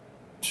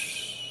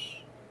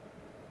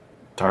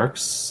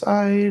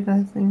Darkseid,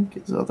 I think,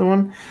 is the other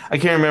one. I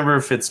can't remember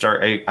if it's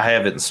Dark. I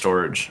have it in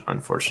storage,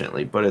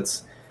 unfortunately, but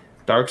it's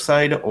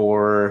Darkseid,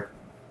 or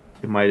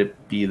it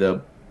might be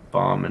the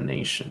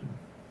Abomination.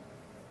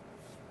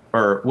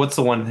 Or what's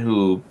the one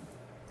who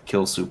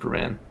kills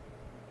Superman?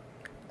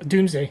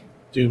 Doomsday.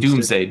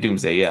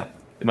 Doomsday, yeah.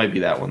 It might be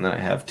that one that I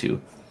have too.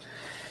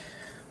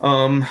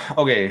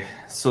 Okay,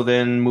 so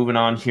then moving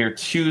on here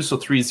too. So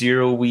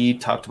 3.0, we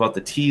talked about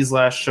the tease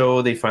last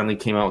show. They finally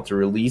came out with the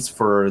release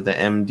for the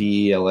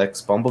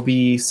MDLX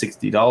Bumblebee,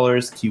 $60,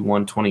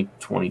 Q1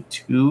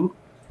 2022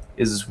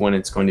 is when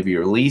it's going to be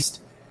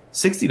released.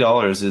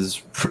 $60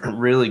 is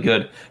really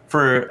good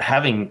for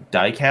having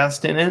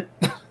diecast in it.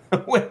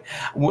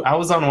 I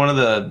was on one of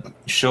the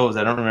shows,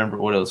 I don't remember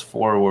what it was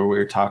for, where we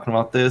were talking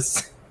about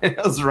this. It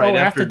was right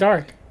After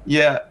Dark.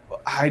 Yeah,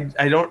 I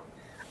don't.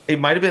 It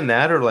might have been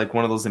that, or like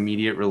one of those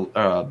immediate,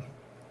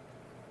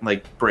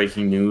 like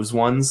breaking news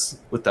ones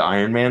with the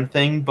Iron Man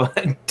thing.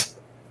 But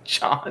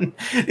John,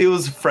 it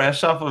was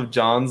fresh off of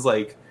John's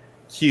like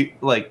cute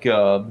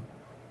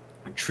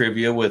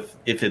trivia with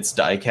if it's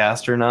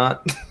diecast or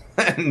not.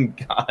 And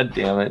god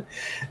damn it.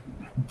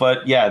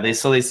 But yeah, they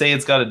say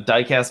it's got a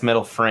diecast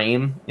metal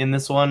frame in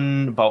this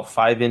one, about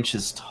 5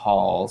 inches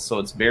tall, so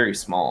it's very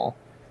small,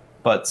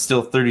 but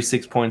still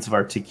 36 points of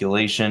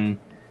articulation.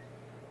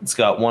 It's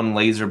got one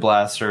laser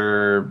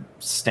blaster,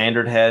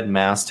 standard head,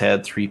 mast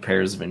head, 3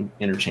 pairs of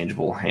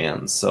interchangeable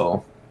hands.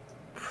 So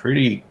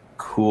pretty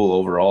cool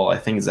overall. I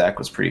think Zach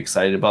was pretty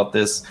excited about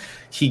this.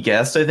 He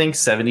guessed, I think,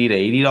 $70 to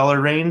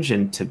 $80 range,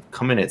 and to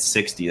come in at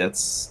 60,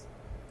 that's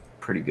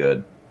pretty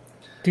good.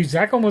 Dude,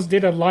 Zach almost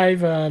did a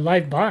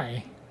live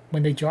buy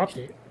when they dropped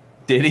it.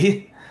 Did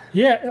he?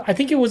 Yeah, I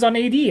think it was on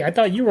AD. I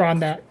thought you were on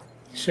that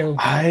show.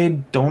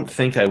 I don't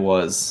think I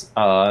was.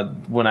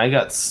 When I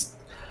got...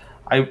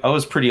 I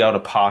was pretty out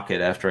of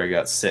pocket after I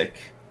got sick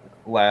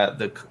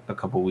a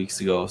couple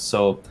weeks ago.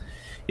 So,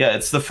 yeah,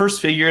 it's the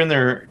first figure in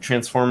their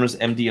Transformers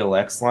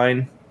MDLX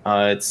line.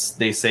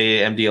 They say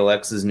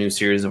MDLX's new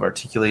series of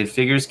articulated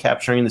figures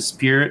capturing the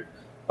spirit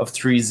of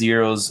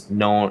 3.0's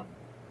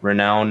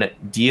renowned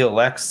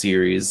DLX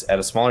series at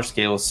a smaller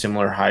scale with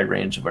similar high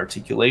range of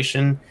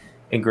articulation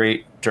and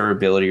great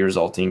durability,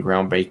 resulting in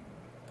groundbreaking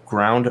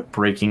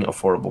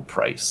affordable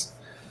price.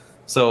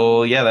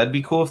 So yeah, that'd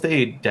be cool if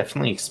they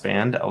definitely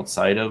expand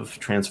outside of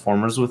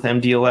Transformers with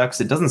MDLX.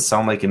 It doesn't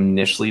sound like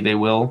initially they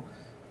will,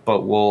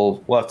 but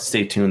we'll have to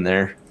stay tuned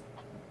there.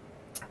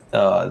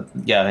 Yeah,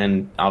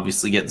 and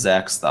obviously get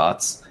Zach's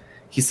thoughts.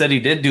 He said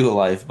he did do a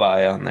live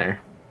buy on there.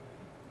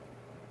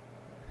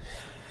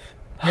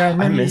 Yeah, I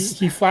remember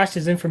he flashed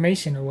his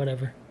information or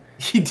whatever.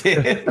 He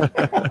did.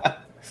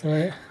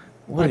 So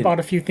I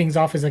bought a few things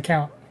off his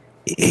account.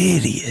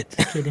 Idiot.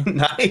 Just kidding.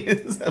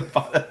 Nice.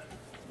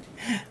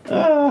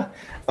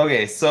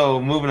 Okay,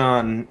 so moving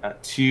on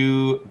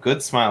to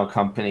Good Smile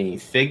Company.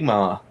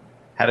 Figma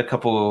had a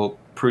couple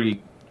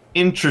pretty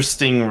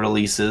interesting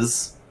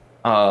releases.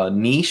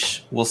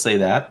 Niche, we'll say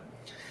that.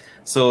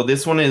 So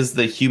this one is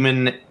the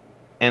Human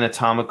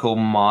Anatomical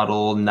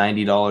Model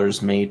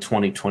 $90 May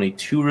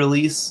 2022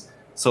 release.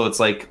 So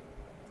it's like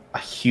a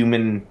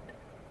human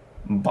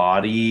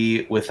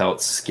body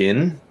without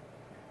skin.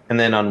 And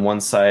then on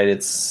one side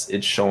it's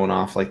showing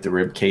off like the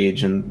rib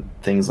cage and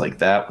things like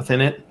that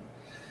within it.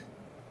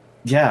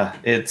 Yeah,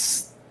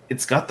 it's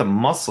got the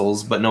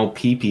muscles but no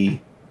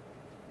pee-pee.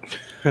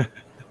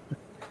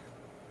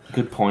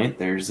 Good point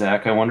there,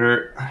 Zach. I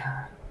wonder,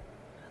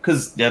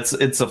 because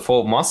it's a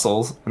full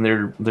muscle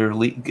and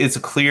it's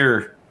a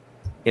clear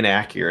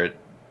inaccurate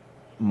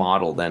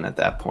model then at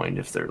that point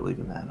if they're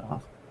leaving that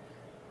off.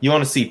 You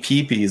want to see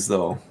pee-pees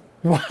though?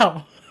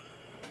 Wow.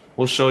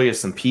 We'll show you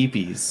some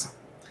pee-pees.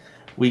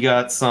 We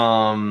got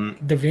some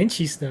Da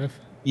Vinci stuff.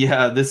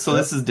 Yeah, this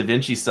is Da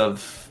Vinci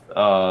stuff.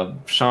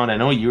 Sean, I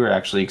know you were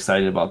actually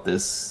excited about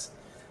this.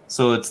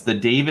 So it's the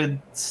David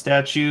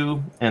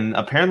statue, and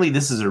apparently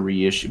this is a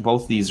reissue.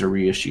 Both these are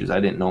reissues.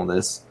 I didn't know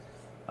this.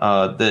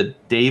 The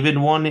David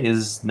one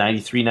is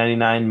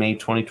 $93.99 May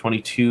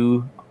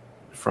 2022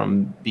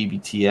 from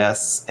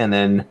BBTS, and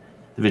then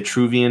the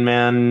Vitruvian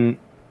Man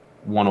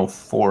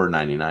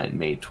 $104.99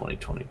 May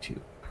 2022.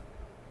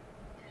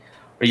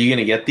 Are you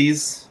gonna get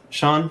these,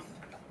 Sean?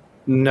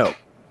 No,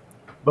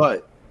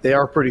 but they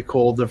are pretty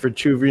cool. The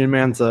Vitruvian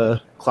Man's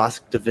a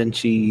classic Da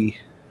Vinci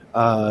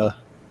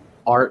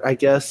art, I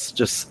guess,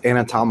 just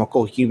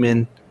anatomical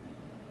human.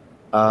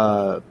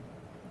 But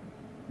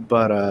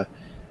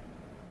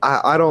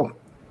I don't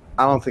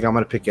think I'm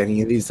gonna pick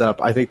any of these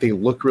up. I think they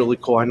look really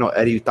cool. I know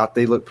Eddie thought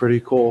they looked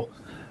pretty cool.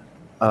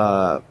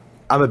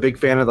 I'm a big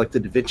fan of like the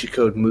Da Vinci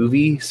Code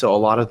movie, so a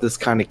lot of this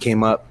kind of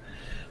came up.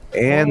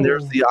 And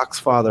there's the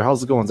Oxfather.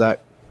 How's it going, Zach?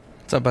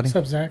 What's up, buddy? What's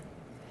up, Zach?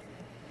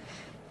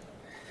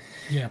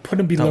 Yeah, put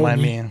him below Don't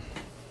mind me. me.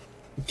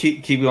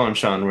 Keep going,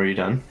 Sean. Were you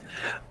done?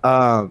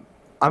 I'm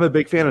a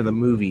big fan of the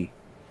movie,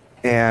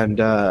 and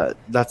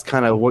that's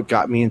kind of what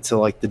got me into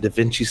like the Da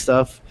Vinci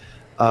stuff.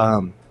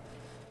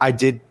 I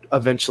did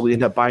eventually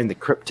end up buying the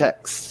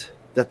cryptext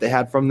that they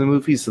had from the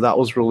movie, so that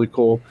was really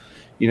cool.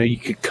 You know, you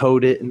could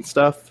code it and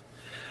stuff.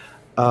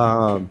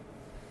 Honestly,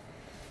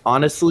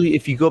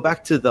 if you go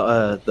back to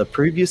the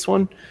previous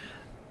one,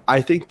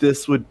 I think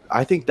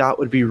that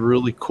would be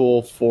really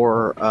cool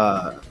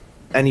for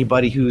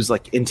anybody who's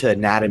like into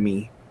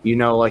anatomy You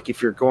know, like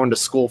if you're going to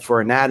school for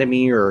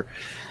anatomy or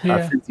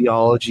Yeah.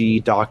 physiology,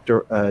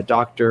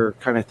 doctor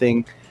kind of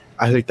thing,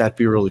 I think that'd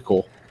be really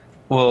cool.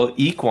 Well,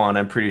 Equan,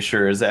 I'm pretty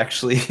sure, is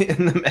actually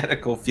in the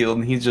medical field,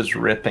 and he's just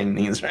ripping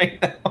these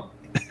right now.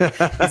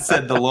 He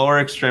said the lower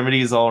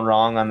extremity is all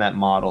wrong on that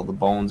model. The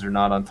bones are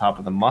not on top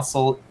of the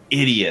muscle.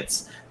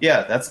 Idiots.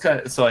 Yeah, that's kind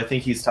of, so I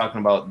think he's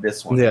talking about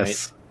this one,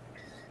 Yes. right?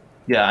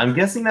 Yeah, I'm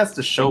guessing that's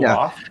to show Yeah.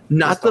 off.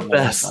 Not just the on one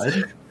best.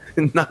 side.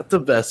 Not the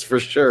best for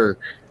sure.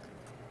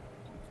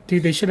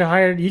 Dude, they should have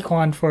hired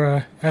Equan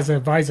for as an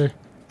advisor.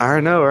 I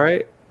don't know,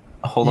 right?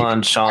 Hold on,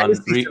 I Sean.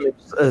 see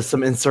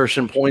some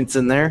insertion points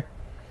in there.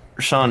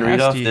 Sean, read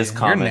off this You're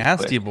comment.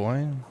 nasty, quick.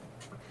 boy.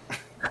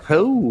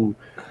 Oh.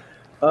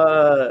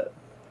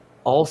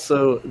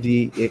 Also,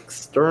 the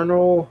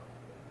external.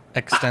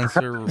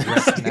 Extensor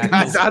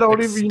I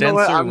don't even know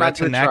what I'm not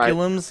gonna try.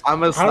 retinaculums.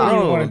 I'm a I don't even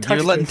stop. wanna touch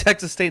You're letting this.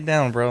 Texas State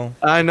down, bro.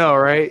 I know,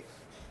 right?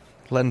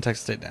 Letting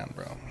Texas State down,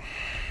 bro.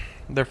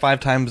 They're 5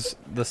 times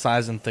the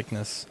size and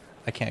thickness.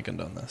 I can't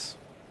condone this.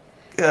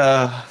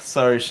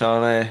 Sorry,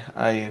 Sean.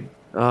 I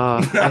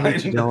I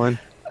need you going.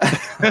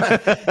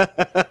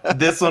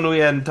 this one we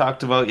hadn't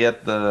talked about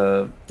yet.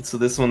 So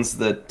this one's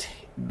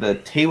the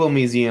Table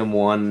Museum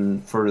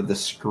one for the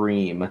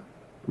Scream.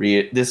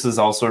 This is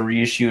also a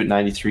reissue at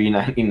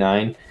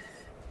 $93.99,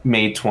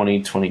 May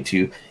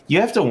 2022.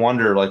 You have to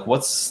wonder, like,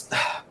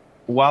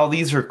 while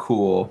these are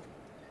cool,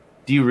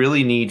 do you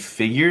really need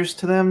figures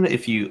to them?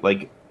 If you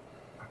like,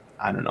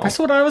 I don't know. That's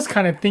what I was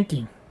kind of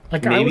thinking.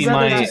 Like, I was Maybe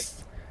rather my-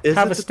 just Isn't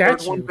have a the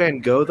third statue. one Van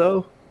Gogh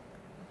though?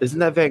 Isn't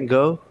that Van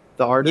Gogh,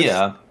 the artist?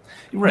 Yeah,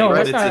 right. no, but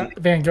that's it's not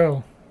Van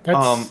Gogh.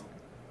 That's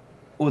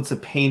well, it's a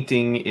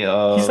painting.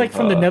 he's like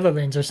from the Netherlands.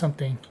 Netherlands or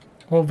something.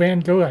 Well, Van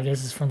Gogh, I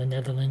guess, is from the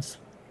Netherlands.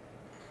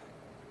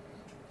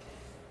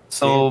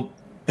 So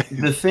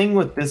the thing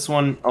with this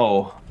one,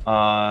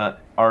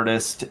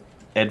 artist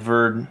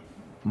Edvard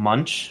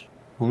Munch.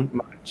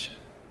 Much.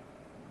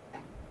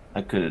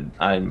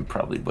 I'm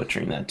probably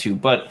butchering that too.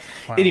 But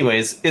Wow.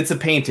 anyways, it's a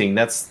painting.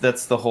 That's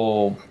the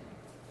whole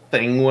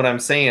thing. What I'm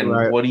saying.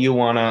 Right. What do you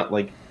want to,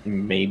 like,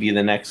 maybe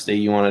the next day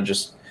you want to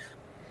just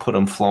put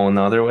them flowing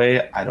the other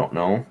way? I don't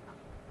know.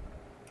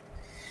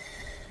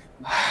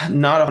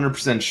 Not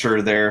 100%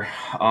 sure there.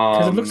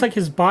 Because it looks like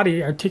his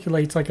body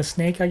articulates like a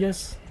snake, I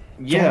guess.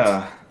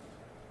 Yeah.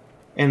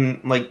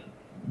 And like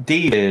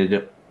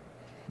David,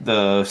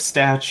 the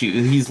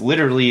statue, he's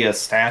literally a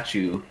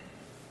statue.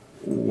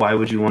 Why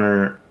would you want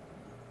to?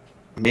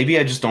 Maybe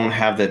I just don't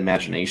have the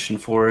imagination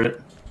for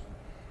it.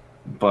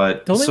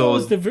 But The only so one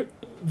was the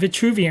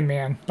Vitruvian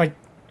Man, like,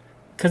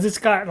 because it's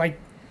got like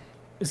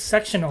a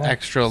sectional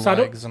Extra So I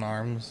don't- legs and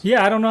arms.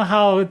 Yeah, I don't know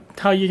how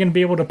you're gonna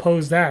be able to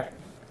pose that.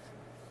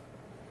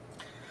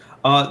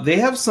 they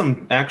have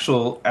some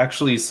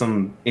actually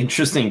some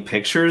interesting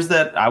pictures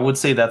that I would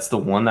say that's the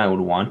one I would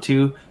want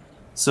to.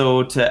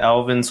 So to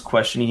Alvin's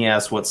question, he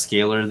asked what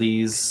scale are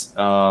these?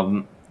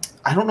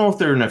 I don't know if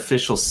they're an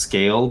official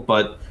scale,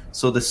 but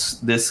so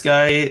this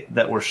guy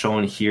that we're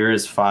showing here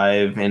is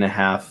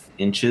 5.5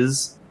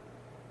 inches,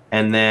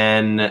 and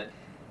then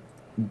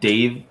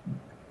David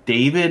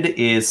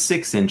is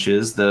 6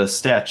 inches, the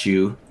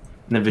statue,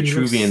 and the He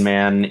looks- Vitruvian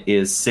Man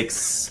is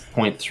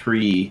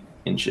 6.3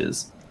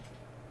 inches.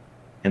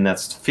 And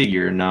that's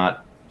figure,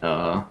 not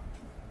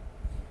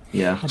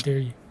yeah. How dare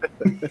you?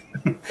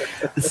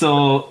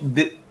 So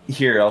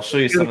here, I'll show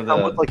you some of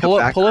Come with, the like, a Pull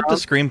up the background?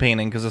 screen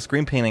painting because the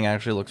screen painting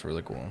actually looks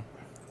really cool.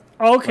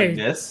 Okay, like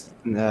this.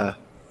 Yeah.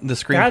 The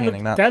screen that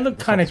painting, not that looked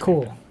the kind of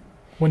full screen cool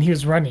when he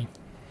was running.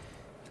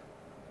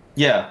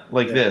 Yeah,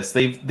 like this.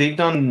 They've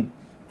done.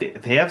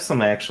 They have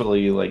some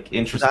actually like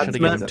interesting. That's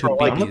Should have things given meant him that 2 for,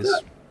 like, they've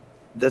done. biggies.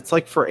 That's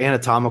like for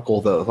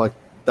anatomical though. Like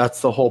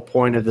that's the whole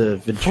point of the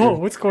Whoa, Vitruvian.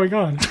 what's going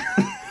on?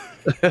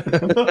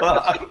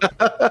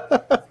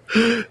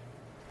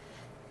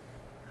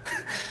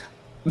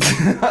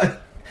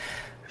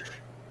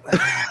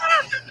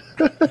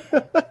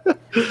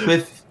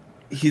 With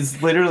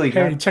he's literally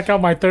Hey, got check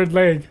out my third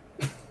leg.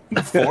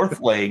 fourth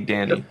leg,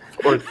 Danny.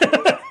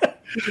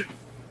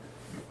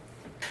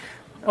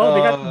 Oh, they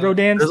got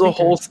Rodin's. There's a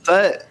whole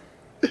set.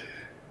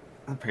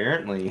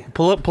 Apparently,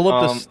 Pull up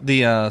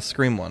the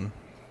Scream one.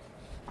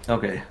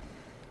 okay.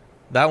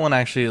 That one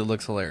actually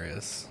looks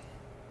hilarious.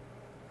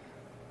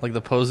 Like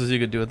the poses you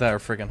could do with that are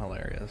freaking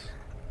hilarious.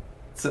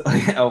 So,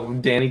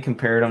 Danny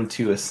compared him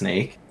to a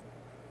snake.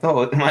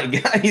 Oh my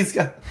god, he's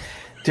got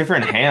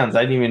different hands.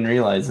 I didn't even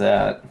realize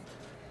that.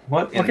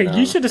 What? in Okay, the-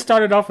 you should have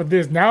started off with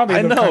this. Now they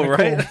I look know,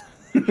 kinda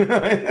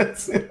right?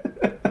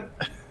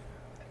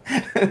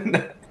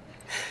 Cool.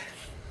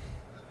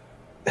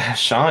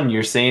 Sean,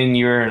 you're saying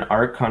you're an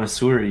art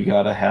connoisseur. You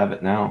gotta have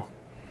it now.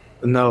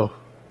 No,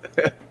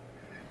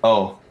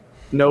 Oh,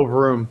 no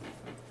room.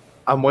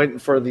 I'm waiting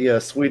for the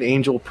Sweet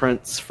Angel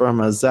prints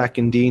from Zach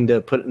and Dean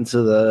to put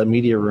into the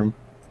media room.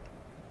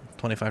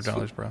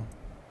 $25, bro.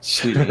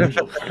 sweet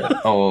angel.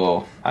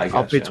 Oh, I got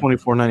I'll pay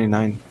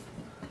 $24.99.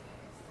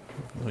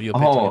 Well, you'll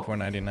pay Oh.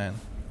 $24.99.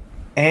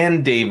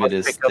 And David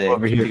is pick up thick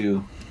over here.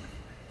 too.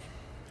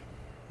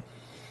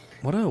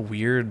 What a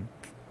weird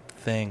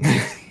thing.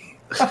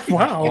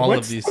 Wow. all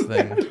of these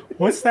things.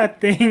 What's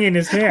that thing in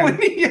his hand?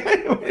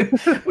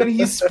 When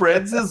he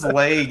spreads his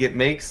leg, it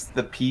makes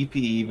the pee-pee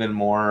even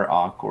more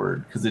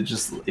awkward because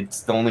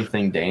it's the only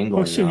thing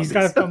dangling. Oh shit, he's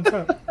got a thumbs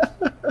up.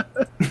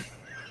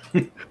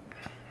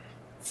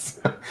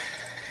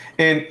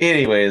 And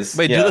anyways,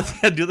 Wait, yeah.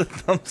 do the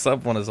thumbs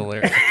up one is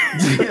hilarious.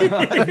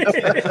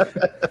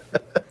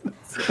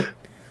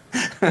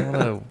 What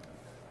a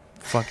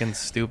fucking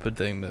stupid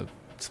thing to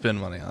spend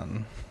money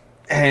on.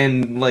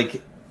 And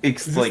like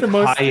it's Is this like the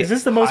most? high, Is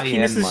this the most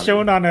high-end penises money.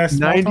 shown on a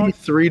small talk?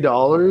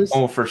 $93.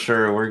 Oh, for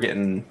sure, we're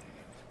getting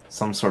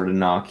some sort of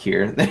knock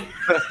here.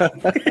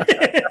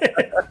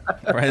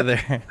 Right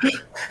there.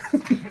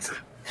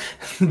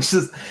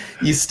 Just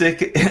you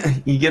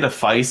get a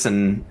Feist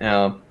and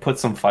put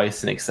some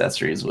Feist and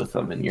accessories with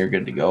them, and you're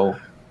good to go.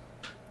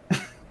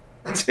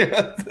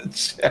 The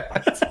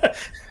chat.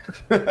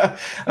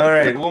 All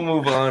right, we'll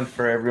move on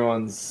for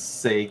everyone's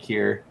sake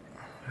here.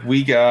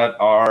 We got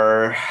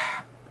our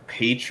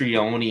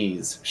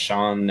Patreonies.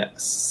 Sean,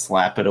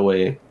 slap it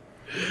away.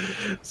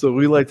 So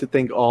we like to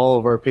thank all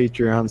of our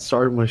Patreons,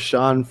 starting with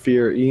Sean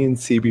Fear, Ian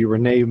CB,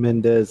 Renee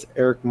Mendez,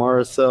 Eric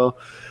Marcel,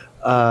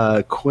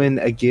 Quinn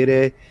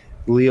Aguirre,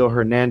 Leo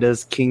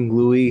Hernandez, King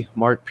Louis,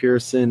 Mark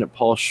Pearson,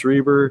 Paul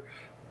Schreiber,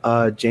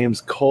 James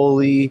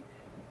Coley,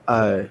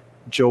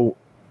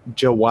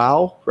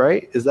 Joao,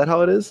 right? Is that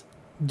how it is?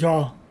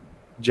 Jaw.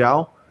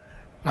 Joao?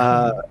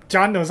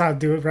 John knows how to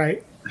do it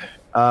right.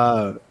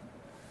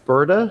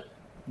 Berta,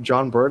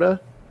 John Berta,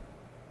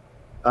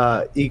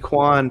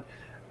 Equan,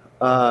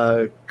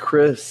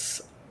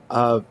 Chris,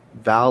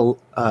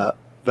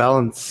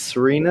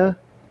 Valencerina,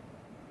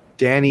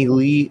 Dan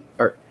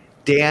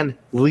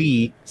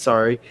Lee,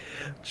 sorry.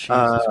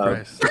 Jesus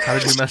Christ. How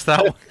did you mess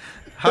that one?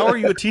 How are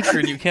you a teacher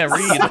and you can't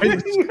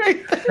read?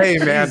 Hey,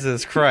 man.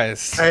 Jesus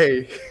Christ.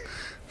 Hey,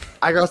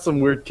 I got some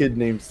weird kid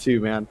names too,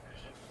 man.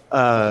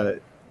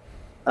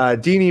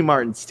 Deanie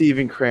Martin,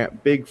 Stephen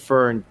Cramp, Big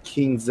Fern,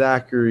 King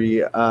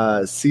Zachary,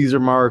 Caesar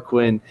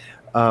Marquin,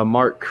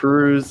 Mark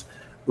Cruz,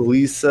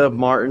 Lisa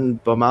Martin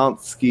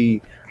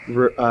Bomoutsky,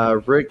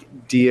 Rick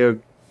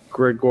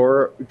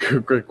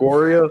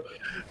Gregorio,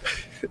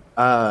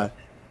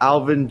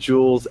 Alvin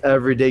Jules,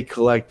 Everyday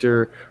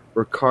Collector,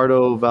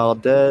 Ricardo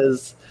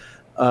Valdez,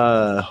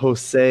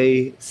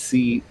 Jose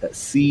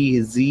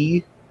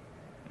CZ,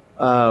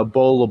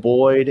 Bola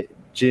Boyd,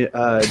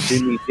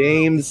 Jimmy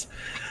James,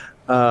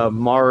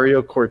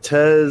 Mario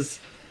Cortez,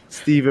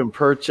 Stephen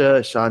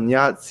Percha, Sean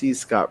Yahtzee,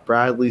 Scott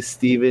Bradley,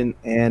 Stephen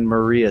and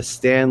Maria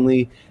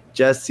Stanley,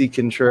 Jesse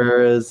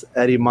Contreras,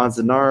 Eddie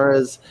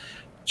Manzanares,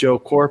 Joe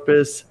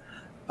Corpus,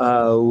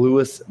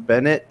 Louis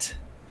Bennett,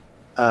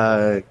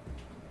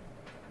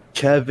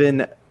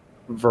 Kevin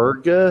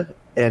Verga,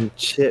 and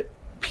Chip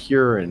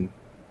Purin.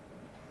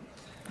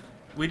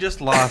 We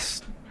just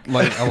lost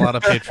like a lot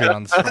of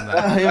Patreons from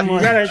that. You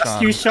gotta Sean.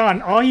 excuse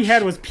Sean. All he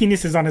had was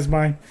penises on his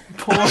mind.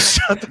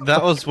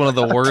 That was one of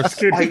the worst.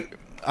 Dude,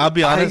 I'll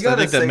be honest, I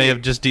gotta think that say- may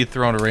have just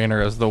dethroned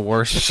Rainer as the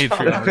worst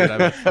Patreon read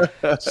I've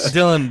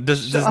Dylan,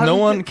 does no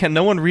one can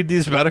no one read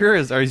these better?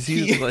 Is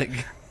he like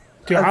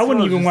dude, I That's wouldn't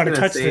what I even was want to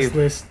gonna touch say. this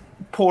list.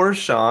 Poor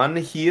Sean,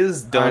 he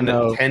has done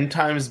know. 10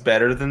 times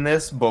better than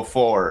this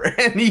before,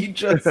 and he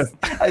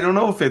just—I don't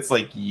know if it's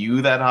like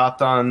you that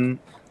hopped on.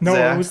 No,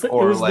 Zach, it was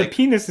or like,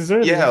 the penises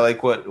earlier. yeah,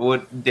 like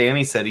what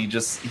Danny said. He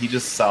just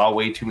saw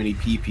way too many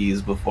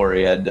PPs before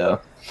he had to.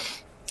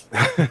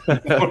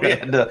 Before he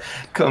had to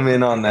come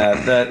in on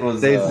that. That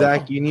was Say,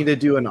 Zach, you need to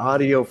do an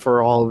audio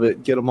for all of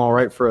it. Get them all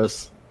right for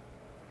us.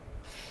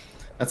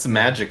 that's the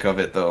magic of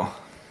it, though.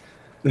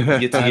 You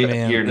get to I get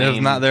mean, your there's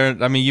name. not there.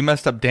 I mean, you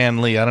messed up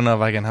Dan Lee. I don't know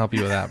if I can help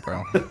you with that,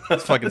 bro.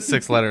 It's fucking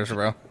 6 letters,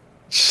 bro.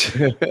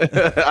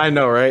 I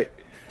know, right?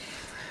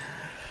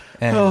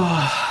 And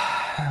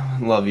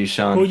Love you,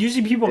 Sean. Well,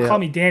 usually people Yeah. call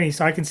me Danny,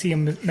 so I can see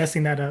him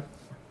messing that up.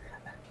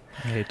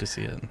 I hate to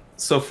see it.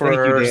 So for Thank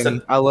our you,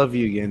 Danny. I love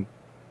you again.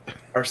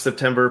 our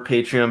September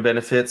Patreon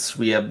benefits,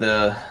 we have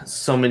the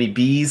So Many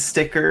Bees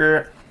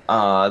sticker.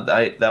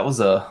 That was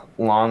a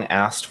long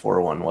asked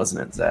for one,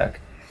 wasn't it, Zach?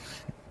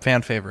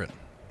 Fan favorite.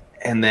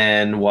 And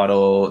then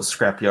Watto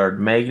Scrapyard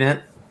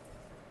Magnet.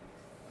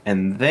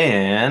 And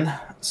then,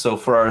 so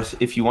for our,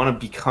 if you want to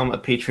become a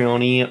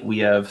Patreon, we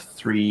have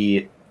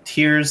 3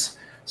 tiers.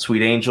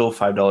 Sweet Angel,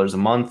 $5 a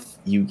month.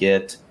 You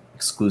get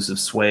exclusive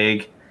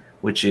swag,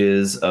 which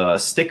is a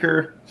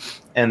sticker,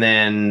 and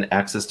then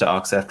access to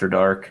Ox After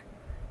Dark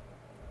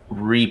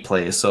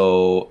replay.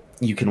 So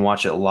you can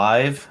watch it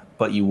live,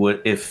 but you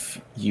would, if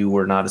you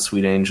were not a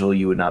Sweet Angel,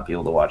 you would not be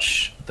able to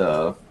watch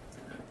the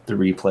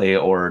replay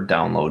or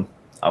download,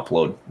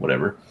 upload,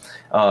 whatever.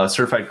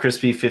 Certified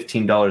Crispy,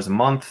 $15 a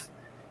month.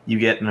 You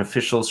get an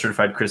official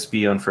Certified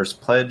Crispy on first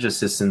pledge,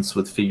 assistance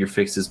with figure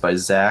fixes by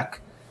Zach.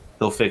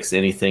 He'll fix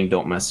anything,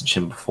 don't message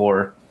him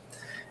before.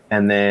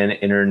 And then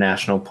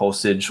international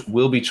postage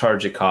will be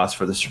charged at cost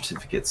for the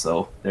certificate.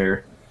 So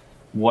they're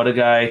What a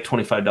Guy,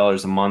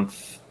 $25 a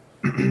month.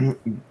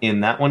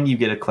 In that one, you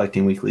get a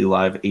Collecting Weekly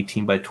Live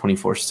 18 by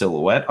 24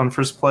 silhouette on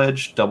first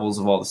pledge, doubles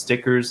of all the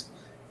stickers,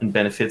 and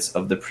benefits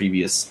of the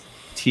previous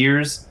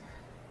tiers.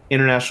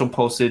 International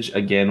postage,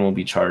 again, will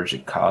be charged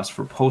at cost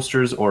for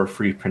posters or a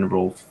free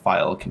printable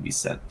file can be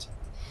sent.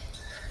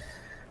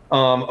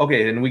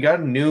 Okay, and we got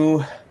a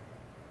new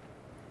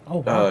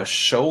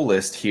show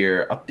list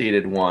here,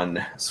 updated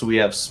one. So we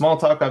have Small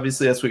Talk,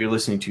 obviously, that's what you're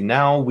listening to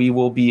now. We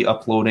will be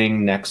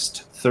uploading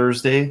next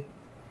Thursday.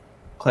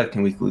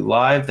 Collecting Weekly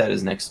Live, that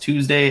is next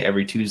Tuesday,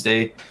 every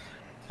Tuesday.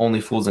 Only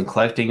Fools and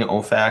Collecting,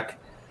 OFAC,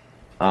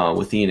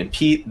 with Ian and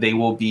Pete. They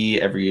will be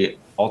every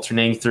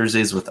alternating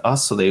Thursdays with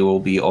us, so they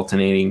will be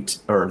alternating,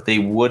 or they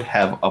would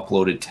have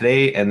uploaded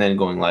today and then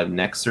going live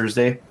next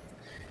Thursday.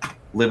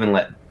 Live and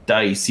Let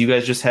Dice. You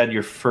guys just had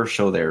your first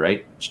show there,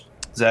 right,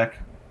 Zach?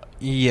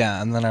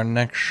 Yeah, and then our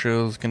next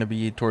show is going to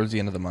be towards the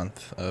end of the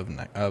month or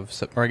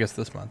I guess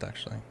this month,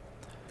 actually.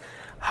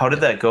 How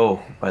did that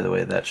go, by the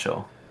way, that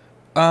show?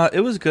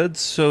 It was good.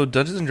 So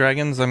Dungeons and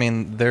Dragons, I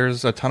mean,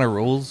 there's a ton of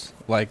rules.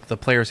 Like the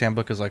player's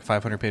handbook is like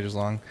 500 pages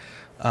long.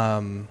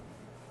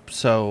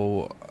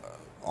 So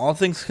all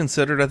things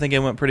considered, I think it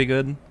went pretty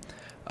good.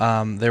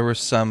 There were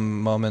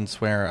some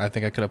moments where I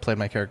think I could have played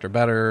my character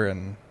better,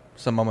 and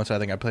some moments I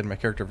think I played my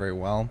character very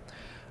well.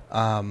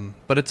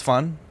 But it's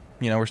fun.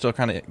 You know, we're still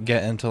kind of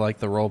getting into like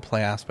the role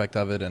play aspect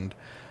of it, and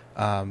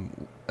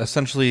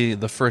essentially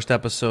the first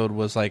episode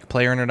was like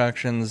player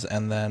introductions,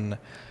 and then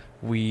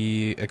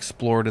we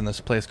explored in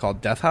this place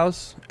called Death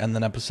House, and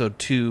then episode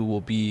 2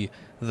 will be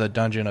the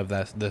dungeon of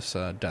this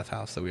Death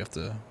House that we have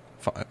to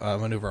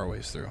maneuver our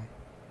ways through.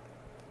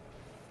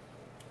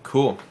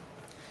 Cool.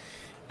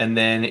 And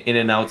then in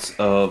and outs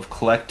of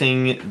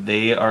Collecting,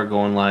 they are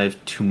going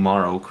live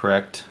tomorrow,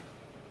 correct?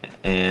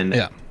 And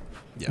Yeah.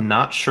 I'm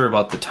not sure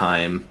about the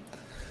time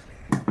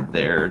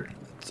there.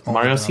 It's only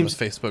Mario been seems... on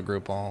the Facebook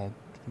group all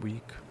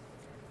week.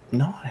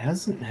 No, it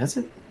hasn't, has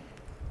it?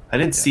 I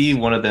didn't see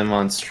one of them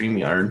on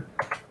StreamYard.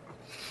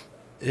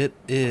 It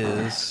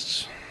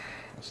is.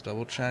 Let's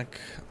double check.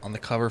 On the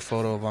cover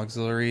photo of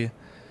Auxiliary,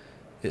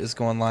 it is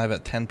going live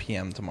at 10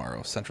 p.m.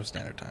 tomorrow, Central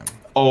Standard Time.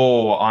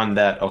 Oh, on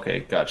that.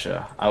 Okay,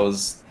 gotcha.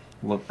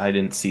 I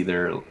didn't see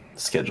their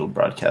scheduled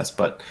broadcast,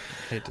 but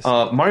Hate to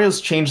see Mario's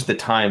changed the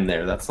time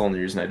there. That's the only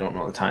reason I don't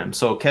know the time.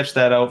 So catch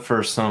that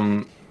for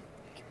some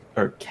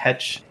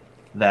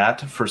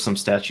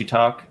statue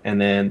talk, and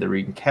then the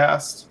Read and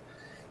Cast.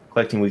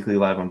 Collecting Weekly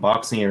Live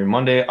Unboxing every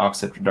Monday,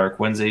 Ox After Dark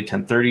Wednesday,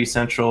 10:30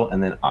 Central,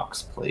 and then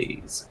Ox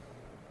Plays.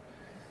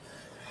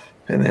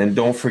 And then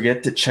don't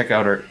forget to check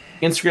out our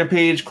Instagram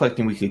page,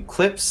 Collecting Weekly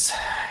Clips,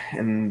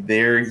 and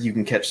there you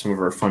can catch some of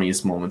our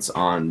funniest moments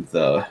on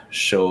the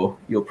show.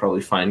 You'll probably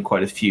find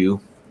quite a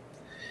few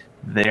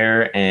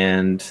there,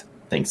 and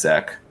thanks,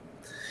 Zach.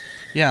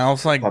 Yeah, I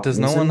was like, does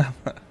no Optimism?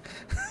 one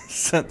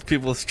send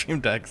people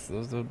stream decks?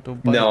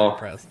 Don't No.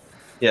 press.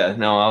 Yeah,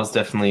 no, I was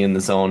definitely in the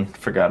zone.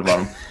 Forgot about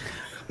him.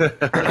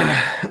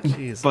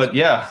 Jeez. But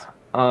yeah,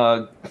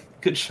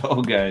 good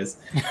show, guys.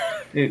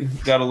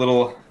 It got a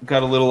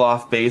little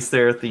off base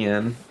there at the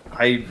end.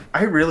 I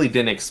really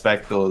didn't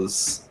expect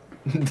those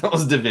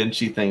Da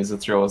Vinci things to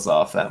throw us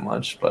off that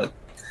much, but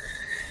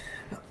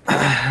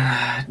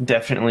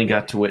definitely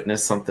got to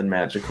witness something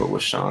magical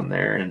with Sean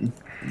there, and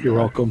You're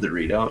welcome. the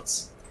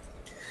readouts.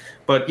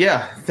 But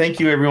yeah,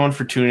 thank you everyone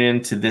for tuning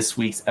in to this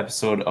week's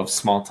episode of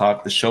Small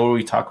Talk, the show where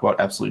we talk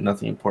about absolutely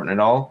nothing important at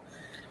all.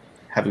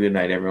 Have a good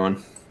night,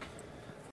 everyone.